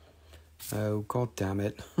 Oh, god damn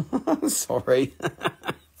it. Sorry.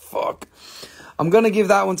 Fuck. I'm going to give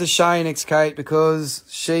that one to Shinex, Kate, because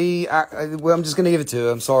I'm just going to give it to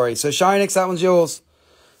her. I'm sorry. So, Shinex, that one's yours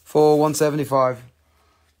for $175.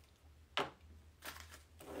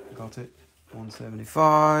 Got it.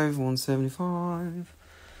 $175. $175.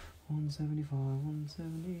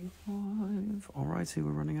 Alrighty,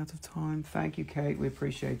 we're running out of time. Thank you, Kate. We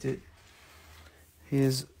appreciate it.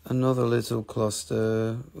 Here's another little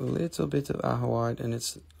cluster. A little bit of Ajoite, and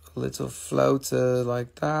it's a little floater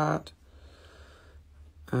like that.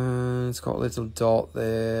 And it's got a little dot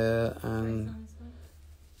there. And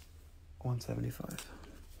 $175.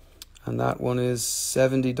 And that one is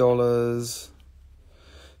 $70.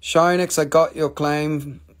 Shinex, I got your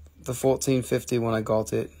claim. The $14.50 when I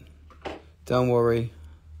got it. Don't worry,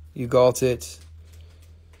 you got it.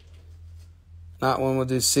 That one will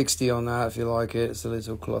do 60 on that if you like it. It's a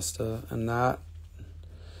little cluster, and that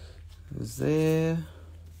is there.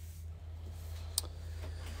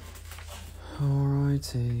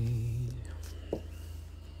 Alrighty.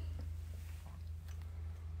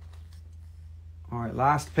 Alright,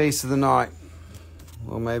 last piece of the night.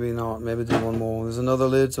 Well, maybe not. Maybe do one more. There's another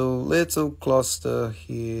little cluster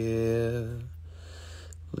here.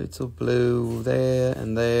 Little blue there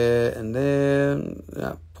and there and there.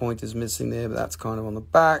 That point is missing there, but that's kind of on the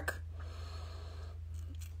back.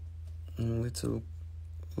 And little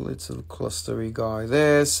clustery guy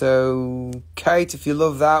there. So, Kate, if you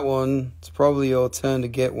love that one, it's probably your turn to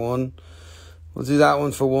get one. We'll do that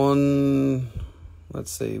one for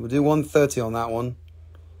let's see, we'll do $130 on that one.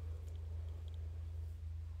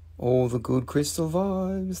 All the good crystal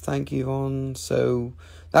vibes. Thank you, Yvonne. So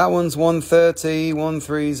that one's $130,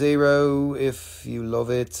 $130 if you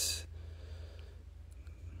love it.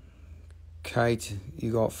 Kate,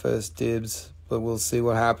 you got first dibs, but we'll see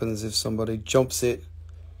what happens if somebody jumps it.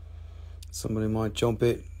 Somebody might jump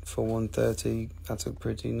it for $130. That's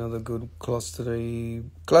another good clustery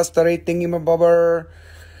thingy-mabobber.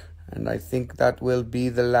 And I think that will be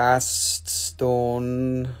the last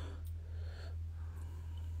stone.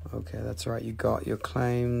 Okay, that's right. You got your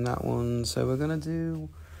claim, that one. So we're going to do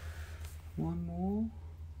one more.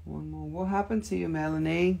 What happened to you,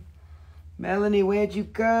 Melanie? Melanie, where'd you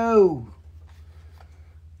go?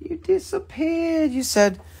 You disappeared. You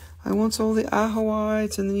said, I want all the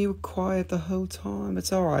Ajoite, and then you were quiet the whole time.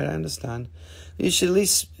 It's all right, I understand. You should at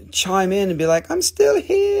least chime in and be like, I'm still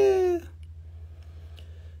here.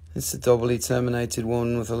 It's a doubly terminated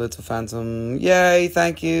one with a little phantom. Yay,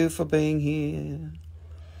 thank you for being here.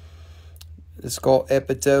 It's got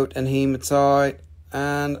epidote and hematite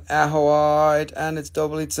and Ajoite, and it's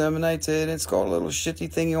doubly terminated. It's got a little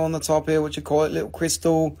shitty thingy on the top here, what you call it, little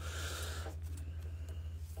crystal.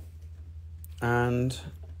 And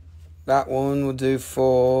that one will do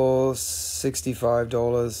for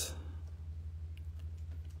 $65.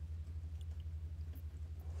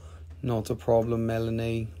 Not a problem,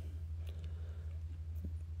 Melanie.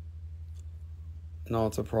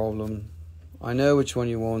 Not a problem. I know which one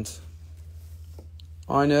you want.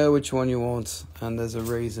 I know which one you want, and there's a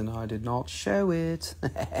reason I did not show it.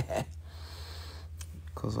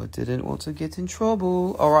 Because I didn't want to get in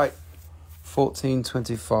trouble. Alright,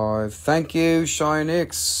 $14.25. Thank you,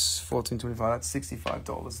 Shinex. $14.25, that's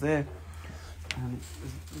 $65 there. And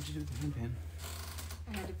what did you do with the handpan?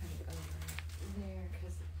 I had to put it over there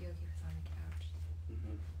because Yogi was on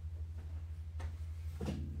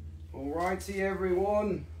the couch. Alrighty,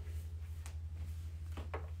 everyone.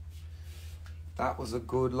 That was a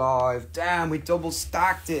good live. Damn, we double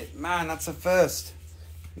stacked it. Man, that's a first.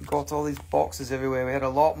 We got all these boxes everywhere. We had a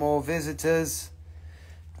lot more visitors.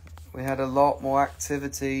 We had a lot more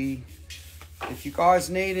activity. If you guys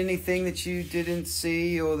need anything that you didn't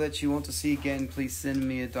see or that you want to see again, please send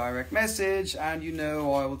me a direct message, and you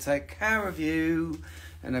know I will take care of you.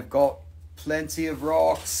 And I've got plenty of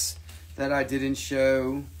rocks that I didn't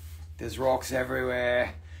show. There's rocks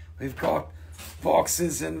everywhere. We've got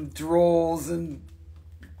boxes and drawers and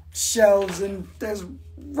shelves, and there's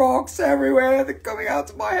rocks everywhere. They're coming out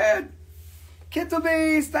of my head.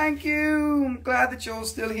 Kittlebees, thank you. I'm glad that you're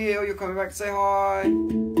still here. You're coming back to say hi.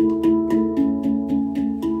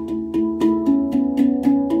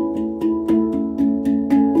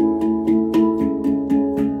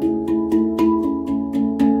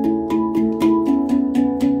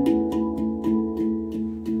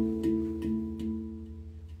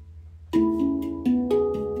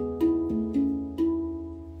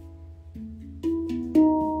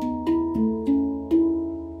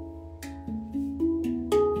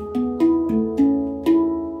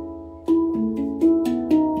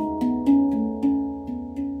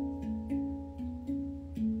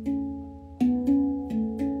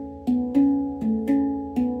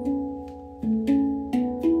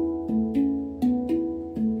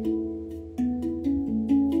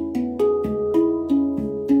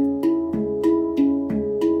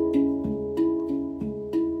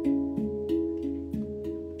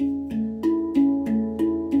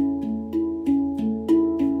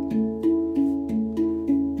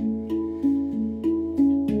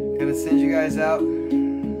 Out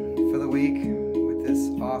for the week with this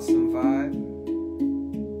awesome vibe.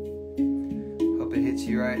 Hope it hits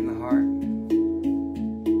you right in the heart.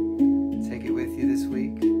 Take it with you this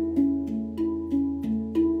week.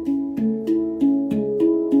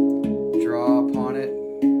 Draw upon it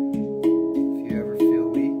if you ever feel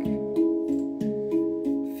weak.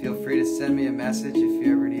 Feel free to send me a message if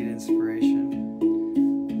you ever need inspiration.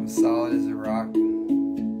 I'm solid as a rock.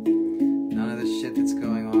 None of the shit that's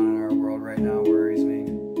going on in our world right now worries me.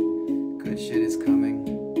 Good shit is coming.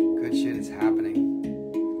 Good shit is happening.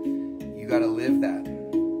 You gotta live that.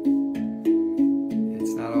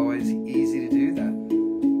 It's not always easy to do that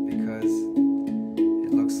because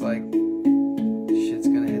it looks like shit's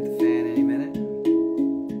gonna hit the fan any minute.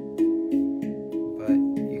 But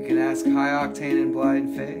you can ask High Octane and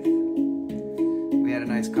Blind Faith. We had a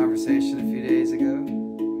nice conversation a few days ago.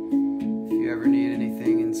 If you ever need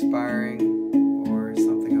anything inspiring or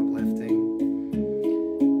something uplifting,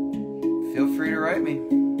 feel free to write me.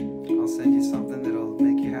 I'll send you something that'll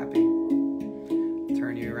make you happy,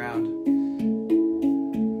 turn you around.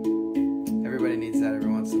 Everybody needs that every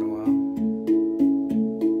once in a while.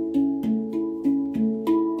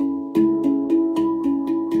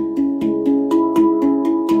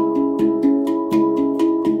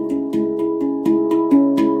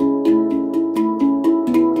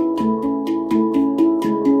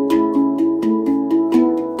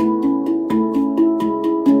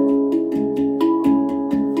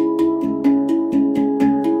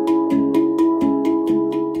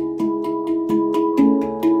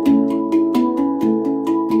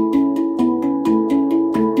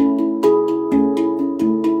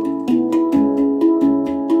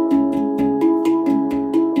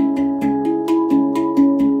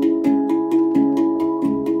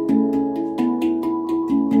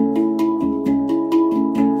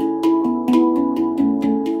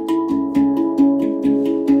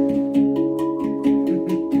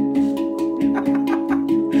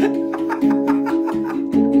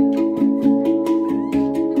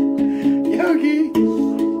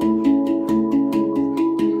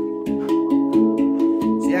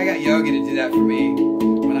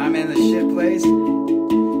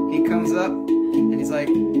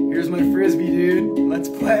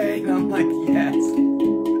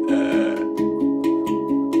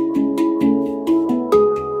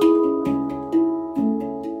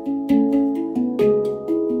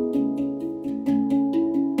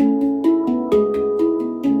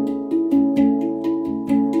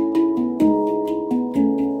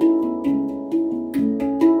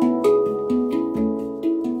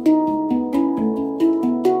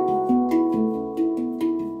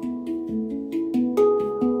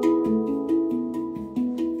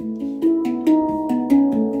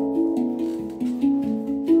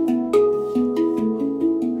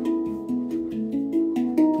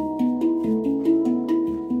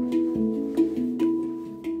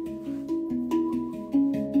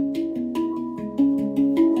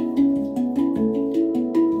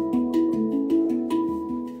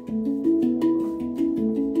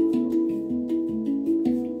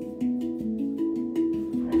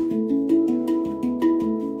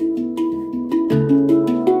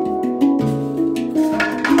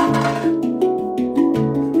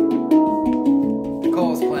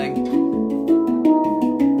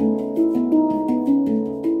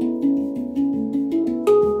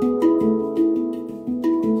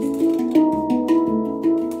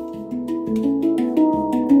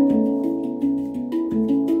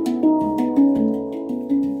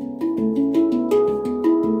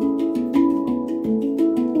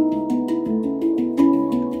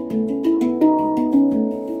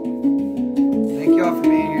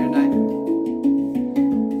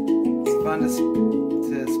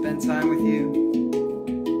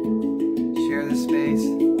 space.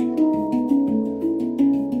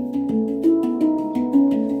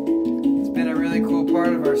 It's been a really cool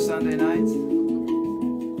part of our Sunday nights.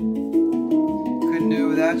 Couldn't do it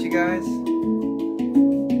without you guys.